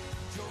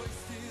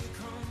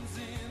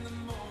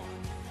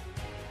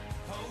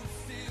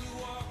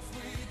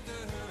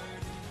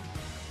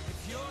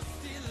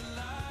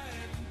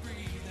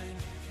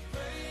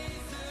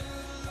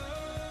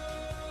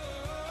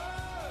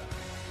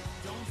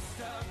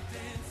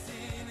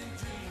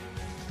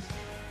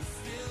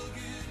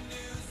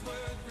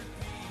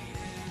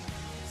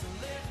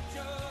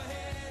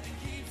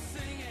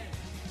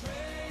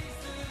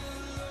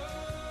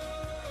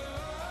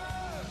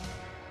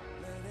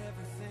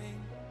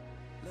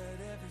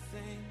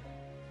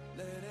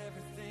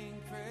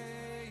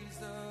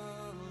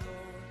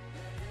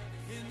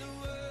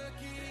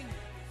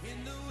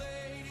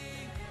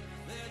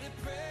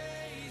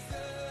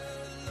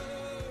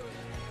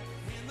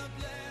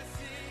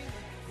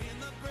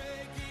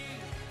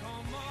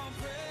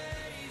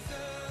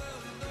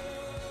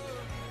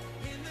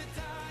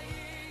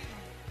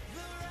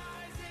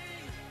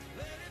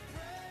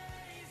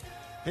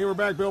 Hey, we're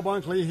back. Bill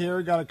Bunkley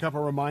here. Got a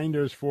couple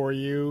reminders for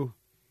you.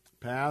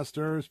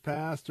 Pastors.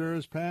 Have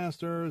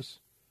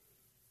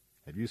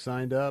you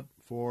signed up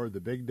for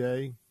the big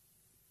day?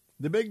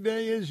 The big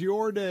day is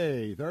your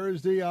day,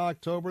 Thursday,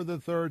 October the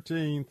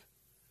 13th.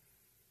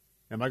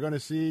 Am I going to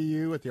see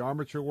you at the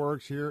Armature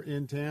Works here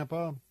in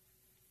Tampa?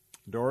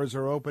 Doors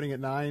are opening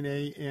at 9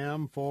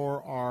 a.m.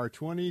 for our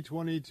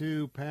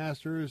 2022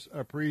 Pastors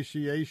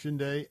Appreciation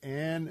Day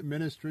and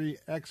Ministry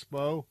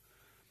Expo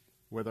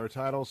with our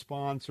title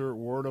sponsor,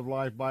 Word of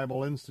Life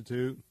Bible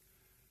Institute.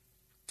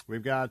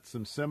 We've got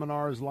some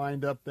seminars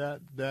lined up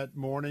that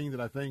morning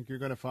that I think you're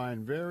going to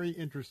find very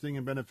interesting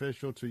and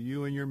beneficial to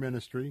you and your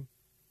ministry.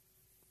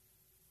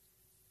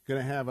 Going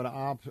to have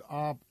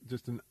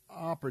just an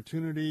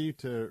opportunity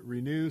to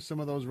renew some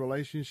of those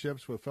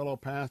relationships with fellow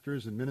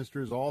pastors and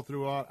ministers all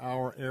throughout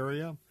our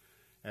area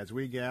as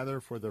we gather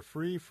for the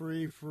free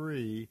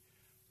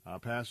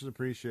Pastors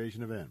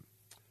Appreciation event.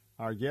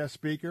 Our guest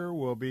speaker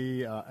will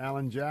be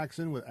Alan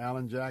Jackson with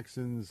Alan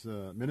Jackson's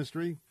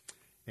ministry,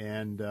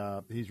 and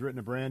he's written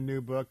a brand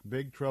new book,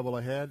 Big Trouble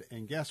Ahead.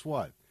 And guess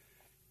what?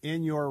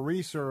 In your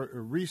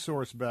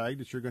resource bag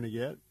that you're going to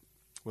get,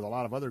 with a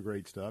lot of other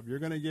great stuff, you're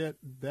going to get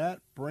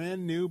that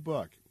brand new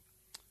book.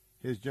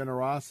 His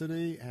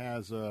generosity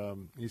has,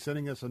 he's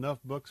sending us enough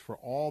books for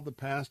all the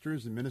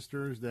pastors and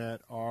ministers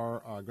that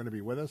are going to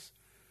be with us.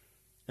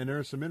 And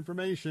there's some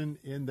information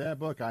in that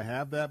book. I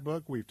have that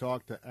book. We've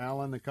talked to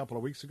Alan a couple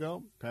of weeks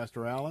ago,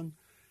 Pastor Alan.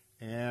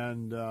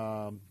 And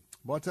well,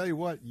 I'll tell you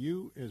what,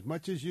 as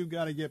much as you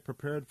got to get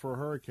prepared for a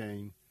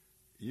hurricane,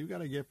 you got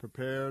to get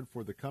prepared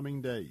for the coming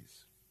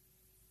days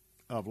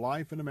of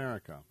life in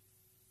America.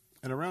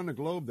 And around the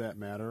globe, that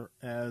matter,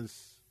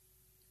 as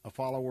a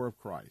follower of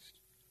Christ.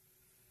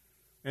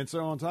 And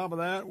so on top of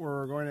that,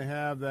 we're going to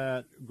have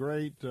that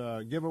great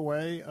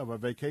giveaway of a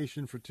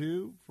vacation for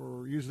two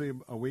for usually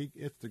a week.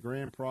 It's the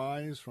grand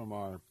prize from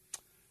our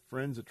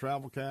friends at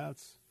Travel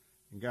Cats.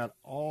 And got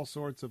all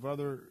sorts of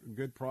other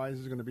good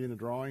prizes going to be in the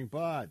drawing.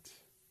 But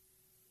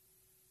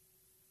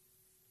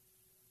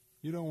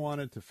you don't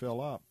want it to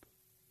fill up.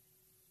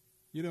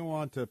 You don't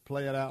want to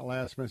play it out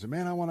last minute.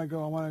 Man, I want to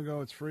go.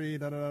 It's free.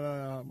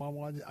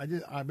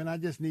 I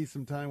just need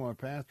some time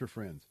with my pastor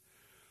friends.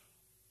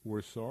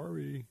 We're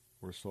sorry.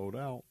 We're sold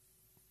out.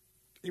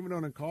 Even though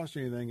it doesn't cost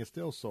you anything, it's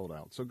still sold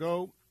out. So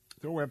go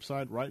to our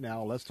website right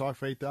now,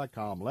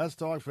 letstalkfaith.com.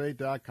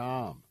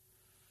 Letstalkfaith.com.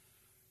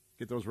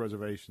 Get those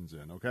reservations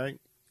in, okay?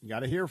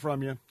 Got to hear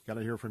from you. Got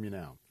to hear from you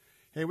now.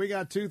 Hey, we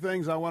got two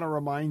things I want to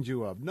remind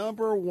you of.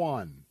 Number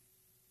one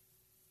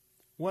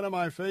of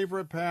my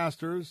favorite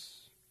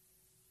pastors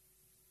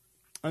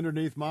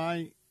underneath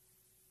my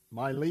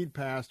lead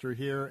pastor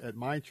here at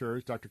my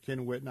church, Dr.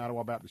 Ken Whitten,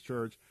 Ottawa Baptist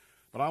Church.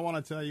 But I want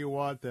to tell you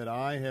what, that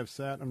I have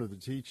sat under the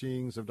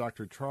teachings of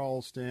Dr.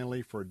 Charles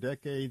Stanley for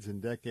decades and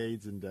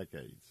decades and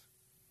decades.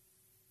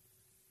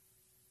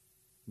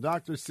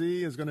 Dr.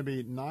 C is going to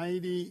be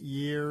 90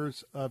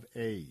 years of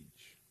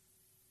age.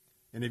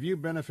 And if you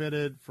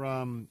benefited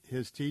from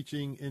his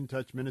teaching in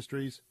Touch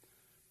Ministries,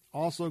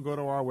 also go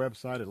to our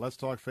website at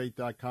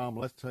letstalkfaith.com,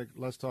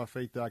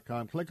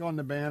 letstalkfaith.com. Click on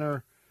the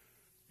banner.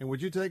 And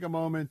would you take a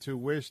moment to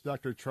wish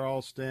Dr.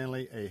 Charles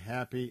Stanley a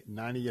happy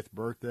 90th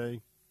birthday?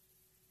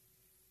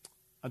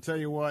 I'll tell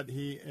you what,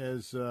 he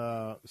is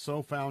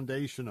so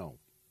foundational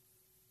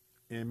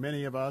in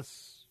many of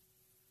us,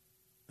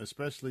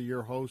 especially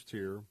your host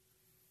here,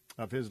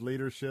 of his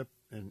leadership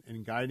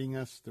and guiding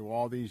us through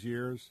all these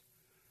years.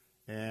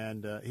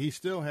 And he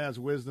still has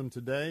wisdom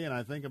today, and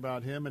I think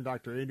about him and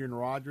Dr. Adrian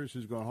Rogers,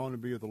 who's going home to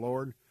be with the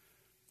Lord.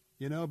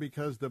 You know,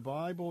 because the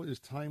Bible is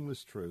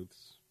timeless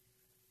truths.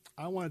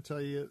 I want to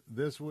tell you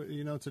this,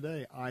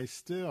 today, I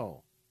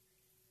still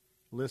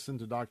listen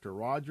to Dr.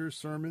 Rogers'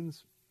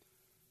 sermons.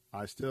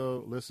 I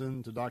still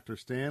listen to Dr.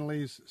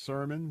 Stanley's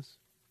sermons,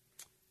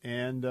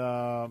 and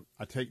I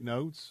take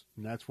notes,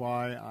 and that's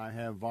why I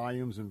have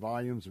volumes and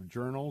volumes of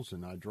journals,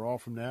 and I draw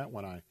from that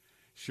when I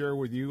share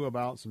with you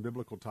about some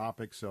biblical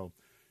topics, so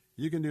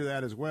you can do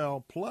that as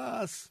well.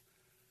 Plus,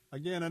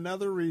 again,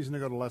 another reason to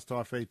go to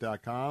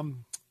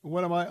letstalkfaith.com.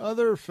 One of my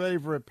other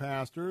favorite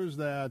pastors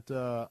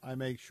that I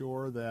make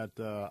sure that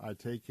I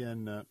take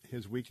in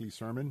his weekly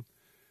sermon,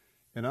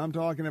 and I'm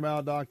talking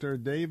about Dr.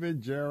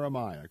 David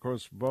Jeremiah. Of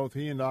course, both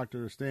he and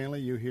Dr.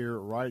 Stanley you hear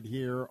right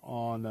here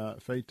on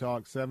Faith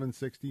Talk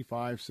 760,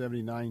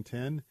 570,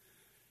 910,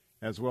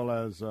 as well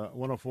as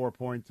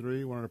 104.3,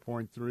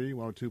 100.3,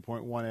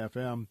 102.1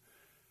 FM.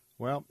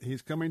 Well,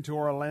 he's coming to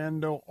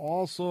Orlando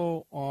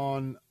also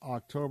on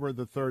October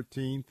the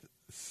 13th,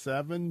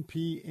 7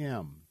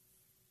 p.m.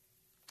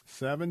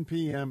 7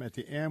 p.m. at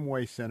the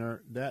Amway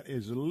Center. That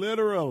is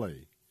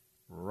literally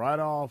right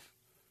off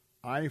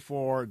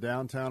I-4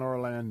 downtown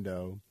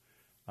Orlando.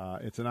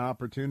 It's an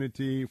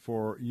opportunity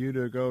for you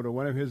to go to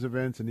one of his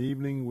events, an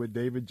evening with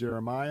David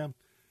Jeremiah.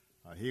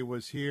 He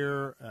was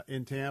here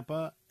in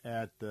Tampa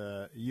at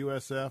the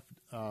USF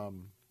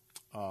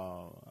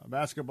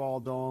basketball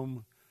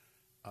dome,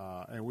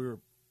 and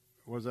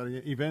was at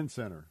an event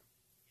center.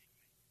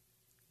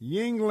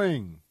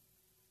 Yingling.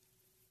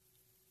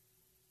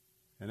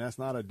 And that's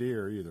not a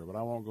deer either, but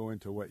I won't go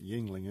into what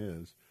Yingling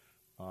is.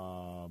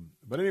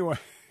 But anyway,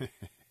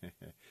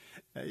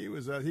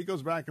 he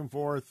goes back and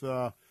forth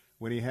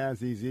when he has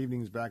these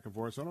evenings back and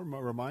forth. So I want to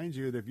remind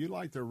you that if you'd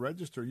like to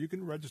register, you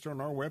can register on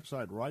our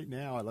website right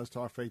now at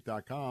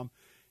letstalkfaith.com.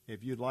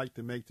 If you'd like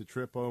to make the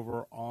trip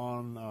over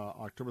on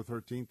October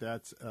 13th,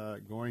 that's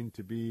going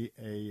to be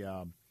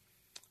a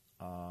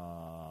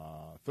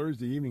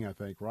Thursday evening, I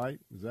think, right?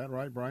 Is that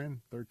right,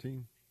 Brian?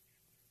 13?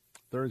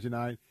 Thursday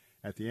night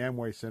at the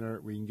Amway Center.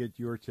 We can get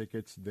your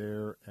tickets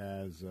there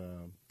as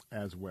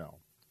as well.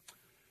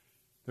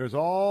 There's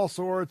all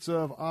sorts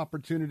of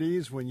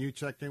opportunities when you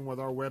check in with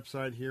our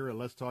website here at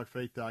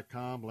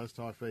letstalkfaith.com,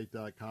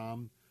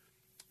 letstalkfaith.com.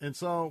 And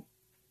so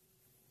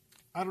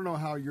I don't know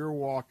how your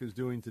walk is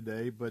doing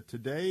today, but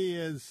today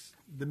is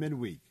the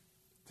midweek.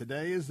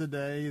 Today is the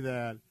day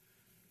that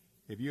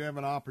if you have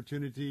an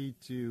opportunity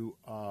to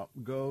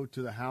go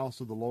to the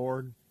house of the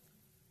Lord,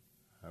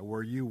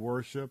 where you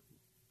worship,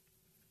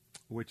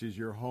 which is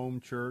your home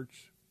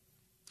church,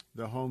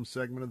 the home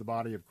segment of the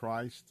body of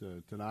Christ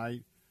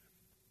tonight,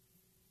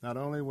 not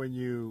only when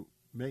you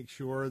make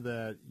sure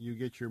that you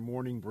get your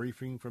morning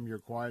briefing from your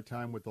quiet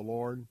time with the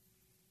Lord,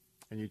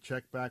 and you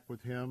check back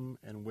with him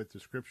and with the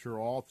Scripture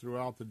all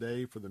throughout the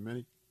day for the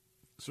many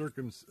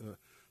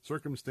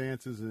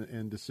circumstances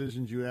and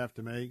decisions you have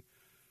to make,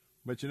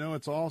 but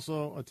it's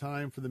also a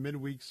time for the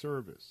midweek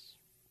service.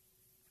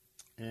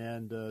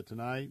 And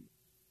tonight,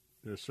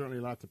 there's certainly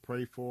a lot to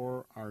pray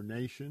for our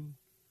nation,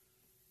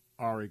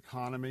 our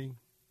economy,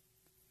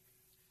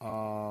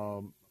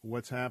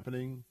 what's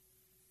happening.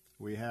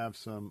 We have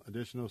some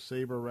additional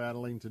saber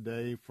rattling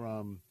today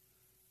from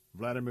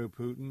Vladimir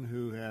Putin,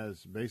 who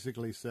has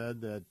basically said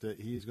that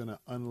he's going to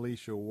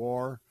unleash a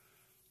war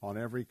on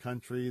every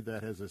country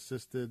that has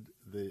assisted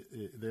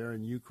there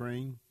in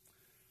Ukraine.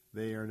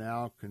 They are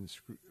now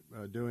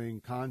doing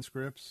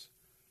conscripts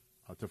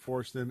to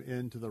force them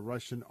into the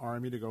Russian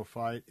army to go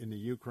fight in the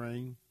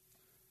Ukraine,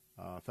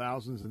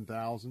 thousands and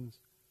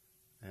thousands.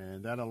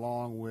 And that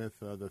along with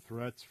the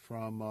threats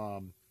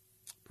from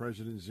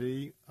President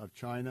Xi of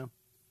China.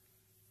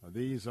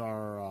 These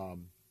are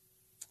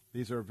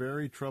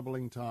very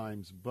troubling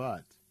times,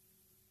 but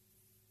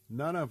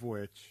none of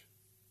which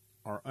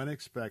are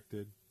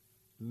unexpected,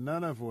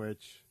 none of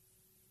which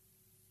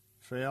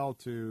fail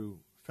to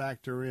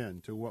factor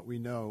in to what we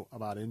know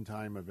about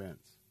end-time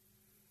events.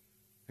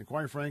 And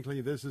quite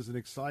frankly, this is an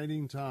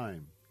exciting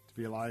time to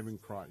be alive in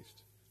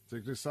Christ. It's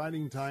an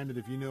exciting time that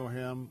if you know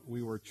him,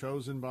 we were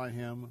chosen by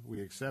him, we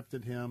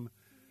accepted him,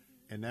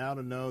 and now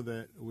to know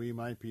that we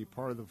might be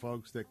part of the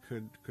folks that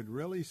could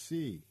really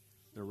see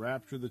the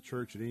rapture of the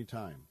church at any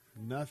time.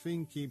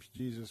 Nothing keeps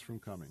Jesus from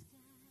coming.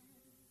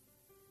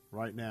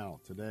 Right now,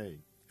 today,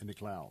 in the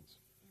clouds.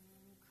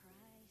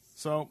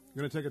 So, I'm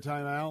going to take a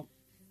time out.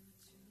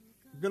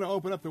 I'm going to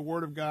open up the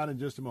Word of God in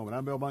just a moment.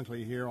 I'm Bill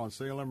Bunkley here on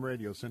Salem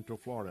Radio, Central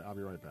Florida. I'll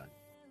be right back.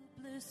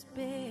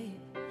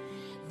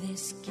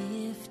 This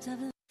gift of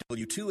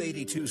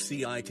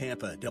W282CI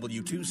Tampa,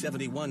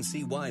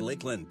 W271CY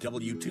Lakeland,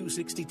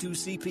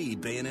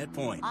 W262CP Bayonet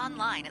Point.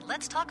 Online at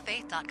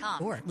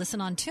letstalkfaith.com or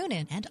listen on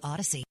TuneIn and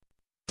Odyssey.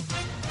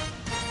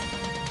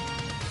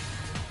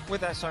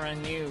 With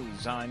SRN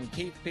News, I'm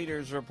Keith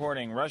Peters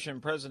reporting. Russian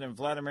President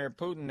Vladimir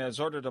Putin has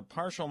ordered a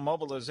partial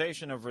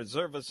mobilization of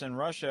reservists in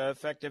Russia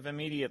effective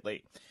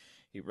immediately.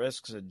 He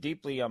risks a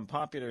deeply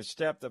unpopular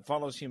step that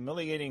follows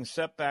humiliating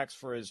setbacks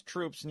for his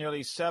troops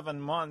nearly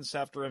 7 months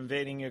after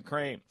invading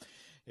Ukraine.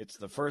 It's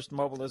the first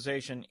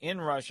mobilization in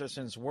Russia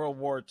since World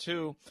War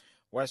II.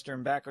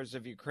 Western backers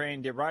of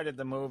Ukraine derided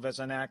the move as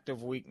an act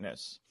of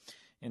weakness.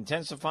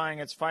 Intensifying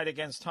its fight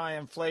against high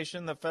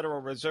inflation, the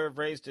Federal Reserve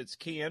raised its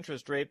key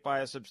interest rate by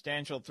a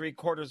substantial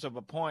 0.75 of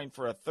a point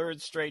for a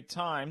third straight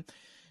time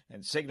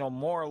and signaled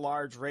more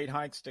large rate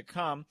hikes to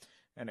come,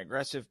 an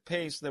aggressive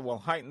pace that will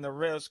heighten the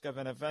risk of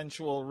an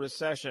eventual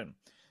recession.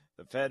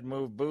 The Fed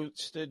move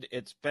boosted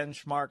its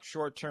benchmark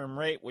short-term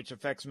rate, which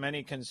affects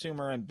many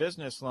consumer and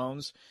business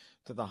loans,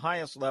 to the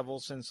highest level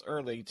since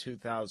early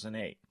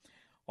 2008.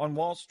 On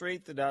Wall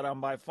Street, the Dow down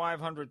by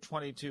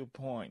 522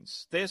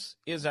 points. This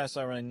is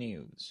SRN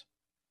News.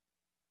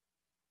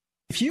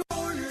 If you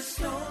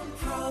Cornerstone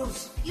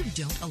Pros. You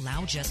don't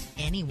allow just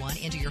anyone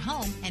into your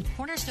home, and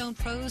Cornerstone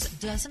Pros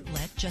doesn't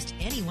let just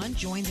anyone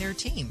join their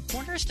team.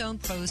 Cornerstone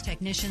Pros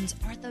technicians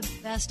are the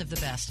best of the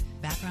best.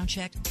 Background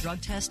checked, drug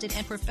tested,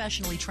 and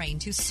professionally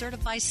trained to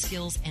certify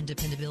skills and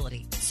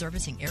dependability.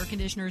 Servicing air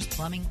conditioners,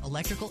 plumbing,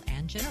 electrical,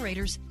 and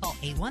generators. Call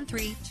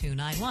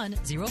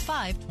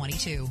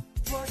 813-291-0522.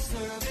 For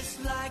service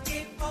like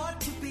it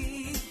ought to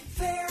be,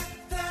 fair,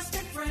 fast,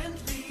 and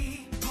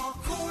friendly. Call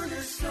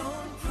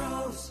Cornerstone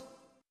Pros.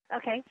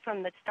 Okay,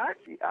 from the start.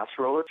 The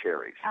acerola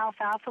cherries.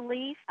 Alfalfa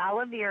leaf,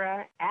 aloe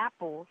vera,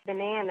 apples,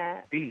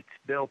 banana. Beets,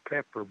 bell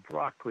pepper,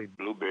 broccoli.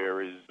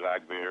 Blueberries,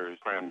 blackberries,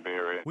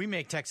 cranberry. We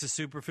make Texas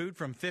Superfood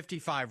from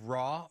 55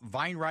 raw,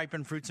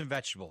 vine-ripened fruits and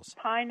vegetables.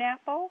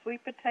 Pineapple,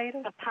 sweet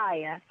potato,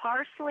 papaya,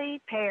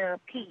 parsley, pear,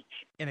 peach.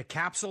 In a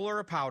capsule or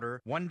a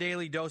powder, one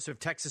daily dose of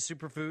Texas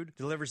Superfood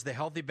delivers the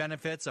healthy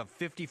benefits of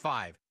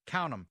 55.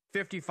 Count them,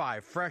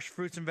 55 fresh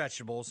fruits and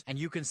vegetables, and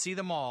you can see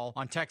them all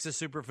on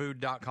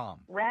TexasSuperfood.com.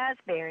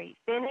 Raspberry,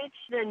 spinach,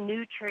 the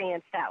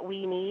nutrients that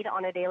we need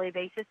on a daily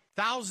basis.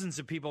 Thousands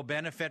of people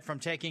benefit from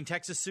taking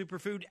Texas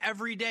Superfood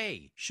every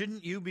day.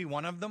 Shouldn't you be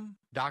one of them?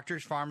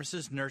 Doctors,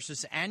 pharmacists,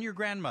 nurses, and your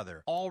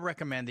grandmother all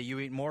recommend that you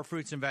eat more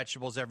fruits and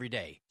vegetables every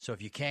day. So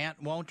if you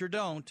can't, won't, or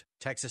don't,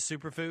 Texas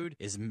Superfood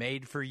is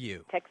made for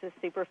you.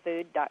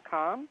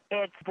 TexasSuperfood.com.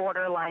 It's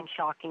borderline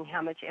shocking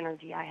how much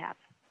energy I have.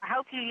 I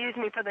hope you use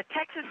me for the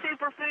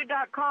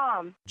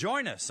TexasSuperfood.com.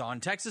 Join us on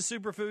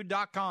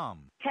TexasSuperfood.com.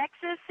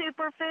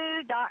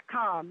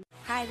 TexasSuperfood.com.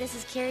 Hi, this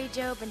is Carrie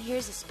Job, and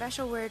here's a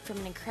special word from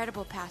an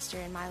incredible pastor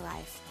in my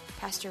life,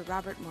 Pastor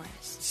Robert Morris.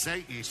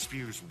 Satan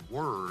spews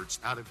words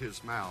out of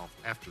his mouth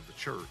after the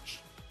church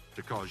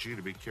to cause you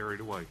to be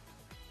carried away.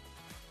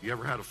 You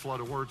ever had a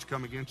flood of words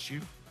come against you?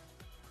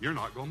 You're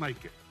not going to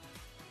make it.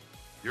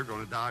 You're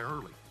going to die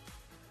early.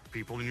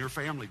 People in your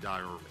family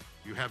die early.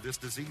 You have this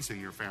disease in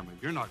your family.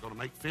 You're not going to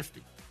make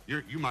 50.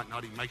 You might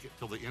not even make it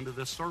till the end of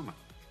this sermon.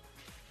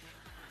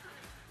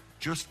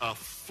 Just a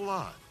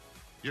flood.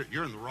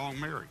 You're in the wrong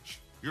marriage.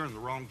 You're in the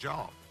wrong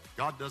job.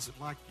 God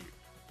doesn't like you.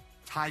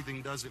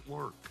 Tithing doesn't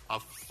work. A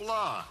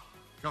flood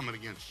coming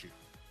against you.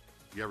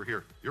 You ever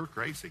hear, you're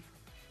crazy?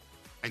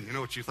 And you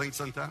know what you think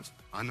sometimes?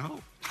 I know.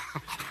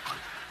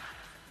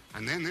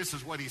 And then this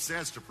is what he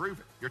says to prove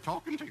it. You're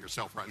talking to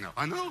yourself right now.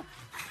 I know.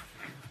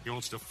 He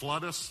wants to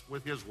flood us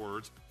with his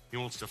words. He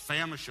wants to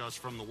famish us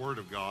from the word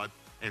of God,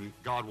 and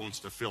God wants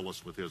to fill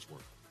us with his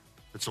word.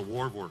 It's a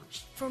war of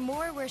words. For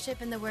more worship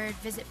in the word,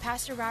 visit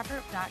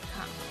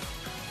PastorRobert.com.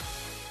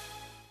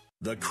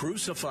 The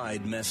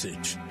Crucified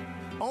Message.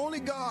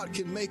 Only God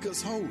can make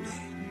us holy.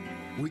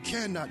 We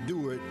cannot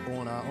do it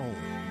on our own.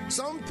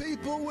 Some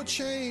people will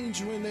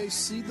change when they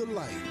see the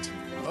light.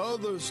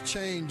 Others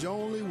change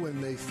only when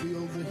they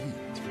feel the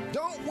heat.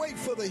 Don't wait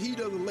for the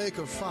heat of the lake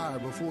of fire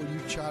before you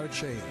try to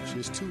change.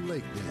 It's too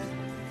late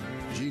then.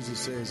 Jesus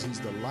says he's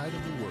the light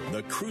of the world.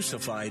 The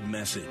Crucified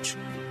Message.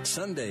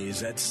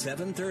 Sundays at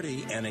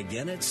 7:30 and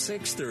again at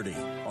 6:30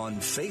 on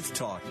Faith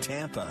Talk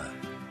Tampa.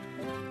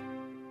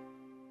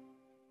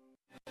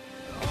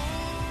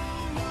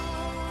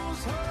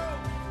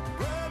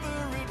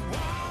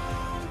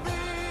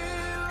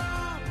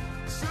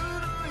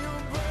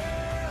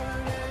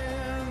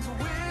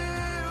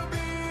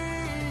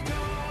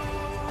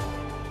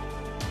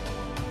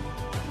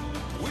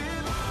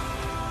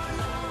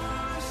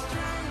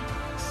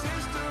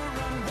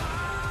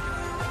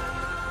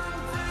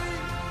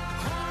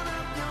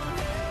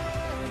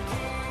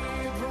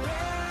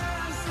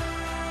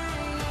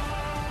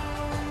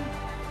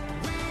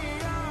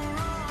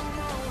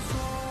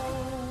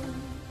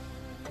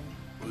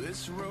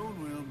 This road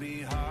will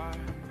be hard,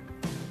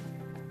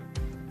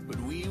 but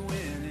we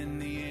win in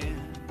the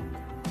end.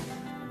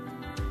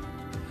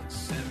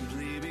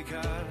 Simply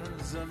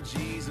because of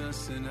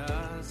Jesus in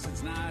us,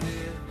 it's not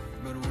if,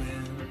 but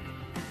when.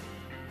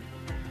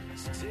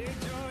 So take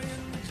joy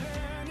in the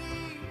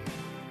journey,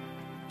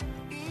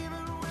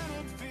 even when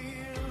it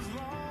feels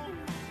long.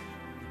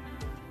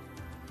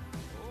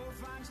 Oh,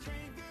 find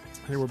strength in it.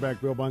 Hey, we're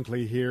back. Bill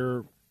Bunkley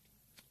here.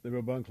 The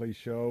Bill Bunkley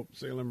Show,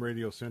 Salem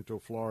Radio, Central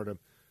Florida.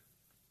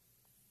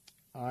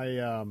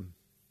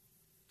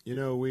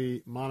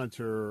 We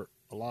monitor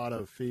a lot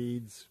of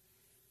feeds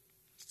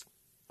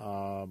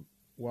while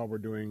we're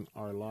doing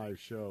our live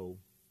show.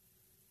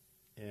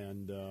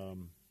 And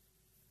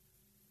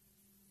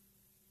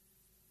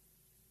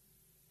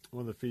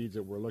one of the feeds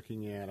that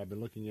I've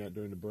been looking at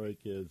during the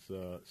break is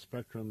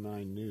Spectrum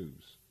 9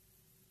 News.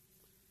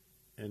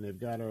 And they've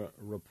got a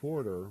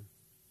reporter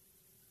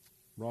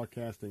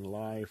broadcasting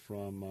live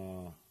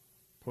from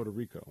Puerto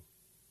Rico.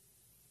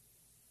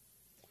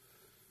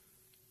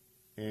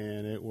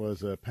 And it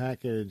was a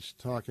package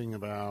talking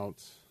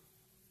about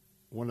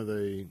one of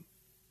the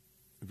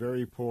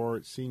very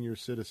poor senior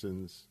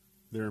citizens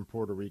there in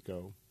Puerto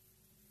Rico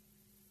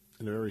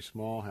in a very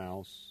small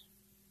house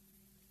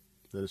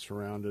that is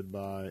surrounded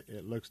by,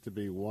 it looks to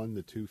be 1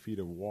 to 2 feet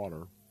of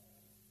water,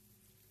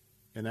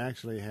 and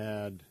actually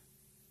had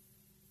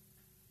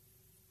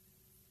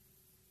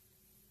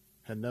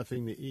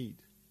nothing to eat.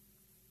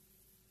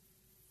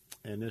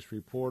 And this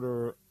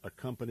reporter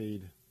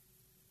accompanied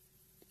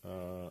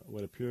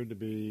what appeared to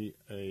be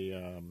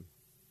a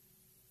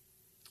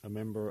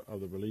member of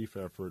the relief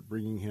effort,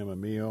 bringing him a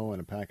meal and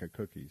a pack of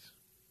cookies.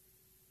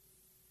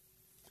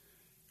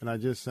 And I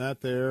just sat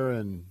there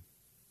and,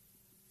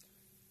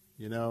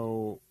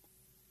 for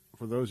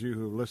those of you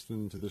who've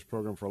listened to this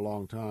program for a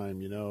long time,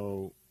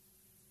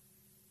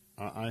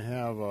 I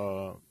have,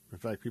 in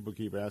fact, people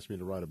keep asking me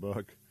to write a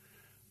book,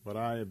 but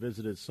I have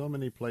visited so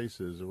many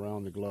places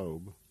around the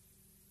globe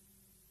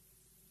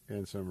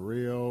in some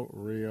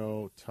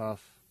real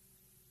tough,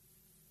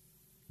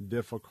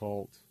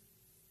 difficult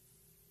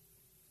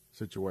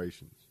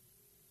situations.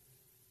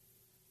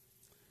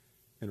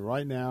 And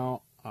right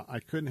now, I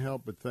couldn't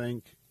help but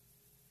think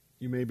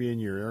you may be in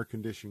your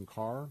air-conditioned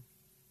car,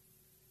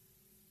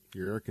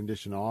 your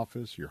air-conditioned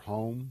office, your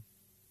home.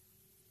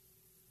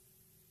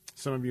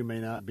 Some of you may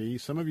not be.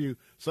 Some of you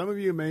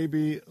may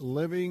be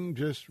living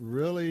just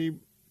really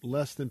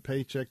less than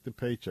paycheck to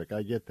paycheck.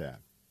 I get that.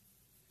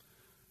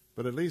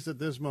 But at least at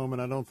this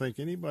moment, I don't think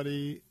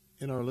anybody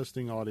in our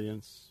listening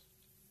audience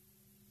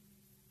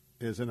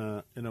is in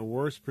a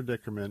worse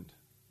predicament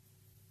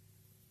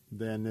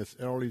than this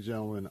elderly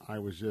gentleman I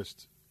was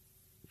just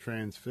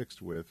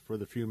transfixed with for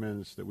the few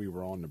minutes that we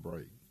were on the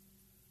break.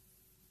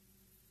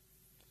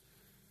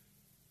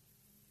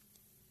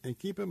 And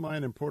keep in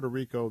mind, in Puerto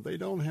Rico, they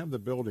don't have the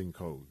building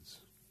codes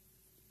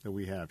that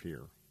we have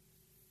here.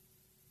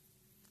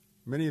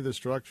 Many of the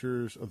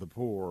structures of the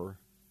poor,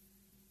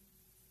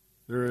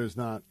 there is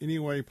not any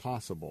way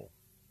possible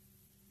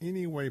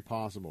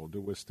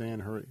to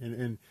withstand her.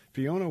 And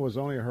Fiona was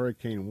only a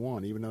Hurricane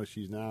 1, even though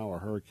she's now a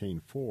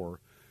Hurricane 4.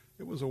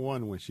 It was a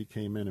 1 when she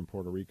came in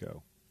Puerto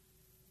Rico.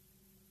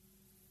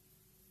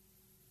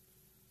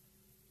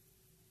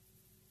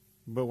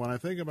 But when I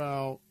think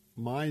about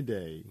my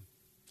day,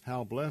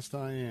 how blessed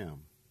I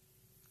am,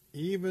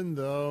 even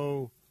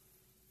though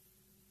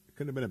it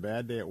could have been a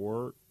bad day at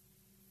work,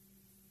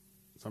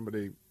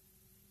 somebody,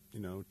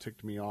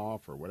 ticked me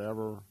off or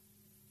whatever,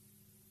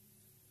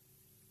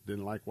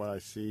 didn't like what I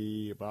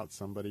see about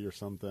somebody or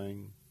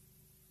something,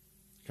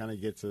 kind of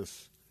gets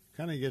us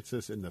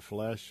in the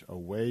flesh,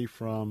 away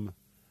from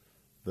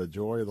the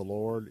joy of the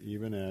Lord,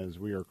 even as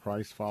we are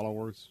Christ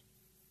followers.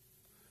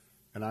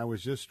 And I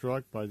was just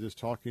struck by just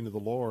talking to the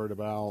Lord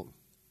about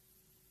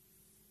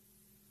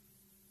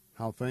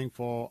how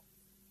thankful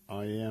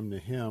I am to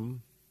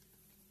Him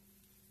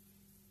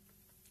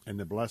and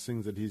the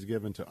blessings that He's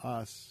given to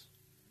us.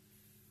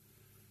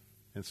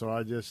 And so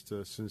I just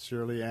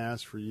sincerely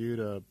ask for you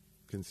to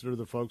consider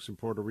the folks in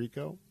Puerto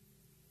Rico.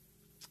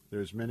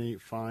 There's many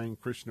fine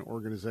Christian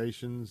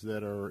organizations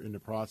that are in the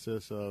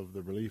process of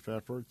the relief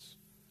efforts.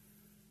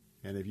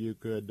 And if you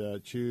could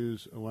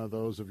choose one of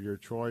those of your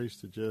choice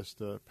to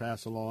just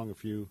pass along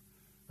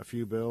a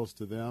few bills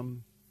to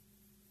them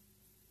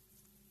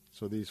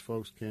so these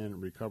folks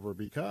can recover,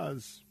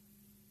 because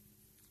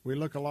we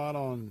look a lot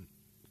on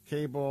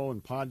cable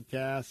and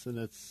podcasts and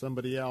it's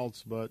somebody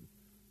else, but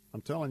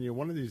I'm telling you,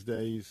 one of these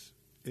days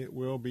it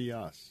will be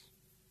us.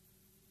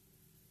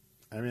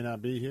 I may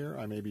not be here.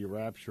 I may be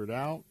raptured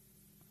out.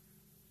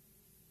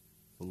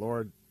 The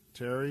Lord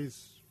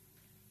tarries.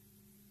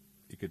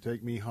 He could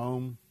take me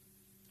home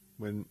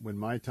when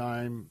my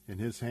time in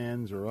His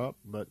hands are up.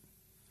 But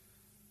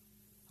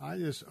I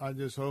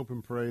just hope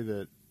and pray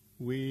that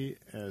we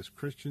as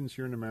Christians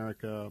here in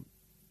America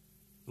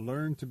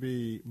learn to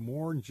be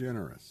more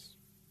generous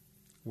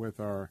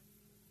with our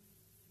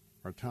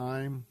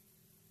time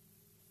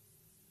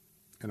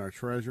and our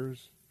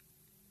treasures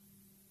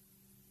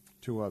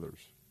to others.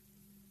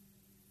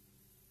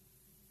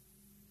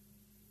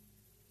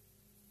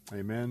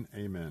 Amen,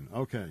 amen.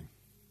 Okay.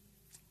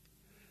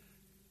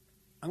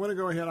 I'm going to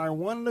go ahead. I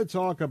wanted to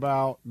talk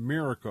about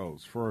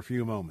miracles for a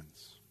few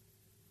moments.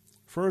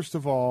 First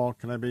of all,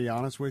 can I be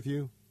honest with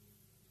you?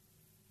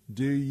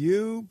 Do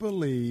you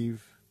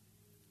believe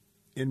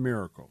in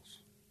miracles?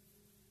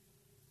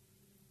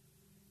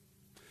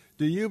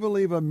 Do you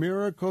believe a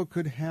miracle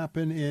could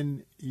happen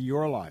in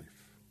your life?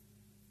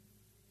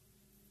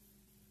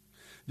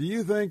 Do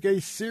you think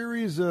a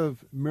series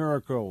of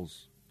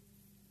miracles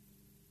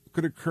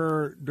could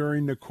occur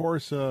during the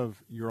course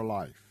of your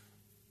life?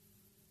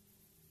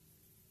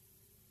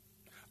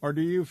 Or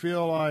do you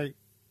feel like,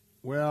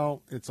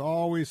 well, it's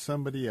always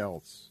somebody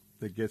else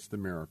that gets the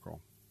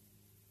miracle?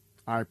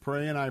 I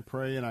pray and I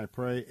pray and I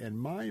pray, and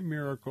my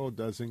miracle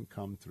doesn't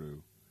come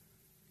through.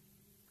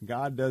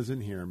 God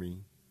doesn't hear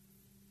me,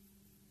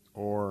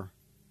 or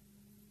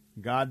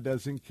God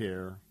doesn't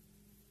care,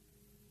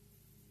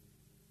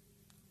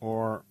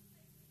 or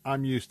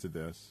I'm used to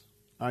this.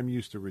 I'm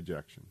used to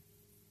rejection.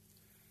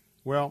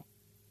 Well,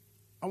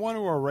 I want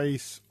to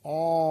erase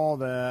all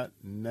that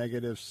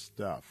negative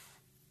stuff,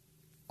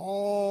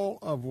 all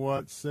of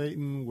what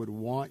Satan would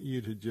want you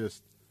to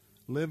just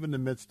live in the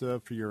midst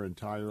of for your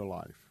entire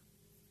life,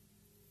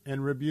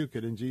 and rebuke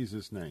it in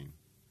Jesus' name,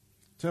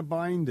 to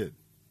bind it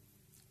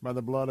by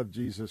the blood of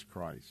Jesus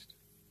Christ.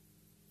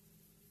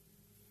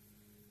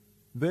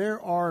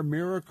 There are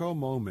miracle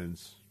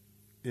moments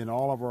in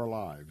all of our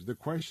lives. The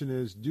question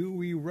is, do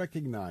we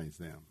recognize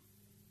them?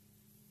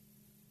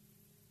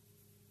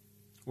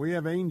 We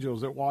have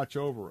angels that watch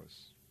over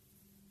us.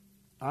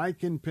 I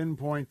can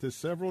pinpoint to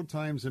several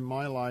times in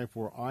my life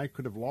where I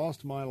could have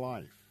lost my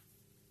life,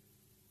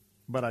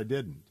 but I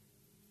didn't.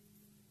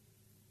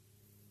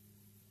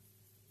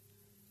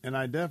 And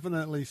I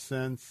definitely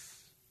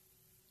sense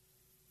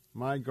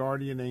my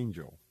guardian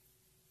angel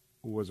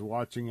who was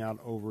watching out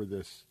over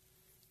this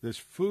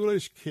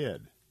foolish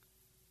kid,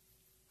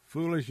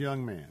 foolish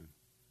young man.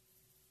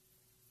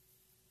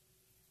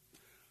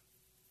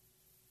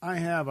 I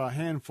have a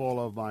handful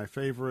of my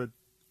favorite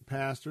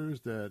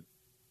pastors that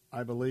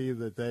I believe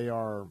that they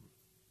are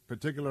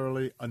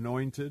particularly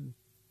anointed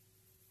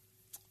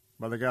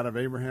by the God of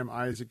Abraham,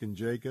 Isaac, and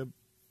Jacob.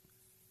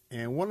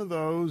 And one of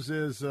those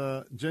is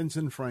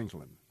Jensen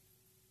Franklin.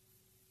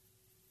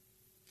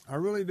 I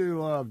really do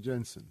love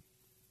Jensen.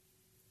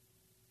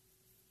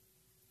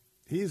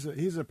 He's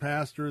a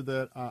pastor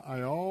that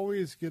I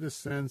always get a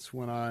sense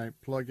when I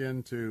plug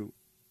into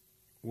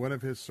one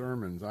of his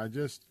sermons. I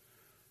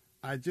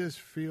just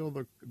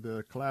feel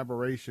the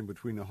collaboration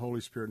between the Holy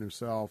Spirit and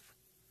himself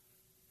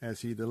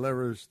as he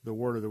delivers the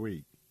word of the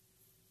week.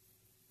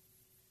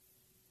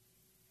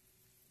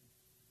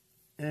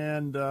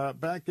 And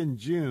back in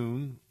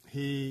June,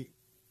 he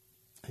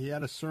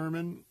had a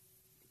sermon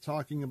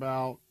talking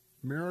about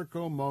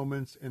miracle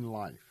moments in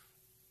life.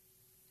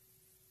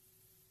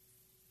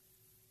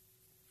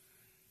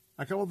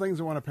 A couple of things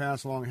I want to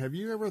pass along. Have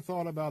you ever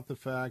thought about the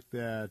fact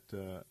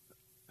that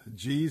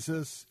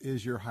Jesus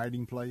is your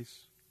hiding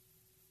place?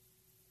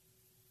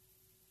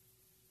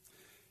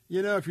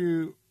 You know, if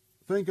you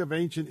think of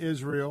ancient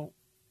Israel,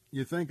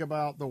 you think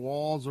about the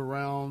walls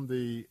around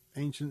the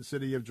ancient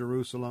city of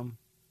Jerusalem.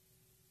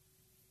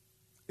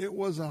 It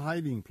was a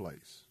hiding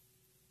place.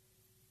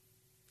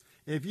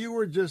 If you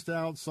were just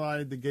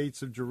outside the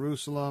gates of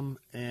Jerusalem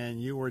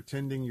and you were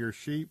tending your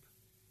sheep,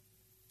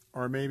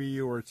 or maybe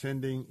you were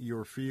tending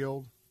your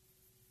field,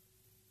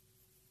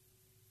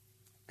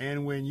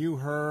 and when you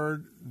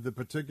heard the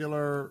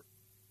particular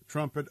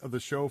trumpet of the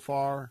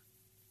shofar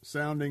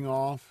sounding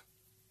off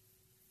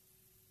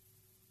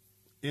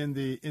in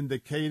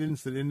the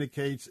cadence that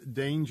indicates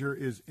danger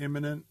is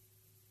imminent,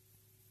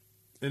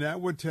 and that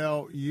would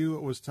tell you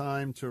it was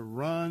time to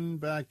run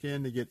back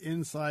in to get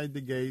inside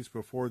the gates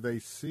before they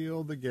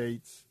seal the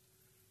gates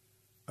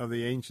of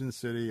the ancient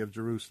city of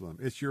Jerusalem.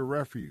 It's your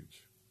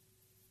refuge.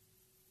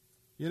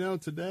 You know,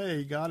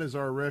 today, God is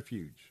our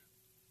refuge.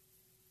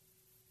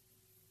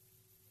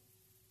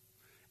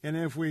 And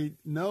if we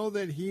know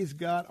that he's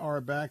got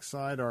our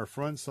backside, our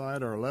front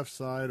side, our left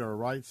side, our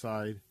right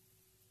side,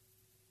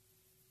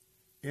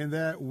 and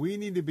that we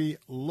need to be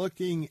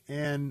looking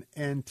and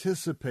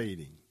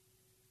anticipating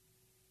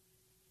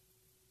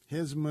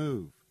his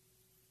move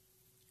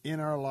in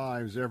our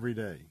lives every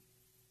day.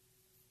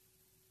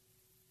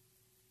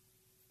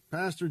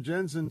 Pastor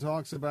Jensen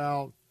talks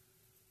about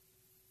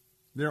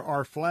there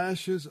are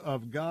flashes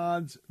of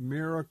God's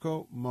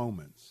miracle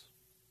moments.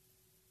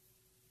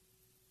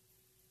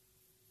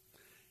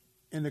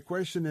 And the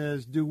question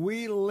is, do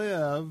we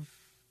live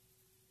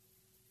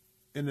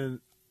in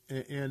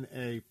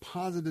a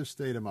positive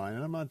state of mind?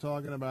 And I'm not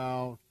talking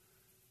about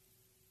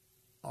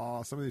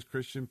some of these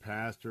Christian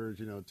pastors,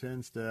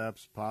 10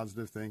 steps,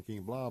 positive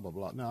thinking, blah, blah,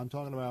 blah. No, I'm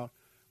talking about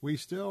we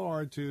still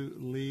are to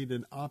lead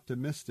an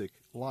optimistic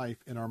life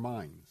in our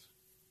minds.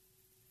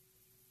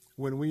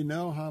 When we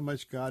know how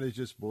much God has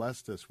just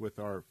blessed us with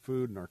our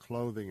food and our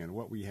clothing and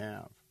what we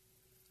have.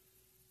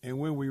 And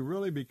when we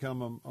really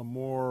become a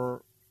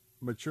more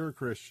mature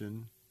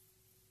Christian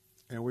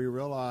and we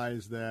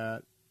realize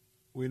that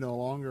we no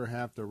longer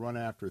have to run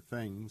after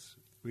things,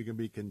 we can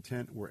be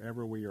content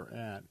wherever we are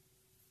at.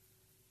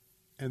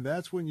 And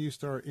that's when you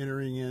start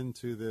entering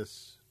into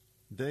this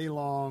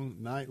day-long,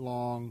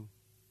 night-long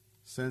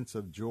sense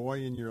of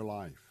joy in your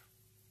life.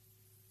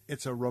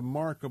 It's a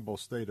remarkable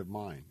state of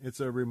mind. It's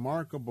a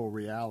remarkable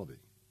reality.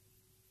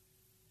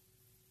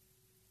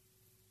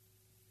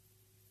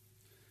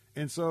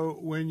 And so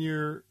when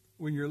you're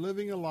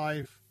living a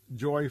life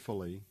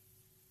joyfully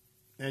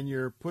and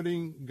you're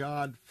putting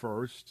God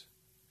first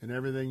in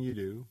everything you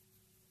do,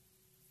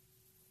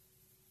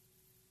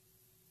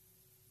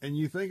 and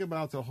you think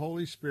about the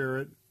Holy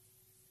Spirit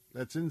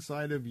that's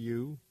inside of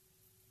you,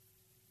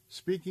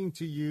 speaking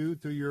to you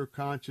through your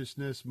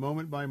consciousness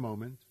moment by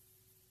moment,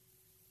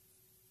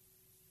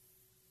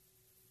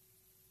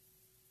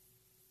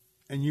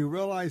 and you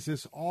realize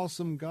this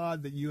awesome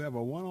God that you have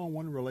a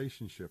one-on-one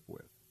relationship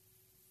with.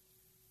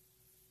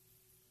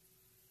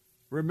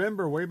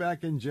 Remember, way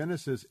back in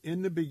Genesis,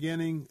 in the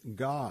beginning,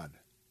 God.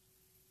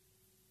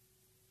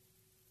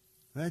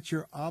 That's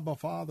your Abba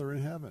Father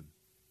in heaven.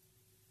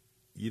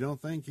 You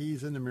don't think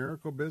he's in the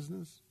miracle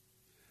business?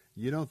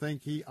 You don't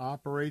think he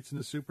operates in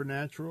the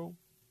supernatural?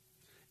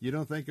 You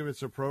don't think if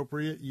it's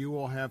appropriate, you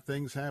will have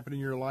things happen in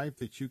your life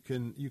that you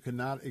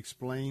cannot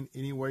explain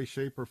any way,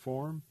 shape, or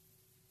form?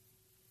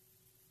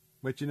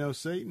 But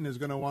Satan is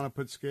going to want to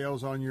put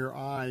scales on your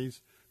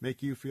eyes,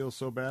 make you feel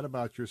so bad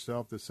about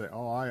yourself to say,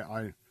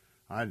 oh,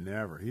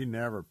 he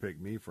never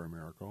picked me for a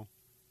miracle.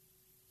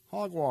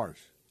 Hogwash.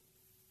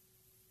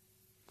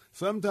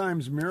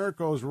 Sometimes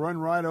miracles run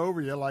right over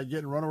you like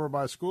getting run over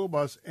by a school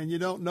bus, and you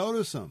don't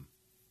notice them.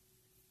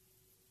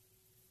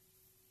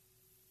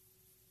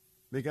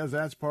 Because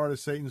that's part of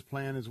Satan's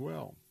plan as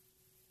well.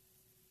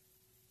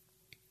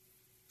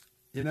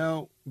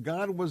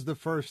 God was the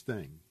first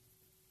thing.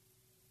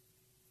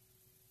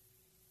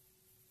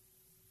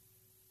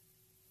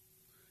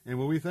 And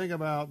when we think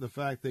about the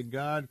fact that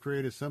God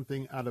created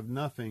something out of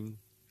nothing,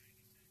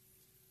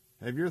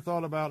 have you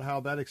thought about how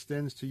that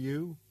extends to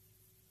you?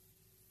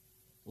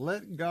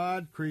 Let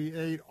God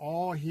create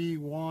all he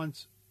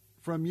wants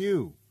from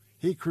you.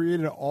 He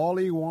created all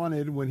he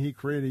wanted when he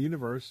created the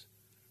universe.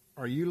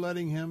 Are you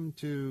letting him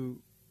to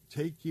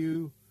take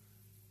you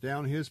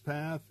down his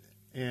path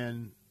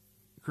and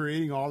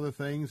creating all the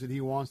things that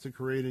he wants to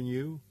create in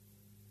you?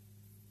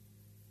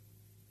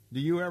 Do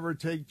you ever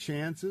take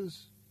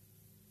chances?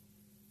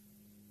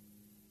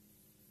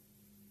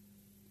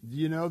 Do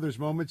you know there's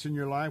moments in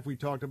your life, we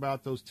talked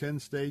about those 10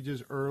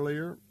 stages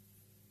earlier,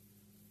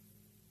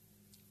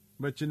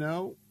 but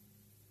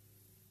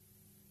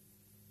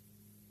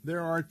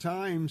there are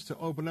times to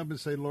open up and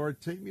say, Lord,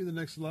 take me to the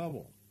next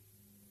level.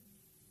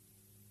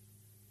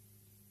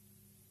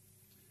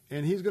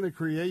 And he's going to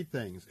create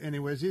things.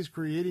 Anyways, he's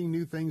creating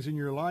new things in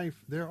your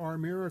life. There are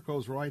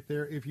miracles right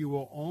there if you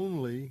will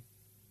only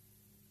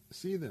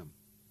see them.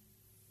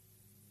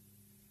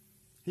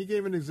 He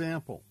gave an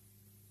example.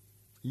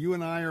 you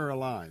and I are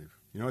alive.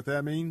 You know what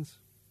that means?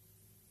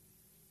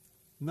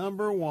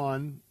 Number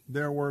one,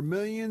 there were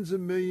millions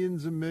and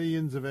millions and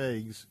millions of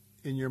eggs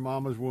in your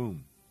mama's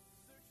womb.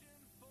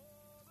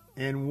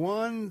 And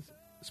one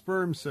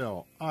sperm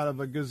cell out of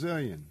a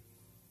gazillion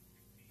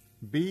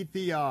beat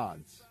the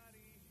odds,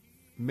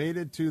 made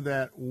it to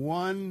that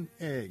one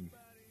egg,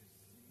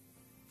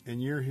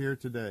 and you're here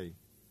today.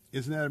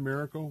 Isn't that a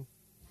miracle?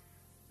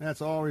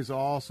 That's always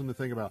awesome to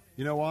think about.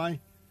 You know why?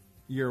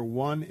 You're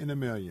 1 in a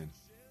million.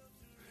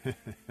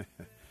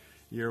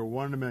 You're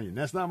 1 in a million.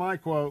 That's not my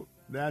quote.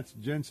 That's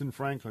Jensen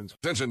Franklin's.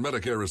 Attention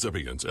Medicare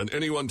recipients and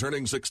anyone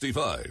turning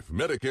 65.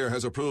 Medicare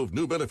has approved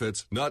new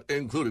benefits not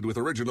included with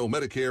original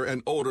Medicare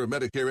and older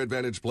Medicare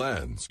Advantage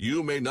plans.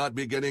 You may not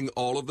be getting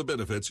all of the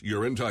benefits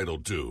you're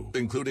entitled to,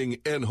 including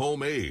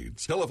in-home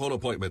aids, telephone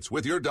appointments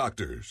with your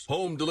doctors,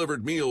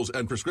 home-delivered meals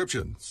and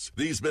prescriptions.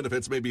 These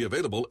benefits may be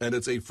available, and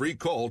it's a free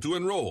call to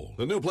enroll.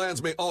 The new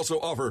plans may also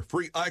offer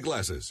free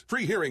eyeglasses,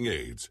 free hearing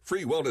aids,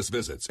 free wellness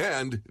visits,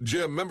 and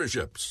gym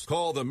memberships.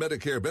 Call the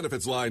Medicare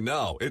benefits line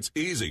now. It's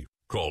easy.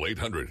 Call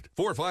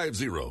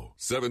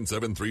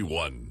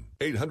 800-450-7731.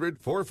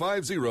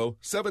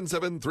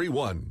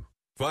 800-450-7731.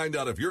 Find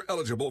out if you're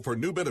eligible for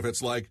new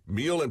benefits like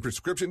meal and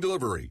prescription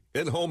delivery,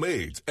 in-home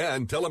aids,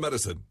 and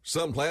telemedicine.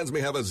 Some plans may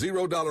have a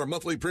 $0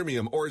 monthly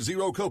premium or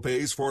zero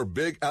copays for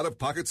big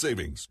out-of-pocket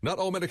savings. Not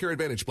all Medicare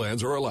Advantage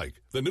plans are alike.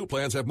 The new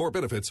plans have more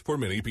benefits for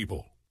many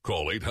people.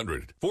 Call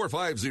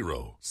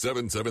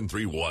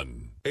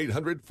 800-450-7731.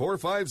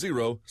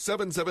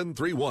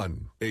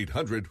 800-450-7731.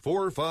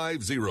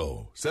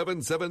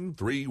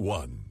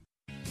 800-450-7731.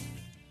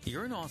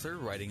 You're an author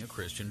writing a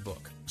Christian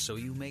book, so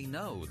you may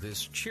know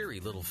this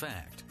cheery little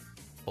fact.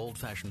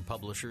 Old-fashioned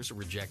publishers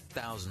reject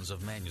thousands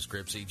of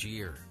manuscripts each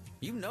year.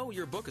 You know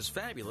your book is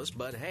fabulous,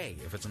 but hey,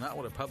 if it's not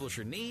what a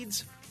publisher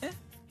needs,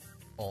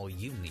 all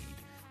you need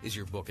is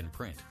your book in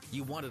print.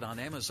 You want it on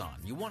Amazon.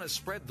 You want to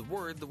spread the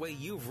word the way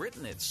you've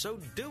written it, so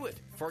do it.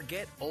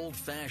 Forget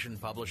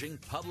old-fashioned publishing.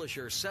 Publish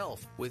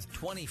yourself with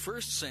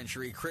 21st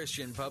century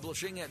Christian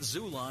publishing at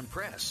Zulon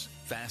Press.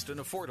 Fast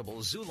and affordable,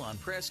 Zulon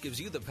Press gives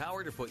you the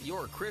power to put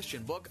your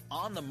Christian book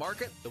on the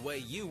market the way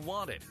you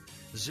want it.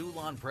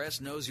 Zulon Press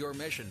knows your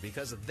mission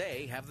because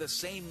they have the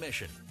same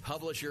mission.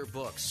 Publish your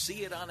book.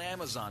 See it on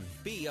Amazon.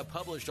 Be a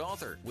published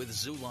author with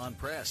Zulon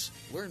Press.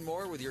 Learn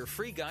more with your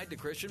free guide to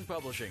Christian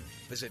publishing.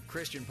 Visit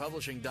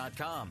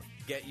ChristianPublishing.com.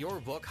 Get your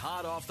book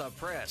hot off the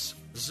press.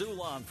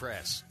 Zulon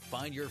Press.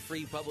 Find your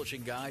free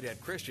publishing guide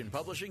at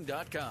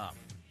ChristianPublishing.com.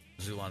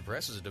 Zulon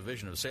Press is a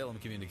division of Salem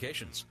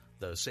Communications,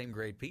 the same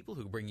great people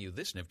who bring you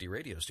this nifty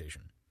radio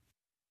station.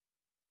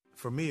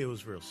 For me, it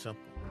was real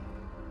simple.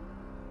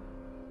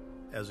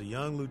 As a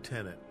young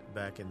lieutenant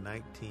back in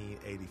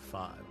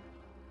 1985,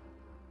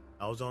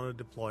 I was on a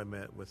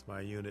deployment with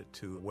my unit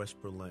to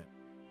West Berlin,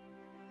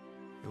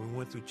 and we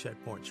went through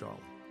Checkpoint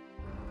Charlie.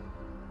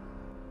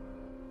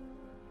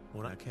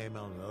 When I came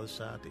out on the other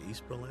side to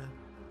East Berlin,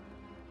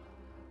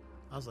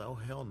 I was like, oh,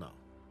 hell no.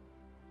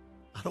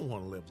 I don't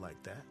want to live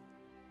like that.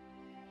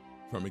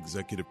 From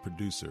executive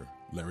producer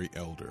Larry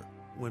Elder.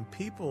 When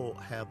people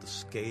have the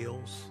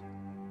scales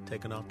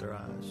taken off their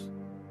eyes,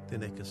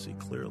 then they can see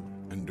clearly.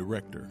 And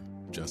director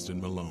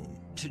Justin Malone.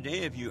 Today,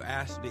 if you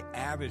ask the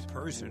average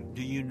person,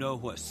 do you know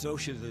what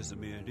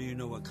socialism is? Do you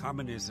know what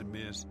communism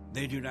is?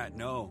 They do not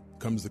know.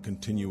 Comes the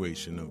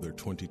continuation of their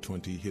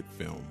 2020 hit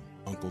film,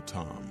 Uncle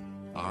Tom.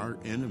 Our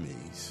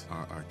enemies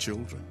are our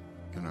children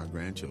and our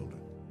grandchildren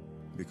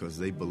because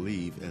they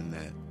believe in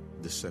that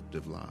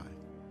deceptive lie.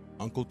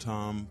 Uncle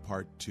Tom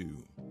Part 2,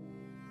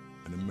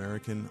 An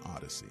American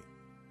Odyssey.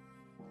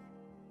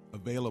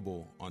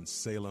 Available on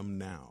Salem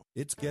Now.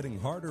 It's getting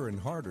harder and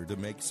harder to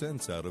make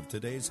sense out of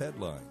today's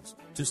headlines.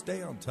 To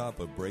stay on top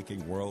of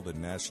breaking world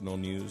and national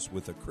news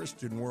with a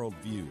Christian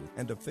worldview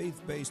and a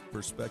faith-based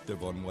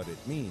perspective on what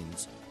it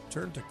means,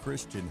 turn to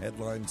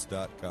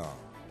ChristianHeadlines.com.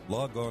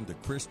 Log on to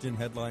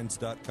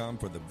ChristianHeadlines.com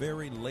for the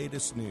very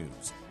latest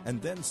news, and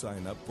then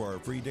sign up for our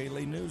free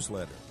daily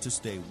newsletter to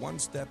stay one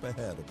step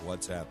ahead of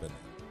what's happening.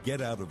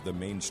 Get out of the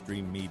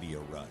mainstream media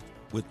rut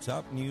with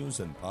top news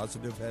and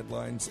positive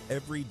headlines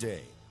every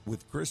day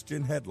with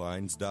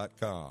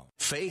ChristianHeadlines.com.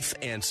 Faith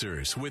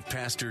Answers with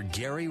Pastor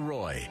Gary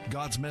Roy.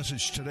 God's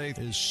message today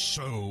is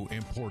so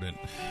important.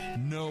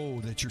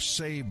 Know that you're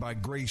saved by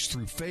grace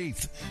through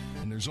faith,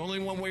 and there's only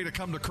one way to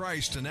come to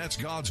Christ, and that's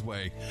God's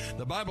way.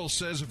 The Bible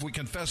says if we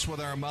confess with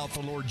our mouth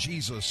the Lord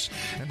Jesus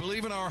and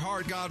believe in our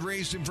heart God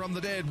raised him from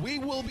the dead, we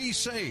will be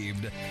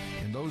saved,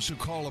 and those who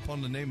call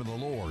upon the name of the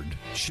Lord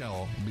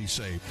shall be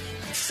saved.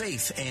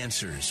 Faith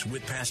Answers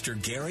with Pastor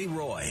Gary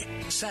Roy,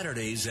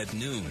 Saturdays at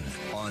noon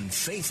on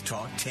Faith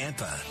Talk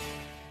Tampa.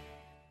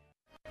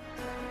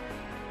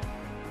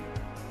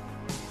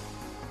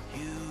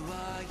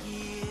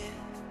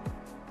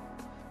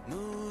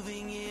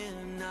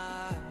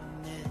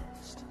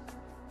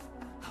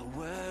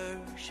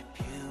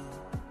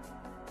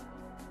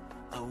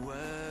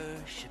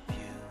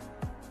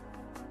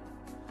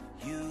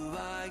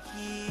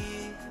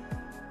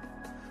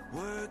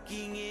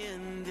 Working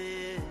in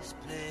this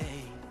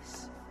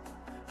place,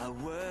 I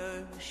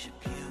worship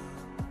you.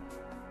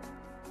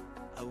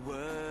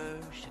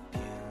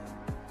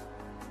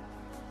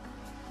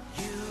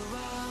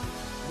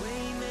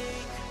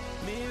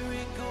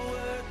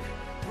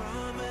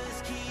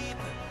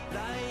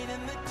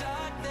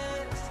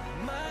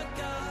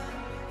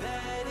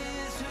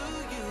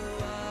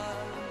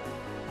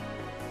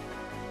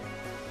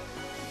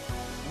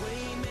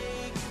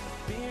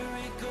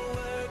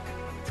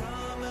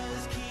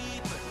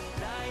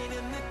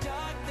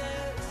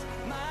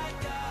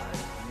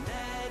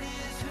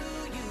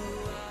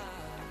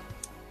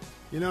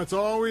 You know, it's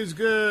always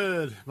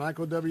good.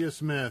 Michael W.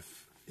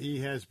 Smith, he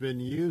has been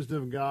used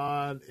of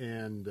God,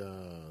 and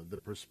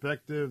the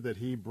perspective that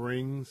he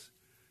brings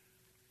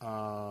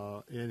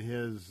in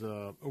his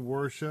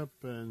worship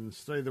and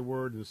study of the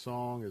word and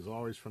song is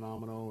always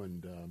phenomenal.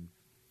 And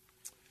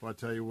I'll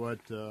tell you what,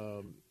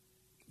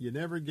 you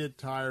never get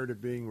tired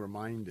of being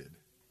reminded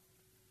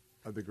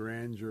of the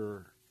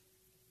grandeur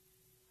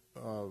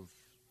of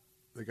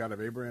the God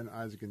of Abraham,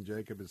 Isaac, and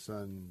Jacob, his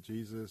son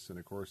Jesus, and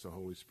of course the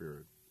Holy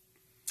Spirit.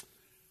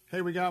 Hey,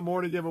 we got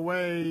more to give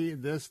away.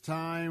 This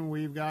time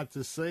we've got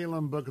the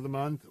Salem Book of the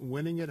Month,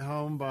 Winning at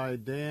Home by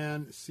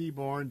Dan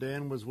Seaborn.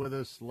 Dan was with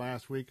us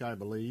last week, I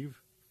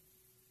believe.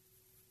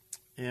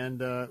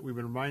 And we've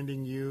been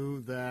reminding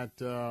you that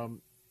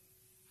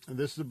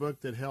this is a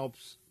book that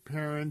helps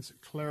parents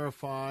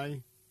clarify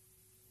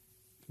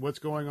what's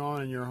going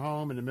on in your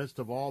home in the midst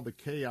of all the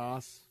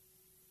chaos.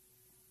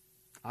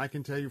 I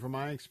can tell you from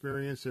my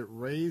experience that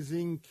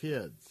raising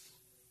kids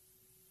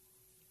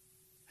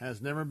has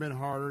never been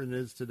harder than it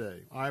is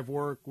today. I've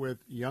worked with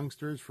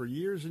youngsters for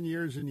years and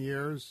years and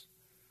years,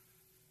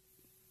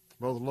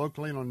 both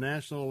locally and on a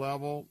national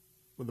level,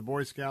 with the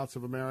Boy Scouts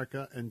of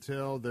America,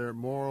 until their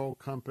moral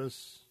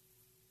compass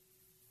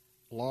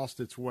lost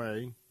its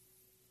way.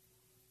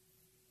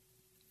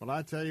 But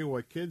I tell you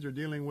what kids are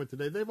dealing with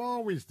today, they've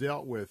always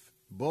dealt with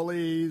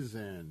bullies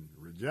and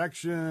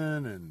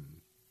rejection and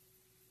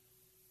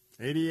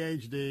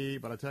ADHD,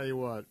 but I tell you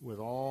what, with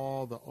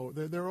all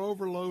they're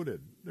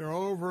overloaded. They're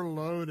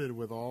overloaded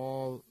with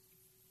all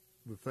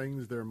the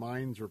things their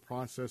minds are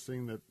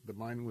processing that the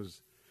mind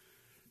was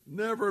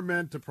never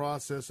meant to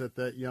process at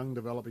that young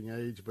developing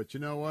age. But you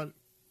know what?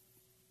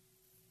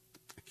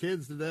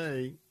 Kids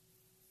today,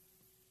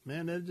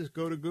 man, they just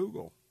go to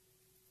Google.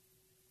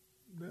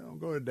 They don't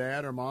go to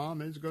dad or mom.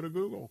 They just go to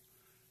Google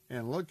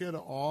and look at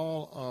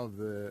all of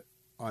the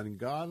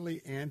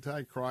ungodly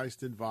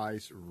antichrist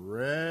advice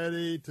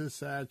ready to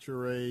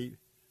saturate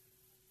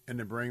and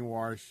to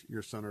brainwash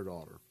your son or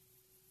daughter.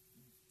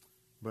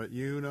 But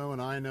you know and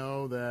I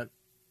know that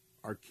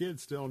our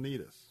kids still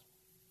need us.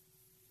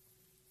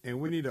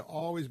 And we need to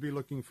always be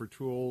looking for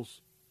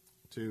tools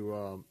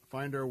to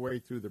find our way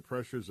through the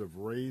pressures of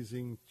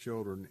raising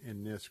children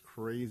in this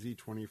crazy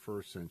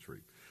 21st century.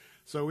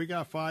 So we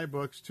got 5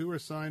 books. 2 are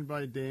signed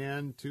by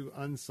Dan, 2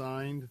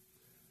 unsigned.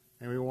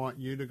 And we want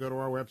you to go to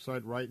our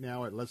website right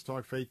now at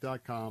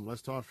letstalkfaith.com,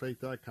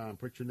 letstalkfaith.com.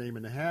 Put your name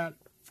in the hat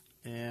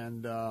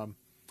and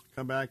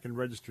come back and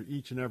register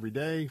each and every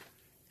day.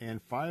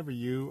 And 5 of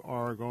you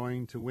are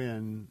going to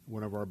win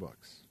one of our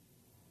books.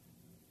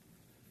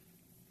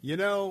 You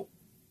know,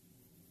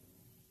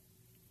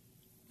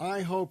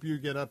 I hope you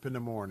get up in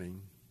the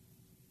morning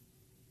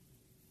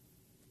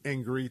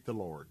and greet the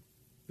Lord.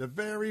 The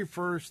very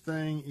first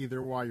thing,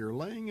 either while you're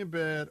laying in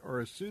bed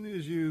or as soon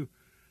as you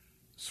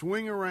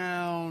swing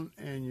around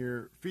and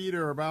your feet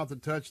are about to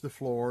touch the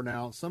floor.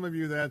 Now, some of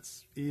you,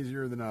 that's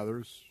easier than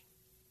others,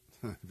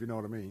 if you know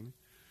what I mean,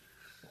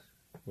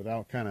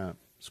 without kind of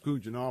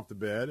scooging off the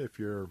bed if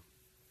you're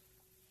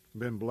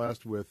been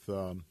blessed with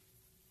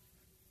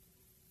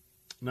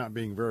not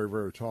being very,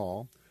 very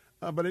tall.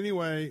 But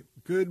anyway,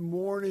 good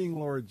morning,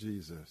 Lord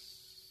Jesus.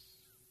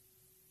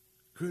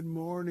 Good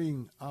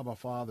morning, Abba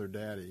Father,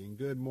 Daddy, and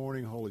good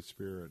morning, Holy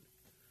Spirit.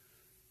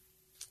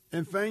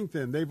 And thank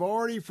them. They've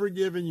already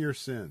forgiven your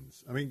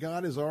sins. I mean,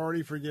 God has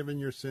already forgiven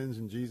your sins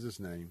in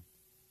Jesus' name.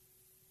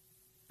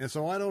 And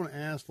so I don't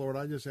ask, Lord,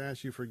 I just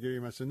ask you to forgive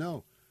him. I said,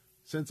 no,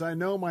 since I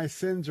know my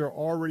sins are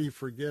already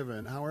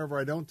forgiven, however,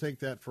 I don't take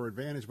that for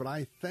advantage, but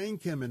I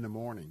thank him in the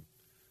morning.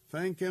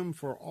 Thank him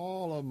for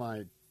all of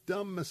my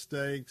dumb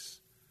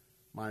mistakes,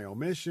 my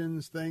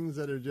omissions, things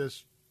that are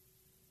just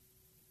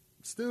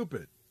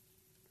stupid,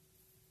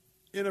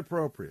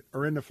 inappropriate,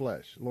 or in the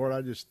flesh. Lord,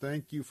 I just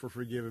thank you for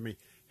forgiving me.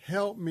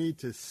 Help me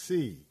to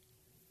see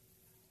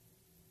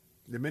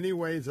the many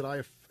ways that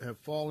I have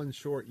fallen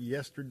short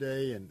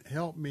yesterday, and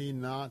help me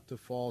not to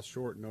fall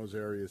short in those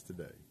areas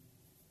today.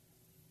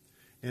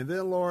 And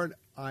then, Lord,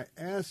 I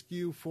ask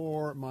you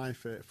for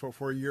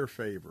for your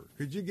favor.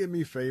 Could you give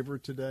me favor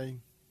today?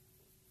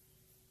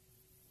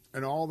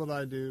 In all that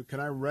I do, can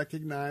I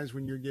recognize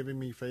when you're giving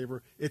me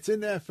favor? It's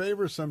in that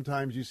favor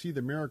sometimes you see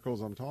the miracles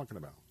I'm talking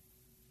about.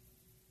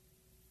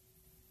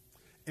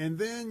 And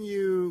then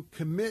you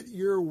commit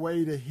your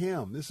way to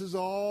him. This is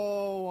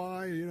all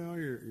why,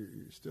 you're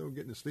still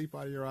getting the sleep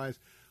out of your eyes.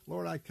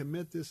 Lord, I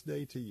commit this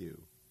day to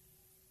you.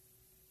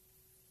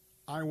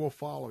 I will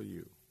follow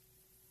you.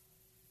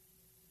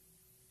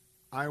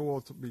 I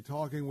will be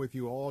talking with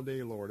you all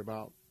day, Lord,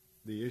 about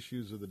the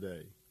issues of the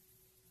day.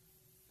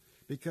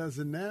 Because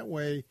in that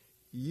way,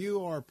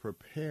 you are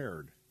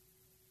prepared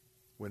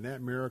when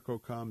that miracle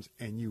comes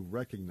and you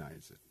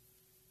recognize it.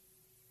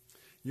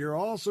 You're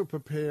also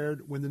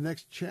prepared when the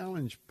next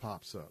challenge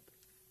pops up.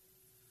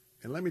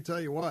 And let me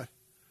tell you what,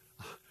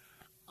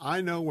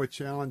 I know what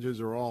challenges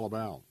are all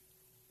about.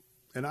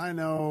 And I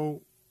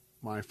know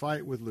my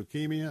fight with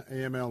leukemia,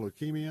 AML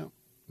leukemia.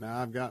 Now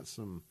I've got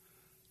some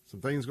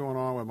things going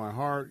on with my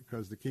heart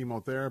because the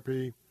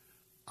chemotherapy.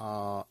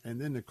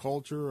 and then the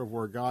culture of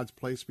where God's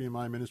placed me in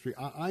my ministry,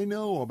 I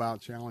know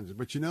about challenges.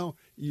 But,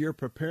 you're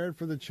prepared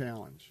for the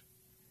challenge.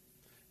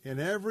 And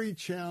every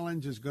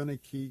challenge is going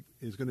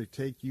to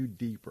take you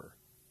deeper.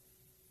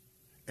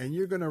 And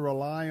you're going to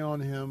rely on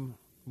him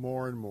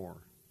more and more.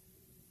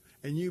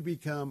 And you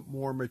become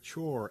more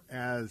mature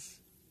as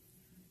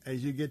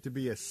you get to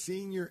be a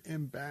senior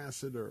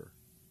ambassador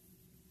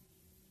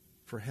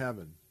for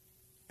heaven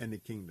and the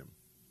kingdom.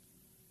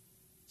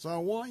 So I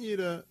want you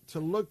to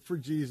look for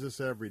Jesus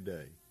every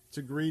day,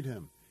 to greet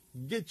him.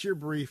 Get your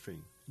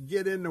briefing.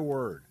 Get in the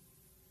Word.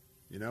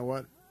 You know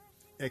what?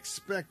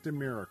 Expect a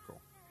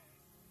miracle.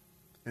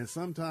 And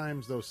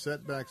sometimes those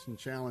setbacks and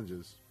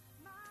challenges,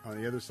 on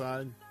the other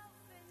side,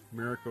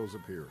 miracles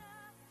appear.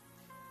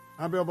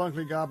 I'm Bill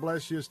Bunkley. God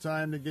bless you. It's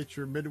time to get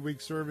your midweek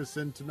service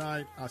in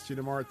tonight. I'll see you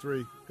tomorrow at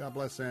 3. God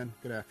bless, and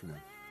good afternoon.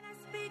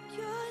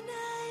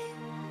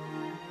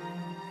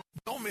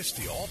 Don't miss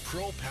the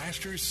All-Pro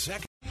Pastors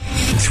second.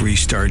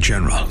 3-star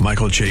General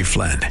Michael J.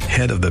 Flynn,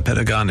 head of the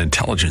Pentagon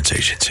Intelligence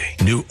Agency,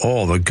 knew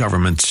all the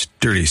government's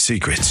dirty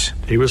secrets.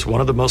 He was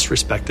one of the most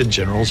respected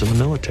generals in the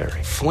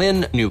military.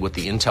 Flynn knew what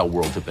the intel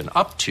world had been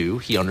up to.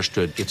 He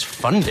understood its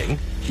funding.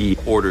 He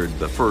ordered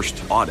the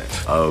first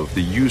audit of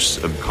the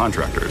use of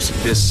contractors.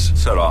 This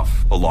set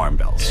off alarm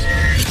bells.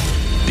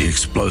 The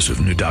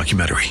explosive new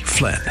documentary,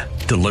 Flynn,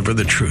 Deliver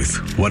the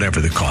Truth, Whatever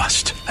the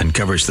Cost,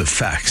 uncovers the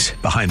facts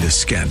behind this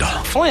scandal.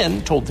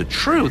 Flynn told the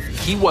truth.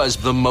 He was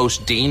the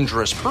most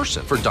dangerous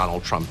person for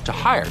Donald Trump to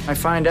hire. I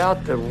find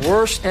out the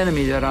worst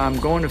enemy that I'm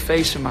going to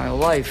face in my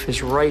life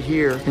is right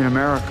here in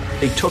America.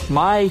 They took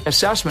my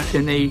assessment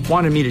and they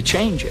wanted me to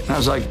change it. And I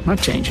was like, I'm not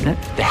changing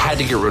it. They had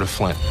to get rid of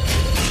Flynn.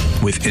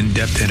 With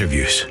in-depth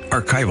interviews,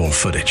 archival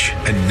footage,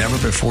 and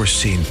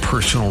never-before-seen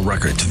personal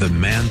records of the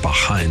man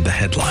behind the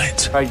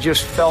headlines. I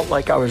just felt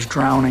like I was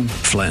drowning.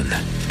 Flynn,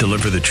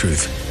 Deliver the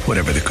Truth,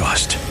 Whatever the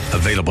Cost.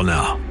 Available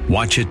now.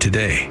 Watch it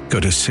today.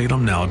 Go to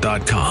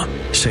salemnow.com.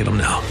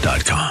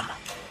 salemnow.com.